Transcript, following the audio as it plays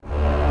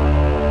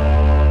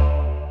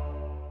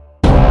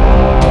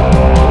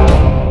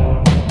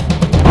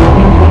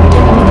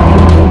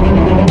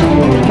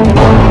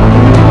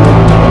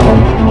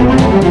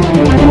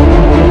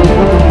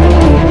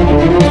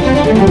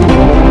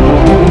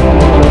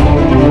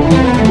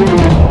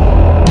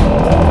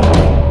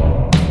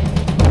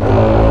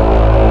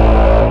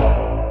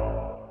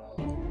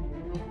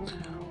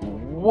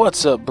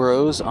What's up,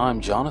 bros?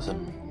 I'm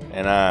Jonathan.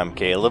 And I'm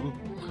Caleb.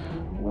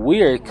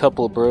 We are a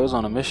couple of bros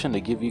on a mission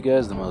to give you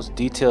guys the most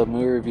detailed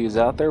movie reviews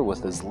out there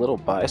with as little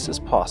bias as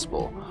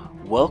possible.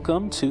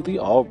 Welcome to the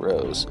All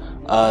Bros.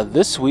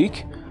 This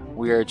week,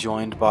 we are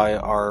joined by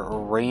our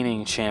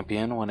reigning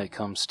champion when it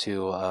comes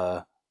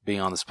to being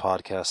on this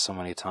podcast so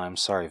many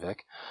times. Sorry,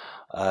 Vic.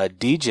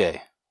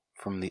 DJ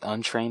from the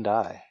Untrained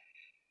Eye.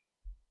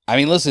 I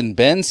mean, listen,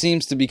 Ben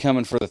seems to be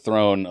coming for the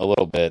throne a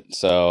little bit,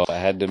 so I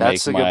had to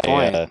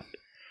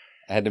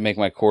I had to make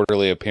my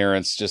quarterly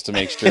appearance just to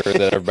make sure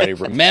that everybody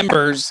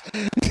remembers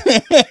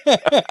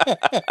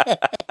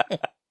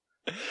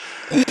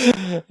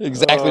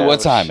exactly what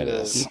time it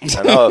is.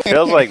 I know, it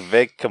feels like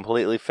Vic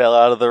completely fell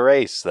out of the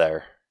race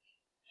there.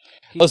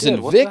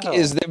 Listen, Vic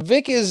is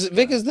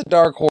the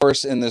dark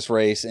horse in this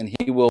race, and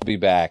he will be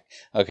back.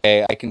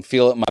 Okay, I can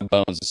feel it in my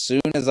bones. As soon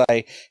as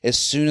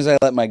I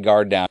let my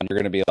guard down, you're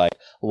gonna be like,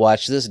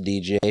 "Watch this,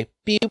 DJ,"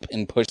 beep,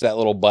 and push that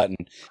little button,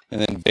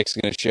 and then Vic's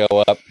gonna show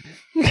up,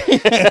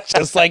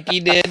 just like he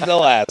did the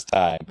last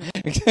time.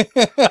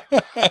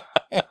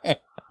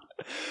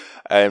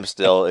 I am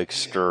still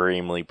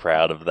extremely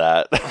proud of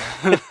that.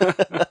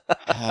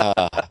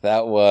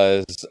 That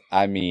was,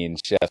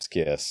 chef's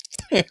kiss.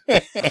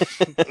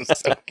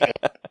 So good.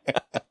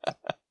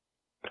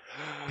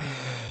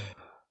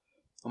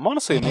 I'm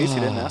honestly amazed he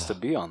didn't ask to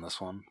be on this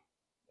one.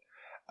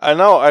 I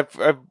know, I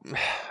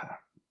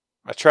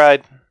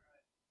tried.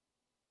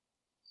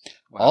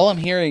 Wow. All I'm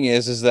hearing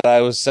is that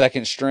I was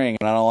second string,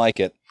 and I don't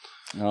like it.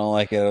 I don't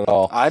like it at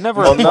all. I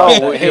never. Well, no,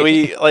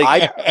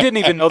 I didn't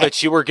even know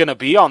that you were gonna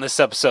be on this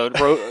episode.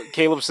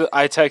 Caleb,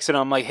 I texted him.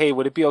 I'm like, "Hey,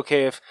 would it be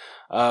okay if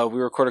we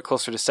recorded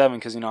closer to 7?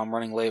 Because I'm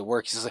running late at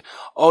work." He's like,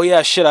 "Oh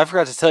yeah, shit, I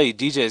forgot to tell you,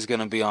 DJ is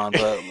gonna be on,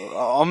 but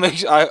I'll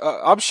make.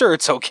 I'm sure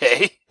it's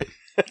okay."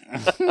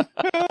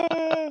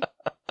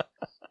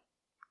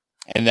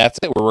 And that's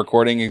it. We're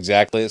recording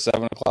exactly at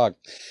 7:00,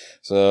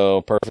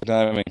 so perfect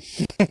timing.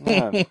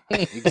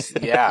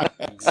 Yeah,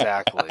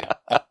 exactly.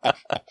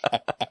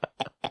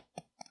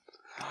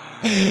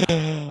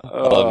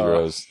 Love you,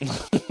 Rose.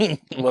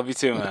 Love you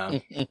too,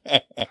 man.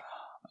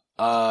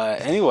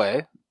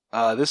 Anyway,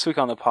 this week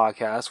on the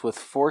podcast with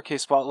 4K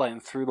Spotlight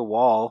and Through the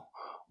Wall,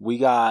 we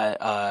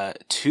got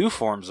 2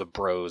 forms of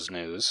bros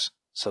news,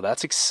 so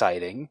that's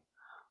exciting.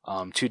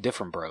 2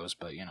 different bros,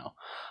 but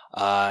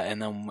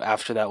and then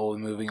after that, we'll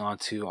be moving on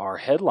to our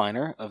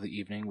headliner of the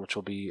evening, which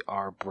will be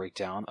our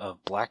breakdown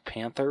of Black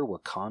Panther: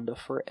 Wakanda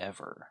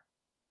Forever.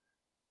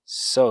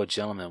 So,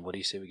 gentlemen, what do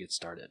you say we get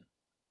started?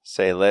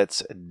 Say,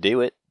 let's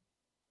do it.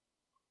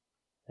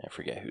 I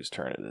forget whose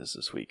turn it is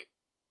this week.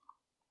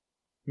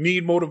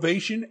 Need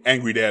motivation?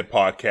 Angry Dad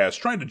Podcast.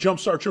 Trying to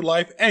jumpstart your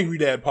life? Angry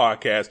Dad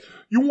Podcast.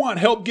 You want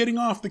help getting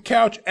off the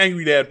couch?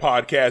 Angry Dad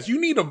Podcast. You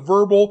need a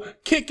verbal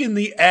kick in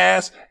the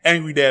ass?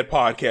 Angry Dad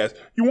Podcast.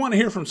 You want to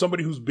hear from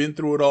somebody who's been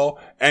through it all?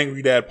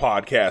 Angry Dad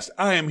Podcast.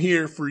 I am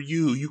here for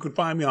you. You can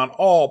find me on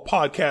all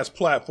podcast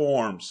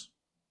platforms.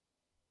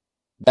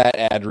 That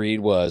ad read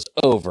was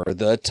over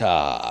the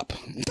top.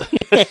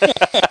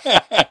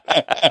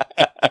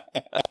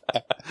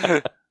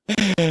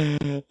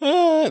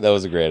 That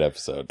was a great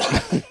episode.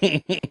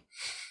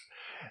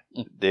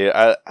 Dude,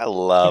 I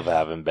love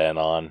having Ben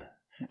on,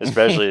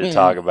 especially to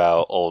talk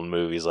about old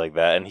movies like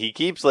that. And he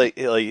keeps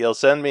he'll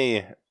send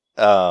me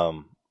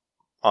on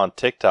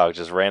TikTok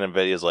just random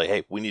videos like,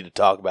 "Hey, we need to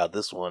talk about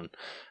this one."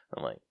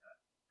 I'm like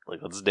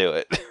let's do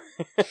it.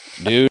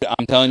 Dude,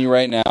 I'm telling you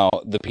right now,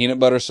 The Peanut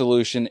Butter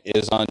Solution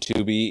is on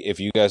Tubi. If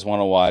you guys want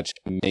to watch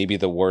maybe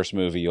the worst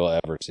movie you'll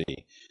ever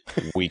see,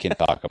 we can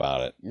talk about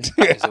it.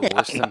 Is it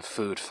worse than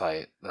Food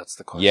Fight? That's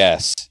the question.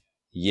 Yes.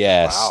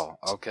 Wow.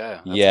 Okay.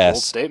 That's yes. a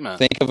bold statement.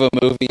 Think of a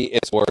movie,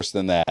 it's worse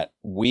than that.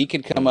 We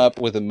could come up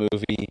with a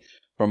movie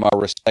from our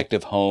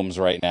respective homes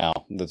right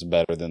now that's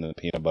better than The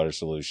Peanut Butter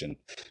Solution.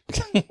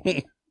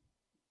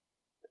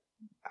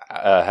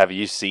 Have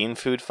you seen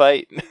Food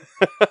Fight?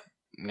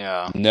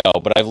 Yeah. No,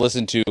 but I've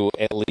listened to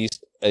at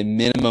least a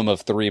minimum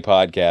of 3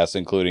 podcasts,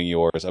 including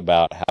yours,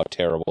 about how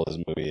terrible this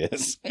movie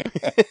is.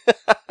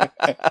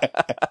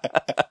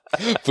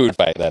 Food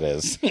Fight, that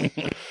is.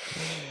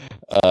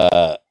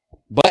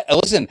 But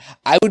listen,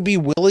 I would be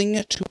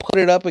willing to put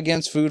it up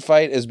against Food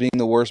Fight as being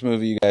the worst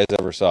movie you guys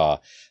ever saw.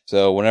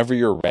 So whenever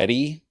you're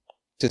ready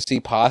to see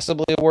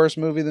possibly a worse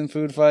movie than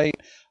Food Fight,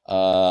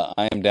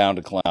 I am down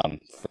to clown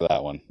for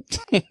that one.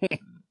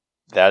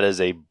 That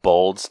is a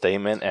bold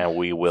statement, and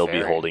we will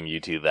be holding you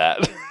to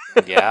that.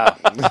 Yeah.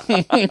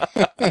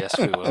 Yes,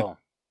 we will.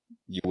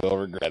 You will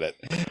regret it.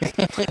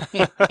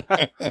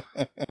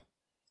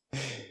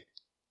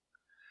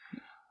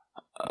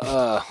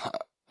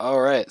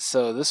 All right.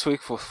 So this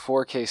week with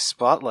 4K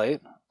Spotlight,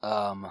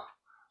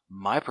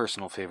 my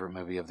personal favorite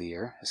movie of the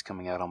year is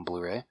coming out on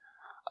Blu-ray.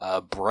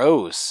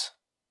 Bros,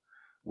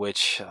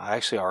 which I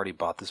actually already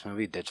bought this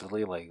movie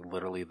digitally,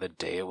 literally the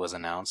day it was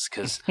announced,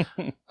 because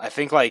I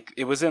think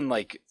it was in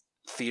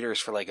theaters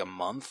for a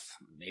month,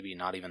 maybe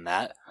not even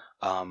that.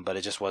 but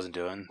it just wasn't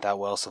doing that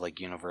well. So like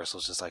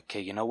Universal's just like,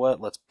 okay, you know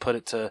what? Let's put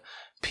it to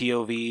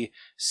POV,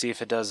 see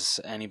if it does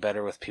any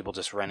better with people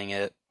just renting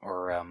it.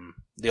 Or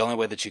the only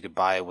way that you could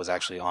buy it was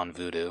actually on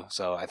Vudu.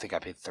 So I think I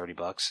paid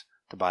 $30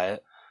 to buy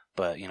it.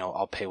 But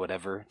I'll pay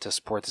whatever to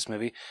support this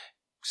movie.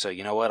 So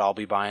you know what? I'll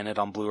be buying it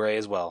on Blu-ray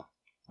as well.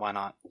 Why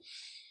not?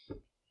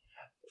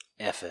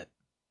 F it.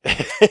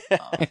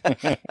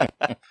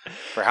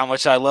 For how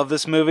much I love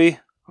this movie,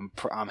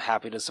 I'm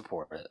happy to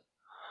support it.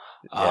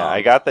 Yeah,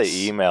 I got the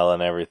email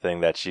and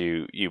everything that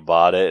you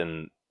bought it,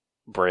 and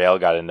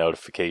Brielle got a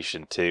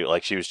notification too.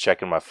 Like, she was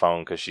checking my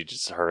phone because she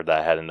just heard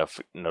that I had a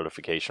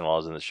notification while I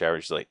was in the shower.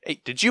 She's like,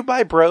 "Hey, did you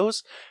buy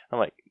Bros?" I'm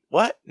like,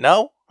 "What?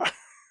 No."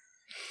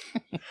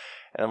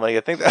 And I'm like,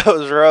 "I think that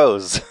was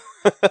Rose."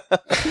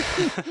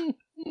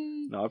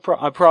 No,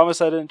 I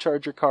promise I didn't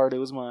charge your card. It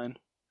was mine.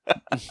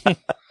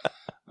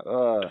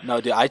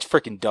 No, dude, I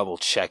freaking double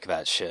check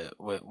that shit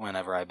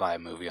whenever I buy a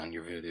movie on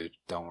your Vudu.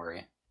 Don't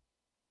worry.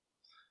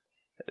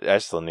 I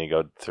still need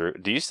to go through.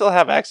 Do you still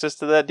have access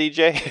to that,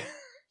 DJ?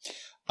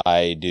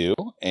 I do,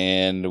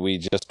 and we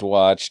just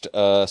watched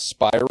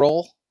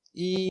Spiral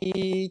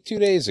 2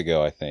 days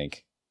ago, I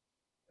think.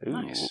 Ooh.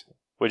 Nice.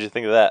 What'd you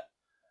think of that?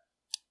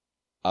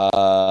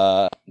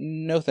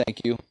 No,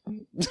 thank you.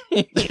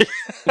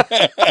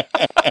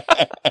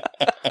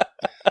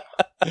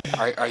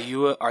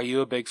 Are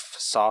you a big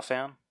Saw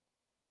fan?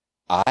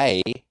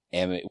 I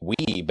am.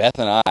 Beth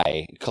and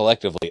I,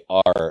 collectively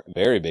are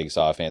very big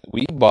Saw fans.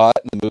 We bought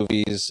the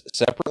movies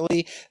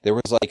separately. There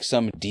was like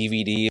some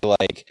DVD,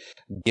 like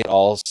get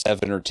all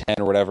 7 or 10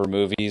 or whatever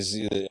movies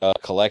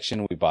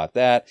collection. We bought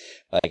that.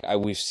 Like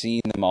we've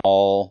seen them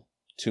all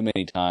too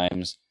many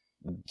times.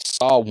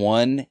 Saw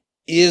 1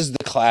 is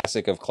the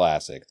classic of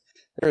classics.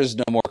 There is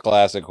no more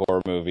classic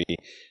horror movie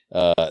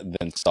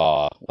than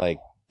Saw. Like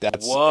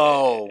that's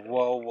whoa.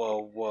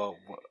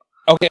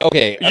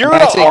 Okay. You're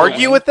gonna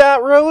argue with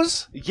that,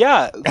 Rose?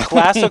 Yeah,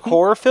 classic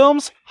horror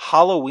films,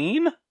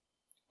 Halloween.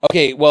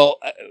 Okay, well,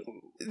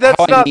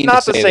 that's not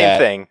the same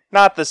thing.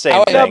 Not the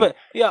same thing.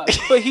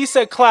 But he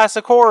said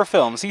classic horror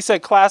films. He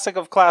said classic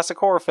of classic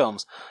horror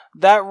films.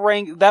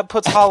 That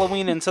puts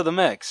Halloween into the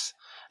mix.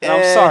 And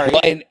I'm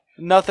sorry,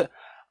 nothing.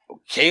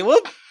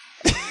 Caleb.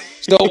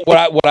 So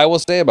what I will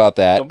say about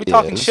that, don't be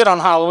talking shit on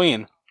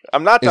Halloween.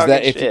 I'm not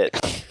talking shit.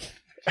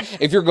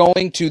 If you're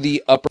going to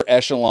the upper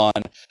echelon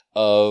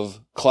of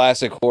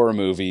classic horror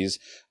movies,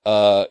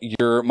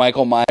 your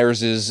Michael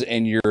Myerses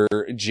and your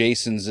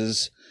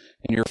Jasonses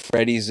and your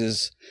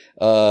Freddyses,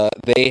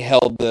 they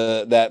held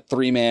that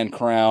 3-man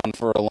crown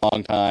for a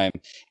long time,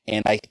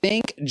 and I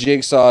think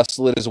Jigsaw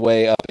slid his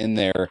way up in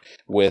there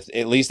with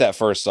at least that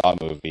first Saw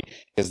movie,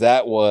 because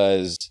that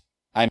was,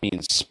 I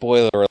mean,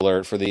 spoiler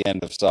alert for the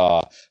end of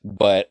Saw,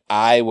 but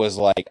I was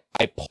like,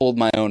 I pulled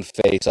my own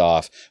face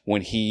off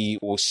when he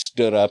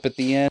stood up at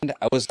the end.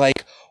 I was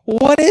like,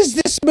 what is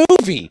this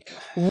movie?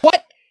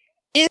 What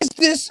is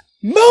this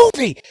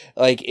movie?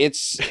 Like,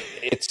 it's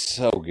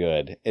so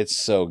good. It's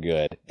so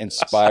good. And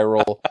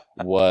Spiral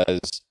was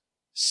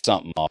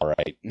something all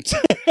right.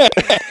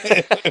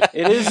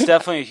 It is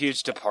definitely a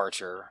huge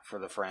departure for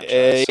the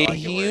franchise. So I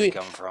get where you're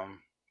coming from.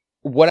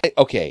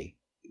 Okay.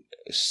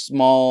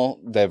 Small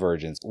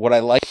divergence. What I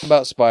liked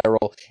about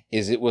Spiral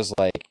is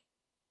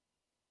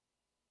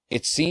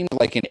it seemed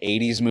like an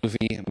 80s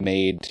movie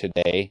made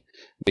today,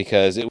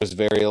 because it was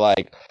very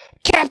like,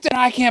 Captain,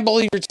 I can't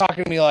believe you're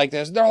talking to me like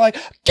this. They're like,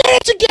 get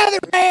it together,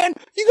 man.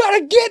 You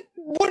gotta get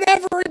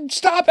whatever and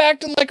stop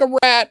acting like a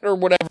rat, or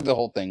whatever the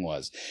whole thing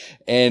was.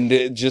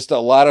 And just a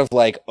lot of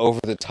like over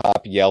the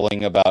top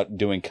yelling about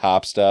doing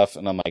cop stuff.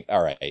 And I'm like,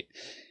 all right,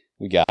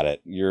 we got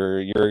it.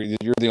 You're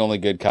the only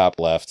good cop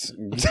left.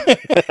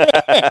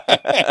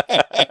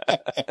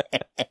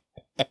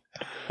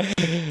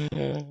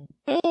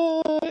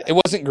 It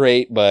wasn't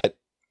great, but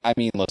I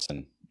mean,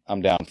 listen,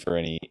 I'm down for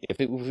any.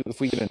 If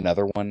we get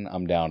another one,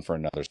 I'm down for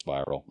another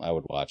Spiral. I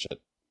would watch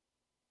it.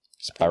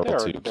 Spiral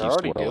 2 keeps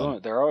swirling.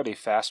 They're already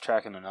fast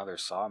tracking another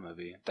Saw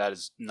movie that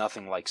is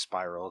nothing like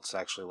Spiral. It's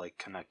actually like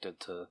connected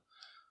to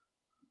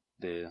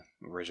the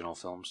original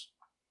films.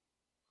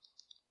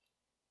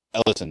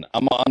 Listen,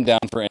 I'm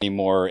down for any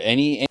more,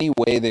 any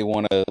way they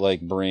want to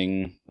like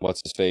bring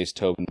what's his face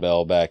Tobin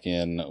Bell back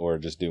in, or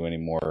just do any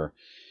more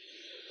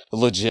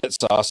legit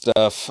Saw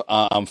stuff.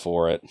 I'm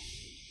for it.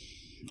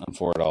 I'm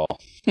for it all.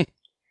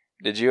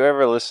 Did you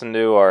ever listen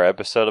to our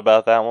episode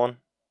about that one?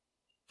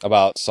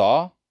 About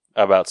Saw?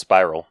 About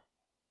Spiral?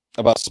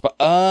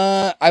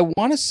 I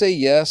want to say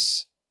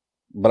yes,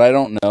 but I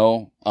don't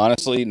know.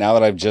 Honestly, now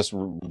that I've just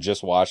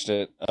watched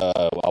it,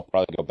 I'll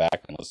probably go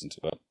back and listen to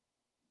it.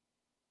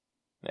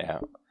 Yeah.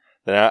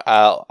 Then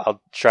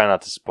I'll try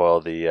not to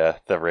spoil the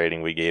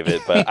rating we gave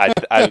it, but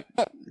I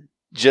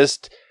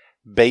just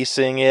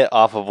basing it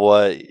off of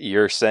what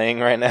you're saying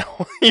right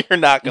now, you're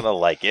not gonna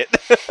like it.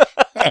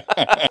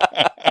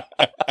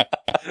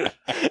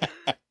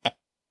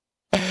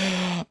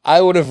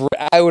 I would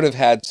have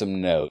had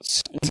some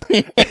notes.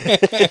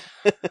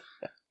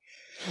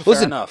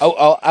 Listen,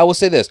 I will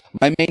say this.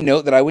 My main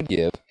note that I would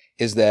give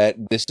is that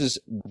this is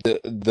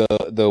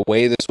the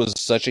way this was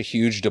such a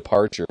huge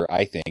departure,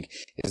 I think,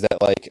 is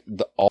that like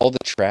all the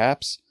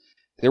traps,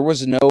 there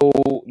was no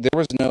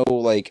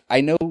like,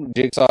 I know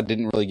Jigsaw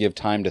didn't really give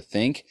time to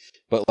think,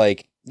 but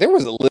like there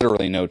was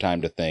literally no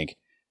time to think.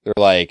 They're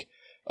like,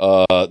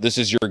 this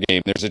is your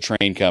game. There's a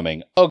train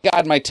coming. Oh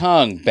God, my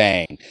tongue!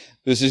 Bang!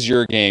 This is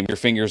your game. Your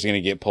finger's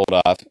gonna get pulled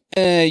off.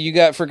 You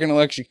got freaking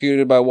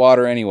electrocuted by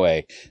water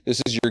anyway.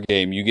 This is your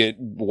game. You get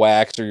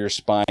waxed or your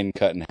spine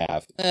cut in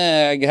half.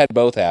 I had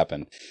both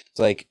happen. It's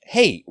like,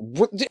 hey,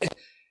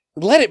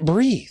 let it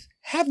breathe.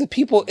 Have the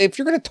people. If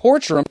you're gonna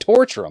torture them,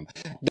 torture them.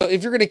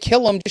 If you're gonna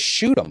kill them, just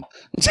shoot them.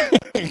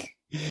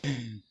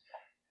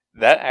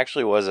 That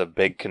actually was a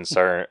big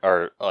concern,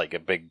 or like a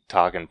big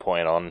talking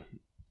point on,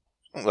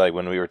 like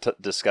when we were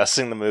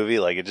discussing the movie.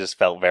 Like it just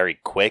felt very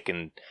quick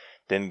and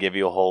didn't give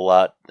you a whole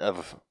lot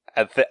of.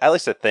 At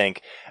least I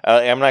think.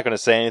 I'm not going to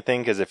say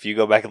anything because if you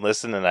go back and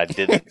listen, and I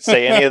didn't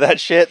say any of that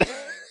shit.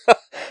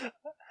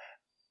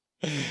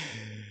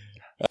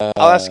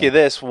 I'll ask you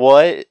this: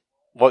 what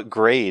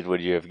grade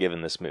would you have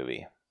given this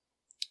movie?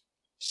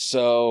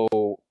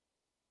 So,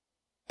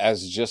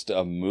 as just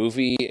a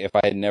movie, if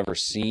I had never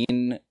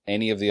seen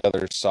any of the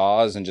other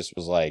Saws and just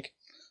was like,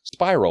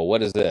 Spiral,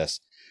 what is this?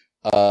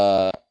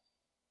 I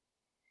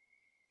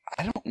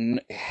don't.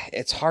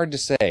 It's hard to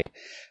say.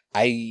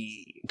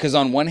 Because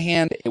on one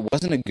hand, it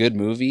wasn't a good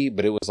movie,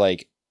 but it was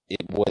like,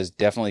 it was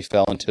definitely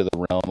fell into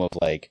the realm of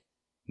like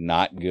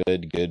not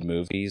good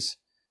movies.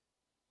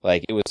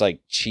 Like it was like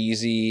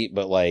cheesy,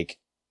 but like,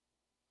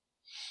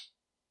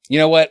 you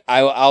know what?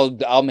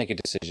 I'll make a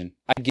decision.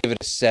 I'd give it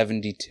a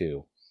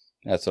 72.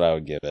 That's what I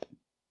would give it.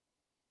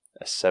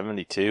 A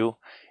 72?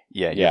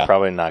 Yeah, you're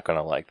probably not going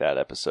to like that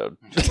episode.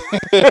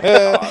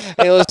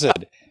 Hey,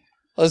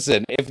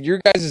 listen, if your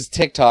guys'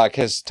 TikTok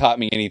has taught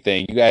me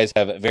anything, you guys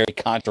have very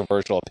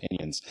controversial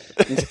opinions.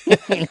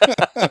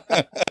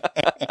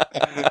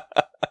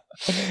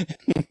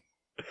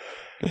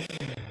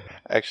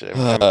 Actually,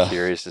 I'm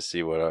curious to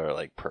see what our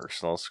like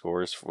personal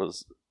scores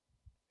was.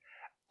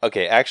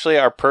 Okay, actually,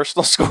 our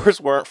personal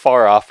scores weren't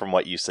far off from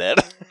what you said.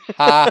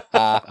 Ha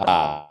ha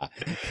ha.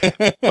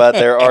 But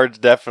there are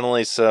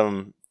definitely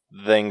some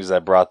things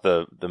that brought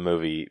the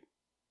movie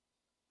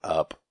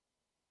up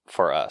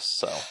for us,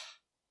 so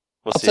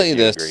we'll see. I'll tell you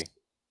this. Agree.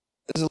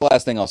 This is the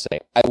last thing I'll say.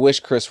 I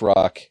wish Chris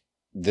Rock,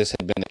 this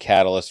had been the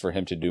catalyst for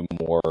him to do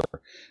more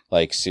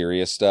like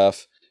serious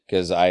stuff,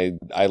 because I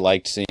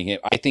liked seeing him.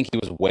 I think he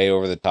was way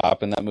over the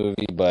top in that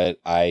movie, but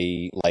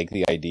I like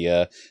the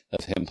idea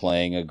of him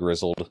playing a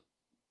grizzled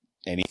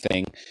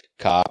anything,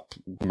 cop,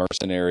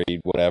 mercenary,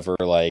 whatever.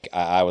 Like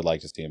I would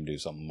like to see him do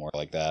something more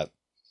like that.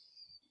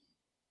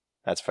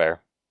 That's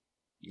fair.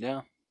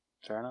 Yeah,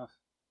 fair enough.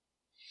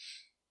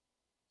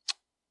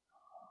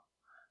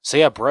 So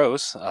yeah,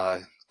 Bros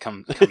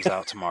comes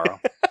out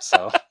tomorrow.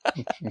 So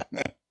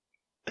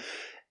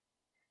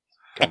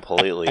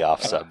completely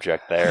off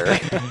subject there.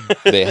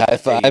 They high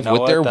five You know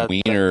with what? their That-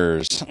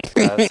 wieners.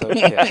 That's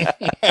okay.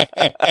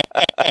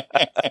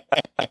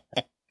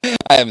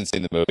 I haven't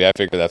seen the movie. I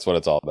figure that's what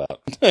it's all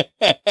about.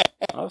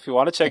 Well, if you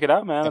want to check it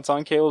out, man, it's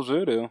on Caleb's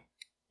Voodoo.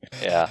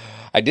 Yeah.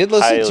 I did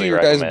listen to Highly your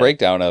guys' recommend.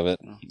 breakdown of it.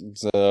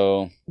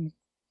 So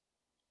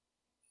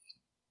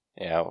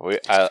Yeah,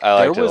 I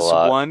liked it a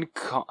lot.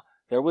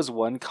 There was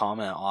one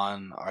comment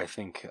on, I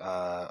think,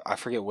 I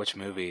forget which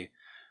movie,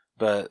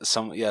 but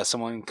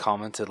someone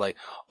commented like,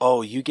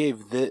 "Oh, you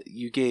gave this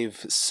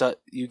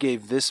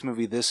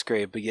movie this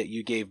grade, but yet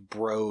you gave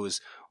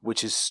Bros,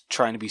 which is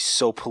trying to be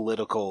so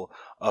political,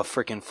 a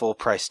freaking full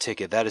price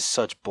ticket. That is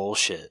such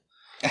bullshit."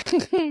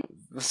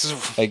 This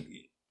is like,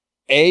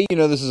 A,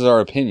 this is our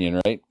opinion,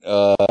 right?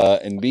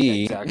 And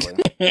B,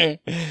 exactly.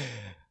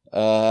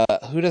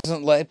 who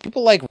doesn't like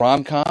people like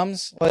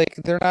rom-coms? Like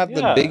they're not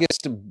Yeah.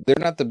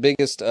 the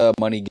biggest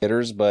money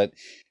getters, but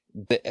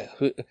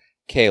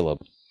Caleb,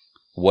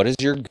 what is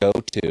your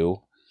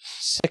go-to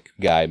sick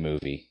guy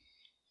movie?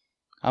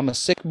 I'm a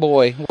sick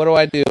boy. What do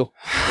I do?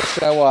 What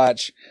should I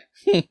watch?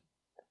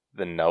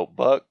 The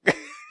Notebook.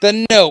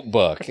 The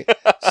Notebook.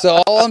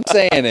 So all I'm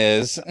saying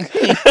is,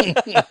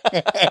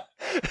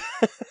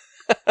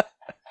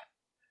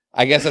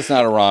 I guess that's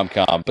not a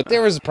rom-com, but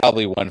there was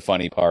probably one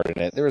funny part in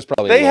it. There was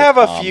probably They have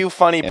little a few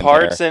funny in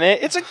parts there. in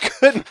it. It's a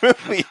good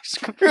movie.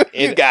 Screw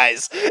you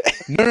guys.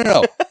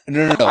 No. I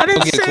Don't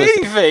didn't get it say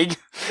twisted. anything.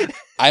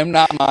 I'm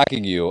not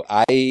mocking you.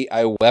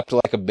 I wept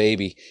like a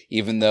baby,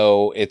 even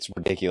though it's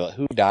ridiculous.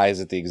 Who dies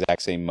at the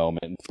exact same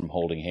moment from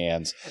holding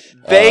hands?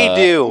 They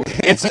do.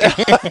 It's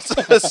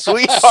a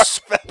sweetheart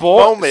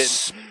moment.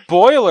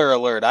 Spoiler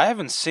alert! I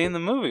haven't seen the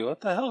movie.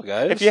 What the hell,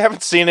 guys? If you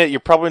haven't seen it, you're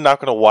probably not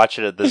going to watch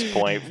it at this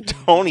point.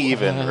 Don't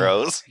even,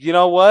 Rose. You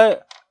know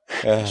what?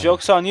 Uh,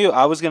 Joke's on you.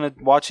 I was gonna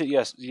watch it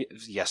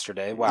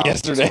yesterday. Wow,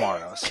 Yesterday.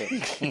 Tomorrow. So.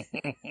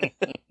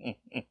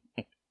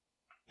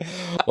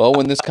 Well,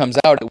 when this comes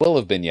out, it will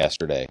have been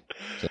yesterday.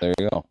 So there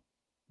you go.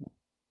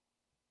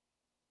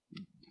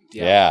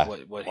 Yeah.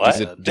 What What? he Is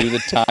it- said. do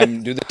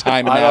the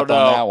time I math don't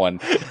on that one.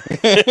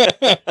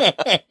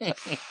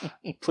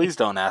 Please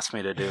don't ask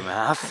me to do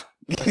math.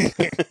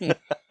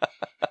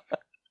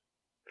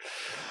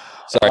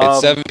 Sorry,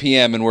 it's 7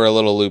 p.m. and we're a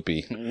little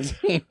loopy.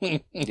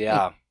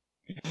 Yeah.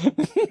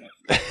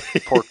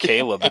 Poor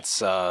Caleb.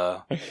 It's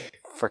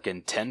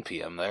freaking 10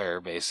 p.m. there,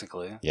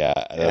 basically. Yeah,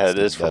 it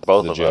is for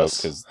both of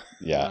us.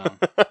 Yeah.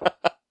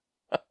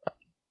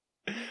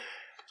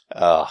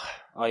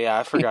 Oh yeah,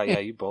 I forgot. Yeah,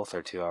 you both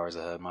are 2 hours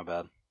ahead. My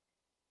bad.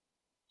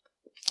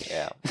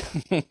 Yeah.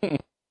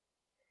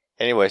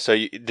 Anyway, so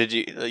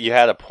you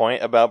had a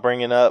point about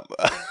bringing up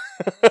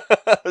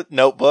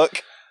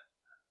Notebook?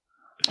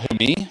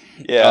 Me?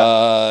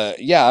 Yeah.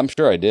 Yeah, I'm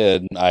sure I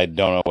did. I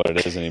don't know what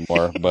it is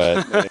anymore,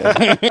 but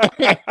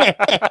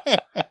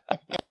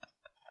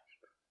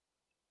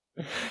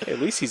at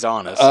least he's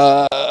honest.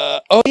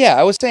 Oh yeah,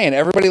 I was saying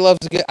everybody loves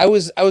a good. I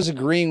was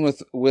agreeing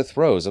with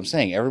Rose. I'm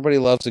saying everybody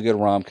loves a good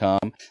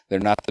rom-com. They're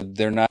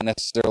not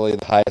necessarily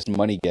the highest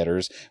money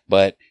getters,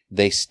 but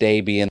they stay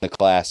being the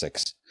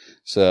classics.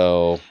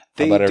 So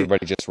how about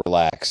everybody just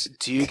relax?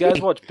 Do you guys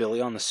watch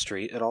Billy on the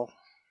Street at all?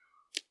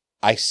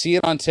 I see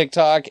it on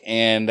TikTok,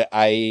 and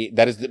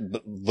that is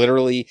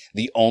literally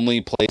the only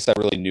place I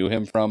really knew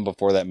him from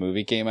before that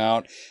movie came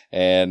out,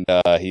 and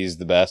he's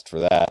the best for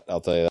that.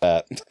 I'll tell you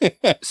that.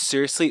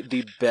 Seriously,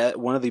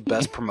 one of the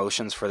best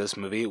promotions for this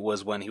movie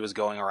was when he was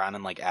going around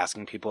and like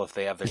asking people if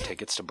they have their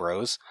tickets to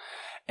Bros.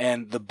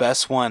 And the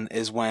best one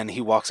is when he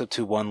walks up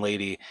to one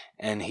lady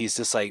and he's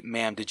just like,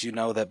 "Ma'am, did you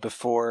know that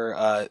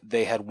before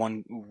they had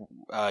one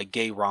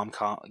gay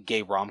rom-com,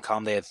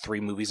 they had 3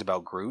 movies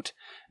about Groot?"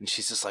 And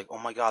she's just like, "Oh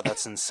my God,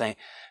 that's insane."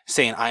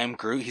 Saying, "I am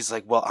Groot." He's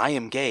like, "Well, I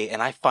am gay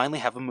and I finally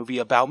have a movie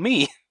about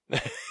me." And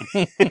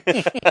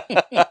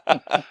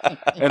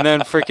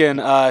then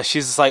freaking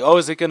she's just like, "Oh,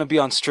 is it going to be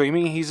on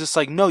streaming?" He's just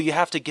like, "No, you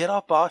have to get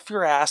up off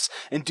your ass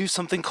and do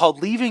something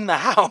called leaving the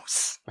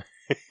house."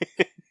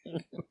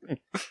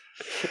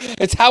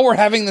 It's how we're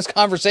having this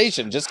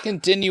conversation. Just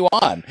continue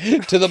on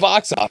to the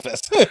box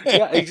office.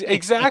 Yeah,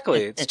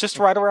 exactly. It's just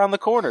right around the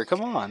corner.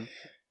 Come on.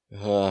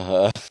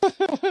 Yeah,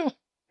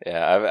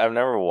 I've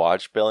never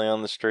watched Billy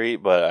on the Street,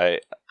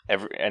 but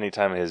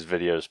anytime his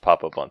videos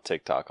pop up on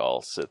TikTok,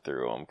 I'll sit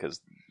through them because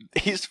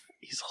he's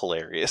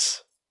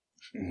hilarious.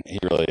 He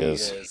really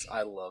is. He is.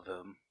 I love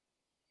him.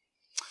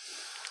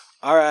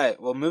 All right.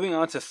 Well, moving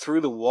on to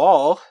Through the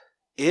Wall.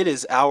 It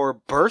is our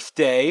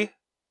birthday.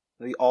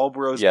 The All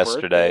Bros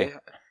birthday.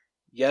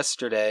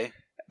 Yesterday.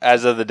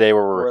 As of the day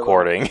we're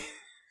recording.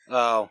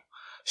 Oh.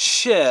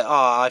 Shit.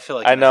 Oh, I feel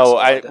like I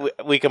know.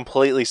 We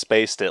completely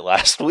spaced it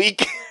last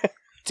week.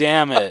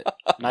 Damn it.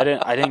 I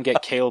didn't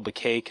get Caleb a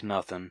cake,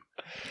 nothing.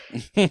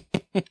 I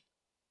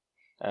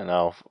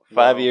know.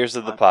 5 years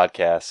of the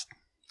podcast.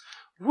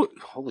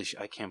 Holy shit.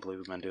 I can't believe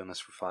we've been doing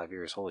this for 5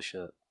 years. Holy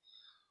shit.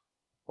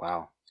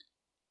 Wow.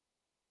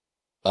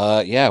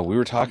 Yeah, we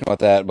were talking about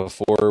that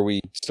before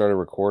we started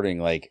recording.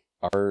 Like,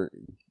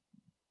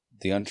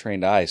 the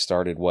Untrained Eye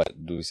started,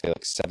 what do we say,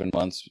 like 7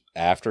 months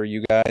after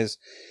you guys?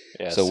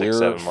 Yeah, so 6, we were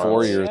 7 4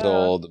 months. years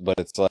old, but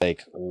it's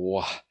like,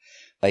 wow.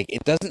 Like,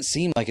 it doesn't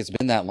seem like it's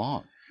been that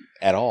long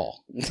at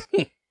all.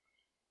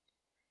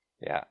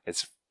 Yeah,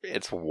 it's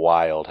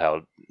wild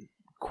how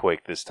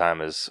quick this time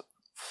has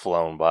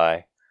flown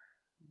by.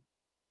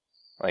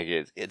 Like,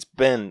 it's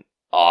been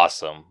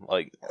awesome.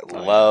 Like,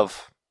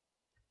 love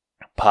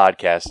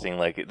podcasting.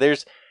 Like,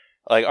 there's...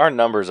 Like, our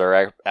numbers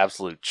are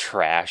absolute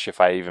trash if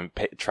I even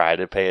try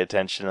to pay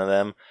attention to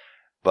them.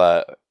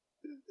 But,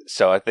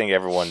 so I think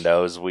everyone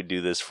knows we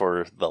do this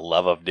for the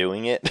love of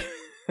doing it.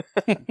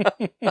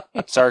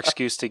 It's our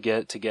excuse to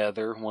get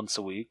together once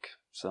a week.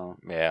 So,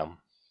 yeah.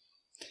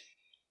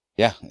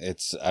 Yeah,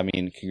 I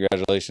mean,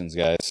 congratulations,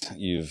 guys.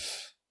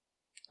 You've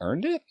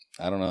earned it?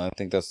 I don't know. I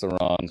think that's the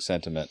wrong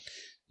sentiment.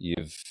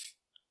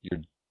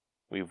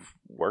 We've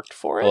worked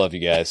for it. I love you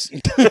guys.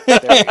 there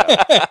we go.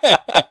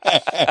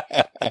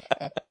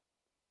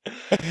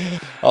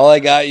 All I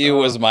got you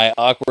was my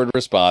awkward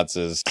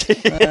responses.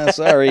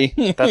 Sorry.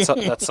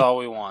 That's all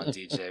we want,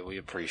 DJ. We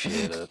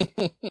appreciate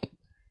it.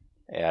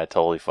 Yeah,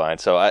 totally fine.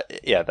 So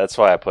that's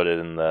why I put it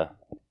in the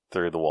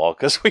Through the Wall,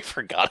 because we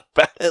forgot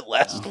about it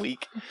last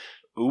week.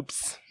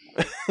 Oops.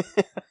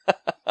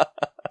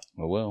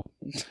 Oh well.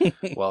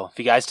 Well, if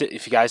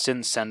you guys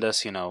didn't send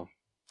us,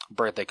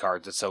 birthday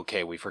cards, it's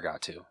okay. We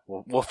forgot to.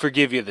 We'll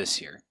forgive you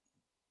this year.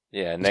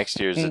 Yeah, next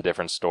year's a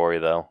different story,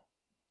 though.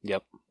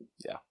 Yep.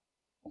 Yeah.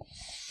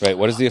 Right.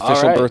 What is the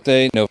official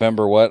birthday?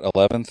 November what?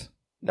 11th?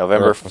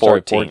 November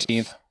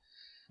 14th.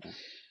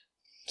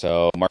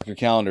 So mark your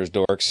calendars,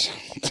 dorks.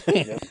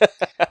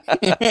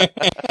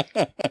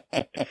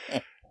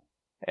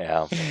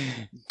 Yeah.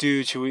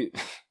 Dude, should we...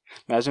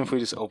 Imagine if we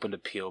just opened a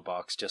P.O.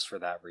 box just for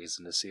that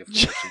reason, to see if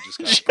we actually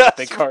just got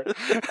a birthday card.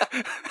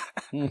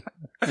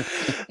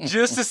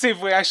 Just to see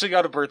if we actually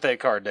got a birthday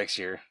card next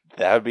year.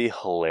 That would be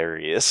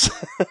hilarious.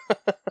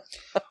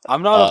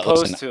 I'm not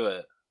opposed to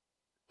it.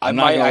 I'm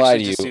I might not gonna lie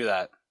actually to just you. do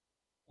that.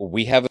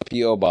 We have a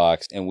P.O.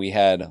 box, and we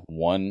had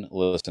one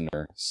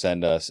listener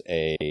send us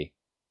a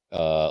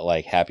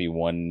happy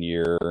 1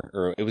 year,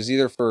 or it was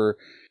either for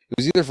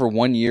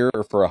 1 year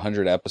or for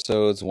 100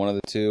 episodes, one of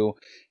the two.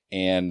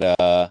 And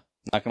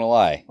not gonna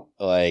lie,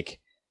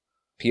 like,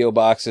 P.O.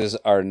 boxes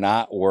are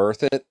not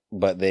worth it,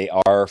 but they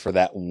are for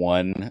that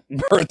one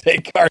birthday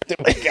card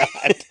that we got.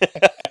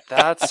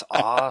 That's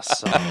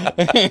awesome.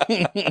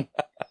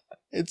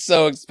 It's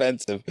so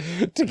expensive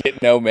to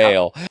get no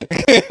mail.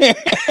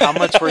 How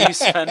much were you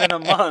spending a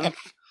month?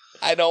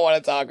 I don't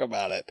want to talk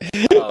about it.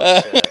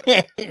 Oh,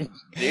 shit. Dude,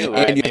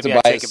 and you have to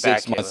buy it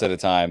 6 months at a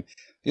time.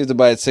 You have to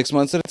buy it 6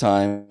 months at a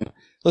time.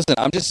 Listen,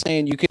 I'm just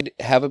saying you could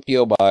have a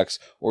P.O. box,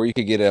 or you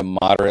could get a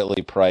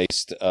moderately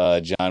priced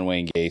John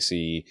Wayne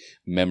Gacy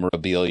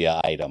memorabilia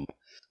item.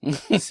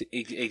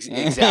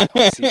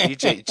 Exactly. See,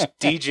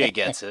 DJ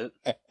gets it.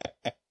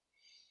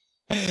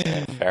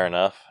 Fair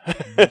enough.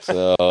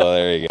 So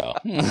there you go.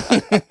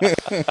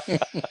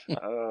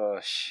 Oh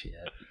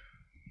shit.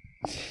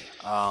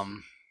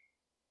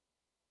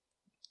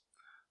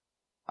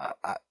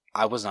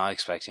 I was not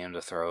expecting him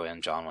to throw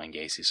in John Wayne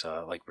Gacy,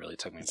 so it like really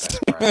took me by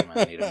surprise.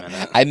 I need a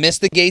minute. I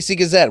missed the Gacy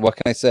Gazette. What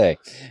can I say?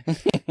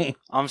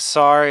 I'm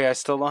sorry. I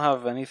still don't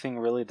have anything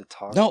really to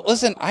talk about. No,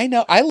 listen. I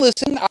know. I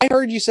listened. I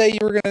heard you say you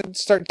were going to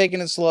start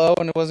taking it slow,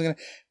 and it wasn't going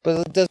to.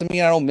 But it doesn't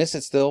mean I don't miss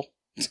it still.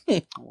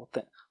 Well,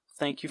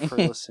 thank you for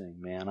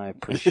listening, man. I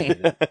appreciate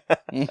it.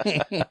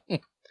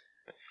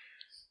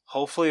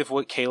 Hopefully, if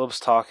what Caleb's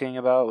talking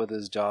about with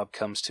his job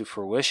comes to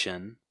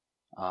fruition,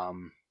 I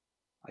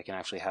can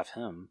actually have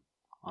him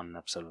on an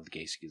episode of the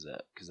Gacy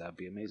Gazette, because that would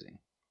be amazing.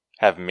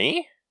 Have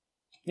me?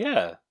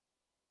 Yeah.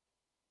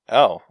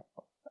 Oh,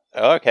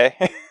 okay.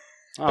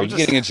 Are you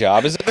getting a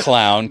job as a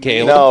clown,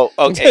 Caleb? No,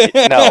 okay,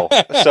 no.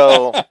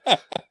 So,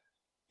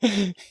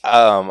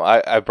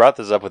 I brought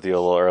this up with you a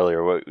little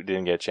earlier, but we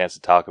didn't get a chance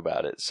to talk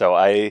about it. So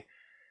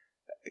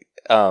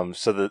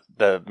so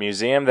the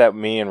museum that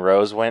me and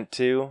Rose went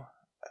to,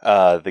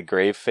 the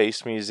Grave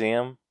Face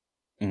Museum,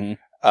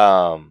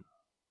 Mm-hmm.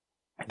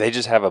 They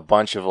just have a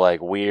bunch of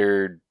like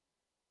weird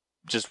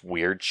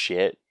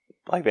shit.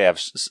 Like they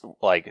have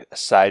like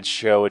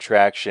sideshow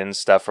attractions,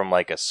 stuff from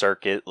like a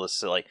circuit,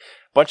 like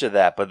a bunch of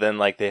that. But then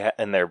like they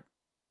in their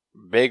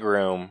big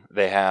room,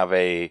 they have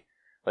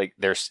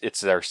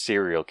it's their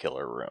serial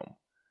killer room.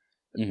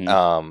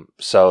 Mm-hmm.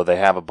 So they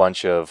have a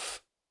bunch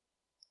of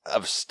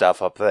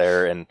stuff up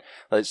there, and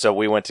so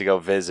we went to go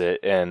visit,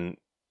 and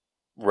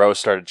Rose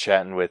started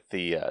chatting with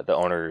the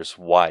owner's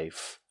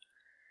wife,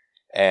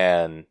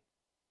 and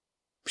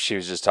she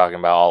was just talking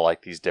about all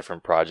like these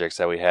different projects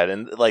that we had,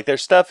 and like their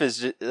stuff is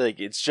just, like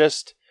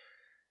it's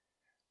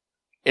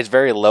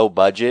very low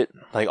budget.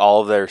 Like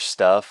all of their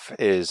stuff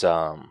is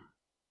are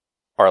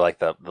like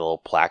the little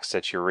plaques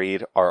that you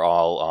read are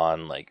all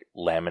on like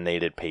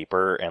laminated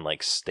paper and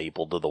like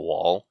stapled to the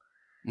wall.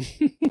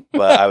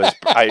 But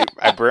I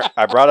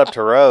brought up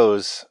to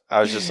Rose, I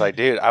was just like,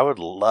 dude, I would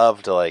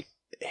love to like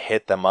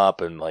hit them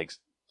up and like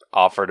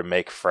offer to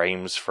make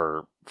frames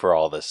for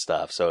all this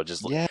stuff, so it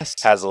just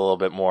has a little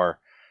bit more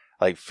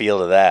like feel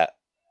to that.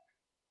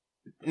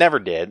 Never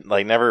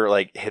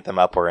hit them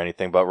up or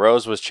anything, but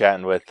Rose was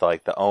chatting with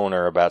like the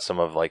owner about some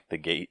of like the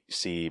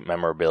Gacy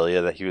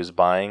memorabilia that he was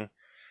buying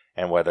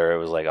and whether it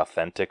was like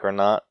authentic or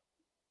not,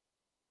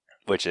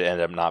 which it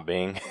ended up not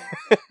being.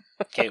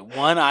 Okay,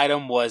 one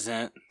item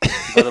wasn't,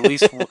 but at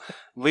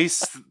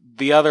least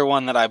the other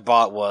one that I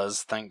bought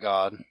was, thank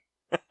God.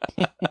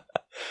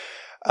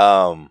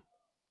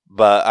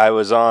 But I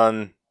was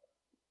on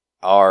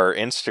our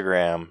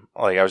Instagram,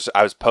 like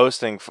I was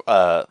posting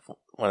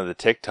one of the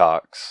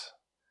TikToks,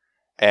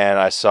 and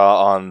I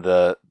saw on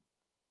that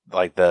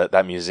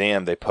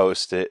museum they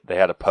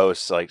had a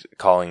post like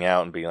calling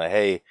out and being like,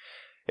 hey,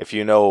 if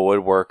you know a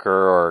woodworker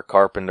or a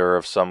carpenter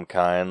of some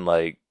kind,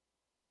 like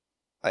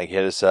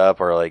hit us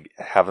up or like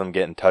have them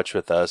get in touch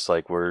with us,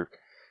 like we're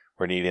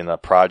needing a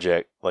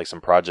project, like some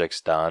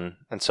projects done.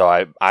 And so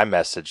I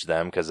messaged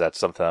them because that's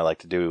something I like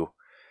to do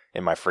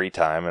in my free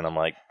time, and I'm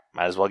like,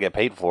 might as well get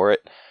paid for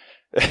it.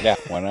 Yeah,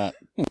 why not?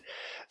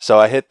 So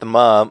I hit them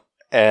up,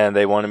 and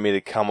they wanted me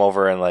to come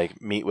over and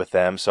like meet with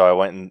them. So I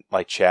went and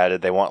like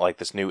chatted. They want like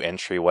this new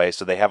entryway,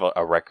 so they have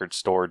a record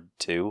store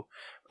too,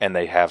 and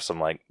they have some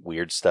like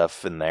weird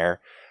stuff in there.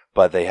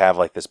 But they have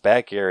like this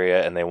back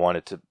area, and they want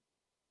it to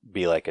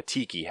be like a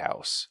tiki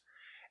house,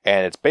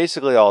 and it's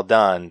basically all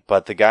done.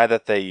 But the guy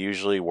that they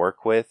usually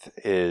work with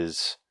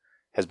has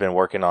been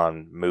working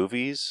on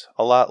movies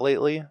a lot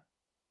lately,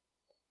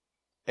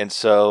 and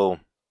so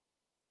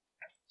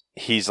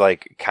he's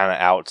like kind of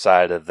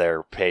outside of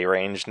their pay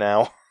range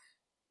now.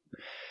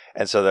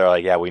 And so they're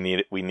like, yeah, we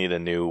need a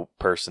new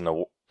person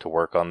to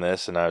work on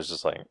this. And I was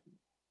just like,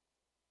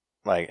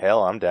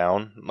 hell, I'm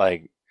down.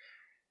 Like,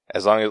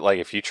 as long as like,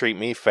 if you treat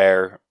me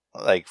fair,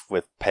 like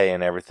with pay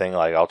and everything,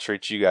 like I'll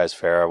treat you guys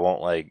fair. I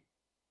won't like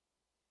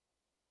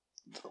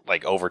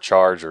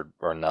overcharge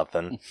or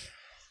nothing.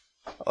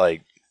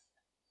 Like,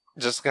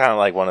 just kind of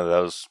like one of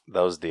those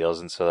deals.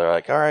 And so they're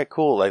like, all right,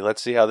 cool. Like,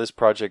 let's see how this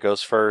project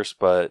goes first.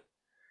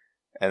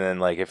 And then,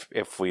 like,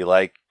 if we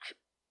like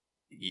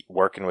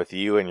working with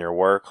you and your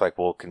work, like,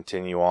 we'll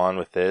continue on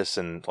with this.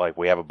 And, like,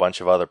 we have a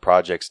bunch of other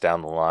projects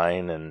down the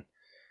line. And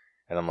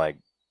I'm like,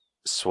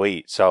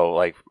 sweet. So,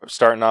 like,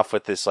 starting off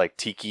with this, like,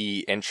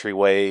 tiki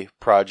entryway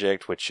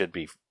project, which should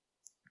be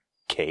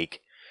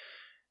cake.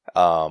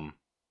 And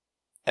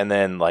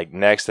then like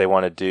next they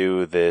want to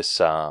do this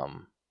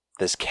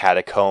this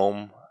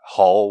catacomb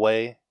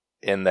hallway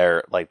in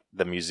their like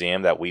the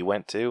museum that we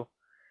went to.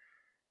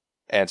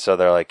 And so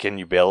they're like, "Can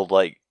you build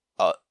like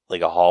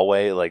a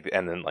hallway like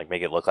and then like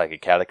make it look like a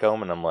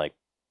catacomb?" And I'm like,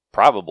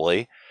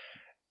 "Probably."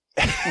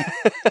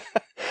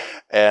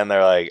 And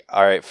they're like,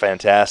 "All right,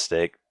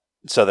 fantastic."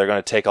 So they're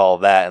going to take all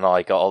of that and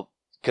all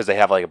because they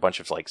have like a bunch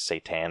of like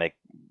satanic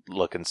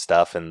looking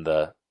stuff in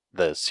the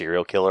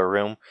serial killer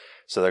room.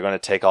 So they're going to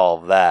take all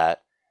of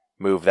that,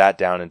 move that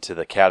down into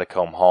the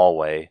catacomb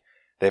hallway.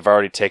 They've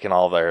already taken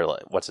all their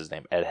what's his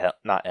name?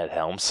 Not Ed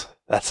Helms.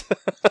 That's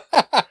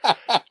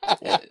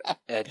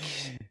Ed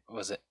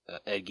was it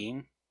Ed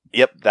Gein?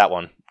 Yep, that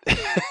one.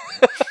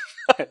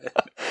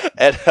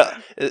 Ed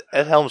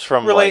Helms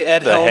from like,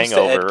 Ed The Helms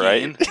Hangover, to Ed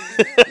right?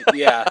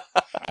 Yeah.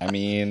 I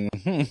mean,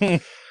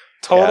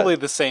 Totally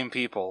the same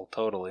people.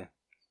 Totally.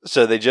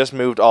 So they just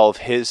moved all of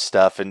his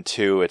stuff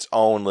into its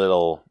own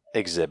little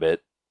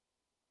exhibit.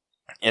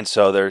 And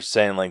so they're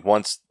saying like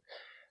once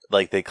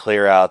like they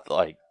clear out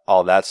like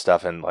all that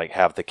stuff and like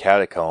have the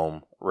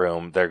catacomb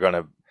room, they're going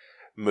to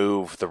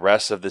move the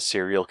rest of the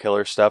serial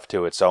killer stuff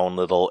to its own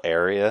little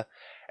area.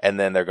 And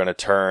then they're going to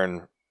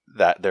turn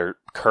that their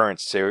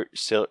current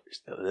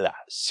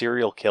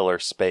serial killer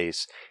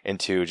space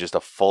into just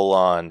a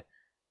full-on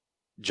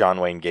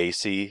John Wayne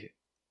Gacy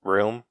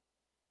room.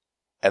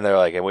 And they're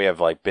like, and we have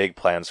like big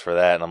plans for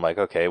that. And I'm like,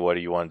 okay, what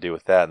do you want to do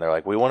with that? And they're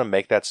like, we want to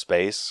make that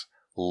space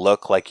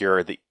look like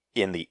you're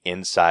in the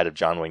inside of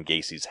John Wayne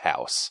Gacy's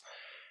house.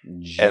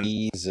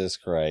 Jesus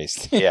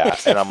Christ. Yeah.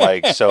 And I'm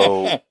like,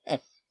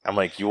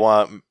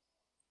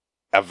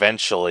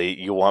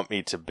 eventually you want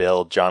me to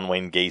build John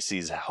Wayne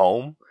Gacy's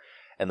home?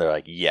 And they're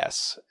like,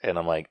 yes. And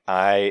I'm like,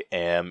 I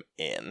am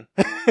in.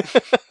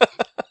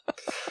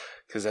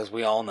 Because as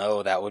we all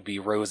know, that would be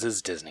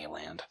Rose's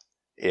Disneyland.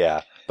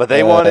 Yeah. But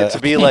they want it to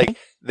be like,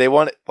 they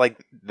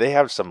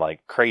have some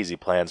like crazy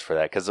plans for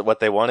that. Because what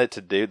they want it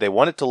to do, they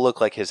want it to look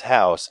like his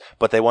house,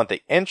 but they want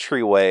the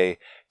entryway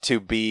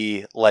to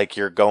be like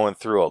you're going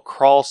through a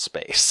crawl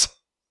space.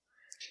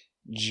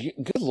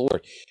 Good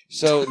Lord.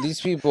 So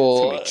these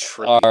people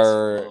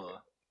are...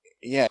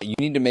 Yeah, you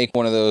need to make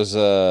one of those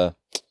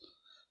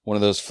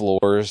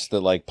floors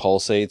that like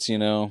pulsates, you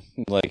know,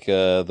 like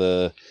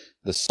the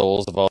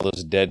souls of all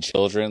those dead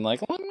children, like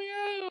let me out.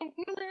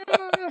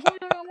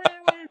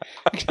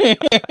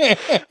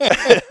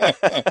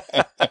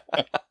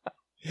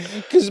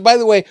 Because by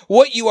the way,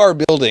 what you are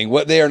building,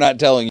 what they are not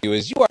telling you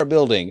is you are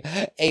building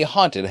a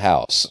haunted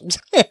house.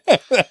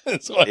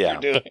 That's what you're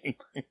doing.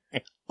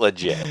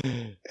 Legit.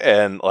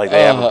 And like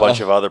they have a bunch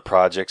of other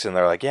projects and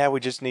they're like, yeah, we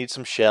just need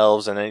some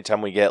shelves. And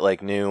anytime we get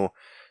like new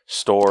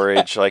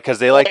storage, like, because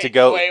they like to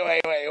go.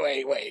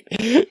 Wait.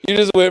 You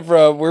just went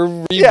from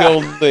we're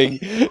rebuilding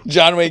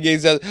John Wayne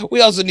Gacy's house.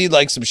 We also need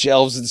like some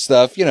shelves and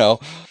stuff, you know,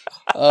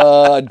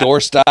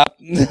 doorstop.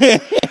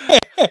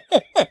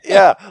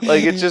 Yeah,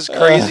 like it's just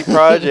crazy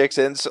projects,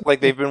 and so, like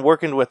they've been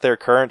working with their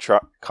current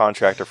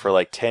contractor for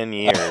like 10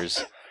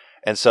 years,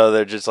 and so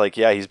they're just like,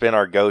 yeah, he's been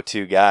our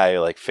go-to guy,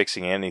 like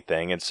fixing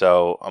anything, and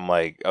so I'm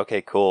like,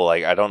 okay, cool.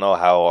 Like I don't know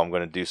how I'm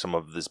going to do some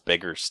of this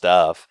bigger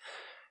stuff,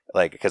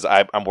 like because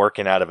I'm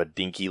working out of a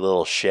dinky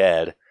little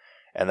shed,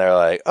 and they're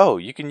like, oh,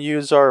 you can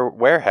use our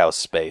warehouse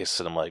space,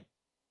 and I'm like,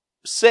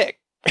 sick.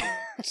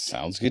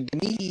 Sounds good to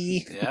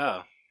me.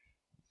 Yeah.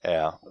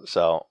 Yeah,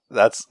 so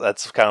that's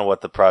kind of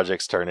what the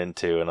project's turned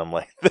into, and I'm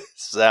like, this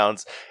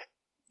sounds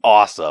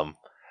awesome.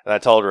 And I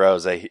told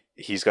Rose that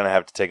he's going to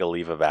have to take a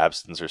leave of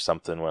absence or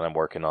something when I'm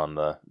working on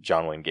the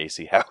John Wayne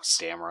Gacy house.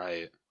 Damn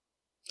right.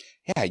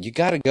 Yeah, you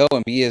got to go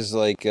and be his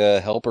like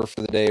helper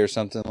for the day or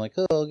something. Like,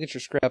 oh, get your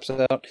scraps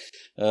out.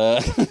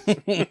 What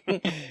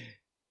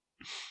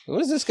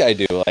does this guy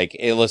do? Like,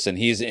 hey, listen,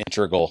 he's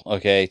integral,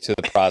 okay, to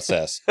the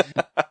process.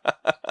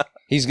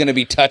 He's going to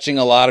be touching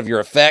a lot of your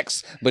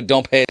effects, but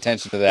don't pay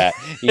attention to that.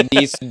 He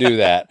needs to do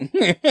that.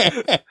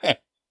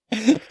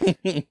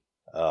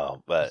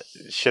 Oh, but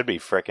it should be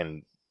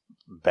freaking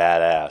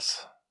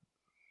badass.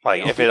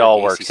 Like, if it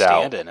all works out.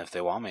 Stand-in if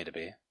they want me to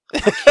be.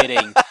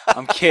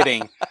 I'm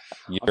kidding.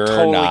 You're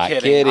totally not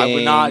kidding. I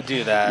would not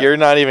do that. You're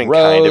not even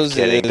kind of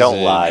kidding.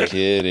 Don't lie.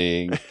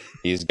 Kidding.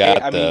 He's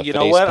got the you face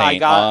know what?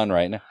 paint on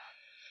right now.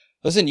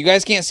 Listen, you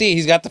guys can't see.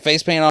 He's got the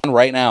face paint on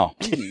right now.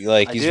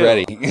 Like, he's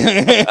ready.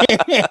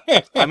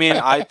 I mean,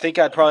 I think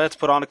I'd probably have to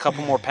put on a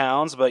couple more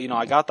pounds, but, you know,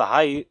 I got the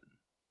height.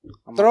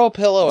 Throw a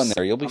pillow in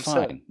there. You'll be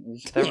fine.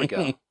 Set. There we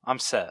go. I'm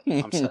set.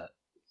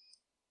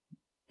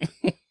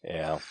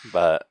 Yeah,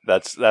 but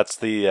that's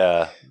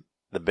the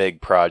big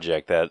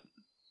project that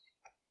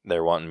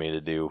they're wanting me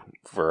to do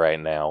for right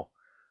now.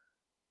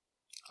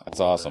 That's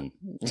awesome.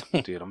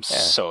 Dude, I'm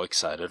so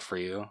excited for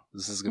you.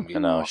 This is going to be... I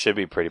know, it should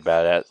be pretty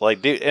badass.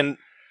 Like, dude, and...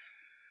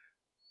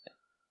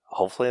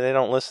 hopefully they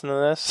don't listen to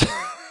this.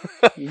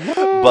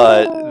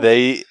 But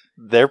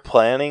they're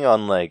planning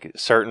on like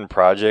certain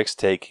projects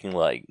taking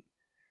like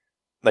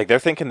they're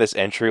thinking this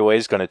entryway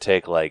is going to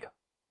take like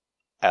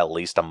at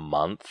least a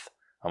month.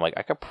 I'm like,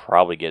 I could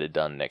probably get it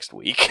done next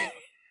week.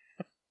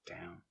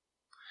 Damn.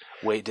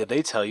 Wait, did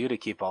they tell you to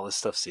keep all this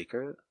stuff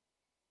secret?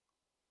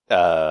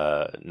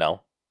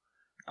 No.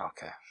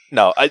 Okay.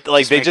 No,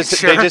 they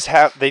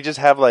just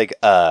have like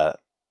a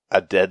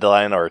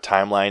deadline or a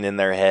timeline in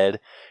their head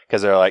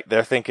because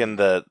they're thinking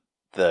the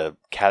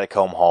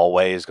catacomb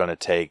hallway is going to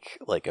take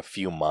like a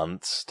few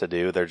months to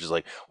do. They're just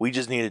like, we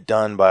just need it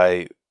done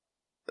by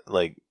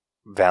like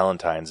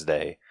Valentine's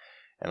Day,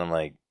 and I'm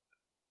like,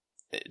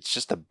 it's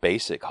just a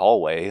basic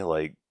hallway.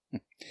 Like,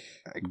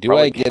 do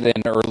I get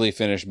an early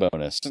finish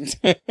bonus?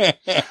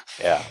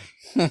 Yeah,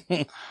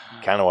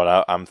 kind of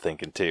what I'm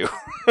thinking too.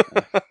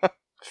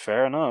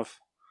 Fair enough.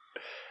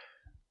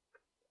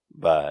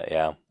 But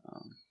yeah.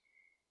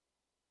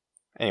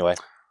 Anyway,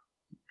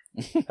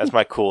 that's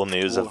my cool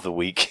news of the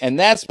week. And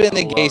that's been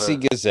the Casey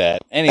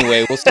Gazette.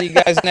 Anyway, we'll see you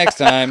guys next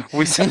time.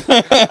 We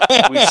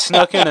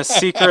snuck in a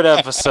secret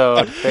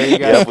episode. There you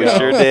guys go. We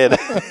sure did.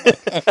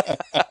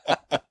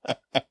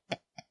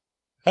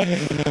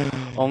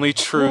 Only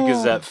true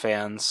Gazette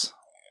fans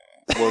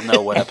will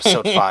know what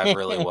episode 5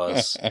 really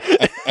was.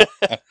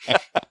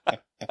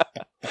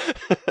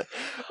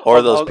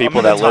 Or those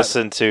people that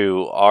listen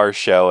to our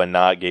show and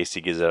not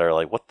Gacy Gazette are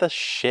like, what the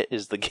shit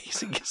is the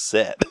Gacy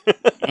Gazette?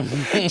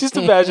 Just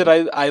imagine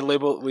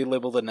we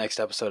label the next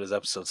episode as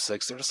episode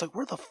 6. They're just like,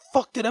 where the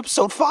fuck did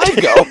episode 5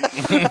 go?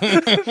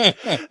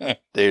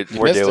 Dude,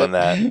 we're doing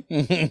that.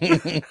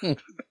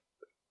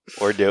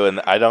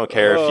 I don't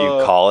care if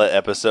you call it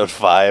episode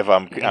 5.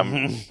 I'm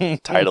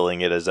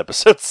titling it as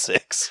episode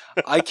 6.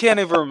 I can't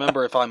even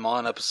remember if I'm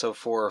on episode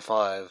 4 or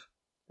 5.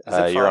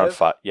 You're on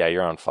 5. Yeah,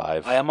 you're on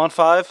 5. I am on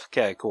 5?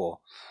 Okay,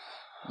 cool.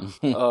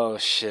 Oh,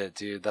 shit,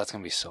 dude. That's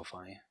going to be so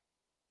funny.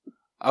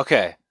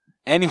 Okay.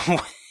 Anyway,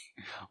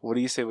 what do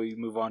you say we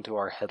move on to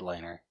our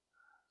headliner?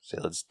 So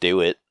let's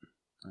do it.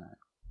 All right.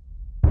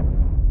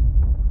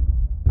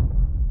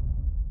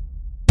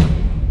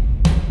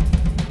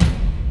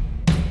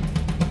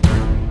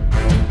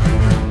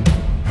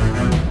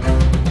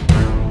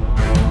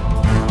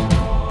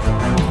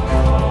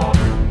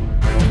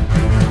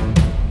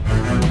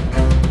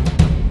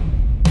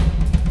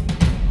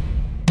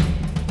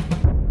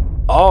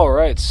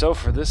 Alright, so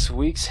for this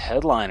week's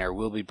headliner,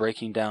 we'll be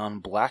breaking down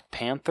Black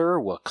Panther,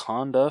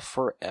 Wakanda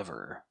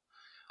Forever.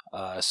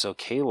 So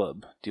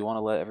Caleb, do you want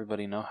to let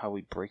everybody know how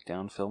we break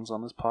down films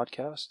on this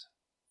podcast?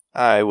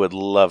 I would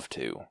love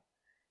to.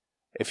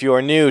 If you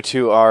are new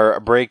to our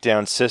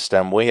breakdown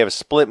system, we have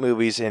split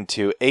movies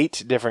into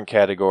 8 different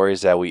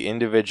categories that we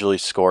individually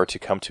score to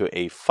come to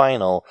a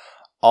final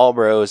all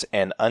bros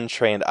and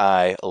untrained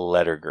eye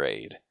letter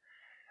grade.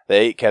 The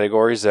 8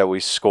 categories that we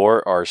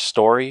score are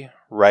story,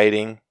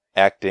 writing,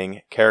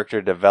 acting,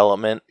 character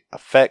development,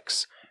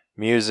 effects,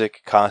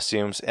 music,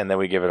 costumes, and then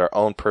we give it our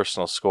own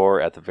personal score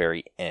at the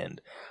very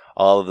end.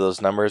 All of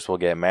those numbers will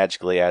get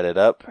magically added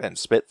up and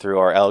spit through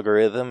our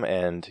algorithm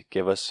and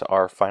give us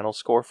our final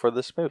score for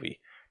this movie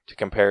to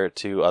compare it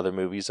to other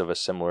movies of a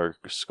similar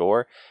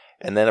score,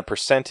 and then a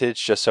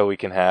percentage just so we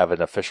can have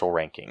an official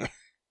ranking.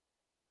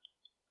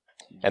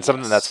 And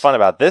something that's fun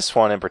about this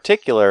one in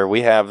particular,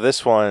 we have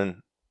this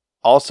one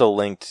also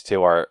linked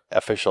to our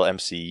official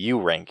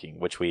MCU ranking,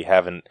 which we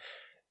haven't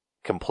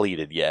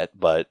completed yet,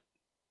 but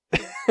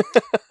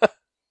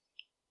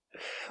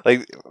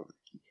like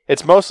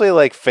it's mostly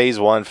like phase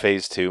 1,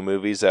 phase 2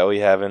 movies that we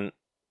haven't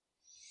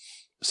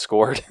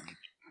scored.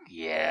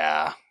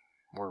 Yeah,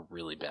 we're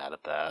really bad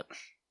at that.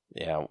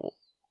 Yeah,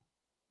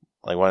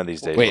 like one of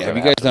these days. Wait, have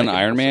you guys done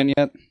Iron Man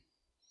yet?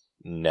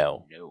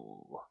 No.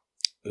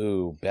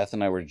 Ooh, Beth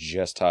and I were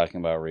just talking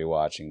about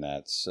rewatching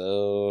that,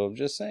 so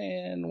just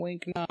saying,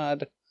 wink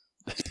nod.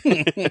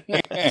 I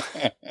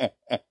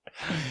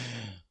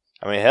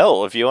mean,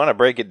 hell, if you want to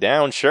break it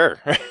down, sure.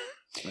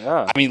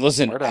 Yeah. I mean,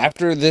 listen,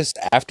 after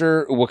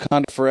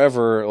Wakanda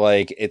Forever,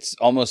 like, it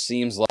almost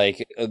seems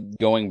like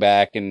going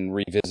back and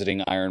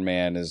revisiting Iron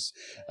Man is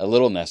a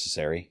little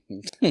necessary.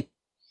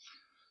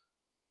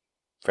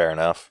 Fair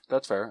enough.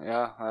 That's fair.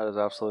 Yeah, that is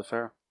absolutely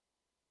fair.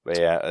 But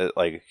yeah,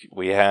 like,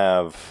 we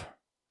have...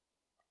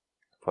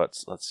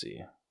 let's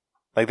see.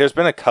 Like, there's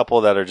been a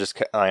couple that are just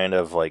kind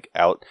of, like,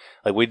 out.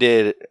 Like,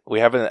 we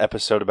have an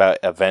episode about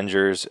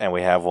Avengers, and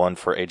we have one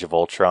for Age of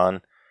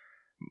Ultron.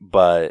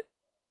 But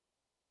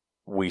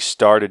we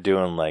started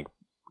doing, like,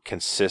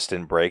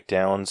 consistent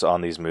breakdowns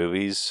on these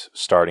movies,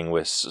 starting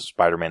with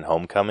Spider-Man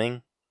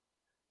Homecoming.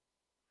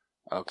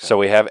 Okay. So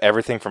we have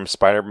everything from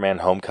Spider-Man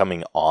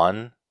Homecoming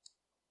on.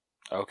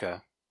 Okay.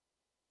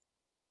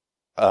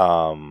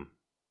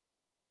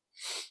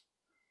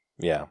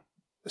 Yeah.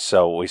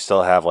 So we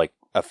still have like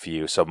a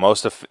few. So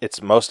most of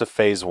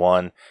phase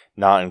 1,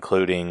 not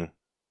including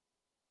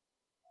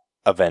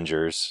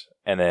Avengers,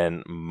 and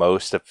then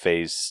most of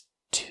phase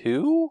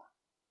 2?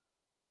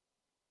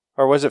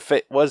 Or was it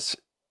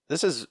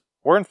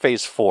we're in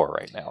phase 4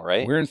 right now,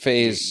 right? We're in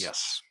phase...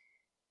 Yes.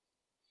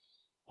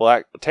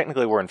 Well,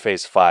 technically we're in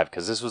phase 5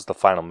 because this was the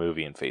final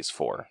movie in phase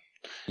 4.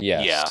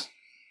 Yes. Yeah.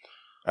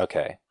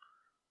 Okay.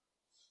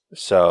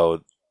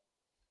 So,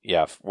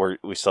 yeah,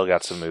 we still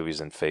got some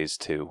movies in phase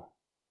 2.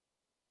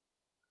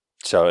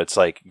 So it's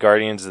like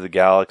Guardians of the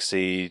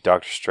Galaxy,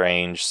 Doctor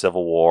Strange,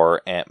 Civil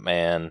War,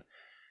 Ant-Man,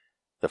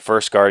 the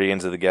first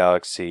Guardians of the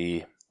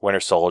Galaxy, Winter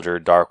Soldier,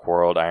 Dark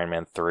World, Iron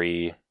Man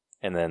 3,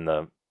 and then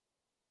the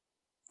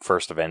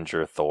first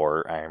Avenger,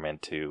 Thor, Iron Man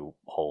 2,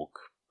 Hulk,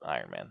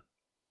 Iron Man.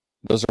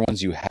 Those are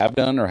ones you have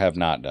done or have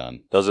not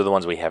done? Those are the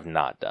ones we have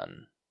not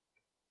done.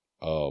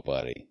 Oh,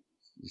 buddy.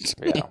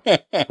 Yeah.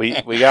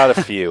 we got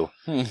a few.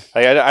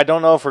 I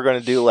don't know if we're going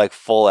to do like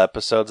full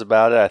episodes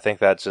about it. I think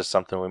that's just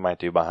something we might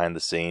do behind the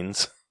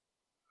scenes.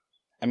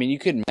 I mean, you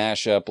could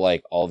mash up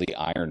like all the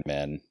Iron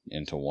Men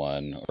into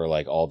one, or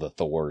like all the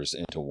Thors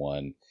into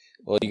one.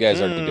 Well, you guys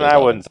already did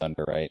Love and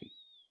Thunder, right?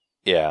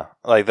 Yeah,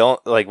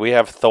 like we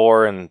have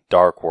Thor and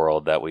Dark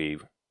World that we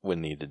would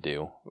need to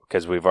do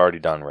because we've already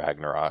done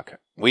Ragnarok.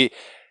 We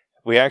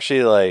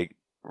actually like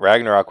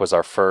Ragnarok was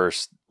our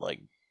first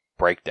like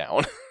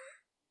breakdown.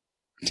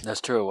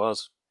 That's true. It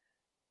was.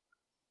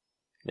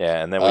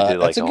 Yeah, and then we did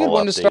like that's a good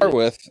one to start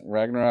with.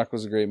 Ragnarok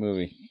was a great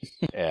movie.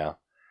 Yeah,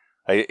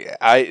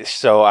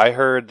 I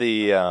heard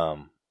the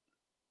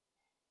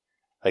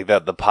like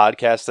the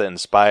podcast that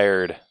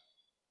inspired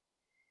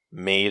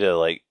me to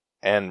like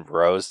and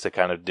Rose to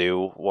kind of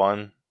do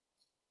one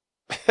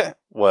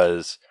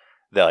was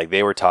that like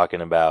they were talking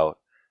about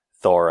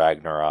Thor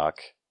Ragnarok,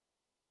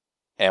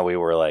 and we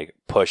were like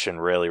pushing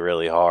really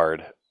really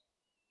hard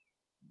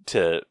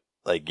to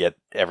like get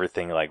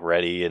everything like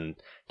ready and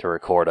to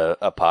record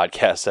a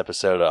podcast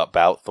episode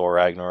about Thor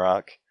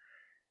Ragnarok.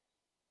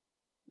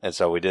 And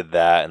so we did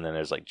that, and then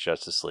there's like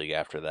Justice League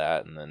after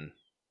that, and then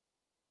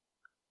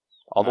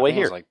all the way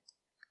here. Like,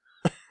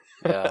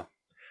 yeah.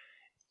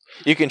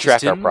 You can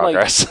track our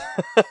progress.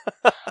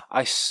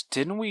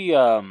 Didn't we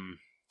I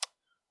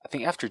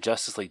think after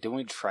Justice League, didn't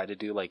we try to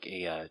do like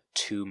a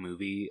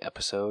 2-movie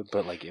episode,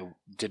 but like it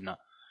did not.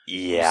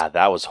 Yeah,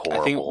 that was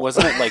horrible. I think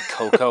wasn't it like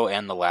Coco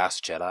and The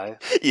Last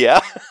Jedi? Yeah.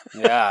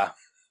 Yeah.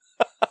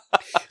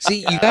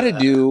 See, you got to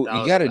do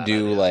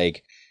idea.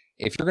 like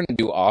if you're going to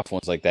do off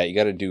ones like that, you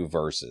got to do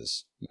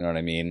verses. You know what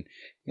I mean?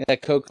 Yeah,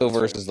 Coco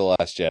versus The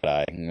Last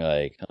Jedi. And you're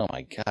like, oh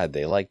my god,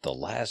 they like The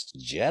Last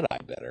Jedi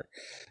better.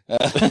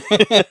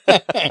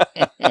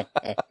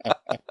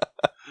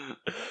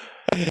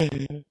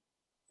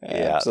 Yeah.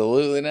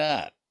 Absolutely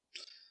not.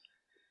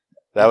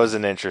 That was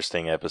an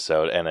interesting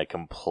episode and a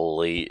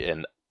complete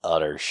and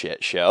utter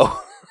shit show.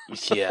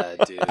 Yeah,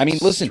 dude. I mean,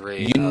 listen,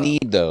 you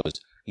need those.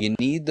 You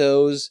need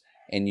those,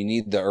 and you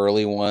need the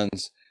early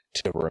ones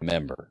to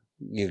remember.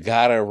 You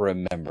gotta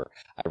remember.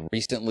 I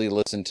recently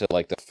listened to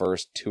like the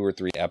first 2 or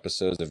 3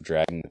 episodes of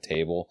Dragging the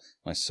Table,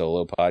 my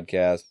solo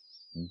podcast.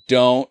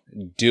 Don't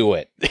do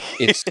it.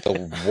 It's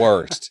the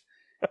worst.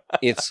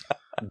 It's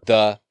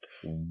the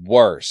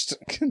worst.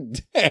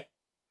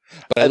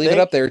 But I leave it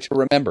up there to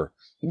remember.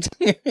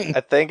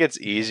 I think it's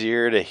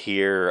easier to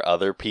hear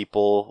other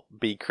people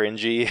be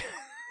cringy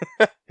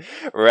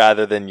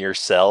rather than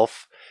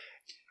yourself.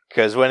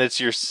 Because when it's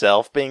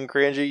yourself being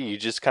cringy, you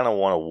just kind of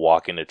want to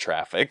walk into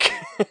traffic.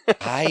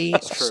 I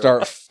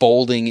start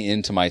folding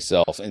into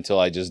myself until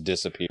I just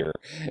disappear.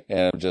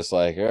 And I'm just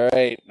like, all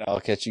right, I'll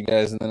catch you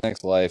guys in the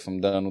next life. I'm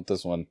done with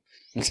this one.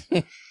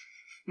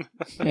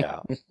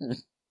 Yeah.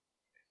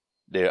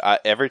 Dude,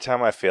 every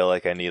time I feel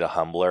like I need a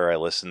humbler, I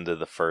listen to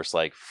the first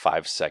like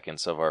 5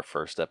 seconds of our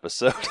first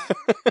episode.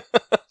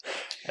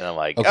 And I'm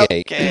like,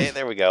 okay,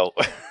 there we go.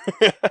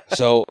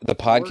 So the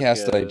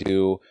podcast that I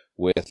do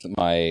with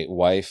my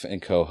wife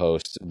and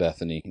co-host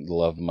Bethany, the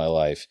love of my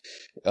life,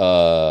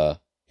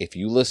 if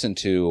you listen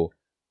to,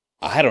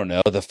 I don't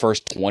know, the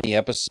first 20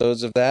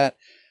 episodes of that,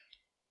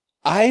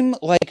 I'm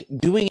like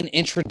doing an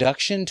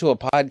introduction to a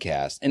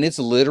podcast, and it's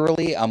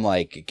literally, I'm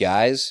like,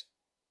 guys,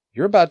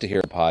 you're about to hear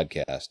a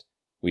podcast.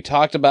 We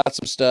talked about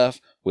some stuff.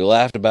 We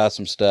laughed about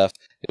some stuff.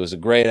 It was a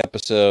great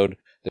episode.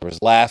 There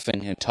was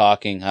laughing and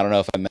talking. I don't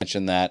know if I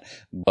mentioned that,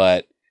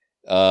 but,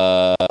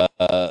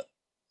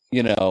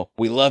 you know,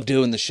 we love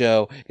doing the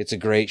show. It's a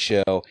great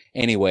show.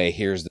 Anyway,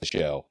 here's the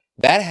show.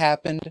 That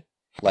happened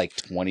like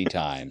 20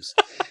 times.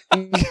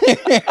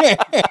 Okay.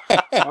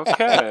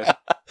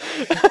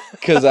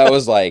 Because I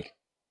was like,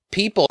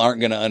 people aren't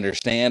going to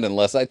understand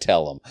unless I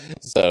tell them.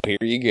 So here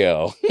you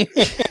go.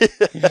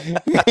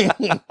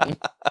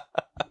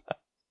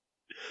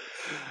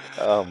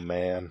 Oh,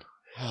 man.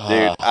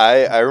 Dude,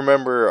 I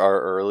remember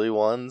our early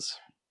ones.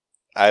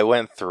 I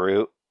went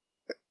through,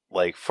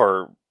 like,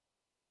 for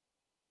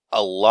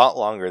a lot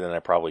longer than I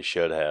probably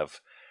should have.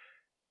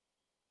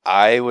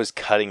 I was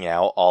cutting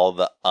out all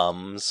the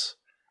ums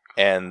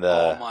and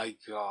the... Oh, my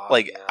God.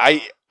 Like, yeah.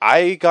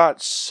 I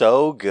got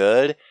so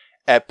good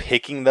at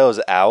picking those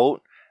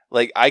out.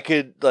 Like, I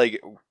could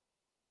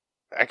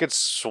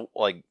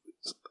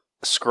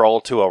scroll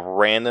to a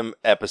random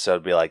episode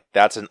and be like,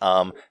 that's an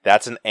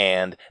that's an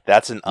and,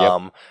 that's an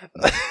By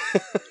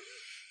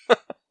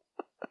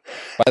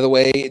the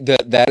way,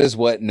 that is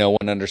what no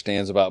one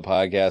understands about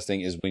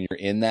podcasting is when you're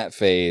in that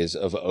phase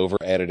of over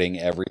editing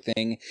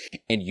everything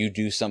and you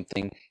do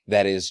something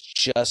that is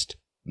just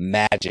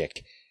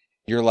magic.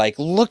 you're like,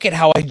 look at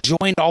how I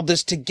joined all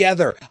this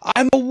together.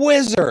 I'm a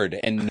wizard.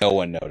 And no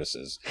one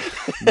notices.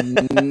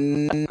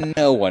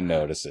 No one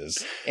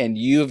notices. And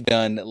you've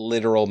done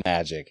literal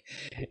magic.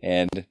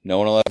 And no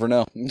one will ever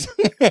know.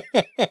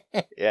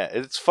 Yeah,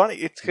 it's funny.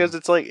 It's because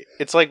it's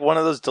like one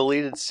of those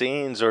deleted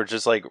scenes or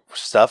just like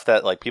stuff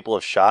that like people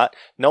have shot.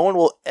 No one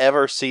will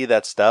ever see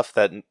that stuff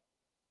that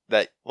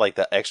like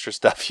the extra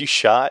stuff you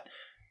shot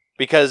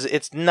because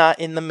it's not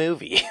in the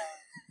movie.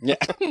 Yeah.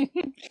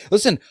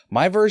 Listen,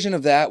 my version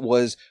of that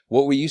was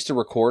what we used to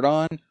record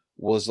on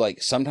was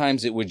like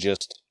sometimes it would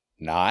just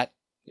not.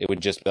 It would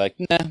just be like,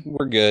 nah,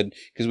 we're good.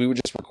 Because we would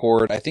just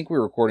record. I think we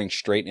were recording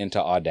straight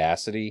into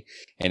Audacity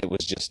and it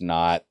was just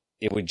not,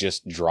 it would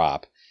just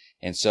drop.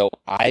 And so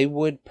I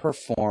would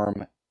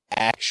perform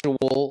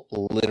actual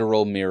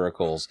literal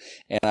miracles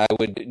and I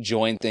would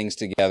join things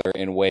together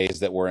in ways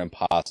that were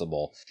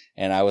impossible.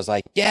 And I was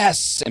like,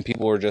 yes. And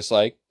people were just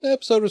like, the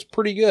episode was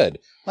pretty good.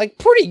 Like,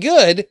 pretty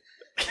good?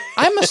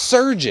 I'm a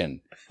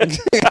surgeon. We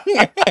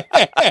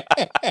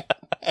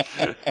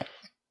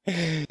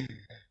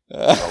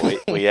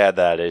had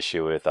that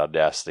issue with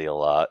Audacity a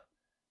lot.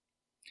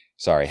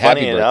 Sorry,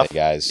 happy birthday,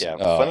 guys. Yeah,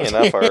 funny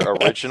enough, our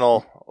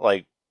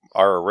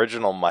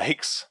original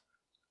mics,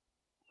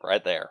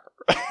 right there.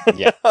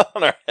 Yeah,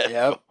 on our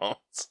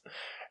headphones.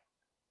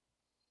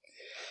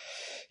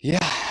 Yeah,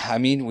 I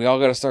mean, we all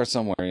got to start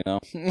somewhere, you know.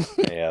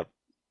 Yeah,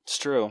 it's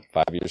true.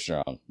 5 years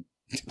strong.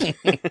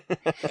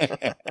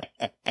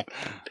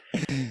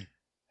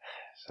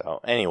 So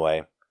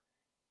anyway,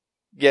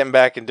 getting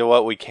back into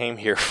what we came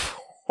here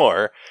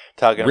for,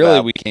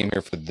 we came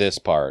here for this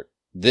part.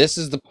 This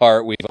is the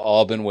part we've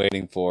all been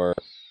waiting for.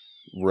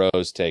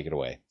 Rose, take it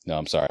away. No,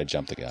 I'm sorry, I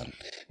jumped the gun.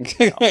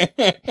 No,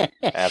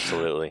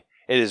 absolutely.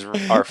 It is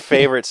our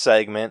favorite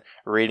segment,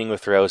 Reading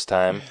with Rose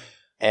time.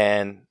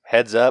 And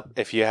heads up,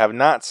 if you have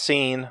not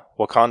seen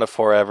Wakanda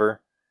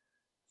Forever,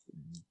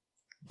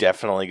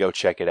 definitely go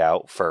check it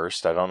out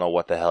first. I don't know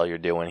what the hell you're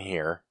doing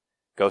here.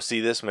 Go see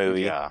this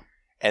movie,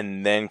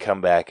 and then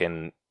come back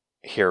and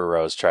hear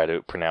Rose try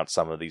to pronounce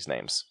some of these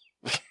names.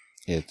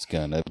 It's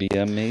gonna be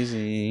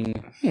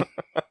amazing.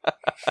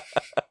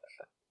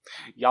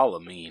 Y'all are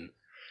mean.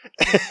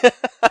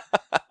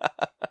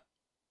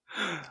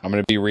 I'm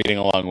gonna be reading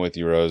along with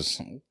you,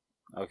 Rose.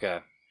 Okay.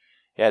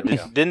 Yeah,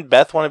 didn't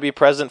Beth want to be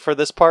present for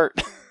this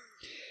part?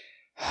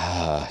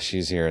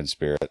 She's here in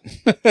spirit.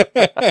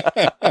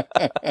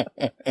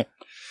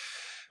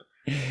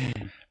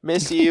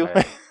 Miss you.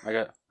 I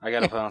got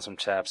to put on some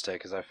chapstick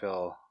because I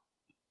feel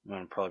I'm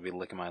gonna probably be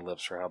licking my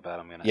lips for how bad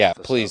I'm gonna. Yeah,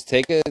 please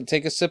take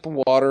a sip of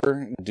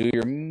water. Do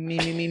your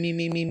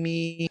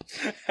me.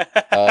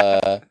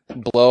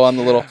 Blow on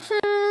the little.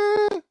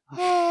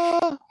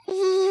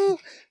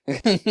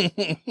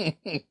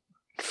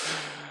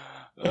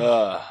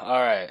 All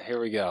right, here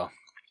we go.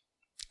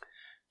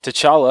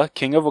 T'Challa,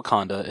 King of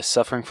Wakanda, is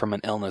suffering from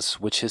an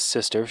illness which his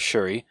sister,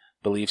 Shuri,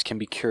 believes can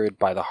be cured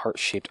by the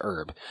heart-shaped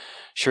herb.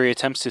 Shuri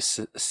attempts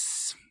to...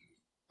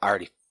 I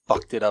already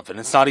fucked it up, and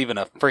it's not even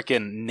a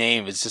freaking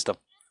name, it's just a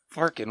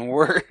freaking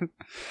word.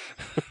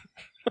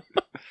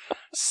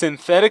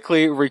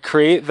 Synthetically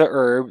recreate the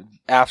herb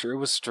after it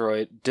was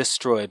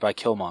destroyed by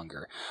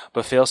Killmonger,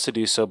 but fails to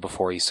do so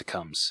before he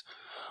succumbs.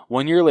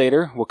 1 year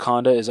later,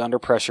 Wakanda is under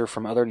pressure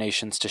from other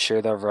nations to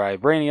share their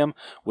vibranium,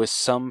 with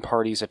some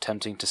parties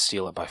attempting to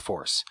steal it by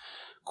force.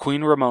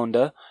 Queen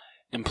Ramonda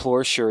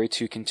implores Shuri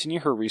to continue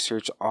her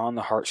research on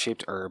the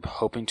heart-shaped herb,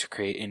 hoping to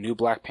create a new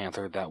Black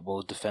Panther that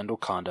will defend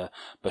Wakanda,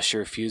 but she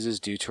refuses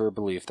due to her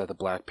belief that the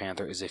Black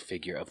Panther is a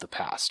figure of the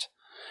past.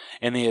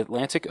 In the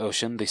Atlantic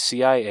Ocean, the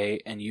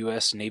CIA and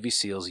U.S. Navy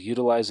SEALs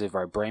utilize a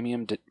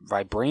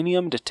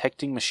vibranium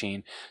detecting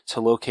machine to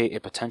locate a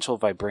potential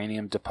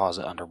vibranium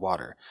deposit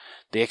underwater.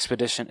 The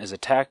expedition is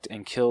attacked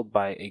and killed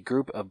by a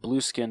group of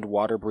blue-skinned,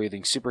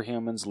 water-breathing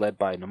superhumans led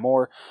by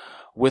Namor,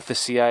 with the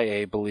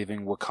CIA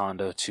believing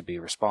Wakanda to be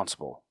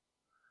responsible.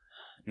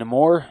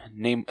 Namor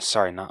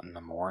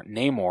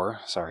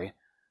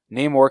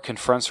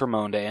confronts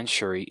Ramonda and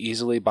Shuri,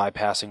 easily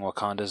bypassing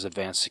Wakanda's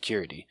advanced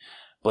security.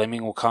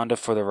 Blaming Wakanda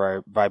for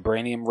the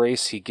vibranium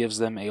race, he gives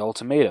them an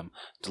ultimatum: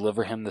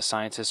 deliver him the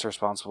scientists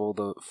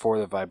responsible for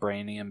the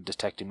vibranium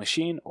detecting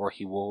machine, or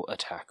he will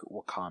attack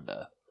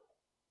Wakanda.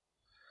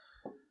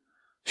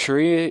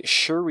 Shuri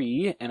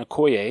and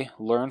Okoye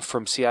learn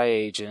from CIA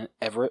agent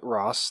Everett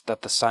Ross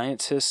that the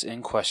scientist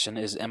in question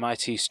is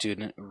MIT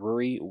student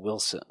Rory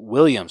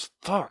Williams.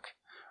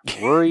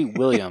 Rory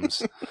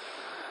Williams.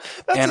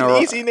 That's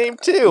an easy name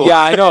too. Yeah,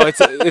 I know.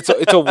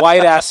 It's a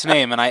white ass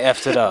name, and I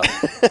effed it up.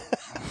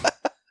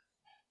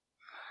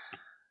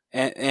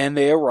 And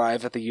they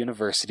arrive at the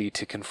university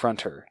to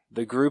confront her.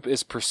 The group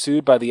is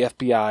pursued by the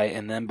FBI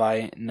and then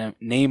by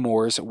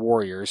Namor's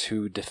warriors,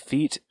 who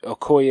defeat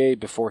Okoye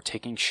before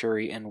taking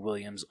Shuri and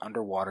Williams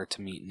underwater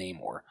to meet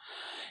Namor.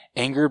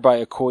 Angered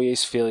by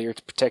Okoye's failure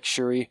to protect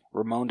Shuri,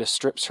 Ramonda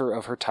strips her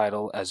of her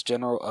title as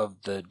General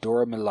of the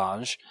Dora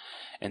Milaje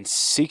and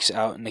seeks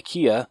out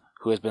Nakia,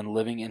 who has been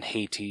living in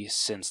Haiti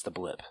since the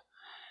blip.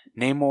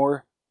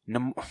 Namor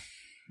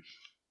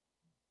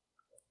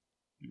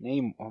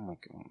Oh my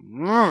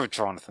god,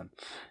 Jonathan.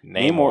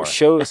 Namor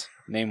shows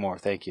Namor.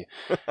 Thank you.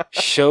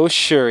 Shows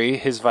Shuri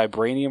his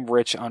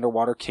vibranium-rich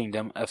underwater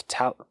kingdom of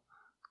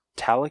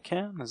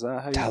Talokan. Is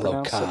that how you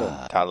pronounce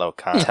it?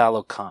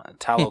 Talokan.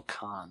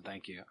 Talokan.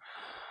 Thank you.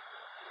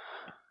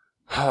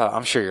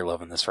 I'm sure you're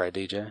loving this, right,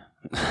 DJ?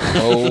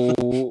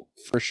 Oh,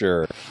 for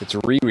sure. It's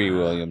Riri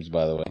Williams,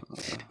 by the way.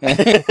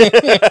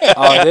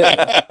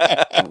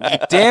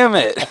 Damn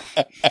it!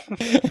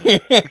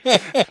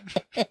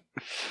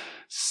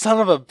 Son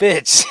of a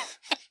bitch!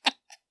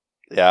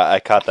 Yeah,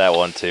 I caught that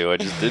one too. I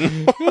just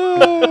didn't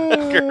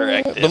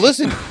correct it. But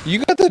listen,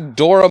 you got the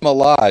Dora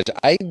Milaje.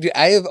 I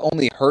have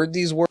only heard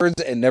these words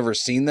and never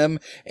seen them,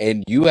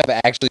 and you have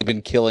actually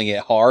been killing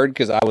it hard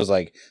because I was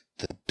like,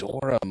 the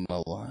Dora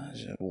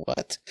Milaje,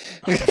 what?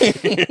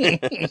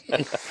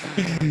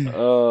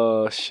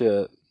 Oh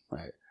shit!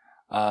 Right.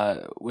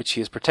 Which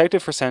he has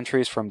protected for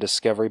centuries from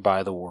discovery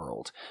by the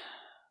world.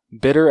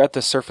 Bitter at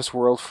the surface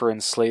world for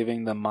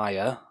enslaving the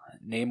Maya,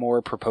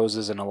 Namor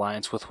proposes an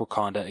alliance with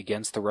Wakanda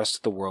against the rest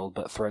of the world,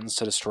 but threatens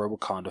to destroy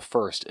Wakanda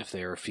first if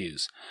they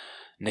refuse.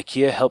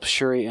 Nakia helps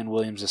Shuri and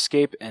Williams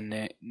escape,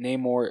 and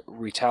Namor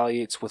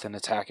retaliates with an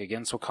attack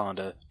against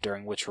Wakanda,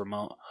 during which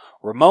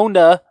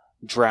Ramonda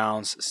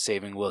drowns,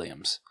 saving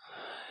Williams.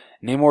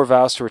 Namor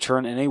vows to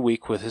return in a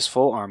week with his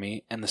full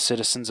army, and the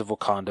citizens of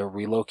Wakanda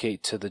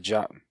relocate to the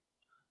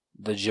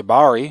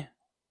Jabari,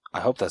 I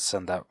hope I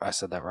said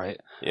that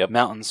right,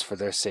 mountains for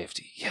their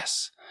safety.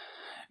 Yes.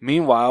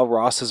 Meanwhile,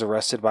 Ross is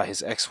arrested by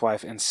his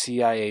ex-wife and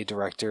CIA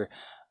director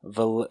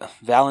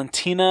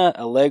Valentina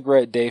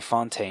Allegra de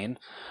Fontaine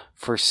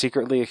for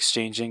secretly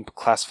exchanging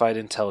classified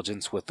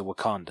intelligence with the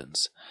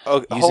Wakandans.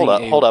 Oh,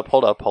 hold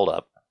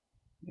up.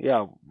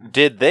 Yeah.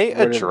 Did they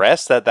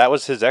address that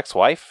was his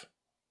ex-wife?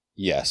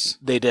 Yes.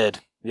 They did.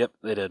 Yep,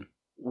 they did.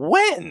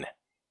 When?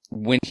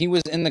 When he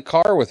was in the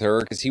car with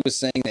her, because he was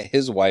saying that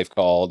his wife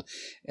called,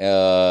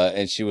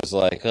 and she was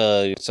like,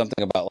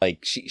 something about,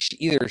 like,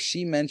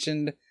 she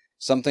mentioned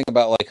something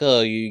about, like,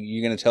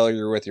 you're going to tell her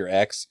you're with your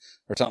ex,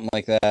 or something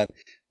like that.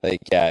 Like,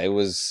 yeah, it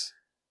was...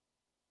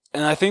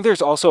 And I think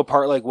there's also a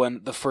part, like,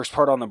 when the first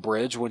part on the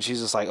bridge, when she's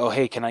just like, oh,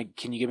 hey, can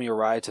you give me a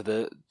ride to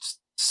the...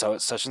 So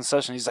it's such and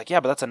such, and he's like, yeah,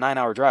 but that's a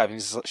 9-hour drive.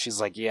 And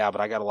she's like, yeah, but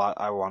I got a lot.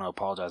 I want to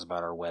apologize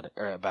about our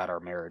about our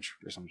marriage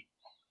or something.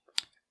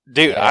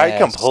 Dude, yes. I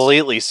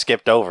completely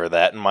skipped over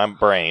that in my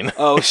brain.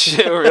 Oh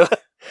shit, really?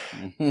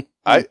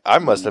 I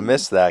must have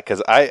missed that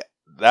because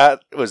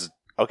that was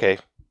okay.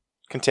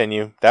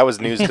 Continue. That was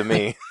news to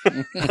me.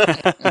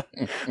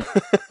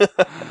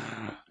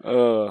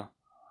 All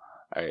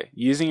right.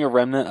 Using a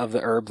remnant of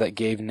the herb that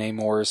gave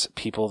Namor's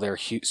people their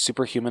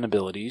superhuman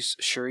abilities,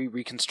 Shuri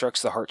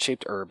reconstructs the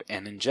heart-shaped herb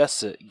and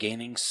ingests it,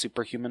 gaining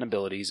superhuman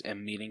abilities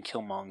and meeting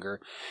Killmonger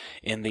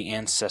in the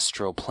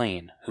ancestral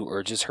plane, who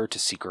urges her to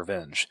seek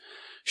revenge.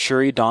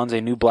 Shuri dons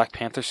a new Black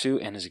Panther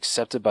suit and is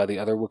accepted by the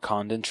other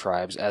Wakandan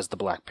tribes as the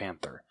Black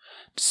Panther.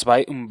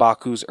 Despite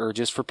M'Baku's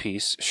urges for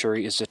peace,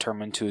 Shuri is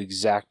determined to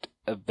exact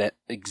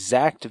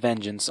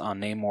vengeance on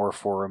Namor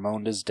for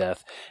Ramonda's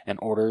death and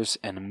orders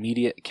an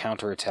immediate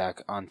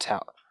counterattack on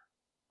Talokan.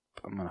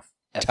 I'm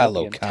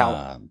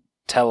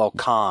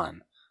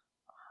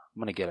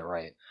gonna get it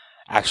right.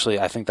 Actually,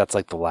 I think that's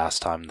like the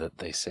last time that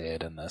they say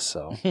it in this.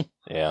 So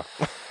yeah.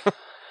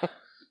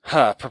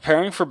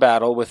 Preparing for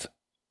battle with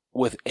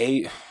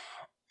a.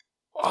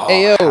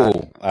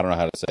 Ayo. I don't know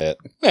how to say it.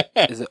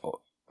 Is it?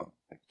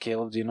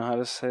 Caleb, do you know how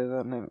to say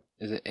that name?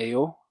 Is it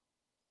Ayo?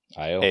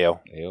 Ayo.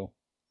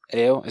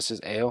 Ao? It's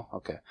just Ao?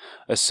 Okay.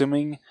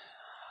 Assuming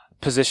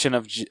position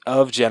of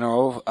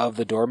general of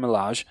the Dora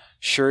Milaje,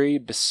 Shuri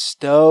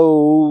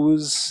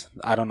bestows...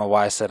 I don't know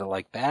why I said it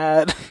like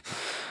that.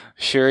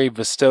 Shuri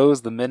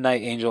bestows the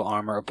Midnight Angel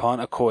armor upon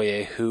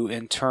Okoye, who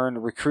in turn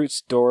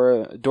recruits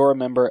Dora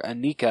member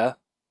Anika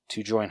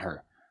to join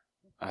her.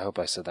 I hope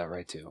I said that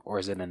right too. Or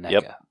is it Anika?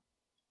 Yep.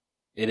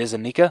 It is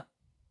Anika?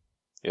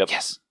 Yep.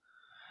 Yes.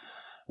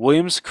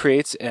 Williams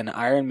creates an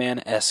Iron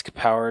Man-esque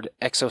powered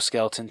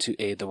exoskeleton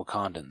to aid the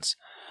Wakandans.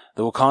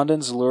 The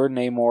Wakandans lure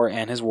Namor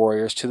and his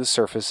warriors to the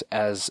surface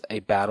as a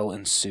battle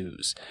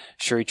ensues.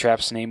 Shuri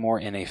traps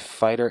Namor in a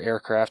fighter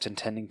aircraft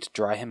intending to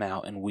dry him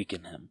out and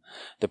weaken him.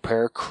 The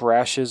pair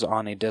crashes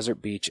on a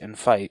desert beach and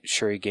fight.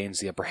 Shuri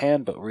gains the upper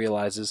hand but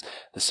realizes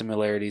the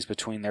similarities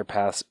between their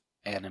paths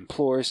and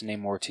implores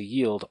Namor to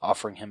yield,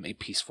 offering him a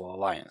peaceful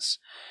alliance.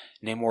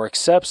 Namor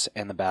accepts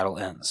and the battle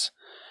ends.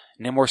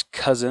 Namor's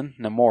cousin,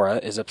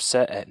 Namora, is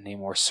upset at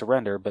Namor's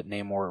surrender, but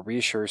Namor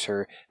reassures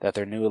her that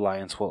their new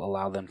alliance will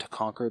allow them to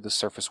conquer the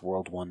surface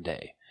world one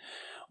day.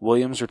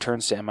 Williams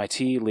returns to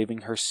MIT,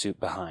 leaving her suit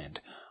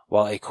behind,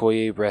 while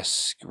Okoye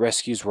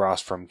rescues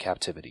Ross from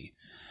captivity.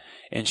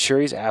 In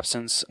Shuri's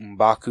absence,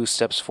 M'Baku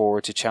steps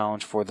forward to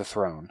challenge for the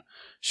throne.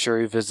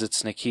 Shuri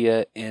visits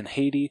Nakia in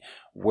Haiti,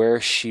 where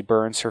she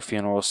burns her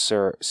funeral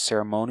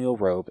ceremonial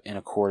robe in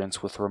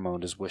accordance with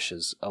Ramonda's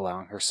wishes,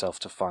 allowing herself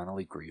to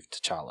finally grieve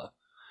T'Challa.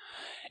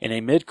 In a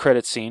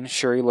mid-credit scene,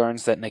 Shuri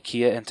learns that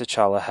Nakia and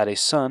T'Challa had a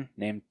son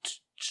named...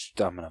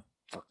 I'm going to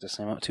fuck this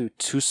name up too.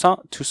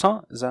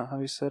 Toussaint? Is that how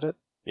you said it?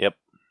 Yep.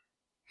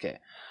 Okay.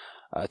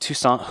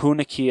 Toussaint, who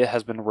Nakia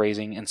has been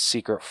raising in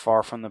secret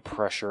far from the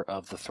pressure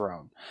of the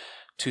throne.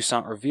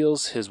 Toussaint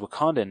reveals his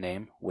Wakandan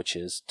name, which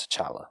is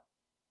T'Challa.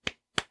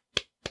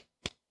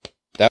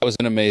 That was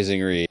an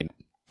amazing read.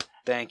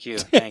 Thank you.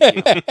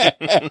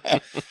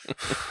 I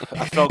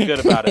felt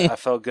good about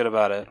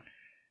it.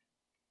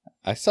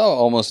 I saw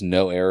almost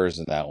no errors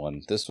in that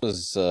one. This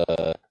was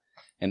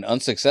an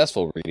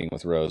unsuccessful reading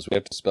with Rose. We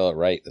have to spell it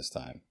right this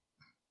time.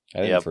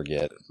 I didn't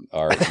forget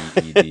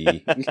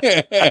R-E-E-D.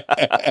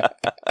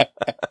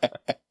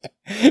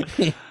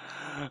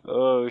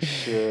 Oh,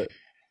 shit.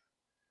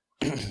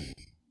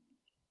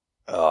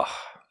 Ugh.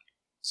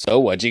 So,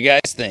 what'd you guys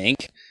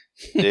think?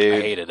 Dude,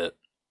 I hated it.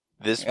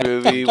 This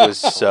movie was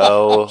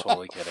so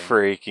Totally kidding.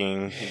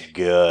 freaking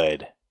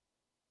good.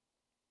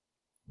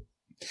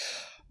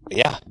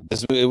 Yeah,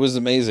 it was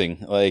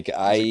amazing. Like,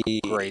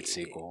 Great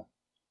sequel.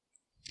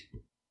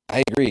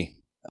 I agree.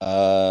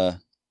 Yeah.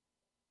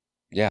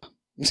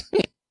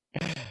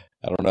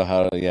 I don't know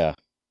how to, yeah.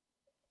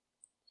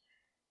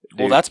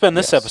 Well, that's been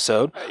this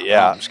episode.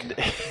 Yeah. I'm just kidding.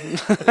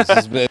 This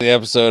has been the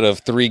episode of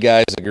Three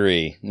Guys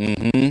Agree.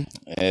 Mm-hmm.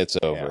 It's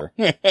over.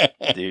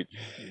 Dude,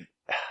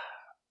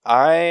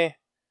 I'll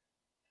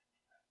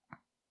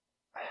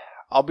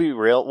be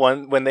real.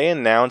 When they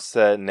announced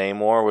that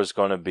Namor was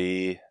going to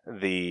be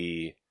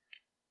the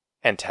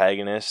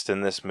antagonist in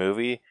this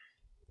movie,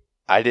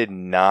 I did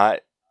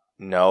not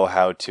know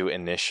how to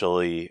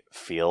initially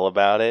feel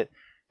about it,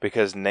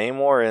 because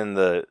Namor in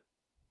the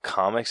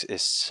comics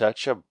is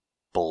such a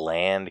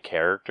bland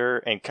character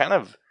and kind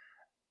of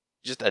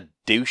just a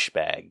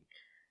douchebag.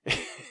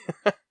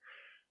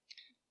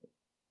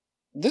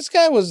 This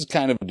guy was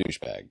kind of a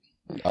douchebag.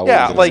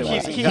 Yeah, like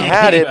he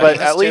had it, but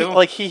at least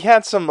like he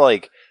had some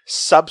like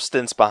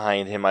substance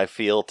behind him, I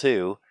feel,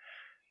 too.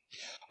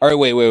 All right,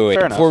 wait.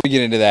 Fair Before enough. we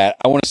get into that,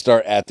 I want to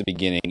start at the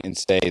beginning and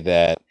say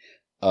that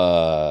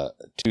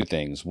two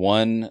things.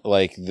 One,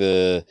 like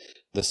the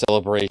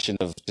celebration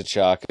of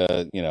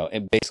T'Chaka,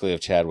 and basically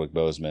of Chadwick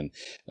Boseman,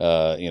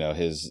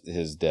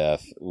 his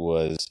death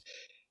was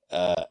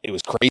it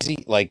was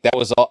crazy. Like, that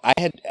was all I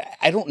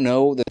don't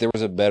know that there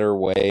was a better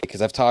way,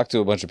 because I've talked to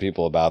a bunch of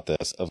people about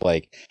this, of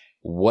like,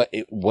 do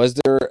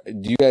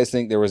you guys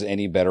think there was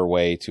any better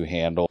way to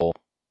handle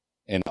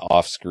an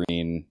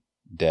off-screen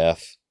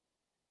death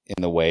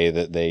in the way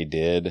that they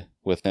did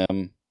with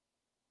him?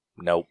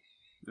 Nope.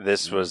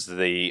 This was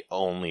the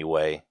only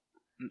way.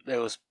 It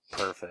was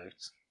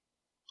perfect.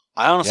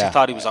 I honestly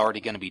thought he was already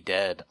going to be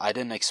dead. I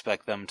didn't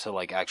expect them to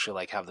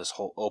actually have this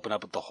whole open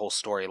up with the whole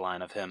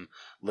storyline of him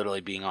literally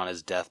being on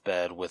his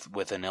deathbed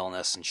with an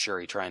illness and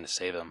Shuri trying to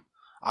save him.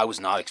 I was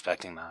not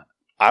expecting that.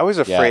 I was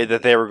afraid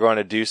that they were going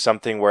to do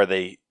something where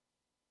they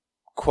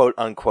quote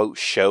unquote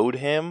showed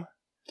him.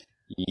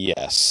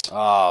 Yes.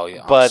 Oh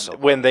yeah. But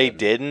when they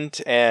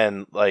didn't,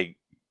 and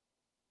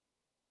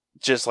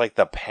just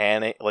the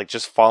panic,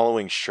 just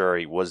following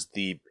Shuri was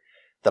the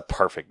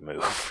perfect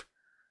move.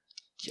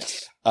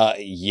 Yes.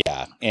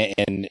 Yeah,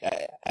 and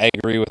I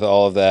agree with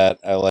all of that.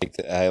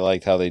 I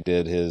liked how they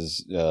did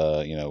his,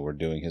 we're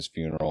doing his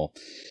funeral,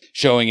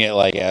 showing it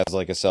as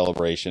a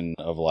celebration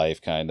of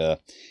life, kind of.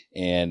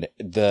 And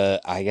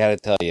I gotta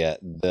tell you,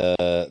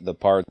 the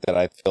part that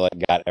I feel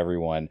like got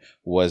everyone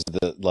was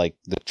the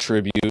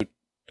tribute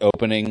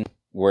opening,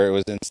 where it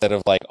was, instead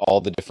of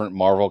all the different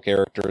Marvel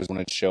characters, when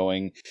it's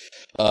showing,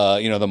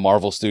 the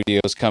Marvel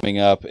Studios coming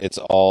up, it's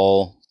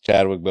all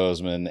Chadwick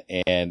Boseman,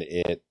 and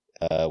it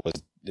was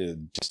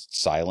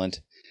just silent.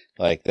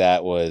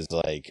 That was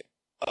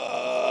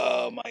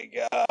oh my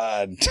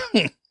god.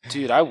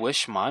 Dude, I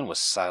wish mine was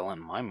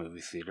silent in my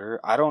movie theater.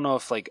 I don't know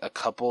if a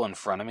couple in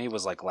front of me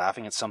was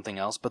laughing at something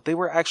else, but they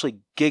were actually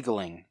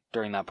giggling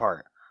during that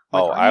part.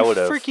 I would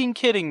have freaking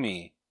kidding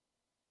me.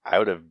 I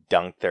would have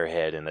dunked their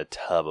head in a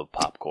tub of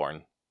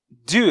popcorn.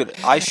 Dude,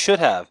 I should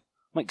have.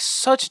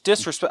 Such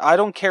disrespect. I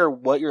don't care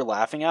what you're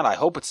laughing at. I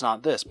hope it's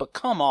not this, but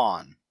come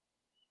on.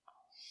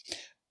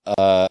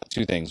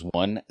 Two things.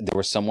 One, there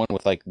was someone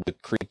with the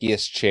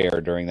creakiest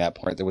chair during that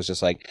part that was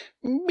just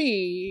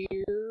me.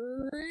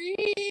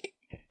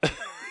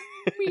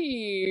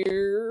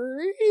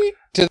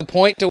 To the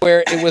point to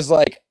where it was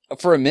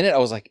for a minute I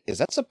was is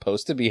that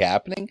supposed to be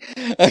happening?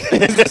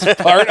 Is this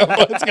part of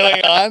what's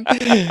going on?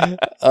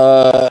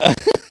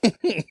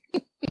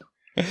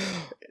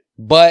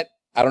 But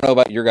I don't know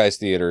about your guys'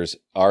 theaters.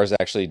 Ours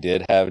actually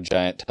did have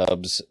giant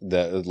tubs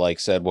that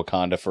said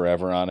Wakanda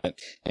Forever on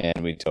it,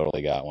 and we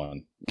totally got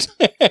one.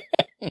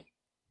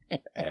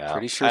 Yeah.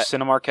 Pretty sure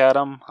Cinemark had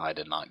them. I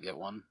did not get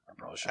one. I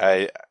probably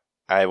should.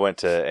 I went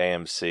to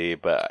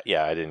AMC, but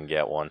yeah, I didn't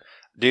get one.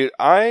 Dude,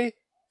 I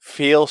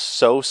feel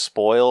so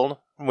spoiled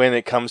when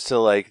it comes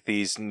to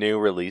these new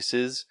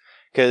releases,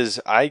 because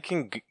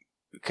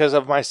because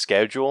of my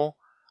schedule,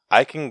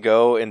 I can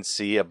go and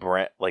see a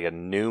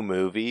new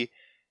movie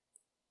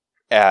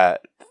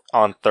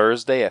on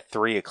Thursday at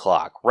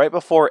 3:00, right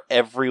before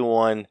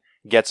everyone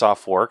gets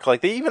off work.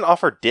 They even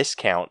offer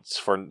discounts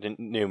for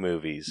new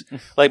movies.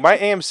 My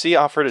AMC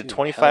offered a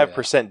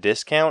 25%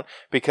 discount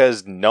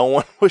because no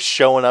one was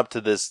showing up to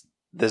this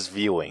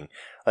viewing.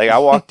 Like, I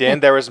walked in,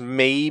 there was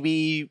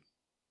maybe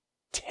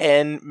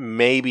 10,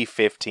 maybe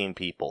 15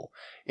 people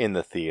in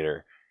the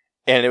theater.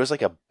 And it was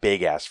like a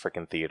big-ass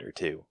freaking theater,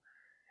 too.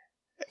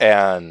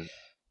 And...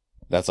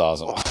 That's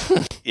awesome.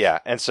 Yeah,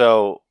 and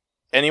so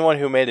anyone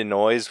who made a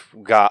noise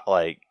got,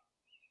 like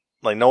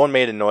no one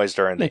made a noise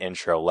during the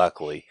intro,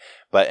 luckily.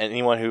 But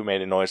anyone who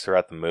made a noise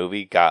throughout the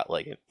movie got,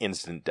 like, an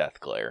instant death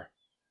glare.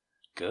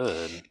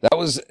 Good. That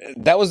was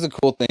the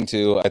cool thing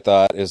too. I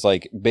thought is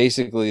like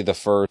basically the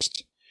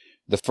first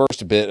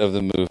bit of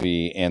the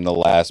movie and the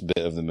last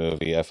bit of the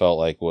movie. I felt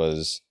like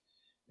was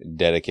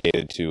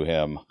dedicated to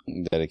him,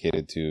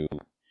 dedicated to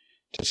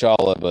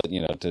T'Challa, but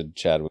to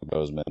Chadwick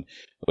Boseman,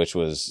 which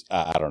was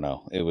I don't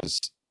know. It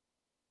was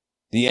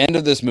the end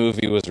of this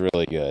movie was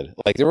really good.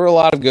 Like there were a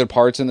lot of good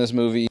parts in this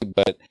movie,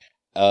 but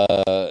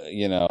I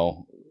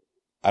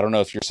don't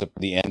know if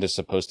the end is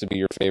supposed to be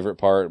your favorite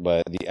part,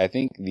 but I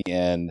think the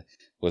end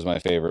was my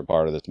favorite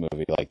part of this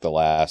movie. Like the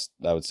last,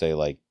 I would say,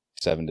 like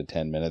 7 to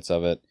 10 minutes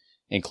of it,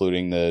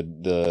 including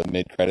the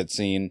mid credit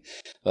scene.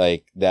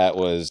 Like that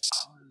was,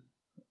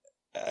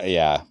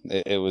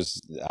 it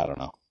was. I don't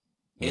know.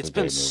 It's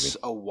been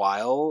a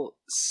while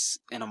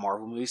in a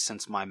Marvel movie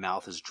since my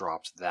mouth has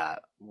dropped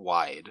that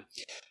wide.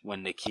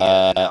 When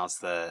Nakia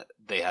announced that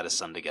they had a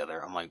son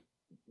together, I'm like,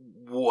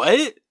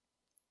 what?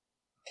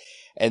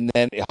 And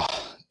then,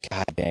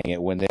 God dang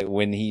it,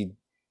 when he,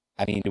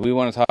 I mean, do we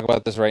want to talk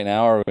about this right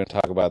now, or are we going to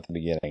talk about the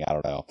beginning? I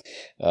don't know,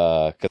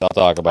 because I'll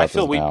talk about. I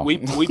feel this now.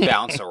 we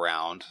bounce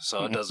around,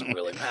 so it doesn't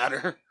really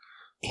matter.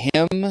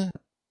 Him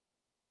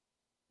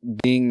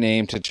being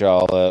named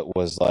T'Challa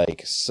was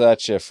like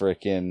such a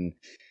freaking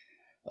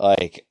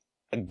like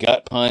a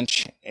gut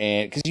punch,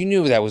 and because you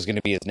knew that was going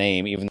to be his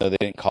name, even though they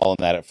didn't call him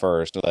that at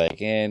first.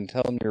 Like, and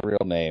tell him your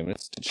real name.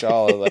 It's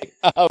T'Challa. Like,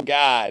 oh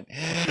God.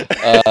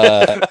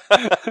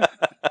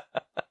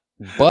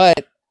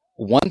 But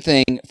one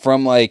thing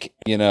from like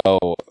a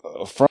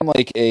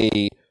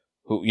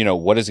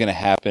what is going to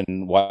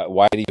happen?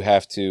 Why do you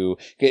have to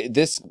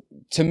this?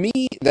 To me,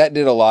 that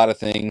did a lot of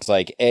things.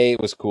 Like,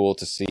 it was cool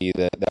to see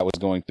that was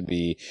going to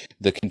be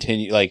the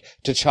continue. Like,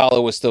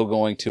 T'Challa was still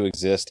going to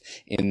exist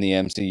in the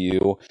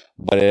MCU,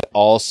 but it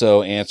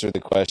also answered the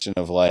question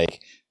of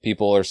like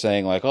people are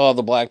saying like, oh,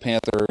 the Black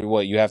Panther,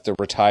 what, you have to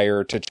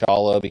retire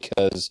T'Challa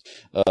because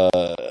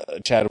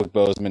Chadwick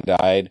Boseman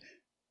died?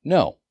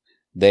 No.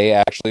 They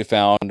actually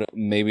found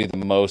maybe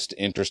the most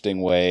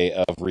interesting way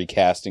of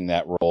recasting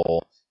that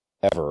role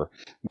ever,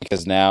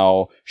 because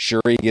now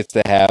Shuri gets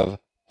to have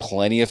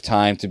plenty of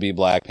time to be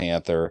Black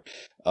Panther.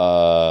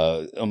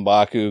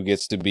 M'Baku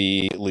gets to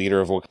be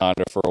leader of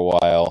Wakanda for a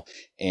while,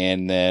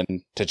 and then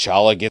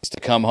T'Challa gets to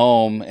come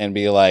home and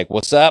be like,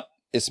 what's up?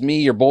 It's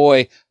me, your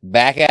boy,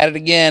 back at it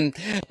again.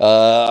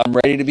 I'm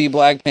ready to be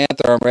Black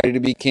Panther. I'm ready to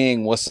be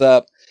king. What's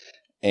up?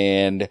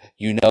 And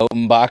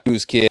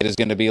M'Baku's kid is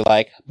going to be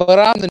like, but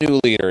I'm the new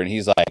leader. And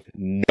he's like,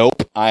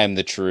 nope, I am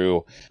the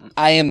true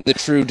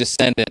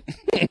descendant.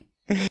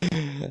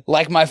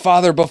 Like my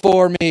father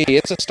before me.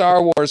 It's a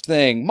Star Wars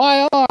thing.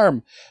 My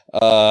arm.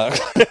 I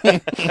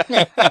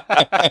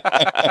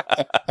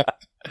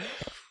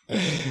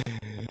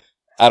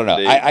don't know.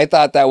 I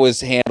thought that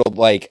was handled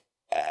like,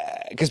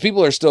 because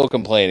people are still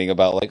complaining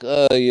about like,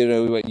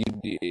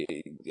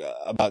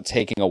 about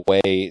taking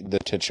away the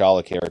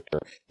T'Challa character.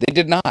 They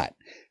did not.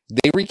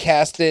 They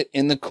recast it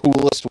in the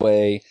coolest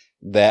way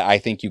that I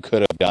think you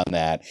could have done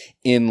that,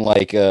 in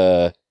like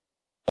a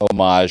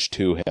homage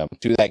to him,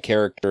 to that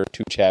character,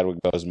 to Chadwick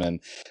Boseman.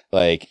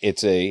 Like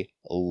it's a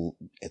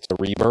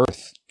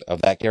rebirth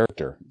of that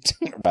character,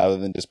 rather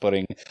than just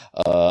putting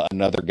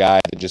another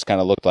guy that just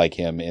kind of looked like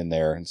him in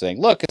there and saying,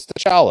 look, it's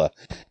T'Challa.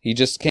 He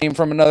just came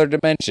from another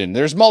dimension.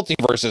 There's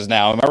multiverses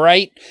now. Am I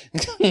right?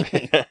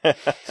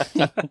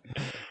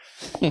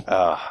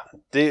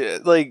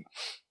 Dude, like,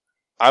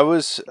 I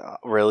was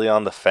really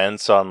on the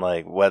fence on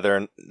like whether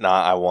or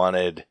not I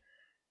wanted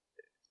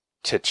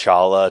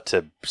T'Challa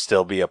to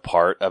still be a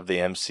part of the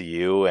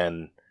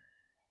MCU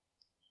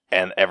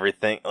and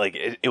everything.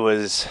 Like it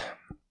was,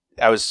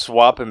 I was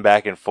swapping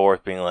back and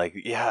forth, being like,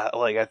 yeah,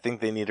 like I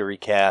think they need to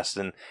recast,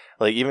 and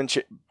like even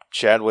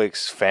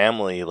Chadwick's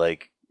family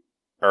like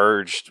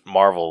urged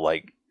Marvel,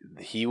 like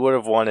he would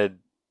have wanted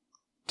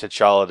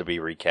T'Challa to be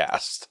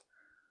recast,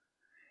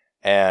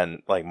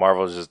 and like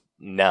Marvel's just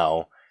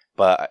no.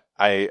 But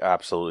I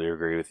absolutely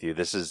agree with you.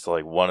 This is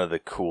like one of the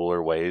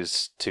cooler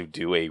ways to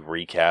do a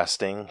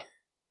recasting.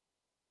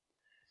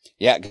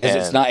 Yeah,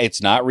 because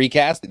it's not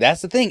recasting.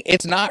 That's the thing.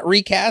 It's not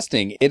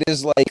recasting. It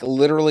is like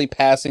literally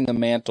passing the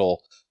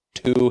mantle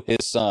to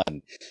his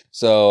son.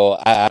 So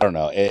I don't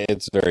know.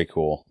 It's very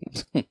cool.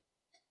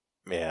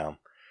 Yeah.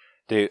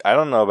 Dude, I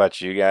don't know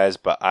about you guys,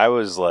 but I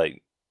was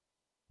like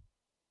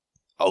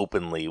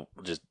openly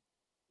just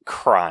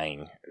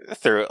crying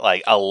through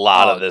like a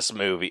lot of this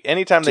movie.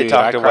 Anytime they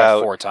talked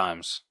about 4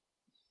 times.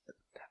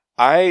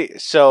 I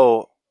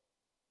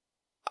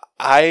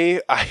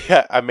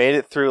made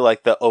it through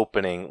like the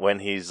opening when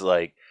he's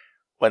like,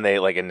 when they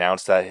like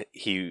announced that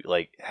he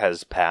like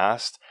has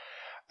passed.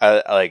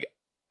 I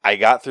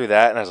got through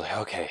that and I was like,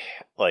 okay,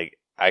 like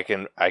I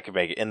can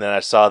make it. And then I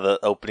saw the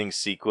opening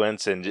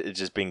sequence and it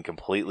just being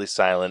completely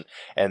silent,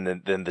 and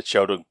then the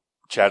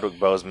Chadwick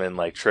Boseman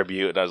like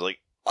tribute, and I was like,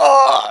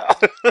 oh,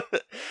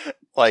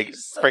 like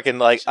freaking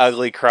like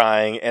ugly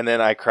crying, and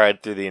then I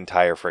cried through the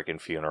entire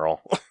freaking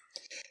funeral.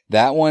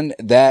 That one,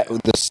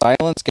 the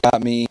silence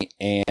got me,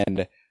 and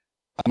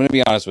I'm gonna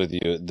be honest with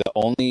you. The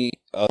only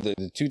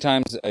the 2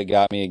 times it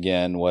got me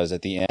again was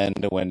at the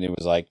end when it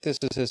was like, "This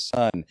is his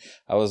son."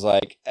 I was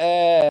like,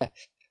 eh.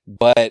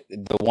 But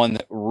the one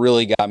that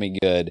really got me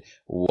good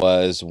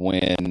was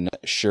when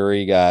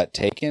Shuri got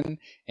taken,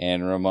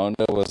 and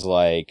Ramonda was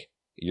like,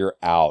 "You're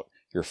out.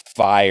 You're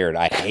fired.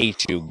 I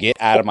hate you. Get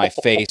out of my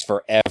face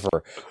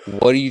forever.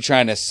 What are you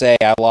trying to say?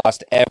 I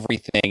lost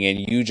everything, and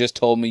you just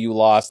told me you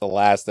lost the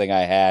last thing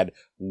I had.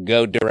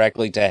 Go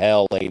directly to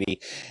hell, lady."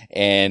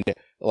 And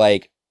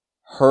like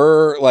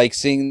her, like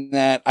seeing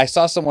that, I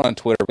saw someone on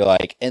Twitter be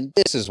like, and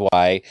this is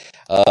why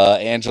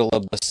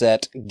Angela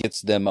Bassett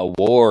gets them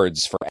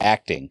awards for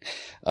acting.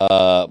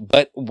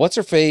 But what's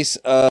her face?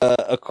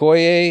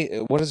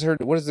 Okoye. What is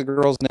the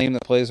girl's name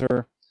that plays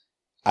her?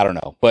 I don't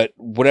know, but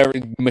whatever,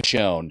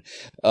 Michonne,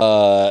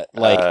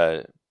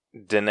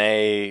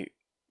 Danae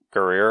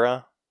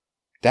Guerrera.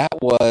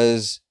 That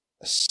was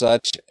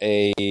such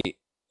a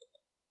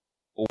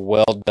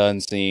well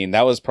done scene.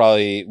 That was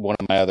probably one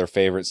of my other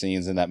favorite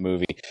scenes in that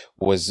movie,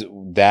 was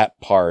that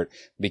part,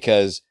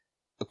 because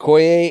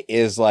Okoye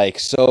is like,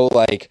 so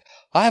like,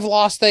 I've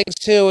lost things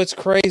too. It's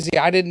crazy.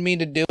 I didn't mean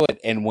to do it.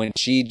 And when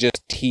she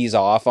just tees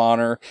off on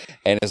her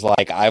and is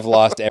like, I've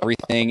lost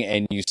everything,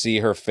 and you see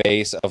her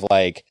face of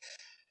like,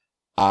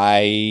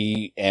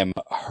 I am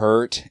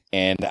hurt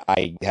and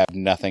I have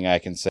nothing I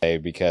can say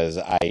because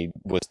I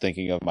was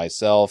thinking of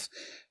myself.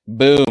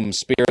 Boom,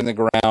 spear in the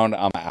ground.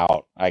 I'm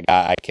out. I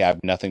have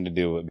nothing to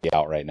do with be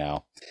out right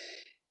now.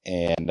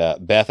 And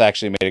Beth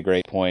actually made a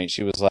great point.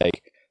 She was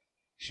like,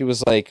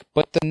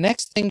 but the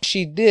next thing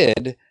she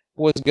did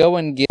was go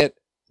and get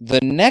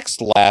the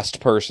next last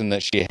person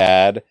that she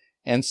had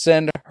and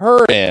send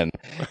her in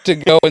to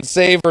go and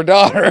save her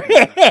daughter.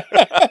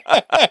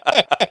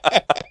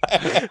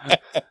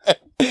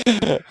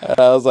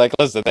 I was like,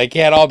 listen, they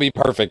can't all be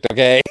perfect,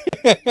 okay?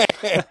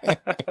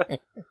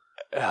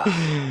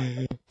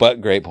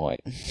 But great point.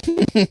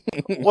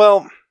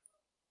 Well,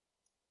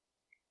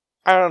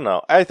 I don't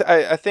know. I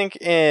think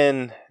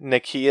in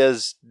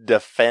Nakia's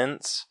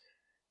defense,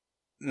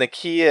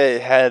 Nakia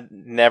had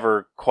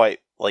never quite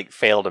like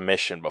failed a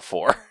mission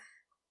before.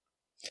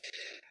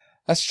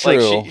 That's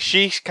true. Like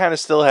she kind of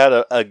still had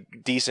a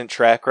decent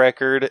track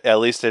record, at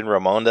least in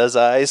Ramonda's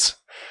eyes.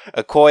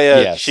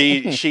 Okoye, yes.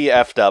 she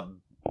effed up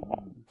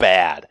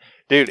bad,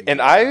 dude.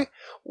 And I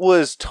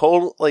was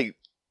told, like,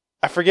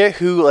 I forget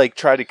who like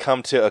tried to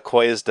come to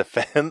Okoye's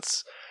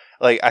defense.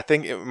 Like, I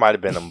think it might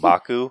have been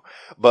M'Baku,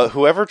 but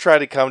whoever tried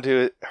to come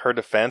to her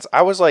defense,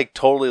 I was like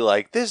totally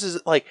like, this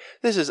is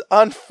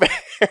unfair.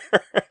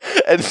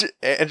 And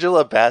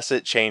Angela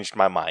Bassett changed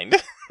my mind.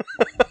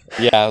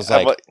 Yeah, I was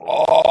like,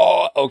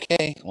 oh,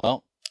 okay,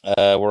 well,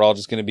 we're all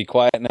just gonna be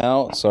quiet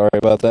now. Sorry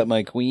about that,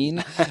 my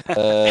queen.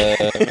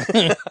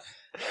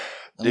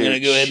 I'm going to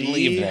go ahead and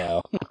leave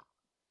now.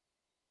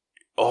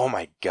 Oh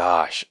my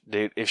gosh,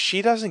 dude. If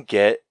she doesn't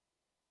get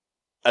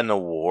an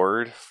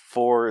award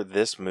for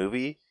this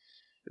movie,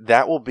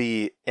 that will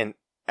be an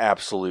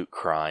absolute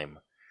crime.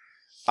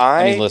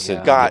 I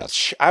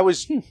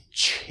was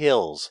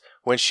chills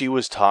when she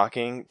was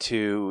talking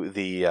to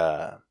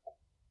the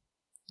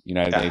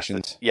United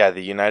Nations.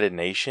 The United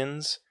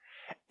Nations.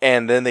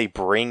 And then they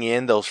bring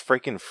in those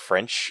freaking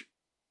French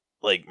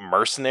like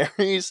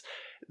mercenaries.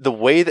 The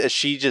way that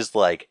she just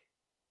like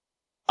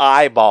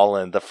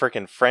eyeballing the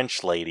freaking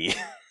French lady.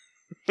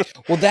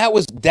 Well, that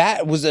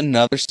was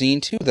another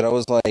scene too that I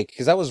was like,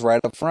 because that was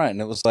right up front,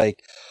 and it was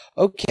like,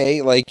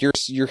 okay, like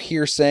you're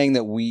here saying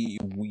that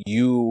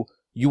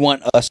you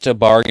want us to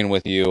bargain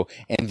with you,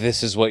 and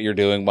this is what you're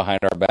doing behind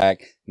our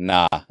back.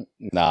 Nah,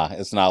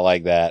 it's not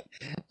like that.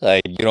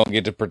 Like, you don't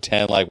get to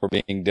pretend like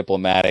we're being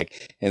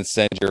diplomatic and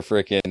send your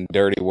freaking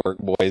dirty work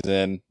boys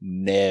in.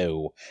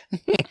 No.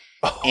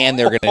 And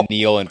they're gonna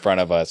kneel in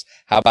front of us.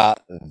 How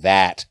about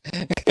that?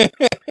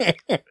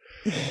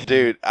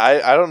 Dude,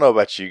 I don't know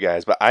about you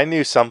guys, but I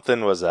knew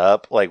something was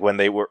up. Like when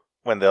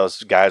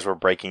those guys were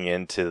breaking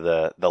into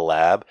the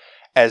lab.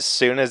 As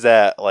soon as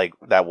that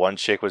one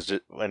chick was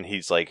just, when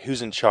he's like,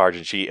 who's in charge?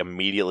 And she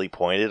immediately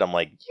pointed. I'm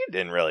like, you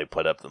didn't really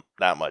put up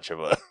that much of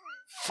a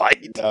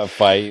fight.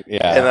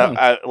 Yeah. And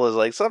I was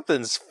like,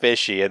 something's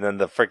fishy. And then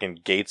the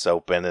freaking gates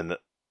open and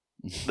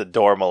the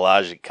Dora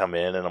Milaje come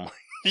in. And I'm like,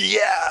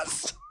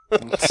 yes!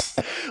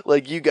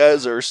 Like, you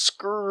guys are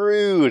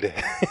screwed.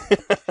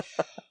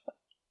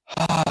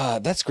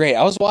 That's great.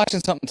 I was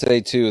watching something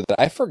today, too, that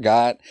I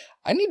forgot.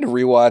 I need to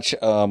rewatch,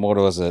 what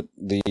was it?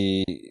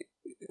 The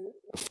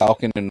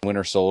Falcon and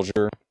Winter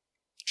Soldier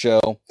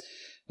show.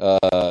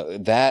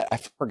 That I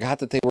forgot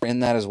that they were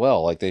in that as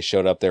well. Like they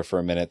showed up there for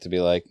a minute to be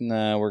like,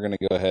 nah, we're gonna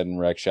go ahead and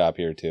wreck shop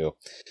here too.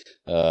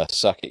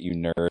 Suck it, you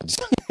nerds.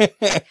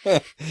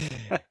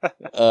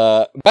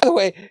 By the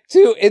way,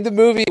 too, in the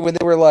movie when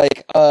they were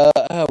like,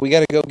 we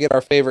got to go get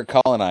our favorite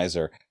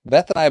colonizer.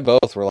 Beth and I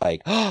both were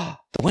like, oh,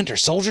 the Winter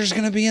Soldier's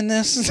gonna be in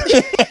this. That's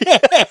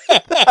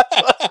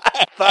what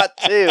I thought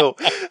too.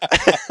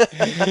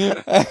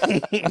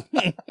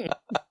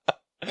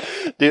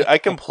 Dude, I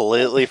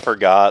completely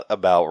forgot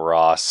about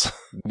Ross.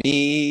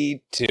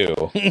 Me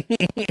too.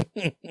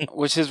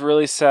 Which is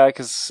really sad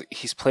because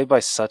he's played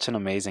by such an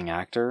amazing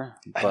actor,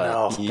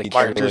 but the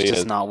character's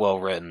just not well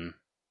written.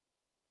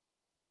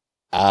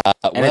 And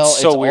it's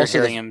so weird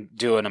hearing him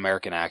do an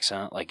American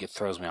accent. Like, it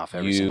throws me off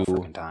every single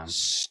freaking time.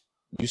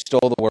 You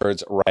stole the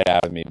words right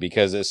out of me,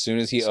 because as soon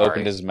as he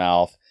opened his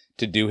mouth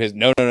to do his...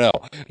 No.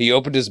 He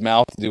opened his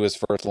mouth to do his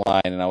first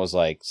line, and I was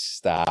like,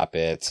 stop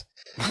it.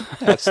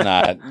 That's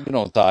not... You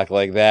don't talk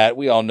like that.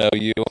 We all know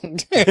you.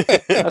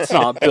 That's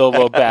not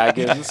Bilbo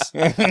Baggins.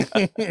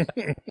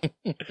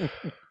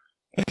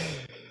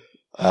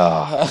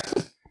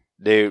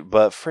 Dude,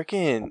 but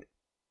freaking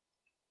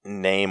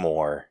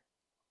Namor...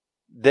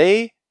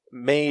 They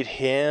made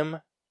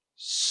him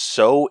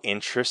so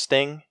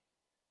interesting,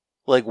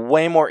 like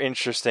way more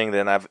interesting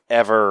than I've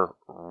ever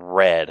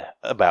read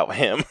about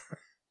him.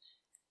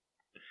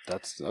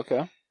 That's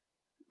okay.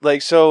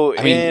 Like, so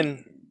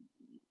I'm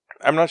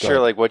not sure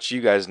like what you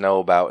guys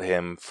know about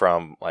him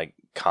from like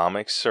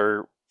comics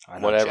or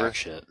whatever. Jack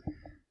shit.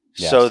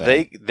 Yeah, so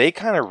they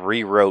kind of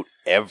rewrote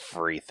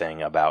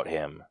everything about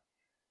him.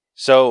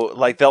 So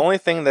like the only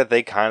thing that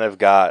they kind of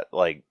got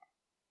like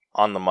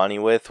on the money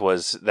with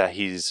was that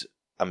he's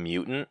a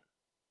mutant.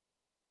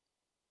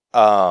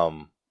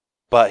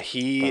 But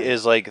he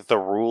is like the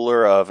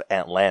ruler of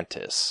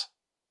Atlantis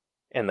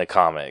in the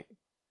comic.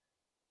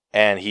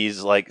 And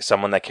he's like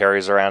someone that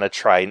carries around a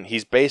trident.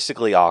 He's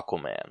basically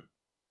Aquaman.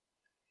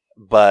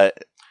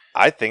 But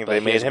I think they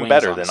made him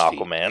better than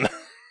Aquaman.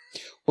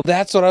 Well,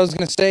 that's what I was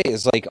going to say,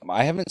 is like,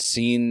 I haven't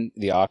seen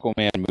the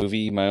Aquaman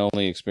movie. My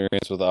only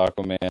experience with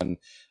Aquaman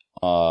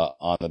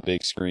on the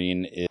big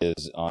screen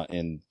is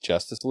in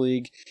Justice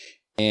League,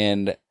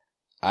 and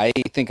I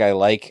think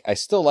I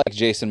still like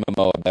Jason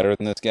Momoa better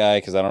than this guy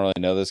because I don't really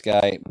know this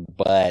guy,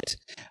 but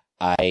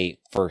I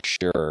for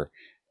sure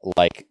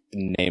like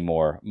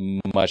Namor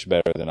much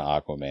better than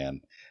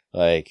Aquaman.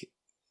 Like,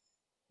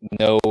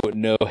 no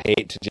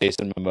hate to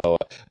Jason Momoa,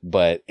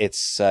 but it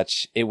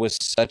was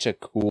such a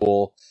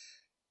cool...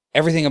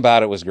 Everything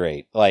about it was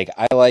great. Like,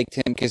 I liked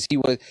him because he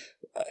was...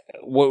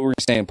 what we were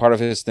saying, part of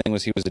his thing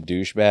was he was a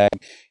douchebag.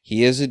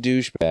 He is a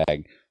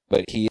douchebag,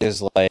 but he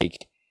is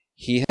like...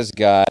 He has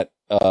got...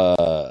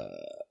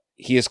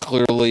 he is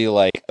clearly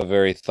like a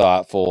very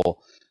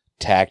thoughtful,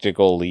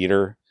 tactical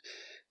leader.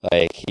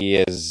 Like, he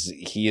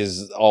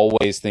is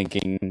always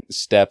thinking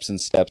steps and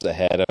steps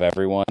ahead of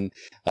everyone.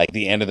 Like,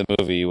 the end of the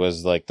movie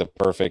was like the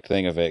perfect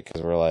thing of it,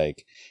 because we're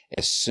like,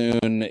 as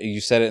soon... You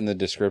said it in the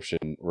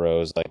description,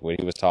 Rose, like when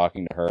he was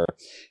talking to her,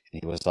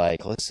 and he was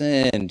like,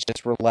 listen,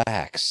 just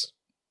relax.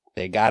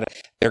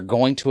 They're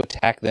going to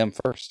attack them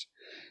first.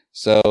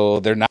 So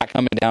they're not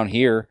coming down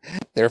here.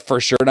 They're for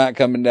sure not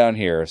coming down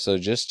here. So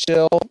just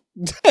chill.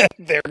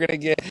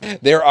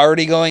 They're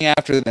already going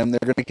after them. They're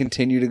going to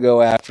continue to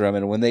go after them.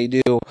 And when they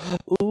do,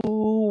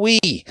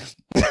 ooh-wee.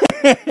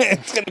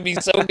 It's going to be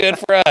so good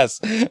for us.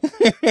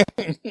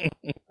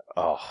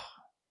 Oh,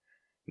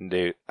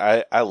 dude,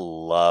 I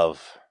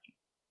love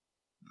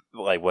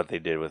like what they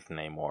did with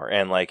Namor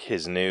and like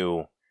his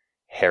new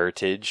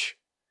heritage,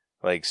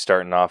 like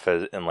starting off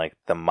in like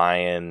the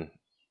Mayan,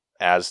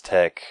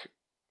 Aztec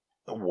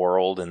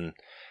world, and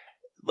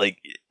like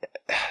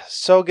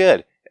so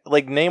good.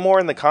 Like,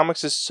 Namor in the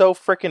comics is so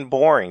freaking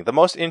boring. The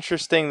most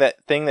interesting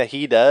thing that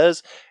he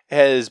does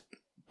has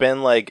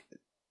been like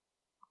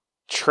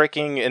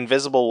tricking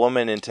Invisible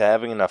Woman into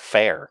having an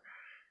affair.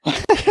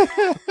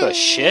 The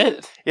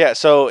shit? Yeah,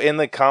 so in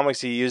the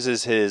comics he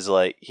uses his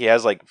like, he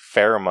has like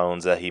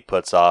pheromones that he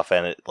puts off,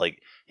 and it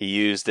like he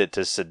used it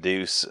to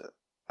seduce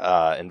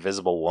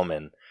Invisible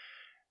Woman.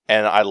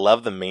 And I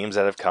love the memes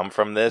that have come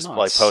from this,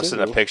 like posting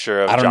a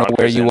picture of John Krasinski. I don't know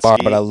where you are,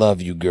 but I love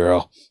you,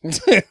 girl.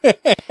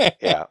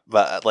 Yeah,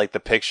 but like the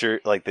picture,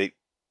 like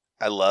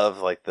I love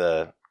like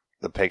the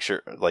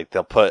picture, like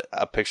they'll put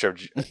a picture of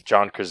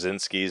John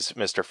Krasinski's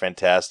Mr.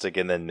 Fantastic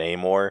and then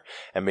Namor,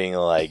 and being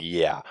like,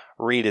 yeah,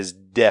 Reed is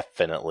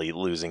definitely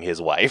losing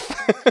his wife.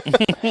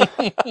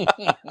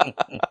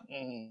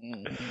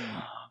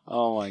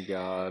 Oh my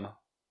god.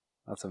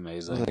 That's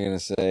amazing. What was I going to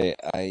say?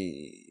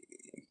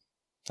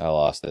 I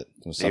lost it.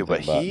 It was something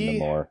about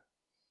Namor.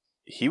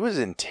 He was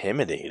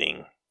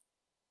intimidating.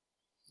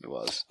 It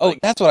was. Oh,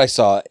 that's what I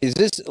saw. Is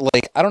this,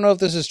 like, I don't know if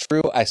this is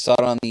true. I saw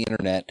it on the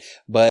internet,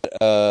 but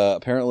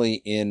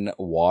apparently in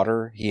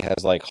water, he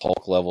has, like,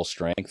 Hulk-level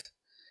strength.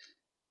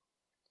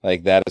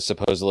 Like, that is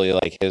supposedly,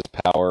 like, his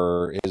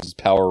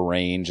power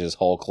range is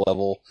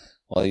Hulk-level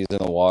while he's in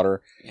the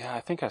water. Yeah,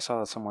 I think I saw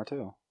that somewhere,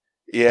 too.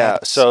 Yeah,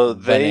 That's so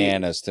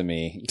bananas to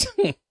me.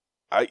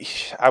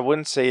 I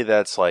wouldn't say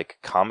that's like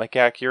comic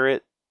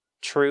accurate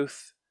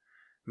truth,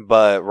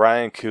 but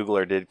Ryan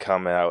Coogler did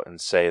come out and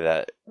say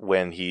that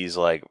when he's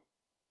like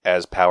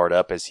as powered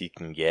up as he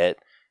can get,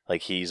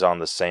 like he's on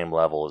the same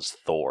level as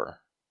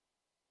Thor,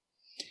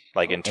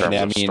 like in terms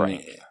of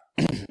strength.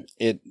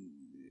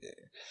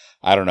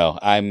 I don't know.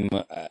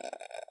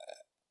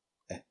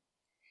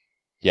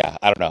 Yeah,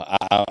 I don't know.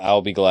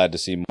 I'll be glad to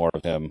see more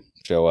of him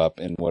show up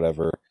in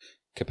whatever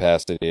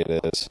capacity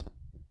it is.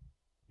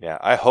 Yeah,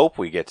 I hope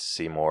we get to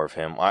see more of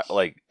him.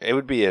 It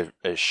would be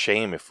a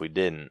shame if we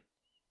didn't.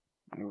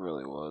 It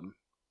really would.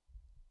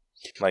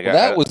 Like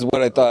that was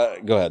what I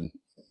thought. Go ahead.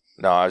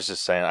 No, I was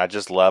just saying. I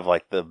just love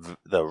like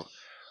the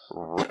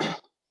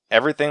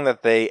everything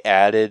that they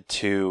added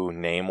to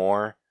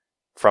Namor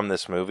from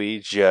this movie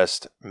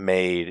just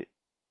blew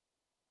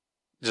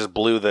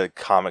the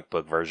comic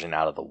book version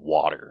out of the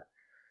water.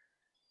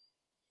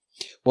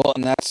 Well,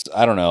 and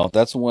I don't know.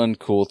 That's one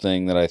cool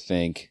thing that I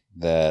think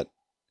that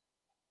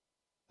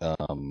the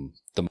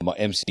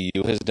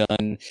MCU has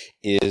done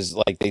is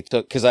like they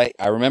took, because I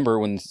remember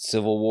when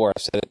Civil War,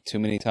 I've said it too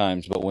many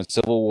times, but when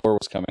Civil War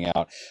was coming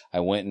out,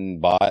 I went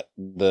and bought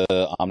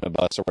the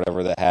omnibus or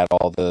whatever that had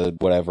all the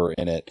whatever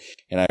in it,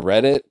 and I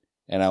read it,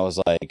 and I was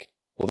like,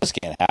 well, this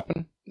can't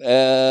happen.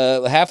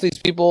 Half these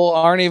people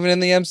aren't even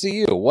in the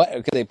MCU. What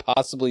could they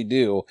possibly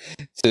do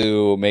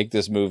to make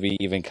this movie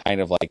even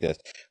kind of like this?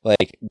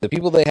 Like, the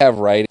people they have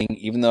writing,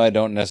 even though I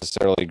don't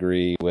necessarily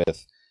agree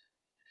with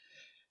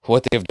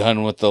what they've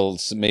done with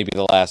maybe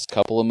the last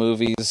couple of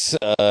movies,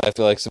 I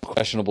feel like some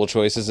questionable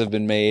choices have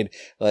been made.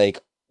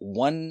 Like,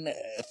 one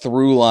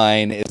through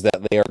line is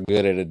that they are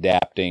good at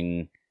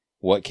adapting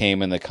what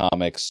came in the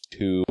comics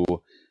to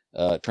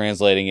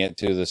translating it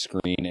to the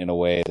screen in a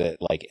way that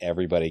like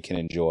everybody can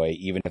enjoy,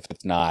 even if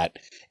it's not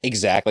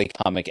exactly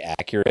comic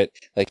accurate.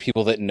 Like,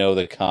 people that know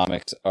the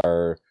comics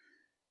are,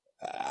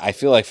 I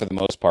feel like for the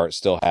most part,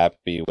 still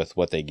happy with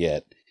what they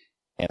get.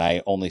 And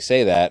I only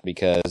say that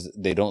because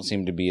they don't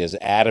seem to be as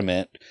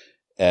adamant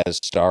as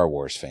Star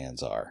Wars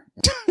fans are.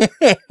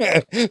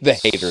 The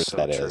haters, so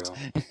that true.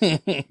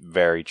 Is.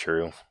 Very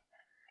true.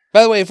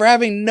 By the way, for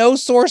having no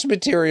source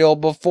material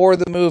before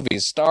the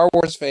movies, Star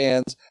Wars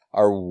fans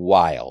are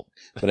wild.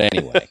 But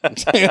anyway.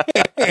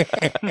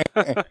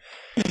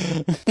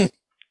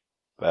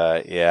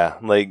 Yeah,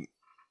 like,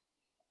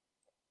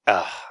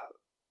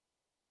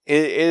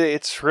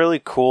 it's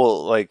really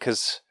cool, like,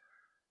 because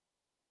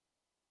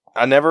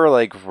I never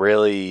like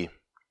really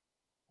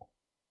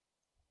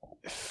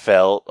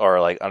felt or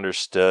like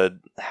understood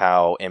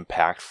how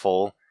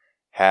impactful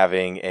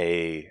having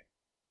a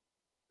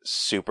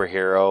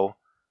superhero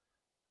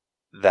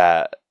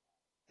that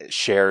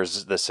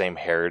shares the same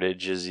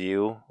heritage as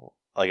you.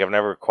 Like, I've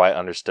never quite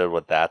understood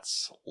what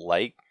that's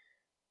like,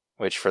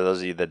 which for those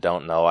of you that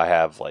don't know, I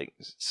have like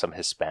some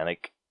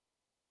Hispanic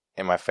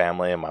in my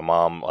family, and my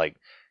mom like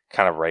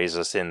kind of raised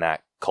us in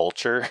that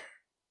culture.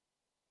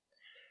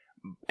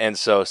 And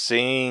so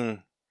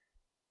seeing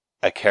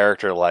a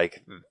character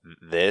like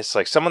this,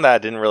 like someone that I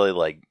didn't really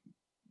like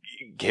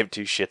give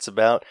two shits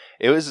about,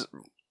 it was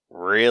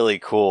really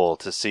cool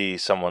to see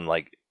someone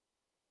like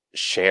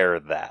share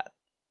that.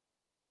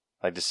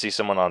 Like to see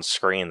someone on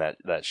screen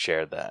that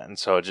shared that. And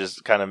so it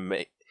just kind of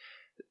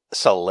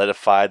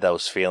solidified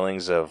those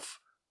feelings of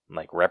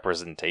like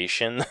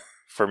representation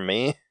for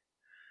me.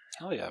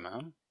 Hell yeah,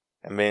 man.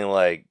 I mean,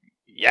 like,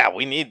 yeah,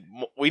 we need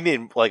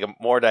like a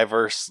more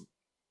diverse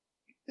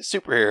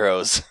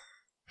superheroes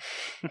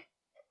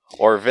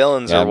or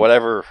villains or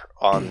whatever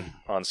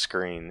on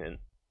screen. And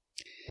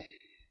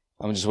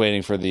I'm just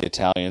waiting for the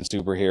Italian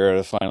superhero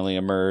to finally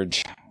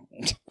emerge.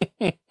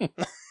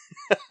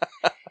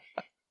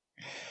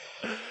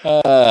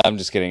 I'm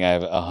just kidding. I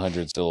have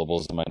 100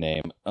 syllables in my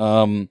name.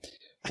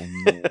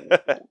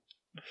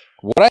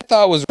 What I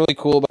thought was really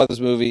cool about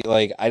this movie,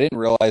 like, I didn't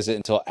realize it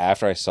until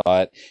after I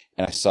saw it,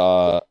 and I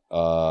saw,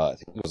 I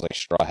think it was like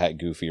Straw Hat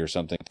Goofy or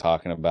something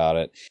talking about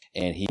it,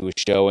 and he was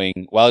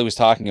showing, while he was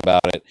talking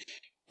about it,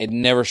 it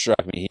never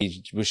struck me.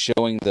 He was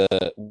showing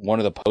one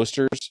of the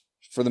posters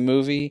for the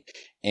movie,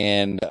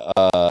 and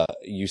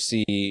you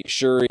see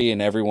Shuri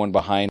and everyone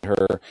behind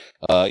her,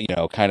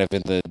 kind of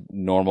in the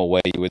normal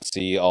way you would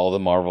see all the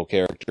Marvel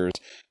characters.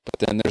 But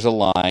then there's a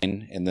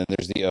line, and then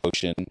there's the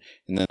ocean,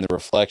 and then the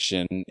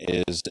reflection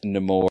is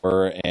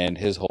Namor and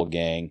his whole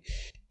gang.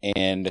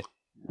 And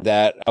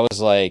that, I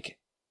was like,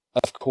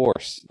 of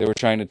course, they were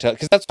trying to tell,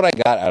 because that's what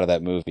I got out of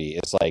that movie.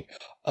 It's like,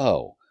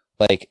 oh,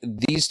 like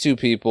these two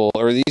people,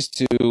 or these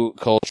two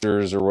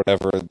cultures, or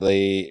whatever,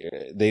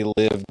 they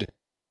lived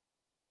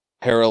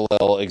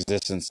parallel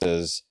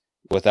existences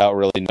without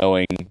really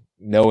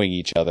knowing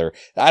each other.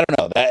 I don't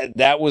know.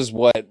 That was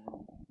what.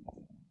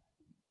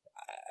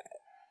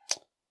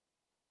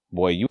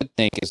 Boy, you would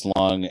think as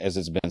long as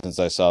it's been since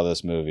I saw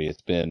this movie,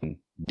 it's been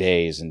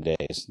days and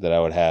days, that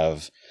I would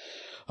have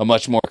a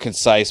much more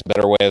concise,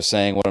 better way of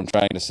saying what I'm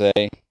trying to say,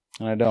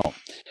 and I don't.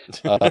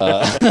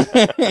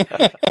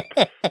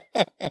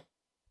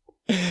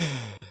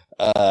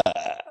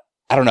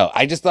 I don't know.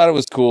 I just thought it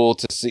was cool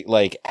to see,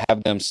 like,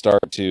 have them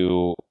start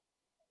to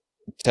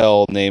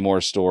tell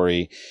Namor's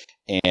story,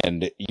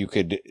 and you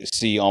could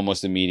see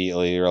almost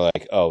immediately, you're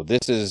like, oh,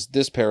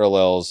 this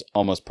parallels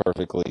almost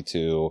perfectly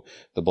to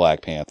the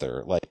Black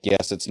Panther. Like,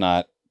 yes, it's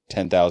not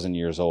 10,000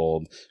 years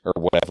old or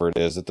whatever it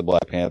is that the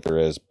Black Panther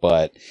is,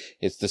 but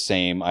it's the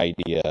same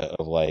idea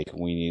of like,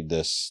 we need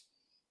this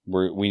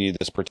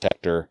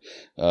protector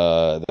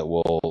that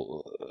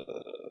will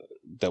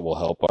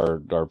help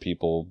our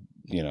people,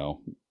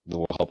 that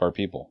will help our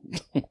people.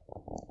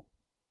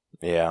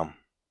 Yeah.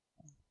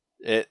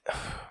 It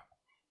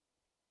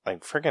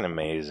like freaking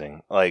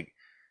amazing. Like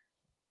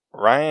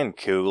Ryan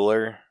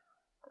Coogler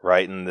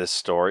writing this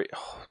story,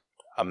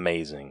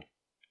 amazing.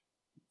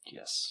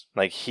 Yes.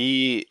 Like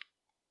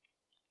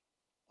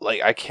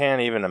I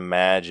can't even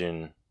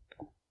imagine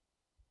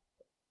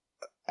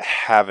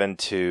having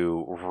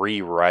to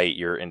rewrite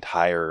your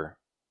entire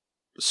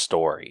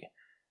story.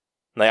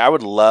 Like, I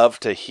would love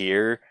to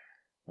hear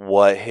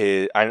what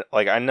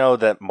I know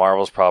that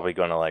Marvel's probably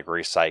going to like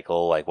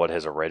recycle like what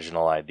his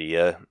original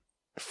idea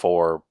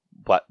for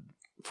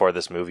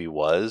this movie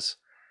was,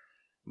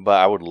 but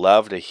I would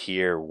love to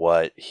hear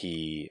what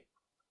he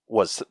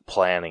was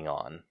planning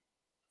on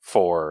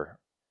for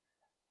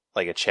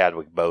like a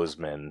Chadwick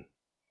Boseman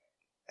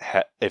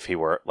if he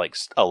were like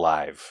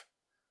alive,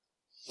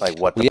 like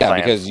what the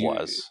plan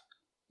was.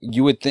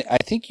 You would think. I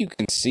think you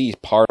can see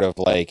part of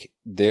like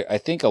there. I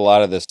think a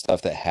lot of the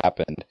stuff that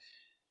happened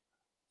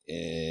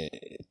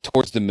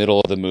towards the middle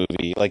of the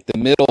movie, like the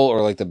middle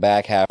or like the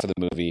back half of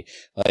the movie,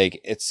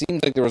 like it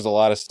seems like there was a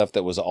lot of stuff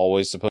that was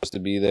always supposed to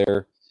be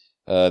there,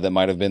 that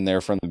might have been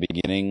there from the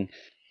beginning.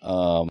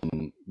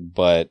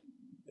 But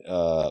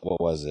what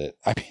was it?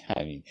 I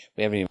mean,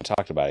 we haven't even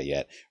talked about it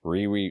yet.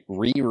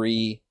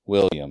 Riri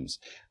Williams,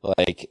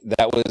 like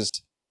that was.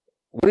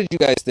 What did you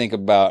guys think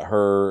about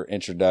her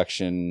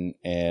introduction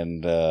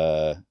and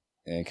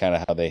kind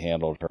of how they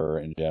handled her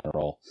in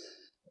general,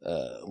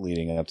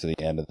 leading up to the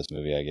end of this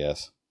movie, I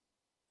guess?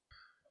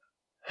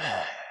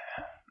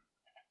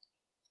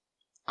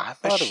 I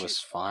thought it was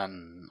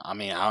fun. I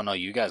mean, I don't know.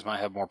 You guys might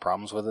have more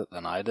problems with it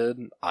than I did.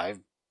 I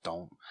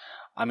don't.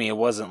 I mean, it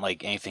wasn't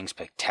like anything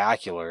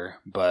spectacular,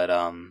 but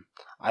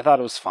I thought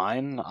it was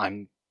fine.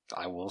 I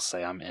will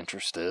say I'm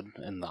interested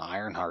in the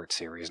Ironheart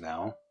series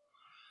now.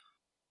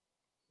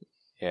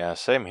 Yeah,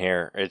 same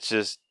here. It's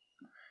just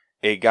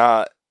it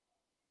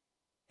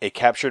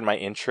captured my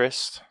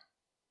interest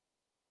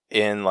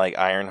in like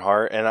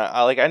Ironheart, and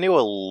I knew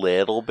a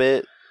little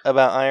bit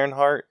about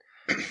Ironheart,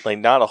 like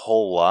not a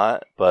whole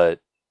lot, but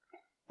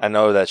I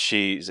know that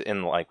she's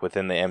in like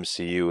within the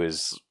MCU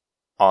is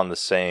on the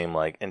same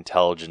like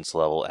intelligence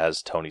level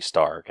as Tony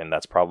Stark, and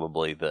that's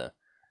probably the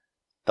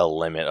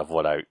limit of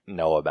what I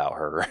know about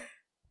her.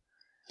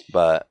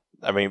 But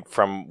I mean,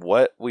 from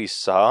what we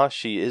saw,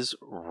 she is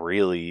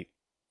really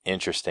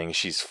interesting.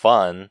 She's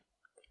fun.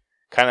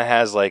 Kind of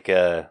has like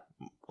a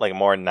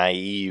more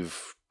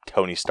naive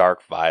Tony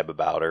Stark vibe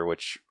about her,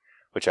 which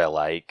I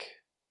like.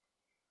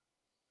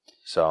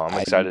 So I'm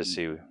excited to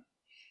see.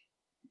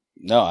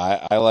 No,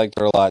 I liked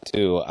her a lot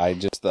too. I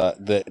just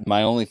thought that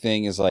my only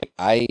thing is like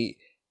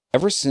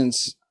ever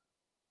since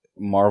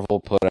Marvel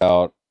put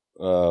out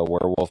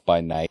Werewolf by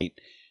Night,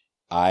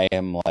 I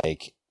am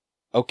like,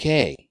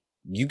 okay,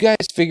 you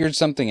guys figured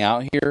something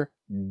out here.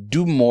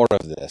 Do more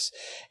of this.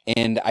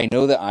 And I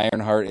know that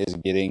Ironheart is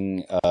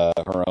getting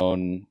her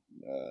own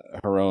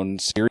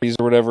series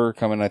or whatever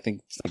coming, I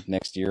think like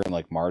next year in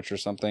like March or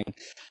something.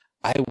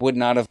 I would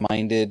not have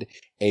minded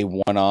a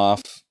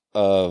one-off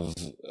of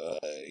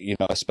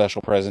a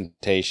special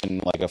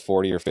presentation, like a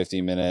 40 or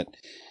 50 minute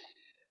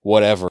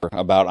whatever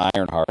about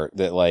Ironheart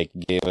that like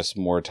gave us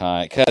more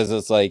time, because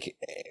it's like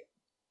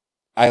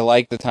I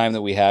like the time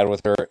that we had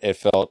with her. It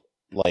felt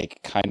like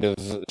kind of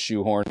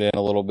shoehorned in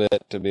a little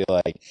bit to be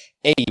like,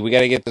 hey, we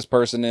got to get this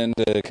person in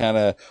to kind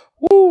of,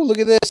 woo, look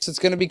at this, it's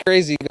going to be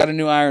crazy, we got a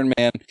new Iron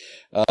Man.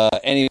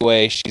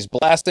 Anyway, she's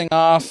blasting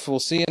off, we'll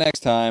see you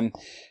next time.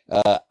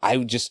 I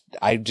just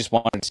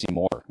wanted to see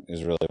more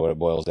is really what it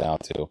boils down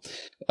to.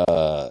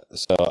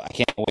 So I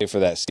can't wait for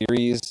that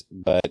series,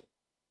 but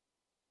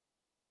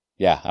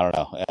yeah, I don't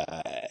know.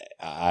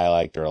 I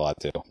liked her a lot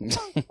too.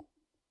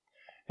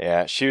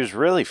 Yeah, she was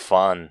really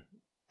fun,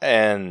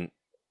 and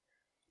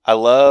I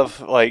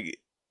love like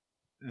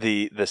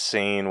the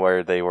scene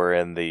where they were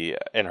in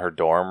her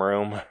dorm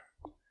room,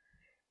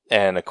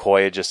 and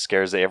Okoye just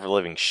scares the ever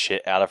living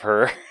shit out of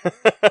her.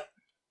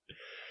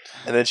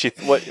 And then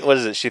what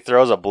is it? She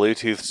throws a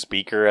Bluetooth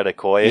speaker at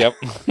Okoye.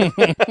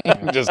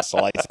 Yep, just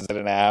slices it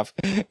in half.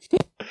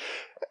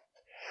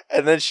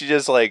 And then she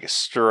just like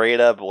straight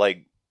up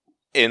like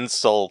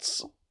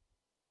insults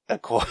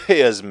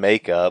Okoye's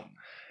makeup.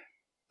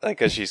 Like,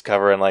 because she's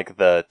covering, like,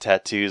 the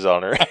tattoos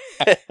on her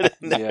head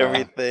and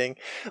everything.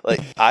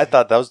 Like, I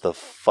thought that was the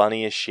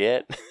funniest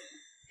shit.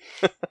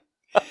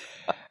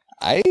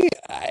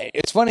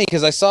 It's funny,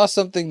 because I saw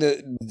something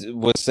that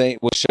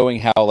was showing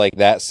how, like,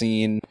 that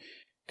scene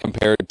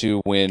compared to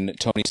when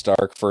Tony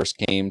Stark first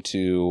came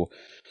to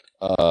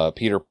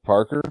Peter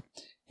Parker.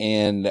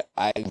 And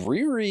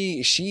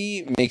Riri,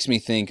 she makes me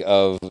think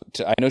of.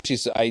 I knew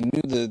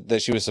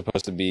that she was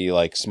supposed to be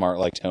like smart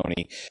like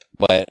Tony,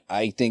 but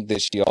I think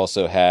that she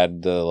also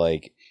had the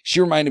like.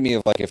 She reminded me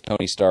of like if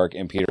Tony Stark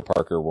and Peter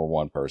Parker were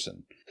one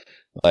person,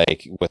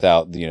 like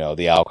without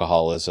the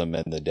alcoholism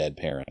and the dead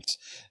parents.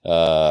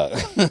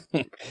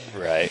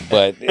 Right,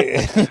 but.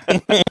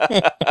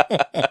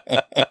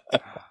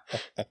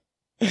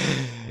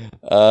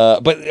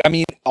 But I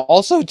mean,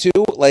 also too,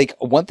 like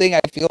one thing I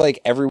feel like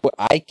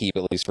I keep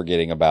at least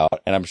forgetting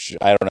about, and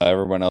I don't know,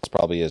 everyone else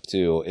probably is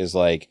too, is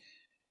like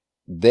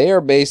they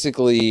are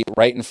basically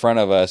right in front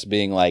of us,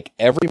 being like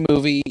every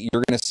movie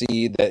you're gonna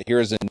see that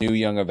here's a new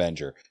Young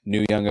Avenger,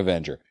 new Young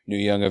Avenger, new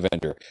Young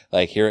Avenger.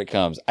 Like here it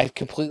comes. I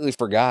completely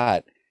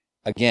forgot.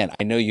 Again,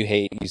 I know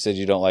you said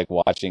you don't like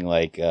watching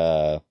like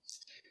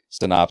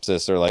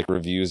synopsis or like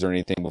reviews or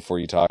anything before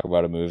you talk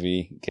about a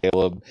movie,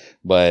 Caleb,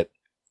 but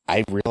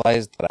I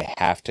realized that I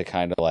have to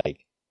kind of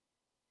like,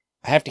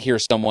 I have to hear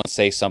someone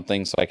say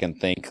something so I can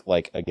think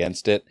like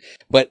against it.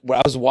 But when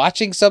I was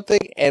watching something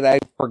and I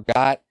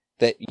forgot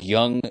that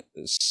young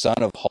son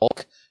of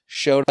Hulk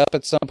showed up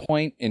at some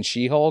point in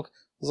She-Hulk, I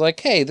was like,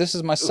 hey, this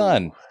is my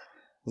son. I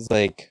was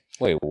like,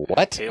 wait,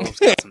 what? Caleb's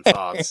got some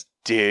thoughts.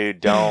 Dude,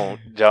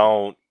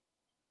 don't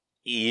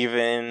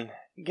even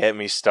get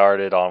me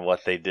started on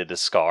what they did to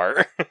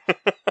Scar.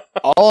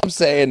 All I'm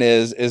saying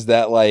is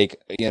that like,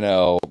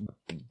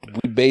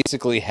 we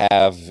basically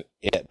have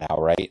it now,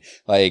 right?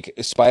 Like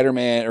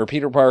Spider-Man or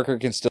Peter Parker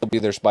can still be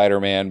their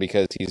Spider-Man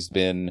because he's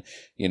been,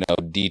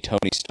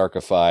 de-Tony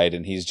Starkified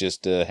and he's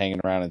just hanging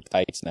around in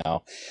tights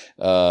now.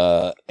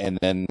 And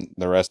then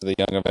the rest of the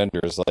Young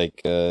Avengers,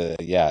 like,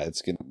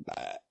 it's gonna.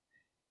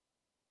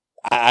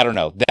 I don't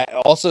know. That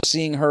also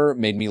seeing her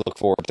made me look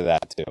forward to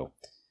that too.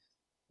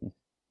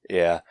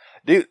 Yeah,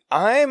 dude,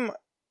 I'm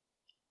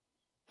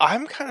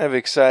kind of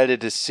excited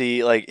to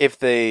see like if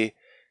they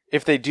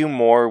do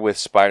more with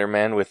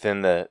Spider-Man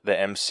within the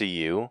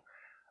MCU.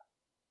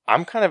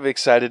 I'm kind of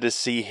excited to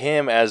see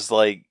him as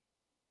like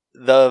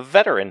the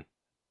veteran.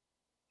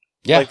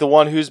 Yeah. Like the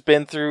one who's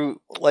been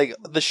through like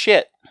the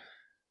shit.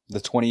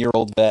 The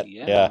 20-year-old vet.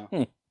 Yeah.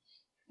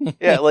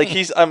 Yeah, like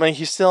he's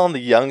still on the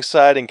young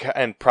side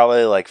and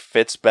probably like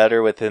fits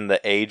better within the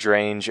age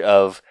range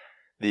of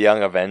the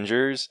Young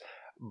Avengers,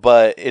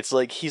 but it's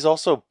like he's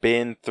also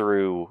been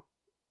through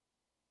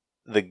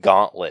the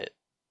gauntlet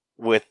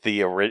with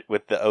the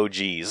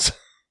OGs.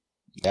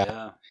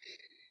 Yeah.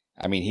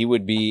 I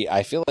mean,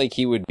 I feel like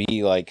he would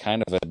be like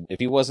kind of if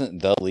he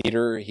wasn't the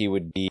leader, he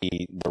would be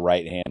the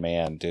right-hand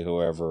man to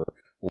whoever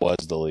was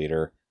the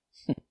leader.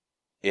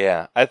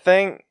 Yeah, I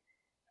think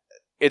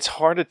it's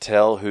hard to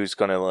tell who's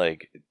going to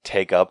like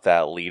take up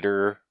that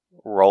leader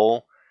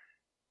role.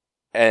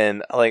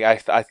 And like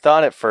I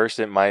thought at first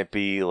it might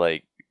be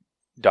like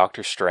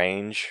Doctor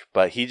Strange,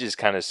 but he just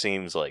kind of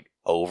seems like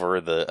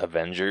over the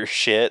Avengers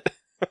shit.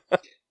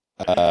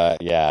 Yeah,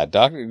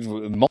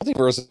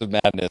 Multiverse of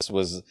Madness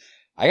was.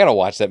 I gotta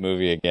watch that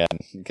movie again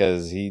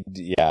because he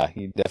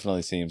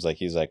definitely seems like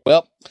he's like,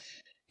 well,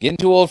 getting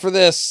too old for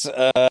this.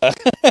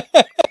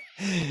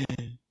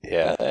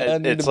 Yeah,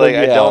 it's like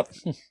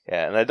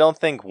I don't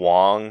think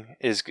Wong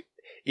is.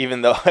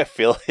 Even though I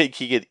feel like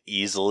he could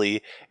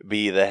easily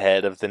be the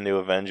head of the new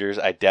Avengers,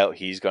 I doubt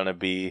he's gonna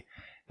be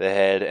the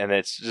head. And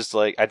it's just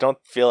like I don't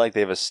feel like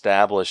they've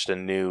established a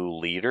new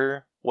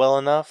leader well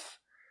enough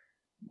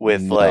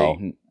with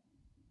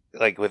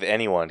like with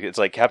anyone. It's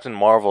like Captain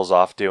Marvel's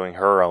off doing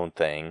her own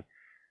thing.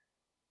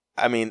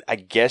 I mean, I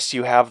guess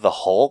you have the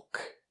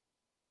Hulk,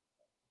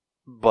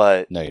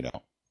 but no, you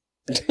don't.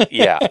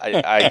 Yeah,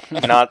 I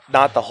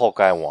not the Hulk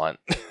I want.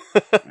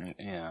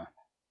 Yeah.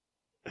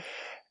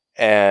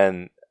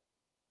 And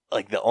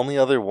like the only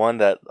other one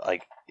that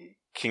like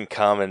can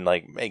come and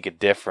like make a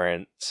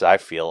difference, I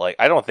feel like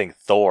I don't think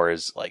Thor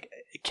is like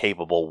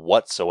capable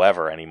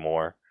whatsoever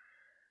anymore.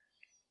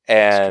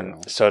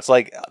 And so it's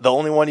like the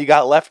only one you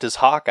got left is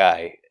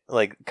Hawkeye,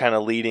 like kind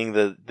of leading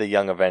the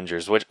Young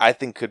Avengers, which I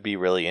think could be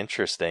really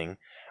interesting.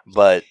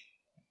 But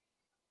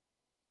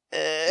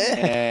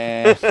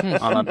I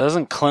don't know,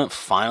 doesn't Clint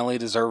finally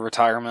deserve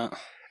retirement?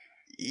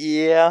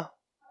 Yeah.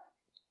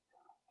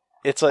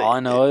 It's like all I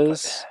know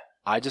is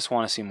I just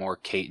want to see more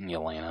Kate and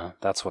Yelena.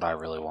 That's what I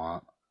really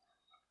want.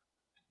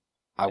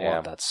 I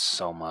want that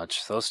so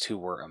much. Those two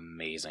were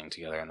amazing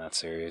together in that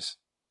series.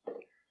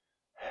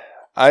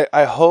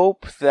 I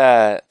hope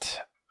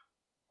that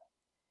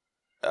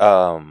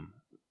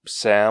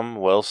Sam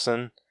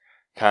Wilson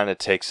kind of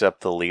takes up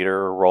the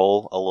leader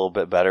role a little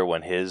bit better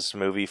when his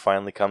movie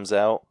finally comes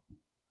out.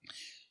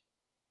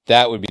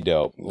 That would be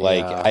dope.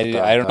 Like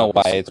I don't know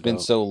why it's been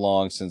dope. so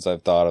long since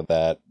I've thought of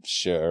that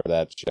show.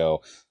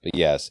 But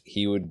yes,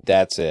 he would.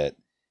 That's it.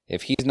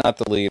 If he's not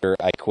the leader,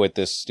 I quit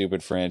this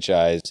stupid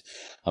franchise.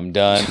 I'm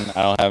done.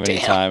 I don't have any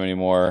time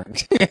anymore.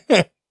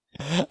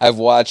 I've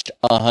watched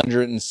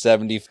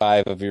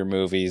 175 of your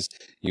movies.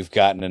 You've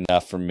gotten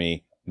enough from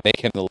me.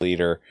 Make him the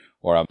leader,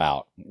 or I'm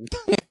out.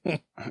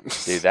 Dude,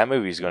 that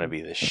movie's going to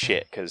be the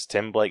shit because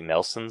Tim Blake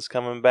Nelson's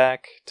coming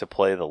back to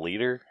play the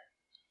leader.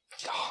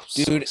 Oh,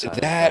 dude, so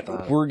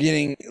that we're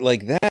getting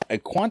like that.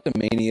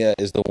 Quantumania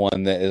is the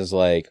one that is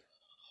like,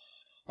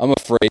 I'm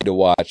afraid to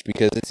watch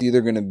because it's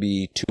either going to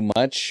be too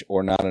much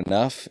or not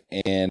enough,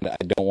 and I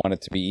don't want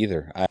it to be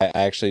either. I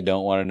actually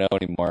don't want to know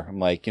anymore. I'm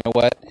like, you know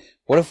what?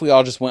 What if we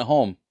all just went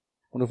home?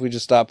 What if we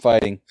just stopped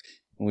fighting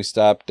and we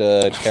stopped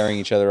tearing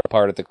each other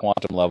apart at the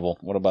quantum level?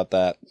 What about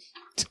that?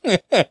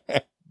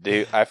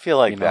 Dude, I feel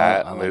like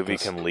that movie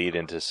can lead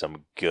into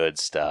some good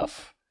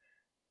stuff.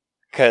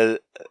 Because,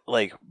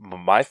 like,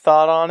 my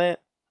thought on it,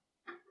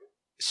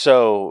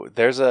 so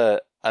there's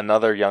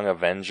another Young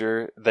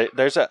Avenger.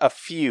 There's a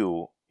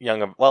few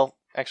well,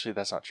 actually,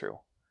 that's not true.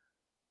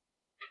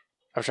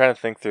 I'm trying to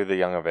think through the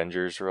Young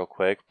Avengers real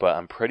quick, but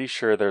I'm pretty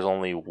sure there's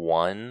only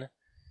one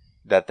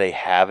that they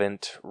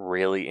haven't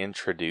really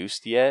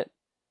introduced yet,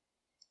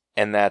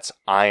 and that's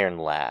Iron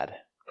Lad.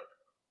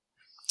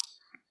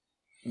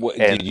 What,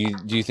 do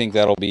you think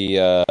that'll be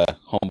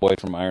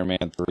Homeboy from Iron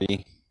Man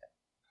 3?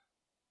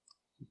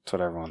 That's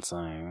what everyone's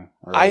saying.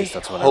 Or at least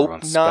that's what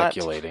everyone's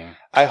speculating.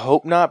 I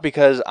hope not,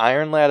 because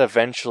Iron Lad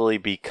eventually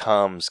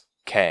becomes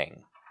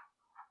Kang.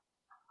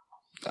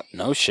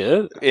 No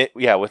shit?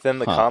 Within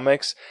the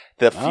comics,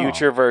 the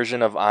future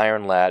version of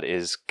Iron Lad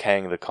is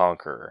Kang the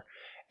Conqueror.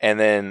 And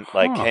then,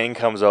 Kang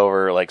comes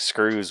over,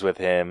 screws with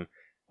him,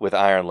 with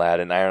Iron Lad,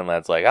 and Iron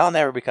Lad's like, I'll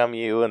never become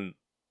you, and,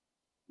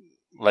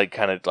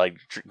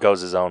 goes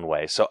his own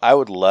way. So I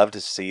would love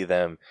to see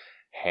them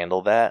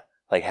handle that,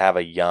 have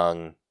a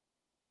young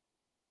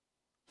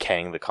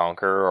Kang the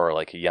Conqueror, or,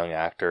 a young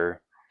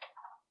actor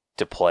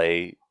to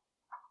play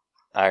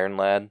Iron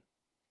Lad.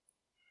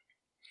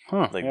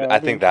 Huh. I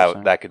think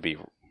that could be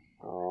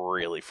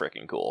really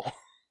freaking cool.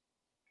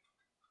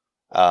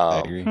 I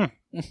agree.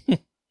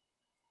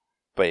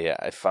 But yeah,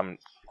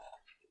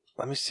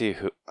 let me see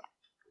who.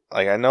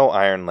 I know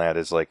Iron Lad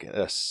is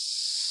a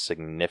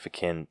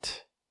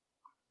significant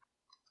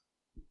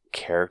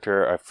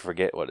character. I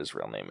forget what his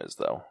real name is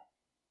though.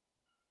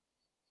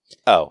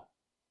 Oh,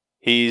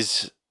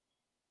 he's.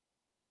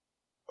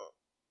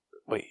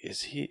 Wait,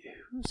 is he?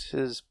 Who's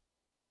his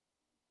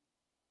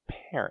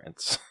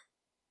parents?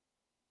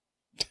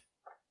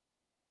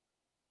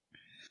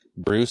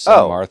 Bruce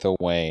and Martha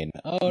Wayne.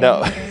 Oh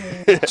no,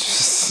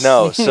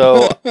 no.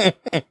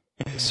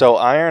 So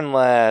Iron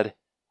Lad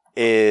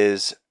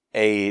is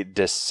a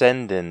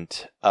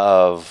descendant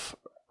of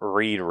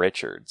Reed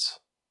Richards.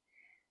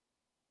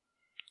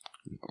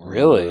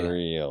 Really?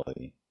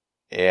 Really?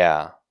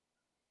 Yeah.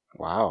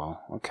 Wow.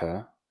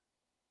 Okay.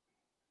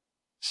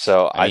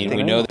 So I mean,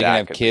 we know they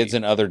can have kids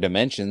in other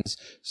dimensions.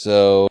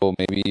 So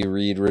maybe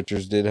Reed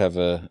Richards did have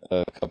a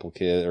couple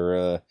kids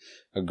or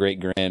a great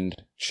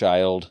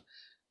grandchild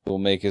who will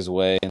make his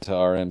way into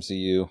our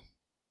MCU.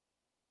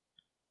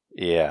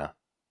 Yeah.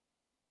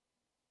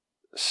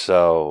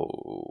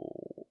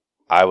 So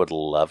I would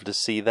love to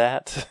see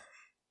that.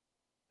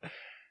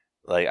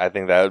 I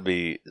think that would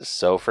be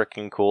so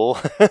freaking cool.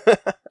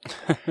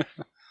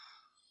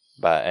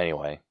 But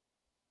anyway.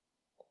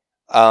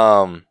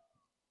 So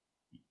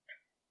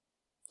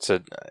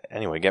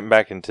anyway, getting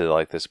back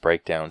into this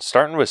breakdown,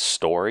 starting with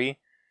story,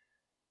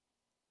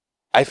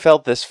 I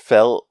felt the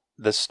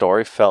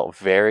story felt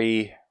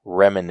very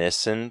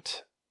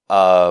reminiscent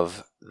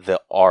of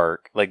the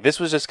arc. This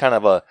was just kind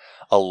of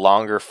a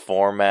longer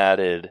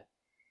formatted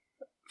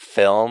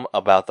film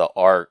about the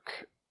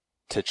arc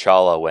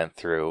T'Challa went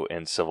through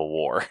in Civil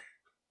War.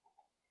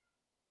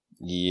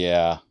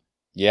 Yeah.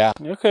 Yeah.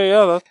 Okay,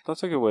 yeah,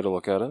 that's a good way to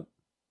look at it.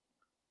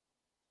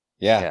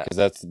 Yeah, because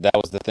that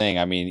was the thing.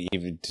 I mean,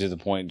 even to the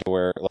point to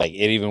where it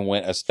even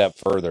went a step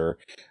further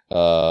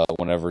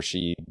whenever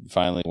she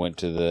finally went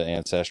to the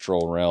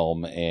ancestral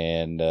realm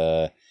and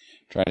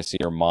trying to see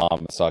her mom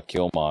and saw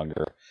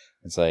Killmonger.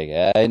 It's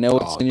I know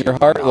what's in your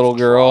heart, little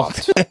girl.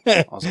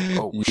 I was like,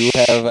 oh, you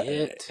have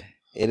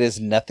it is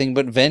nothing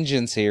but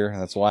vengeance here.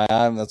 That's why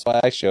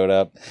I showed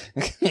up.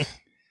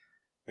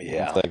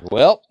 Yeah. It's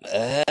well,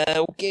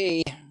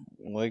 okay.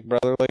 Like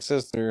brother, like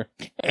sister.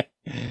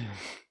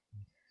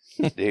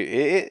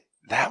 Dude,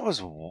 that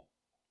was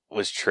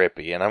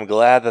trippy, and I'm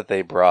glad that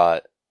they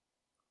brought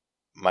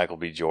Michael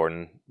B.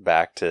 Jordan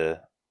back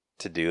to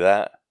do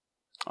that.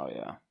 Oh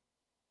yeah,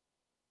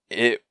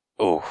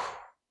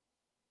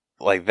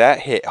 that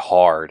hit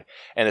hard,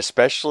 and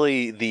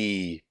especially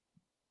the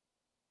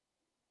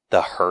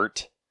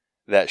hurt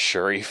that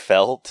Shuri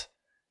felt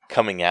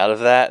coming out of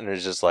that, and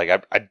it's just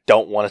I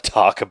don't want to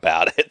talk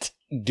about it,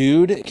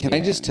 dude. Can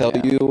I just tell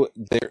you,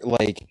 they're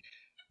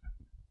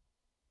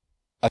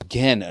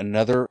again,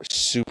 another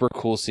super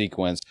cool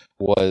sequence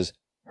was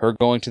her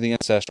going to the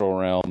ancestral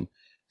realm,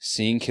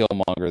 seeing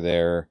Killmonger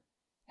there,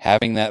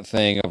 having that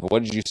thing of,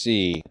 what did you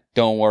see?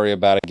 Don't worry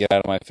about it, get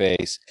out of my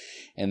face.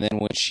 And then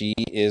when she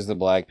is the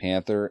Black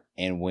Panther,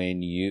 and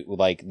when you,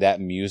 that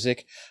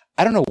music,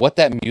 I don't know what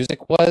that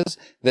music was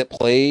that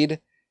played,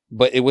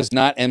 but it was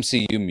not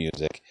MCU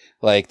music.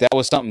 Like, that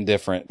was something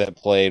different that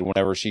played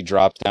whenever she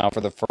drops down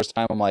for the first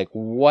time. I'm like,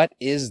 what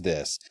is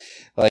this?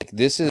 Like,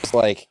 this is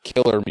like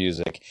killer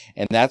music.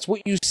 And that's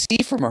what you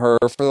see from her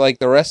for like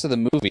the rest of the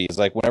movie. Is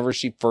like whenever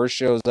she first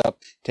shows up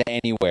to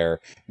anywhere,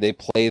 they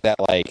play that,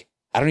 like,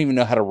 I don't even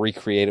know how to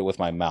recreate it with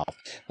my mouth.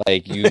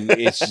 Like,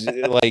 it's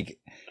like,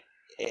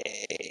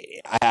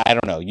 I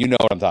don't know. You know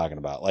what I'm talking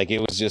about. Like, it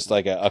was just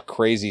like a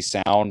crazy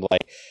sound.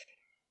 Like,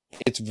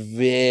 it's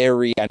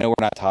very, I know we're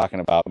not talking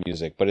about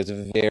music, but it's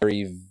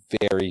very,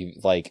 very,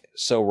 like,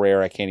 so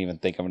rare I can't even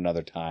think of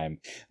another time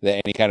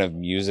that any kind of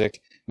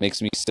music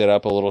makes me sit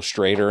up a little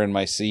straighter in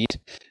my seat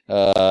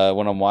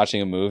when I'm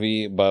watching a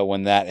movie. But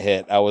when that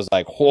hit, I was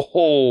like,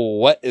 whoa,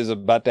 what is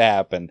about to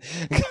happen?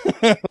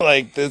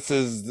 Like,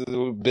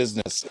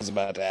 business is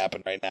about to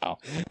happen right now.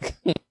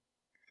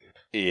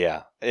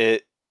 Yeah,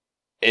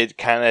 it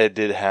kind of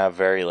did have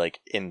very, like,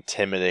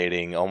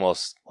 intimidating,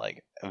 almost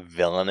like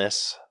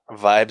villainous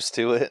vibes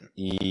to it.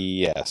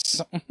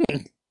 Yes.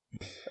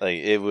 Like,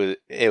 it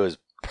was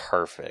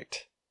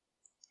perfect.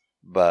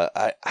 But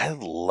I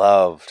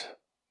loved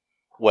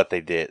what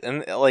they did.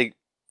 And like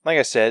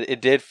I said,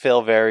 it did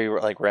feel very,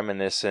 like,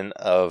 reminiscent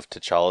of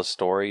T'Challa's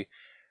story,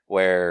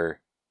 where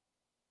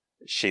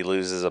she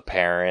loses a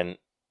parent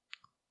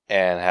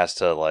and has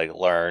to, like,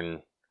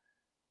 learn,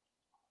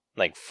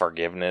 like,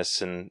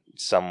 forgiveness and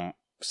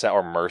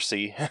or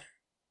mercy.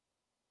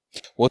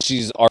 Well,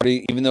 she's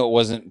already, even though it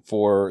wasn't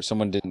for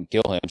someone didn't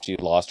kill him, she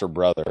lost her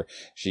brother.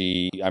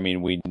 We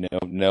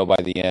know by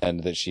the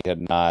end that she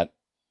had not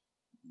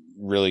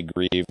really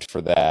grieved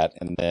for that,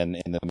 and then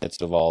in the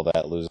midst of all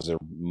that, loses her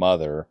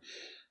mother,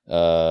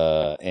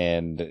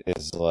 and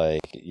is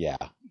like, yeah,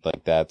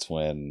 like, that's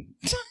when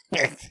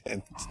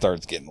it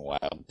starts getting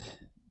wild.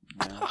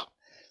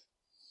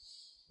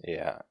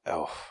 Yeah.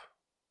 Oh,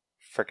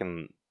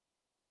 freaking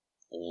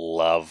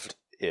loved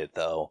it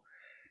though.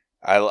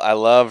 I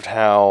loved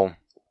how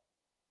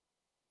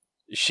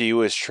she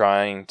was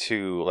trying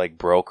to, like,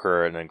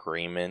 broker an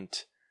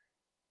agreement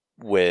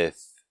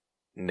with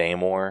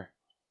Namor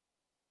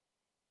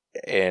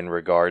in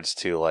regards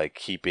to, like,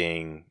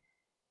 keeping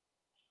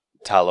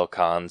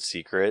Talokan's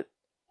secret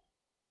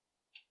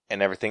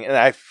and everything. And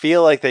I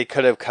feel like they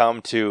could have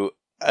come to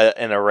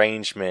an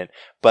arrangement,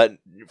 but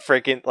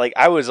freaking, like,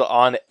 I was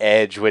on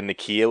edge when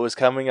Nakia was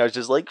coming. I was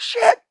just like,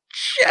 shit,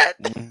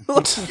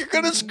 you're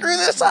gonna screw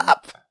this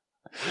up.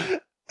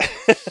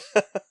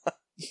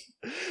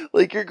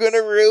 Like, you're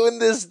gonna ruin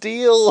this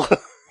deal.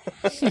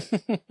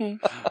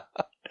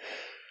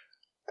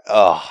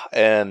 Oh,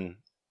 and,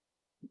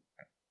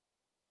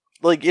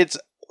 like, it's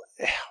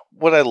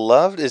what I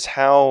loved is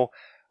how,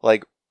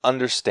 like,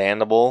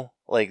 understandable,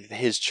 like,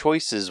 his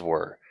choices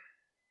were.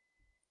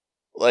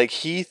 Like,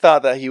 he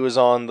thought that he was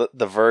on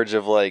the verge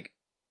of, like,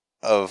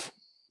 of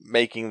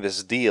making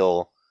this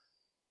deal,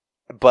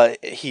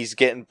 but he's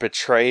getting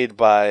betrayed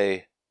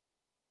by,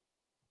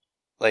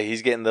 like,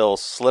 he's getting the little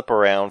slip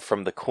around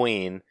from the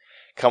queen,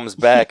 comes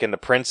back and the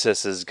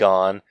princess is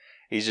gone.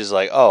 He's just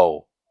like,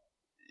 oh,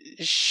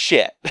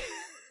 shit.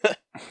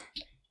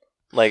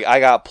 Like, I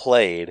got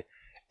played.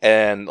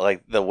 And,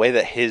 like, the way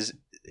that his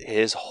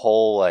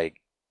whole,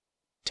 like,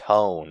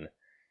 tone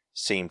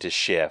seemed to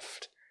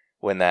shift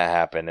when that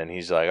happened. And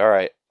he's like, all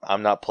right,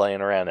 I'm not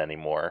playing around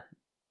anymore.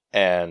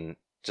 And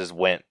just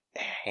went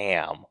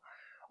ham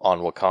on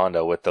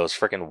Wakanda with those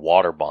freaking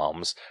water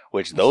bombs,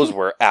 which those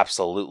were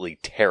absolutely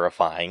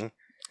terrifying.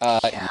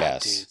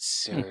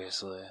 Yes. Dude,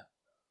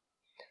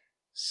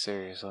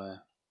 seriously.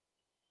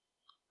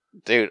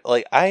 Dude,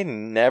 like, I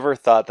never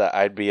thought that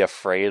I'd be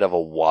afraid of a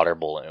water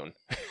balloon.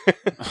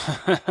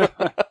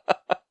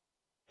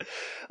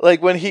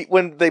 Like,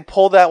 when they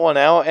pulled that one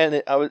out,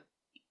 and I was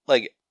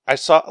like, I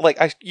saw,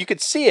 like, you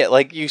could see it,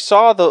 like, you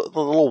saw the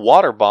little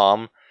water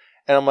bomb,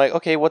 and I'm like,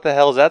 okay, what the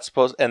hell is that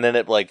supposed? And then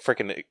it, like,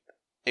 freaking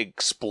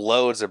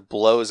explodes, it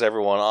blows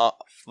everyone off.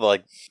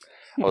 Like,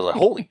 I was like,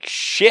 holy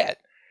shit!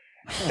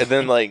 And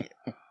then, like,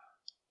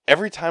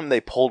 every time they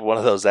pulled one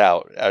of those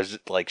out, I was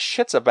just like,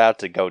 shit's about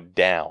to go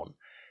down.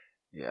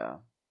 Yeah.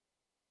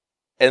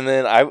 And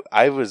then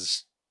I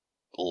was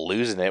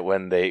losing it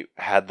when they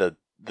had the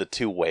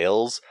two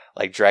whales,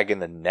 like, dragging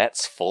the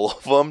nets full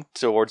of them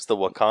towards the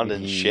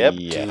Wakandan ship.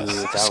 Yes. Dude,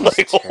 that It's was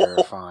like,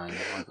 terrifying.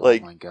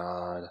 like, oh my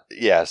god.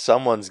 Yeah,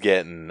 someone's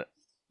getting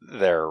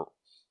their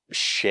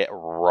shit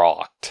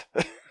rocked.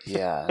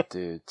 Yeah,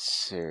 dude,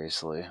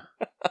 seriously.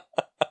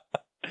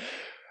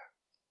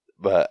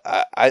 But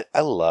I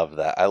love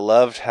that. I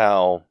loved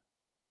how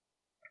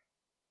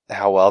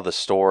well the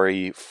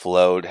story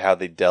flowed, how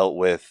they dealt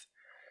with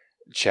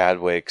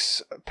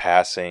Chadwick's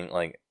passing.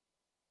 Like,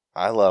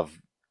 I love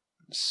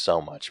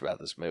so much about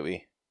this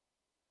movie.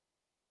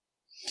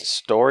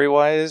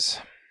 Story-wise,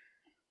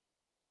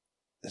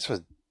 this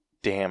was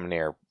damn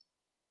near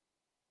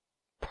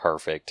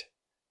perfect.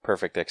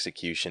 Perfect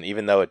execution,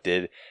 even though it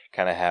did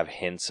kind of have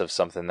hints of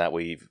something that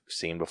we've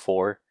seen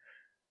before.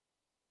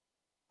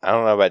 I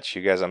don't know about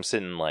you guys, I'm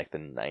sitting in, like, the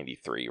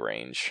 93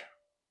 range.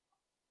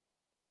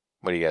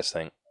 What do you guys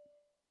think?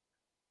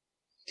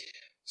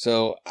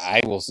 So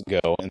I will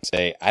go and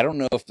say, I don't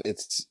know if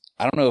it's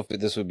I don't know if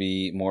this would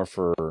be more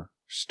for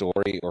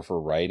story or for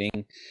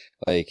writing.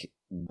 Like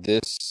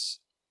this,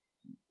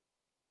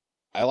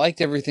 I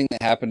liked everything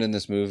that happened in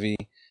this movie.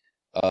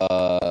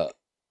 I've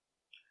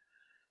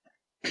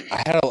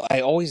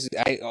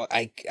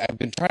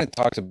been trying to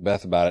talk to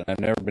Beth about it, and I've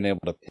never been able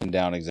to pin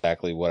down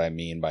exactly what I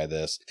mean by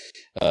this.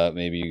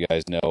 Maybe you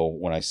guys know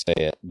when I say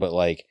it, but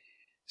like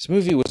this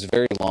movie was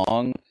very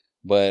long,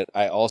 but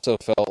I also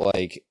felt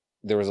like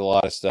there was a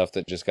lot of stuff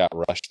that just got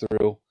rushed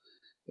through,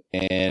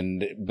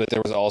 but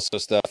there was also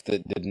stuff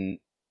that didn't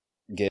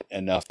get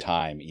enough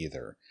time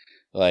either.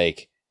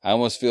 Like I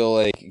almost feel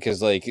like,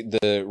 because like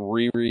the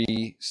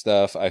Riri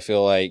stuff, I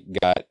feel like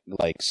got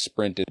like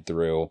sprinted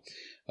through.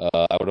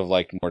 I would have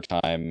liked more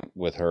time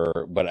with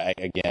her, but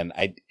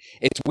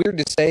it's weird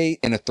to say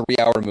in a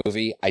 3-hour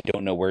movie, I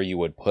don't know where you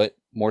would put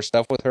more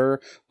stuff with her,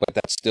 but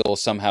that still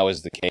somehow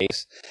is the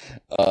case.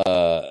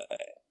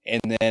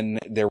 And then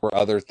there were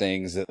other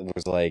things that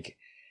was like,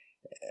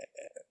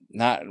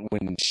 not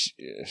when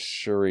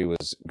Shuri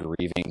was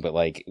grieving, but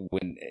like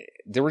when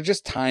there were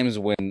just times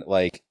when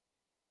like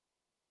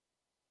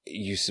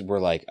you were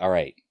like, all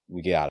right,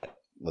 we got it.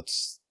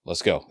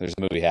 Let's go. There's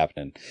a movie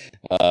happening.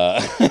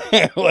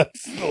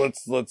 Let's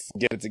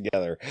get it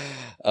together.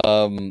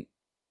 So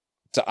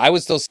I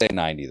would still say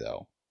 90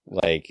 though.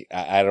 Like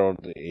I don't.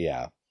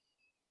 Yeah.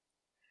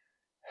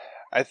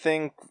 I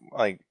think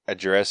like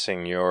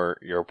addressing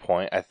your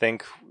point, I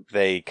think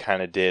they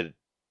kind of did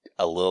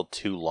a little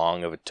too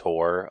long of a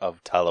tour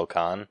of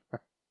Talokan.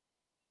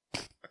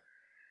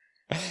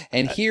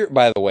 And here,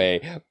 by the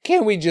way,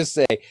 can we just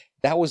say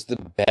that was the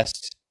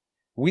best?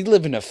 We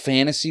live in a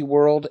fantasy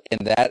world,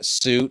 and that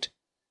suit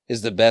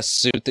is the best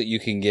suit that you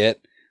can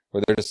get,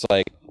 where they're just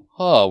like,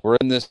 oh, we're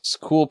in this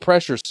cool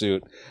pressure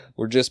suit.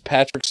 We're just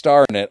Patrick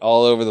starring it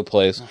all over the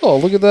place. Oh,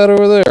 look at that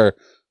over there.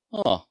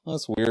 Oh,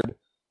 that's weird.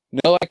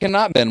 No, I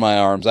cannot bend my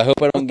arms. I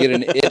hope I don't get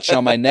an itch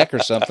on my neck or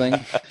something.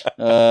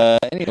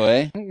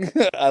 Anyway,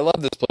 I love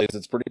this place.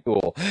 It's pretty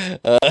cool.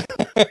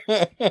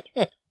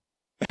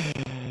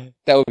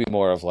 That would be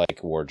more of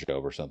like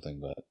wardrobe or something,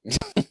 but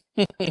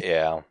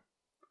yeah.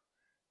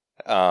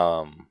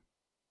 But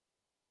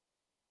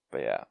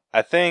yeah,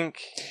 I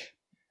think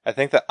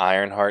the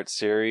Ironheart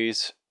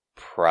series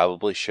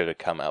probably should have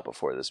come out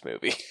before this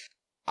movie.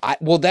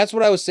 Well, that's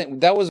what I was saying.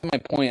 That was my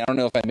point. I don't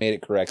know if I made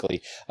it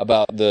correctly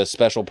about the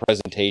special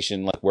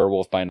presentation, like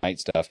Werewolf by Night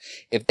stuff.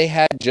 If they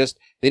had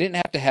they didn't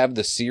have to have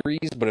the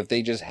series, but if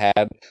they just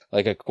had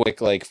like a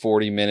quick, like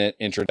 40-minute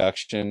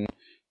introduction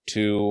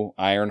to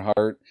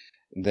Ironheart,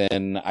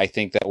 then I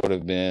think that would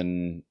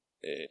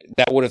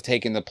have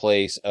taken the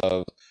place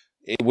of,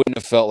 it wouldn't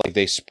have felt like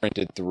they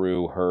sprinted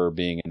through her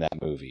being in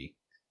that movie.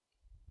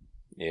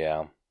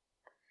 Yeah.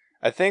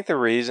 I think the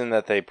reason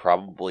that they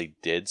probably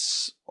did,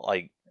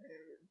 like,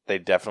 they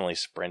definitely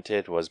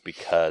sprinted was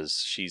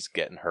because she's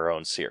getting her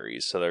own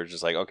series. So they're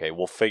just like, okay,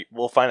 we'll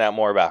find out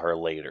more about her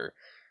later.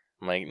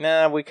 I'm like,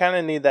 nah, we kind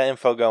of need that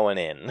info going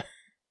in.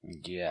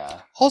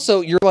 Yeah.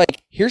 Also, you're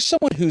like, here's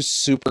someone who's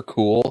super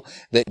cool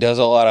that does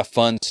a lot of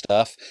fun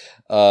stuff,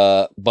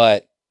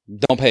 but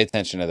don't pay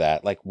attention to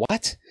that. Like,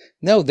 what?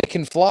 No, they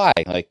can fly.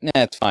 Like, nah,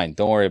 it's fine.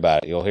 Don't worry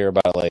about it. You'll hear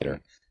about it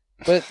later.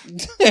 But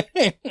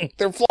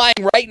they're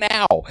flying right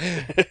now.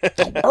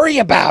 Don't worry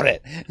about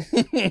it.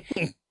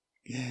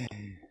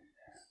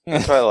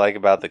 That's what I like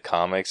about the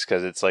comics,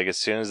 because it's like as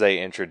soon as they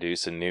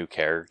introduce a new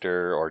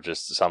character or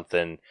just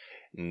something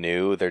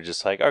new, they're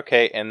just like,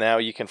 okay, and now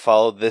you can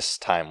follow this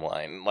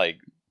timeline, like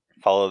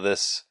follow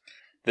this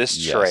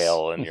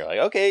trail, and you're like,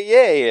 okay,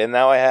 yay, and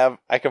now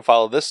I can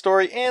follow this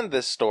story, and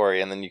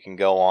then you can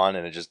go on,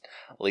 and it just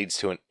leads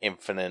to an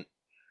infinite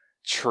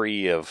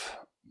tree of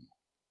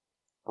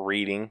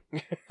reading.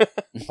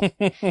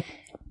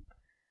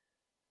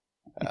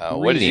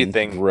 What did you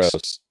think?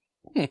 Gross.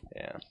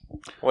 Yeah.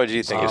 What did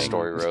you think of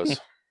Story Rose?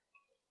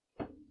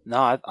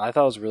 No, I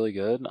thought it was really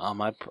good.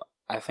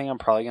 I think I'm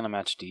probably gonna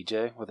match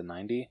DJ with a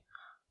 90.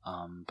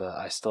 But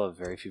I still have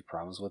very few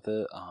problems with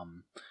it.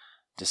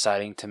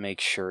 Deciding to make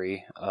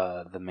Shuri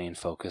the main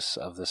focus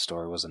of the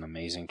story was an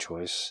amazing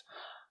choice.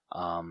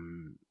 I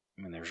mean,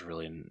 there's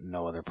really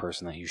no other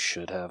person that you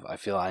should have. I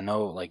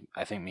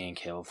think me and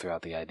Caleb threw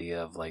out the idea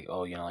of like,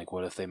 oh, like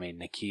what if they made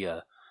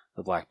Nakia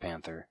the Black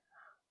Panther?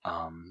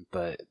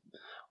 But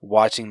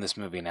watching this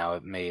movie now,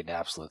 it made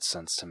absolute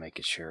sense to make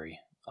it Shuri.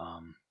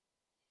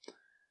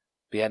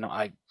 But yeah, no,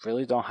 I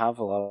really don't have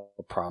a lot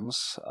of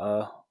problems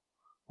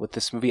with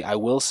this movie. I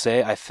will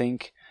say, I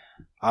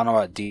don't know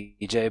about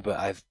DJ, but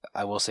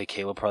I will say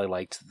Caleb probably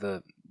liked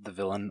the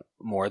villain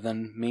more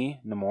than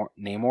me,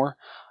 Namor.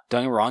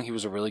 Don't get me wrong, he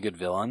was a really good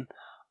villain.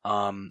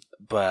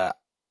 But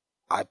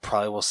I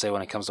probably will say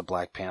when it comes to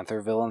Black Panther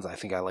villains, I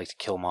think I liked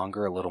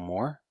Killmonger a little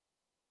more.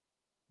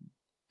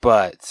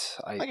 But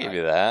I give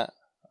you that.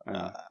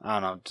 I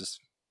don't know, just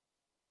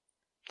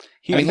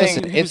he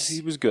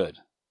was good.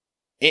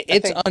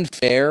 It's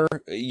unfair.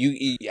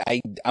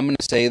 I'm going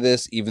to say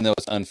this, even though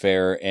it's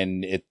unfair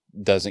and it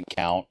doesn't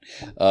count.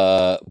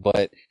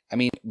 But I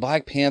mean,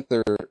 Black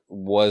Panther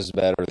was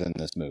better than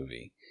this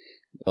movie.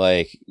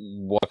 Like,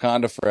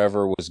 Wakanda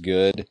Forever was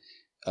good,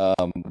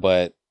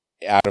 but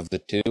out of the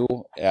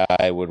two,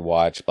 I would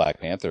watch Black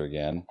Panther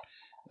again.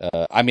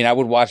 I mean, I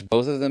would watch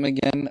both of them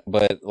again,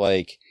 but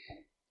like,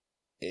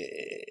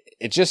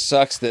 it just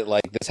sucks that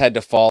like this had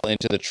to fall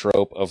into the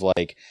trope of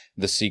like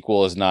the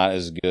sequel is not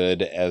as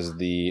good as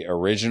the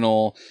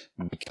original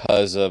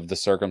because of the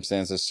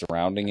circumstances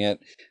surrounding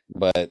it.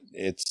 But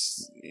it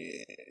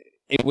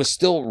was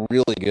still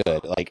really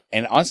good. Like,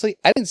 and honestly,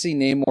 I didn't see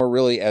Namor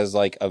really as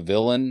like a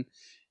villain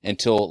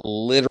until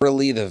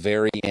literally the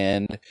very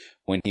end,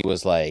 when he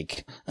was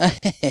like,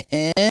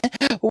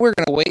 we're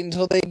going to wait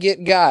until they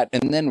get got,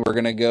 and then we're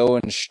going to go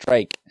and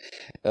strike.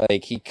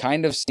 Like, he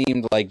kind of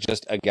seemed like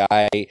just a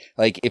guy,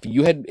 like,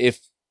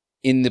 if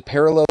in the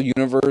parallel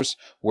universe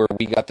where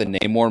we got the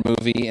Namor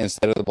movie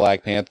instead of the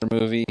Black Panther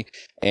movie,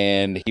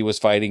 and he was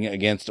fighting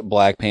against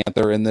Black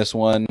Panther in this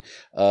one,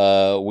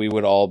 we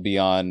would all be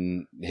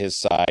on his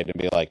side and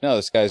be like, no,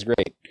 this guy's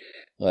great.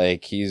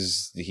 Like,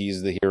 he's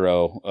the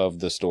hero of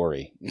the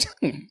story.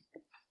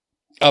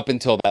 Up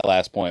until that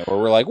last point where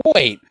we're like,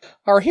 wait,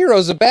 our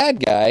hero's a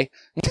bad guy.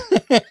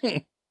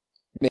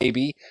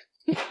 Maybe.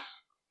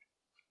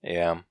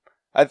 Yeah.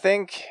 I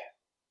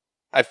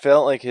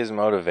felt like his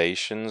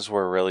motivations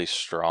were really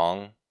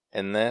strong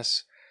in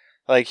this.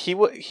 Like, he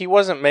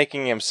wasn't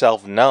making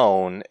himself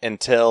known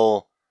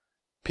until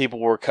people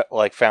were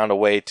found a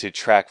way to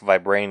track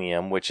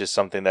vibranium, which is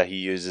something that he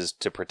uses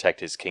to protect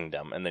his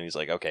kingdom. And then he's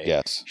like, okay,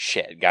 yes,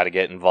 shit, got to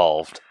get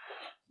involved.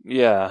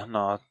 Yeah,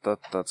 no,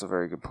 that's a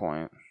very good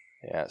point.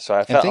 Yeah, so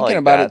I felt thinking like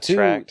about that it too.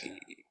 tracked.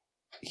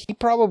 He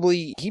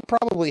probably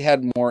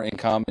had more in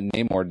common,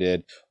 Namor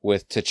did,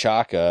 with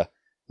T'Chaka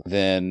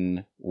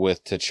than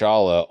with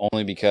T'Challa,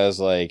 only because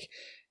like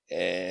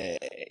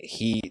Namor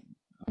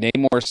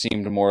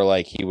seemed more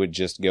like he would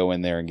just go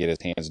in there and get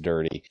his hands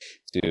dirty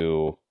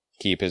to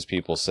keep his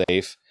people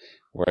safe.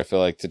 Where I feel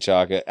like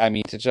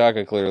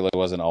T'Chaka clearly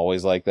wasn't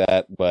always like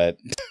that, but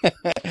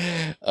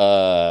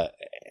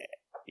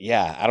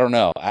yeah, I don't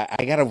know.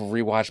 I gotta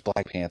rewatch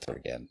Black Panther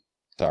again.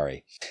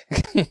 Sorry.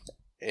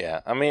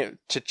 Yeah, I mean,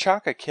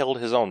 T'Chaka killed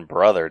his own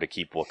brother to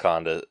keep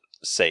Wakanda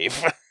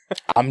safe.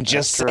 I'm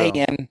just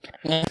saying.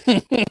 Yeah,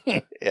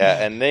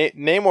 and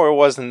Namor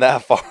wasn't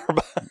that far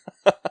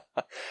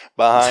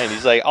behind.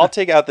 He's like, I'll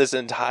take out this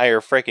entire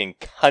freaking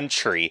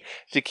country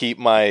to keep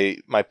my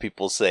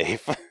people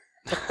safe.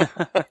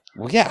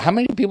 Well, yeah, how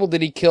many people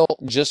did he kill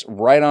just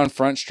right on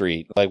Front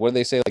Street? Like, what did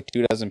they say? Like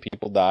 2,000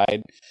 people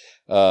died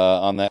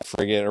on that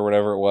frigate or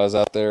whatever it was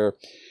out there.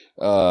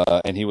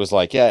 And he was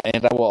like, yeah,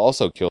 and I will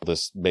also kill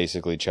this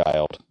basically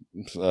child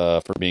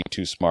for being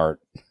too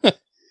smart.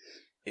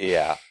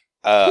 Yeah.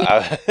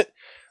 That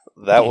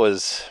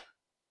was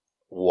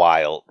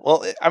wild.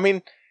 Well, I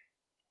mean,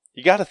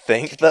 you got to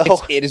think,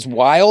 though. It is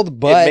wild,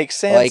 but it makes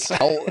sense.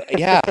 Like,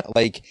 yeah,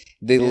 like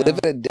they live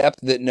at a depth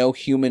that no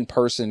human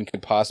person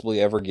could possibly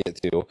ever get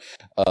to.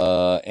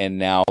 And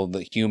now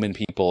the human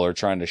people are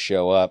trying to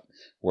show up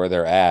where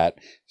they're at.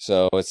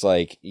 So it's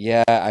like,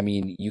 yeah, I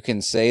mean, you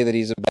can say that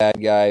he's a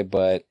bad guy,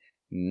 but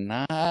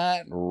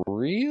not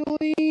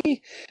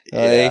really.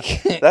 Yeah.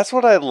 Like, that's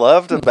what I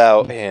loved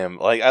about him.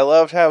 Like, I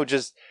loved how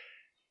just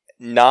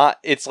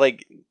it's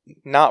like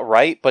not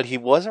right, but he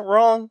wasn't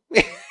wrong.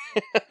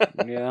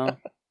 Yeah.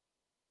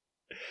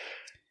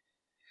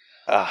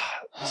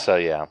 So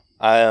yeah,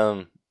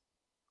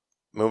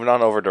 moving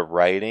on over to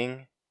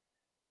writing.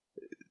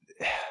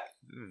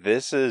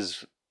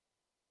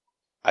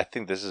 I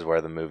think this is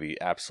where the movie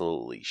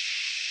absolutely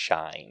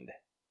shined.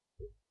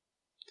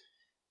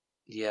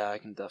 Yeah, I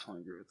can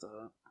definitely agree with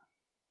that.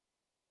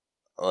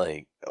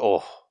 Like,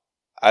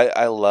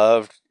 I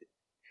loved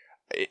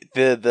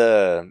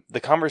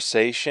the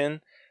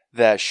conversation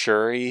that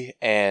Shuri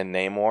and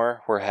Namor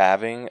were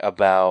having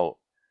about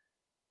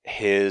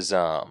his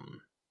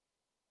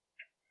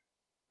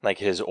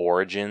his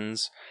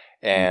origins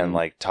and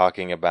like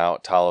talking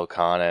about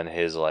Talokan and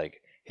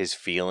his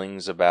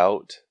feelings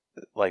about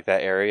like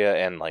that area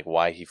and like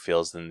why he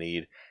feels the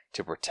need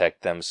to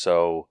protect them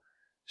so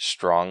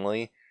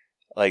strongly.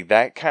 Like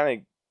that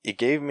it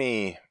gave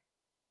me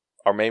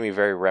or made me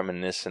very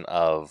reminiscent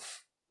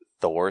of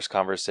Thor's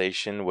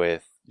conversation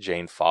with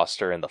Jane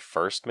Foster in the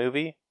first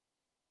movie.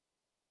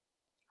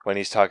 When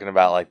he's talking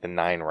about like the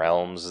 9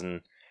 realms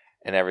and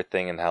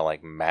everything and how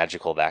like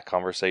magical that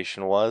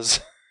conversation was.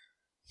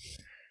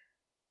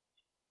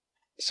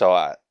 So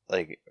I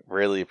like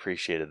really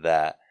appreciated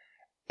that.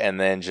 And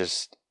then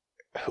just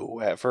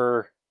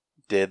whoever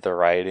did the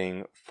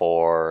writing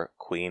for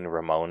Queen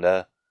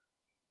Ramonda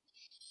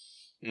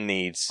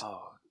needs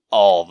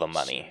all the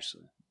money.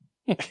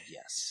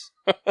 Yes.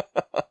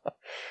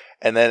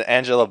 And then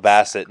Angela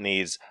Bassett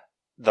needs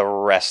the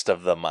rest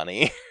of the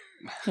money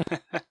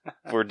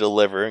for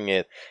delivering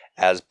it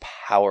as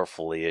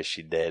powerfully as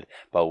she did.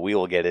 But we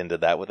will get into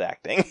that with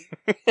acting.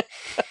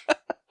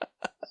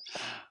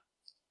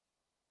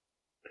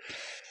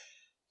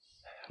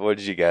 What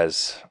did you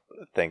guys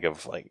think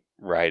of like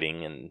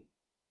writing and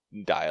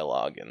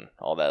dialogue and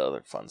all that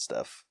other fun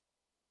stuff?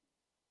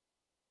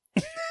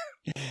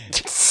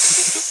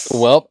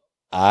 well,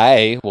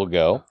 I will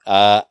go.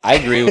 I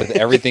agree with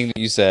everything that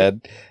you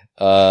said.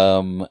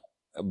 But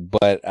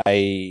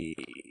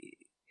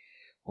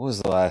what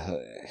was the last?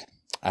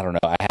 I don't know.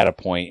 I had a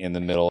point in the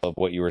middle of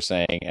what you were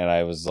saying, and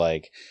I was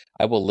like,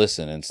 I will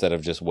listen instead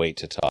of just wait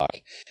to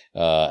talk.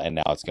 And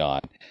now it's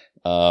gone.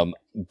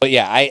 But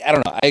yeah, I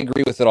don't know. I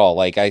agree with it all.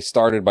 Like, I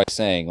started by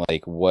saying,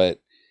 like,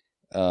 what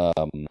a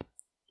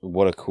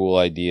cool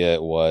idea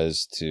it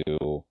was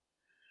to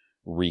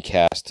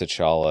recast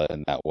T'Challa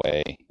in that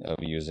way of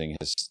using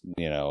his,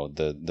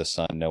 the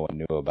son no one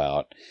knew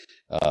about.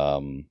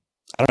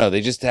 I don't know.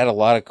 They just had a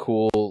lot of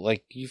cool,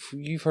 like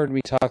you've heard me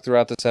talk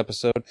throughout this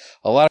episode,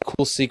 a lot of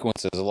cool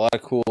sequences, a lot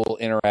of cool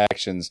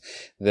interactions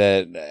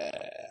that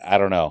I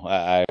don't know.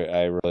 I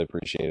really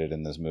appreciated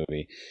in this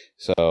movie.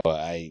 So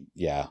I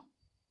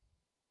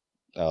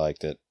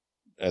liked it.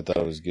 I thought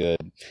it was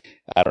good.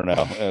 I don't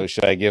know.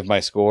 Should I give my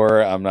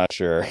score? I'm not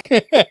sure.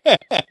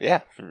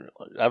 Yeah,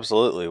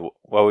 absolutely.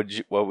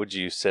 What would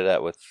you sit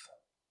at with?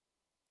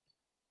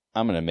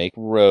 I'm gonna make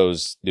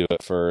Rose do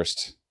it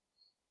first.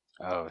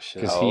 Oh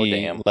shit! Because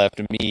he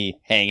left me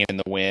hanging in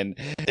the wind.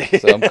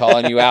 So I'm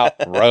calling you out,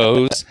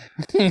 Rose.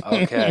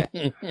 Okay.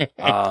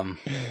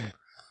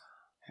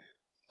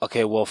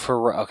 Okay.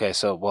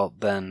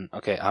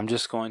 I'm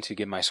just going to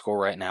give my score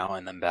right now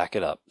and then back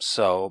it up.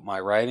 So my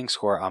writing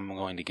score, I'm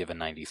going to give a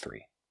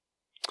 93.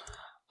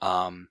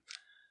 The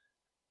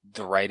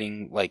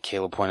writing, like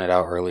Caleb pointed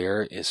out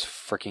earlier, is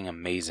freaking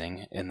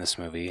amazing in this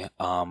movie.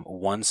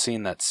 One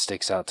scene that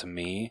sticks out to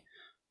me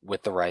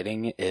with the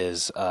writing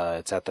is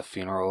it's at the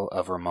funeral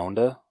of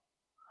Ramonda,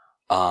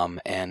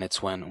 and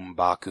it's when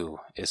M'Baku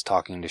is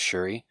talking to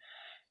Shuri,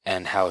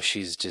 and how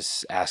she's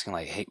just asking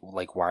like, "Hey,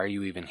 like, why are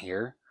you even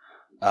here?"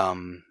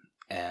 And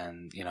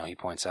he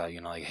points out,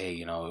 like,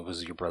 "Hey, it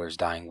was your brother's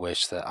dying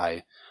wish that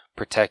I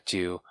protect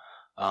you."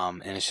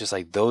 And it's just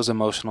like those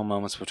emotional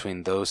moments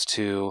between those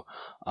two.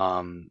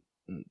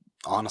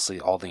 Honestly,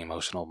 all the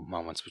emotional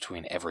moments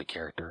between every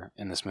character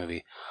in this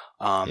movie.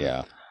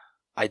 Yeah.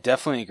 I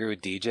definitely agree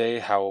with DJ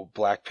how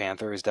Black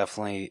Panther is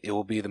it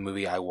will be the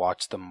movie I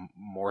watch the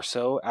more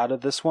so out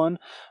of this one.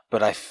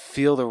 But I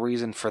feel the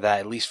reason for that,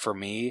 at least for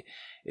me,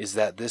 is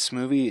that this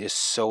movie is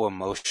so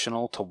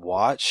emotional to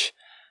watch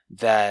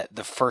that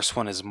the first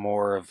one is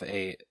more of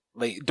a,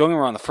 like, don't get me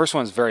wrong, the first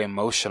one is very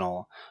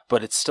emotional,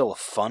 but it's still a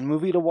fun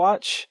movie to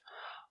watch.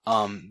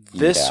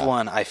 This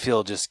one I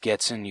feel just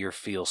gets in your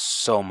feels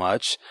so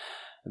much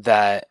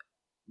that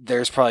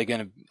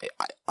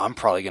I'm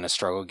probably gonna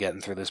struggle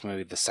getting through this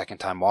movie the second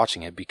time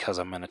watching it, because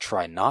I'm gonna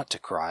try not to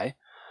cry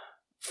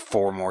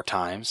 4 more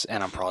times,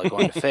 and I'm probably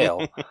going to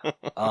fail.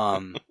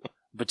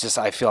 But just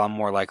I feel I'm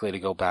more likely to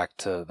go back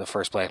to the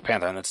first Black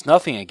Panther, and it's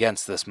nothing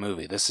against this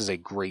movie. This is a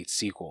great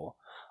sequel.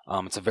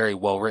 It's a very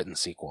well written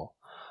sequel.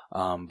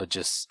 But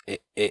just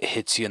it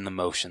hits you in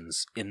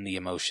the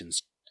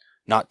emotions,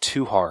 not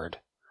too hard,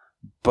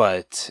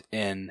 but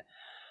in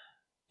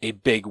a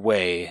big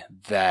way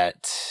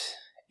that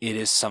it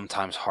is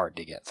sometimes hard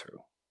to get through,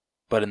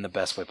 but in the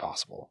best way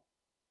possible.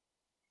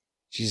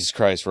 Jesus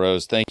Christ,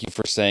 Rose, thank you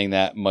for saying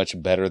that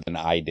much better than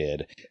I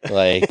did.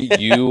 Like,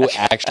 you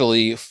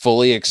actually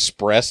fully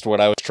expressed what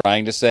I was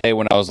trying to say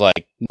when I was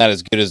like, not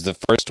as good as the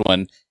first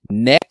one.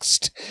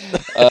 Next.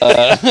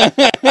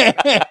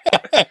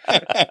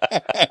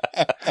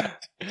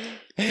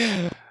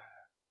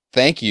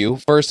 Thank you,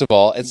 first of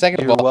all. And second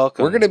You're of all,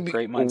 welcome. We're going to be...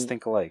 Great minds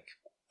think alike.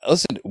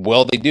 Listen,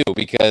 well, they do,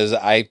 because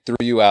I threw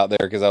you out there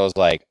because I was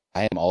like,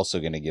 I am also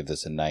going to give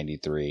this a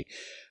 93.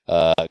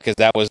 Because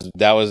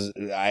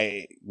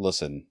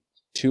listen,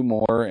 2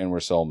 more and we're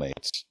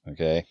soulmates.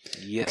 Okay.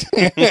 Yeah.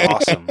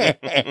 Awesome. What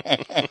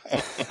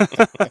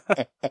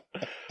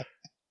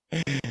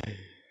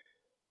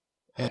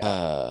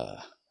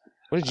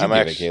did you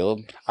give it, Caleb?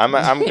 I'm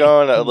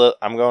going a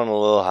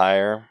little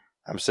higher.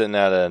 I'm sitting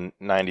at a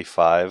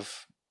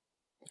 95.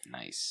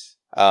 Nice.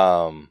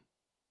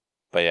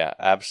 But yeah,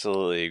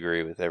 absolutely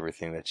agree with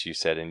everything that you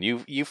said, and you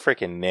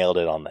freaking nailed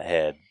it on the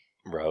head,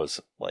 Rose.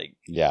 Like,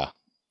 yeah,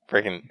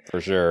 freaking for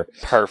sure,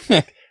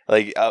 perfect.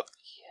 Like,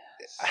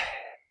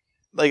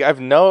 I've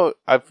now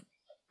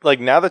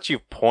that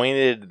you've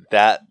pointed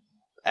that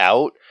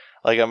out,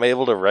 like, I'm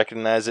able to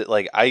recognize it.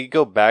 Like, I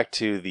go back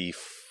to the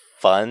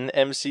fun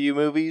MCU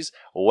movies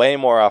way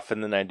more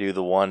often than I do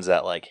the ones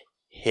that like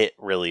hit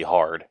really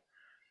hard.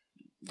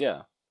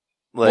 Yeah.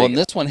 Like, well, and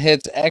this one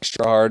hits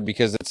extra hard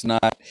because it's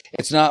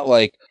not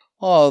like,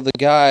 oh, the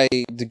guy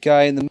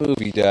in the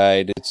movie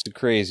died. It's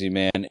crazy,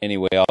 man.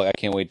 Anyway, I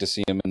can't wait to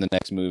see him in the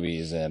next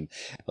movies. And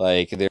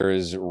like, there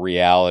is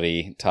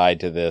reality tied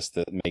to this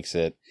that makes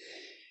it.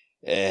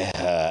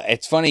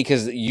 It's funny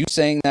because you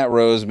saying that,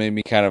 Rose, made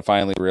me kind of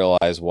finally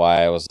realize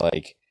why I was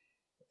like,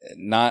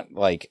 not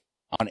like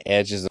on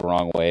edge is the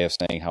wrong way of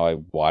saying how I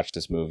watched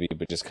this movie,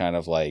 but just kind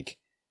of like.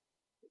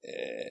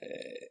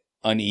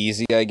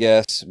 Uneasy, I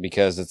guess,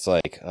 because it's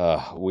like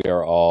we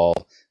are all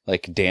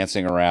like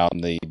dancing around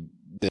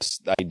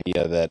this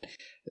idea that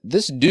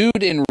this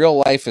dude in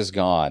real life is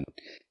gone,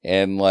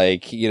 and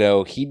like, he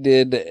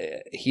did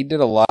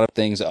a lot of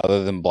things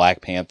other than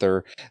Black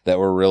Panther that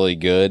were really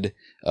good,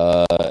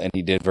 and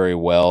he did very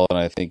well, and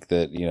I think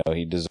that,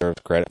 he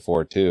deserves credit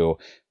for it too.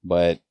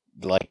 But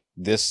like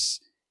this,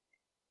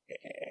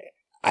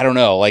 I don't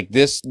know, like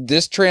this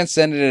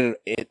transcended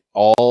it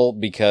all,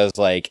 because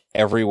like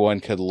everyone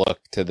could look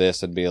to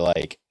this and be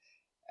like,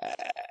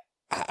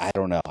 I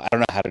don't know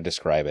how to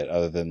describe it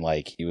other than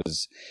like he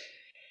was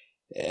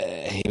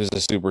a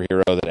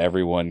superhero that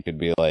everyone could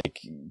be like,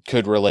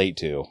 could relate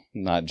to,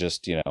 not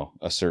just,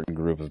 a certain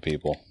group of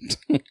people.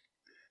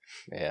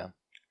 Yeah.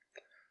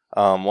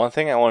 One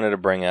thing I wanted to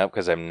bring up,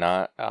 because I'm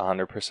not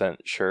 100%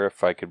 sure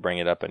if I could bring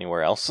it up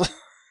anywhere else.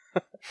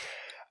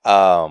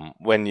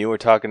 When you were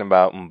talking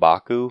about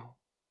M'Baku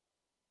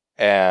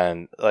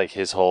and like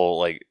his whole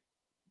like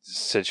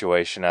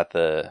situation at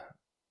the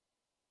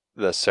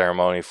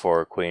ceremony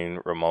for Queen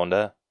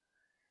Ramonda,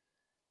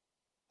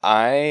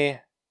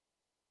 I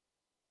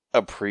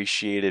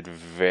appreciated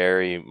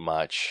very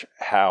much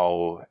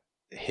how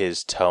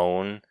his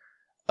tone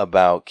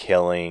about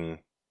killing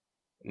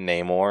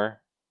Namor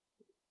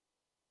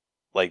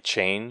like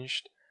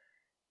changed.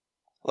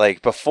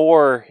 Like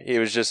before, it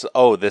was just,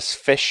 oh, this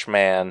fish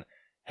man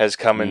has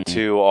come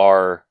into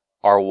our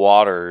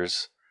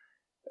waters,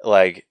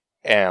 like,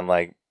 and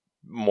like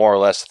more or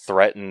less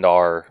threatened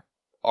our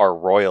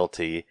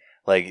royalty.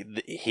 Like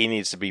he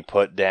needs to be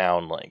put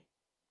down like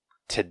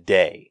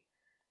today.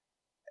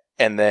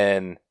 And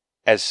then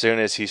as soon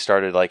as he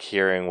started like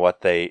hearing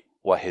what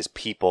his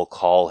people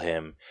call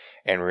him,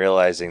 and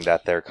realizing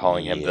that they're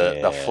calling him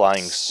the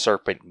flying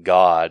serpent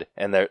god,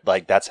 and they're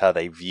like, that's how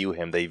they view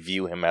him. They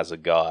view him as a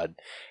god.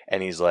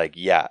 And he's like,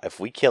 yeah, if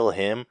we kill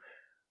him,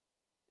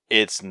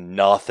 it's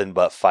nothing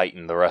but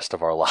fighting the rest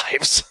of our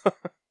lives.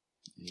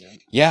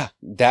 Yeah,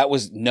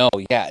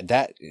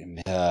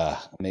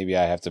 maybe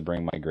I have to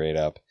bring my grade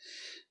up.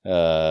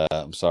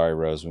 I'm sorry,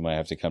 Rose, we might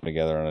have to come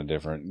together on a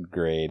different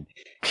grade,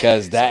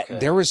 because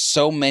there was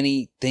so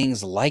many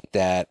things like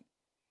that.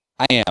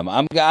 I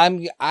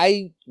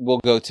will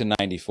go to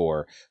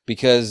 94,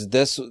 because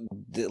this,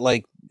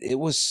 like, it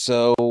was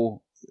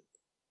so,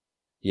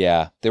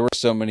 there were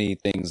so many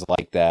things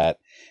like that.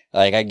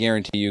 Like, I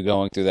guarantee you,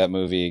 going through that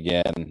movie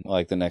again,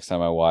 like the next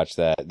time I watch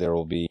that, there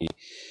will be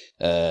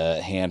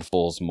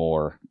handfuls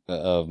more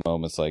of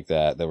moments like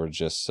that were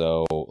just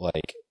so,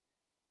 like,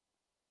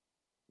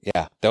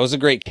 that was a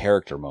great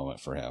character moment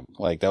for him.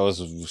 Like, that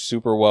was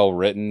super well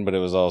written, but it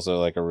was also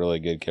like a really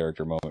good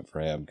character moment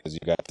for him, because you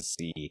got to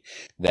see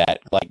that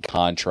like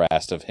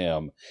contrast of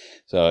him.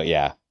 So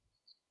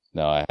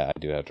no, I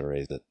do have to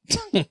raise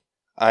it.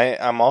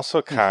 I'm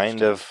also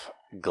kind of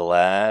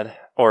glad,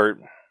 or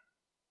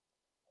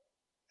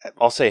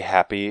I'll say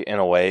happy in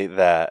a way,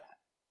 that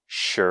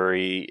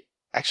Shuri,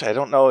 actually I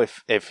don't know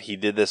if he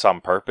did this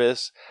on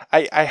purpose.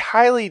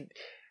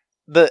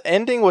 The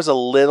ending was a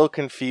little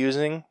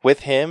confusing with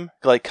him,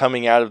 like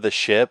coming out of the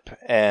ship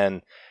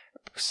and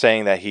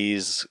saying that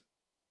he's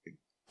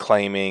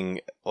claiming,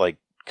 like,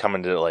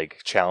 coming to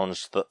like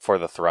challenge for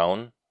the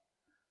throne.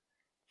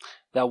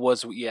 That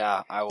was,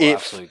 I will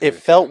absolutely agree. It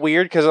felt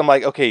weird, because I'm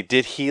like, okay,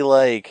 did he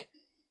like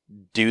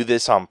do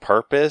this on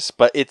purpose?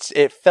 But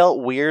it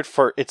felt weird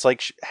it's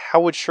like,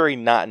 how would Shuri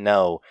not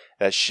know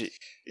that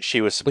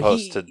she was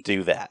supposed to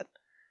do that?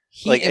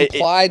 He like,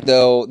 implied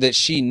though that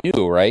she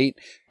knew, right?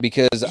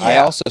 Because I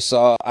also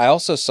saw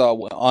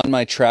on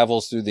my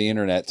travels through the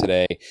internet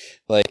today,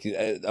 like,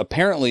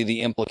 apparently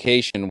the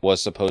implication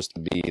was supposed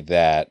to be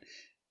that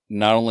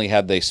not only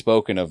had they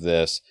spoken of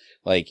this,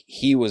 like,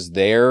 he was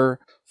there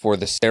for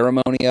the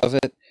ceremony of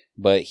it,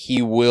 but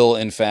he will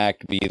in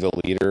fact be the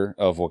leader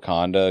of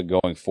Wakanda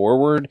going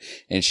forward,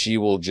 and she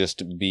will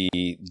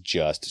be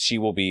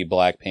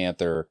Black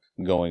Panther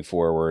going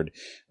forward.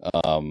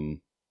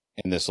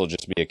 And this will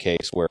just be a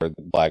case where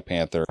Black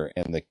Panther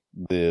and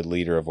the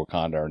leader of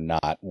Wakanda are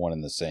not one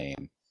and the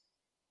same.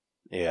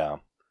 Yeah.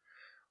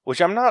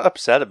 Which I'm not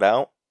upset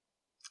about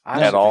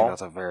at all. I think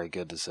that's a very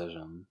good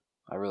decision.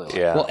 I really like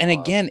that. Well, and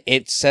again,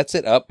 it sets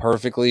it up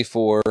perfectly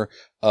for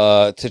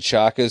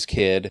T'Chaka's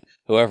kid,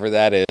 whoever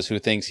that is, who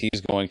thinks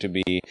he's going to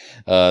be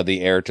the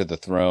heir to the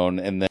throne,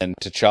 and then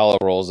T'Challa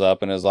rolls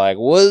up and is like,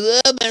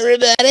 "What's up,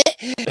 everybody?"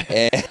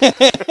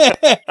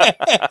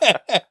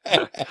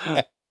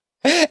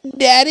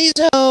 Daddy's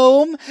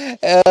home.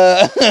 And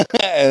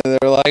they're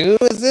like, who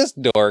is this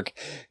dork?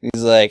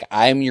 He's like,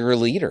 I'm your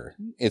leader.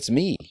 It's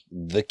me,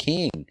 the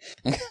king.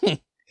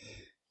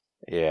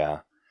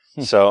 Yeah.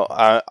 So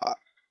I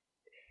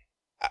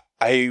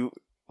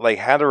like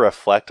had to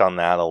reflect on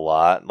that a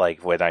lot,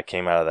 like when I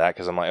came out of that,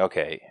 because I'm like,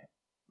 okay,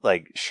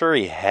 like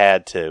Shuri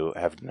had to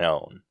have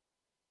known.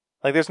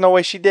 Like, there's no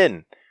way she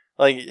didn't.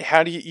 Like,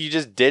 how do you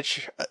just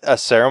ditch a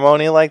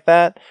ceremony like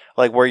that?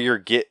 Like, where you're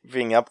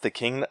giving up the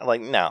king?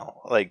 Like,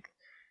 no. Like,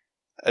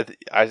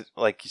 I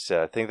like you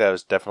said, I think that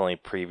was definitely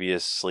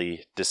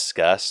previously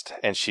discussed,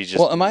 and she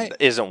just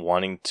isn't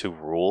wanting to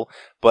rule.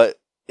 But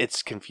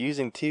it's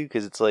confusing, too,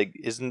 because it's like,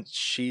 isn't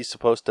she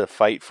supposed to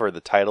fight for the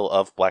title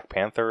of Black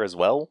Panther as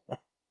well?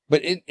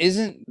 But it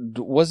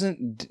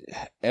wasn't,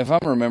 if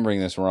I'm remembering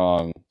this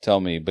wrong, tell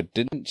me, but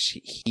didn't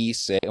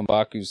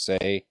M'Baku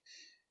say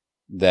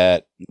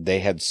that they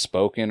had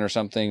spoken or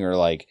something, or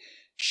like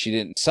she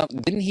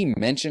didn't he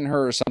mention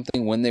her or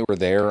something when they were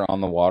there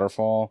on the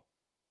waterfall?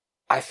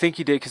 I think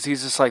he did, because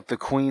he's just like,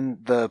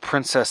 the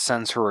princess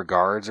sends her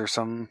regards or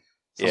something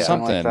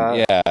Something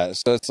like that. Yeah.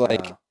 So it's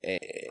like,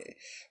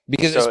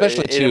 because so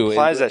especially it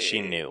implies that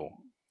she knew.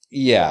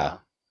 Yeah.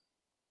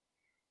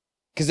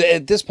 Because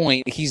at this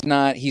point, he's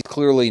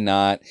clearly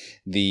not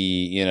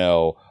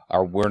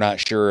we're not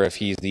sure if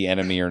he's the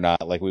enemy or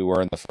not, like we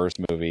were in the first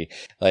movie.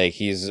 Like,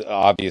 he's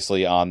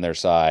obviously on their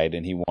side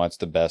and he wants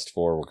the best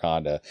for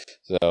Wakanda.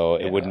 So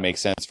it wouldn't make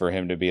sense for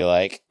him to be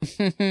like,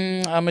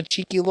 I'm a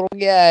cheeky little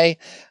guy.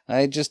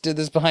 I just did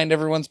this behind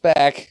everyone's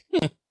back.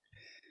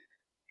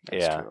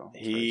 True.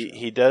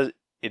 He does.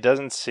 It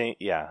doesn't seem,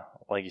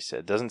 like you said,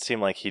 it doesn't seem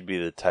like he'd be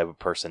the type of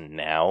person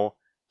now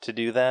to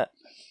do that.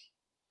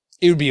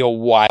 It would be a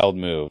wild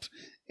move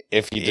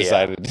if he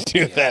decided to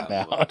do that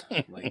now.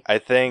 I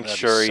think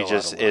Shuri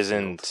just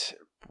isn't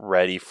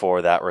ready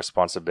for that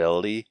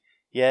responsibility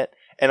yet.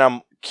 And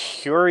I'm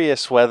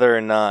curious whether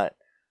or not,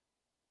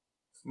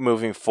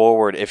 moving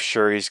forward, if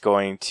Shuri's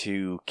going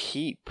to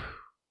keep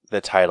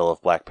the title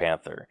of Black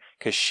Panther.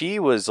 Because she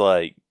was,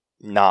 like,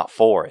 not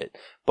for it.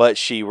 But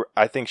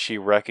I think she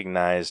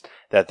recognized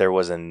that there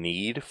was a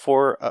need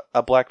for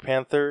a Black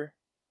Panther.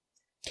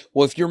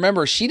 Well, if you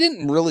remember, she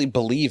didn't really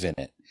believe in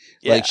it.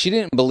 Yeah. Like, she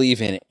didn't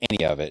believe in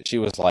any of it. She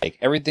was like,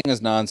 everything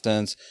is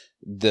nonsense.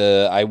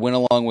 I went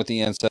along with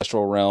the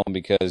ancestral realm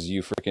because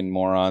you freaking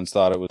morons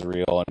thought it was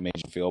real and it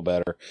made you feel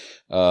better.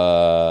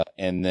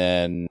 And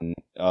then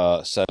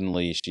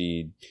suddenly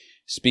she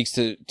speaks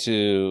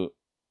to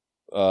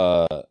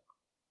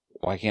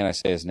why can't I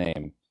say his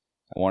name?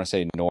 I want to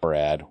say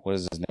NORAD. What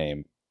is his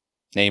name?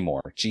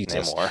 Namor.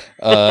 Jesus. Namor.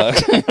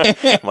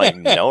 I'm like,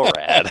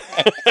 NORAD.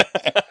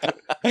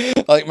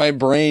 Like, my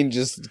brain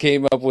just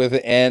came up with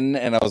N,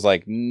 and I was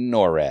like,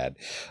 NORAD.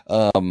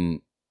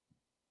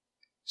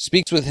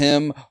 Speaks with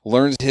him,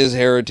 learns his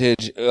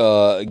heritage,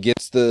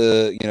 gets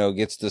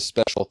the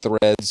special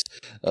threads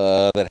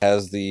that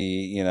has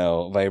the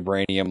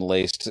vibranium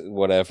laced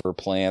whatever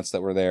plants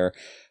that were there.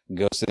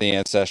 Goes to the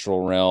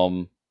ancestral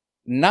realm,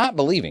 not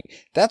believing.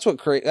 That's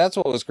what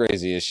was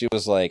crazy. Is she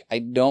was like, I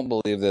don't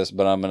believe this,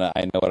 but I know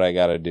what I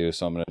gotta do,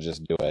 so I'm gonna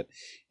just do it.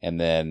 And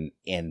then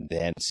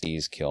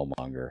sees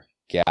Killmonger.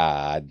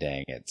 God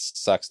dang it.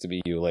 Sucks to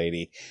be you,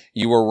 lady.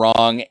 You were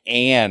wrong,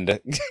 and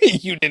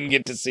you didn't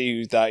get to see who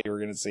you thought you were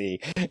going to see.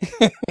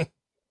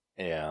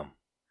 Yeah.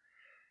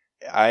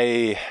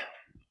 I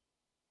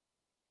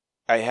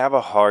have a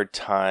hard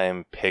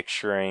time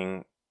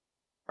picturing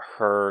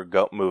her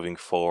moving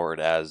forward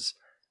as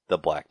the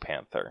Black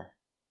Panther.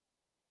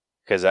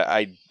 Because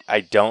I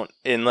don't,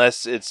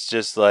 unless it's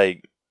just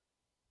like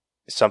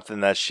something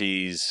that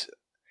it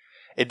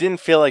didn't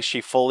feel like she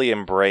fully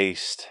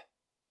embraced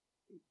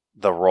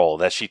the role,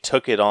 that she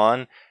took it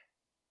on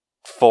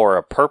for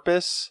a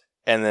purpose,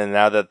 and then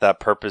now that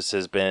purpose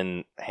has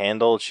been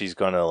handled, she's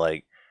gonna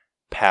like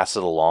pass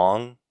it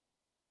along.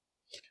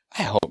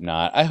 I hope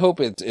not. I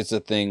hope it's a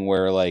thing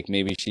where, like,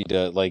 maybe she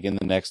does, like, in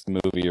the next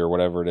movie or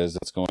whatever it is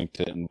that's going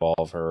to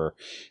involve her,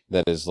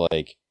 that is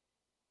like,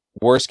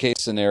 worst case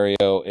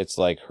scenario, it's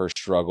like her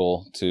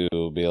struggle to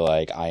be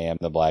like, I am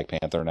the Black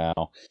Panther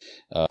now.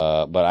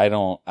 But I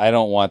don't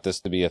want this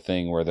to be a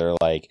thing where they're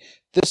like,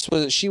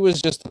 she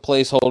was just a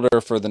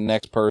placeholder for the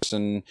next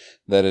person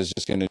that is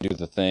just going to do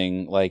the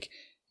thing. Like,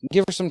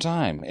 give her some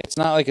time. It's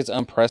not like it's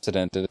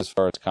unprecedented as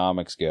far as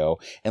comics go,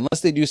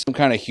 unless they do some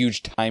kind of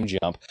huge time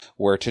jump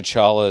where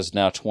T'Challa is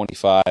now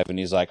 25 and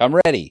he's like, I'm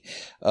ready.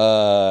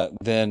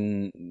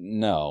 Then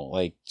no,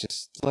 like,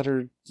 just let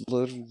her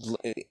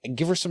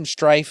give her some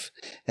strife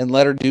and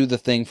let her do the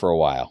thing for a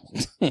while.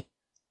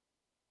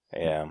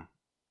 Yeah,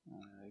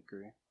 I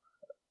agree.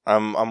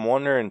 I'm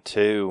wondering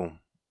too,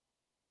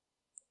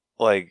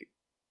 like,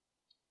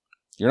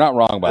 you're not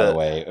wrong, by the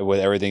way, with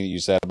everything that you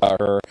said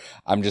about her.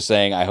 I'm just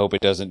saying, I hope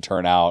it doesn't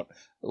turn out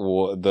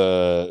with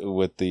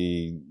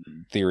the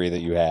theory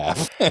that you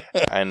have.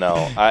 I know.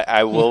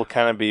 I will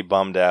kind of be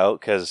bummed out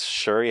because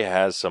Shuri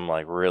has some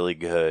like really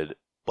good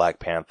Black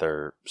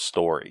Panther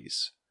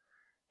stories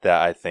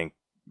that I think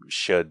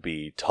should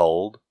be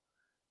told.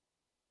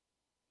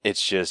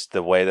 It's just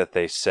the way that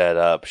they set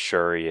up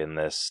Shuri in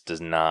this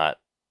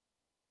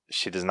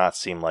she does not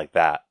seem like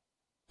that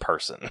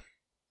person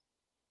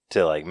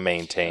to like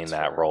maintain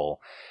that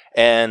role.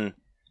 And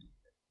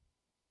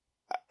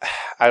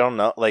I don't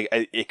know, like,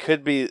 it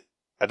could be,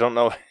 I don't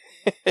know.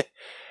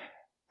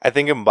 I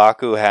think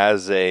M'Baku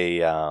has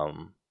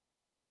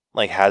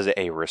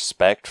a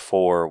respect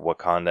for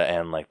Wakanda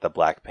and like the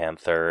Black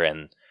Panther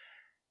and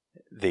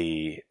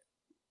the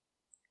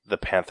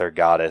Panther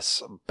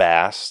goddess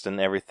Bast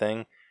and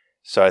everything.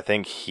 So I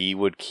think he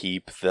would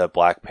keep the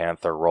Black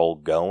Panther role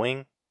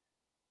going.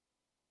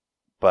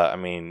 But I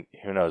mean,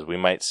 who knows? We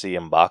might see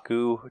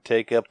M'Baku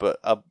take up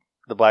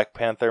the Black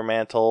Panther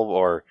mantle,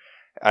 or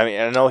I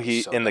mean, I know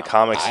in the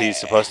comics he's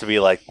supposed to be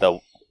like the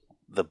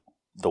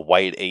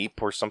white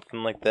ape or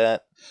something like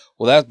that.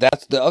 Well,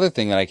 that's the other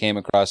thing that I came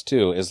across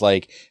too, is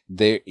like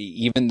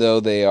even though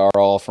they are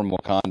all from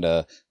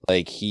Wakanda,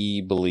 like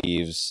he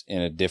believes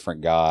in a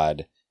different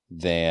god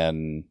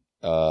than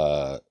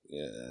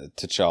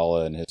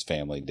T'Challa and his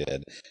family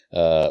did.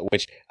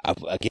 Which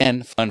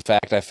again, fun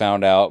fact I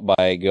found out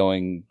by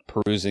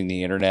perusing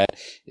the internet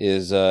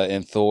is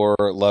in Thor: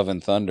 Love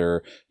and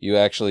Thunder, you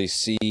actually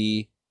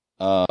see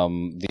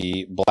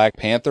the Black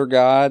Panther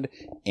god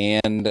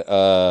and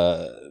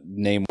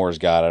Namor's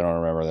god. I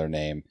don't remember their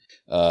name.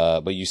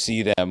 But you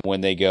see them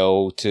when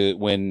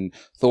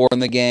Thor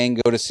and the gang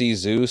go to see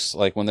Zeus,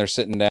 like when they're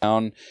sitting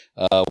down,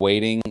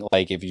 waiting,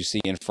 like if you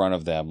see in front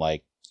of them,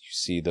 like you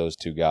see those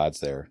two gods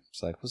there.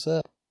 It's like, what's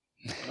up?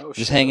 Oh,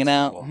 just hanging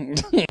out.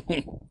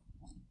 Cool.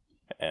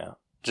 Yeah.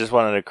 Just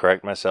wanted to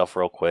correct myself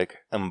real quick.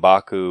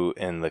 M'Baku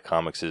in the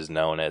comics is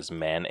known as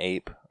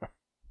Man-Ape.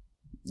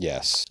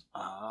 Yes.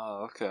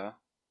 Oh, okay.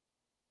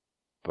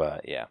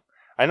 But yeah.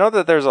 I know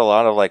that there's a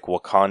lot of like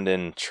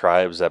Wakandan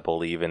tribes that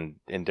believe in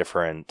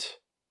different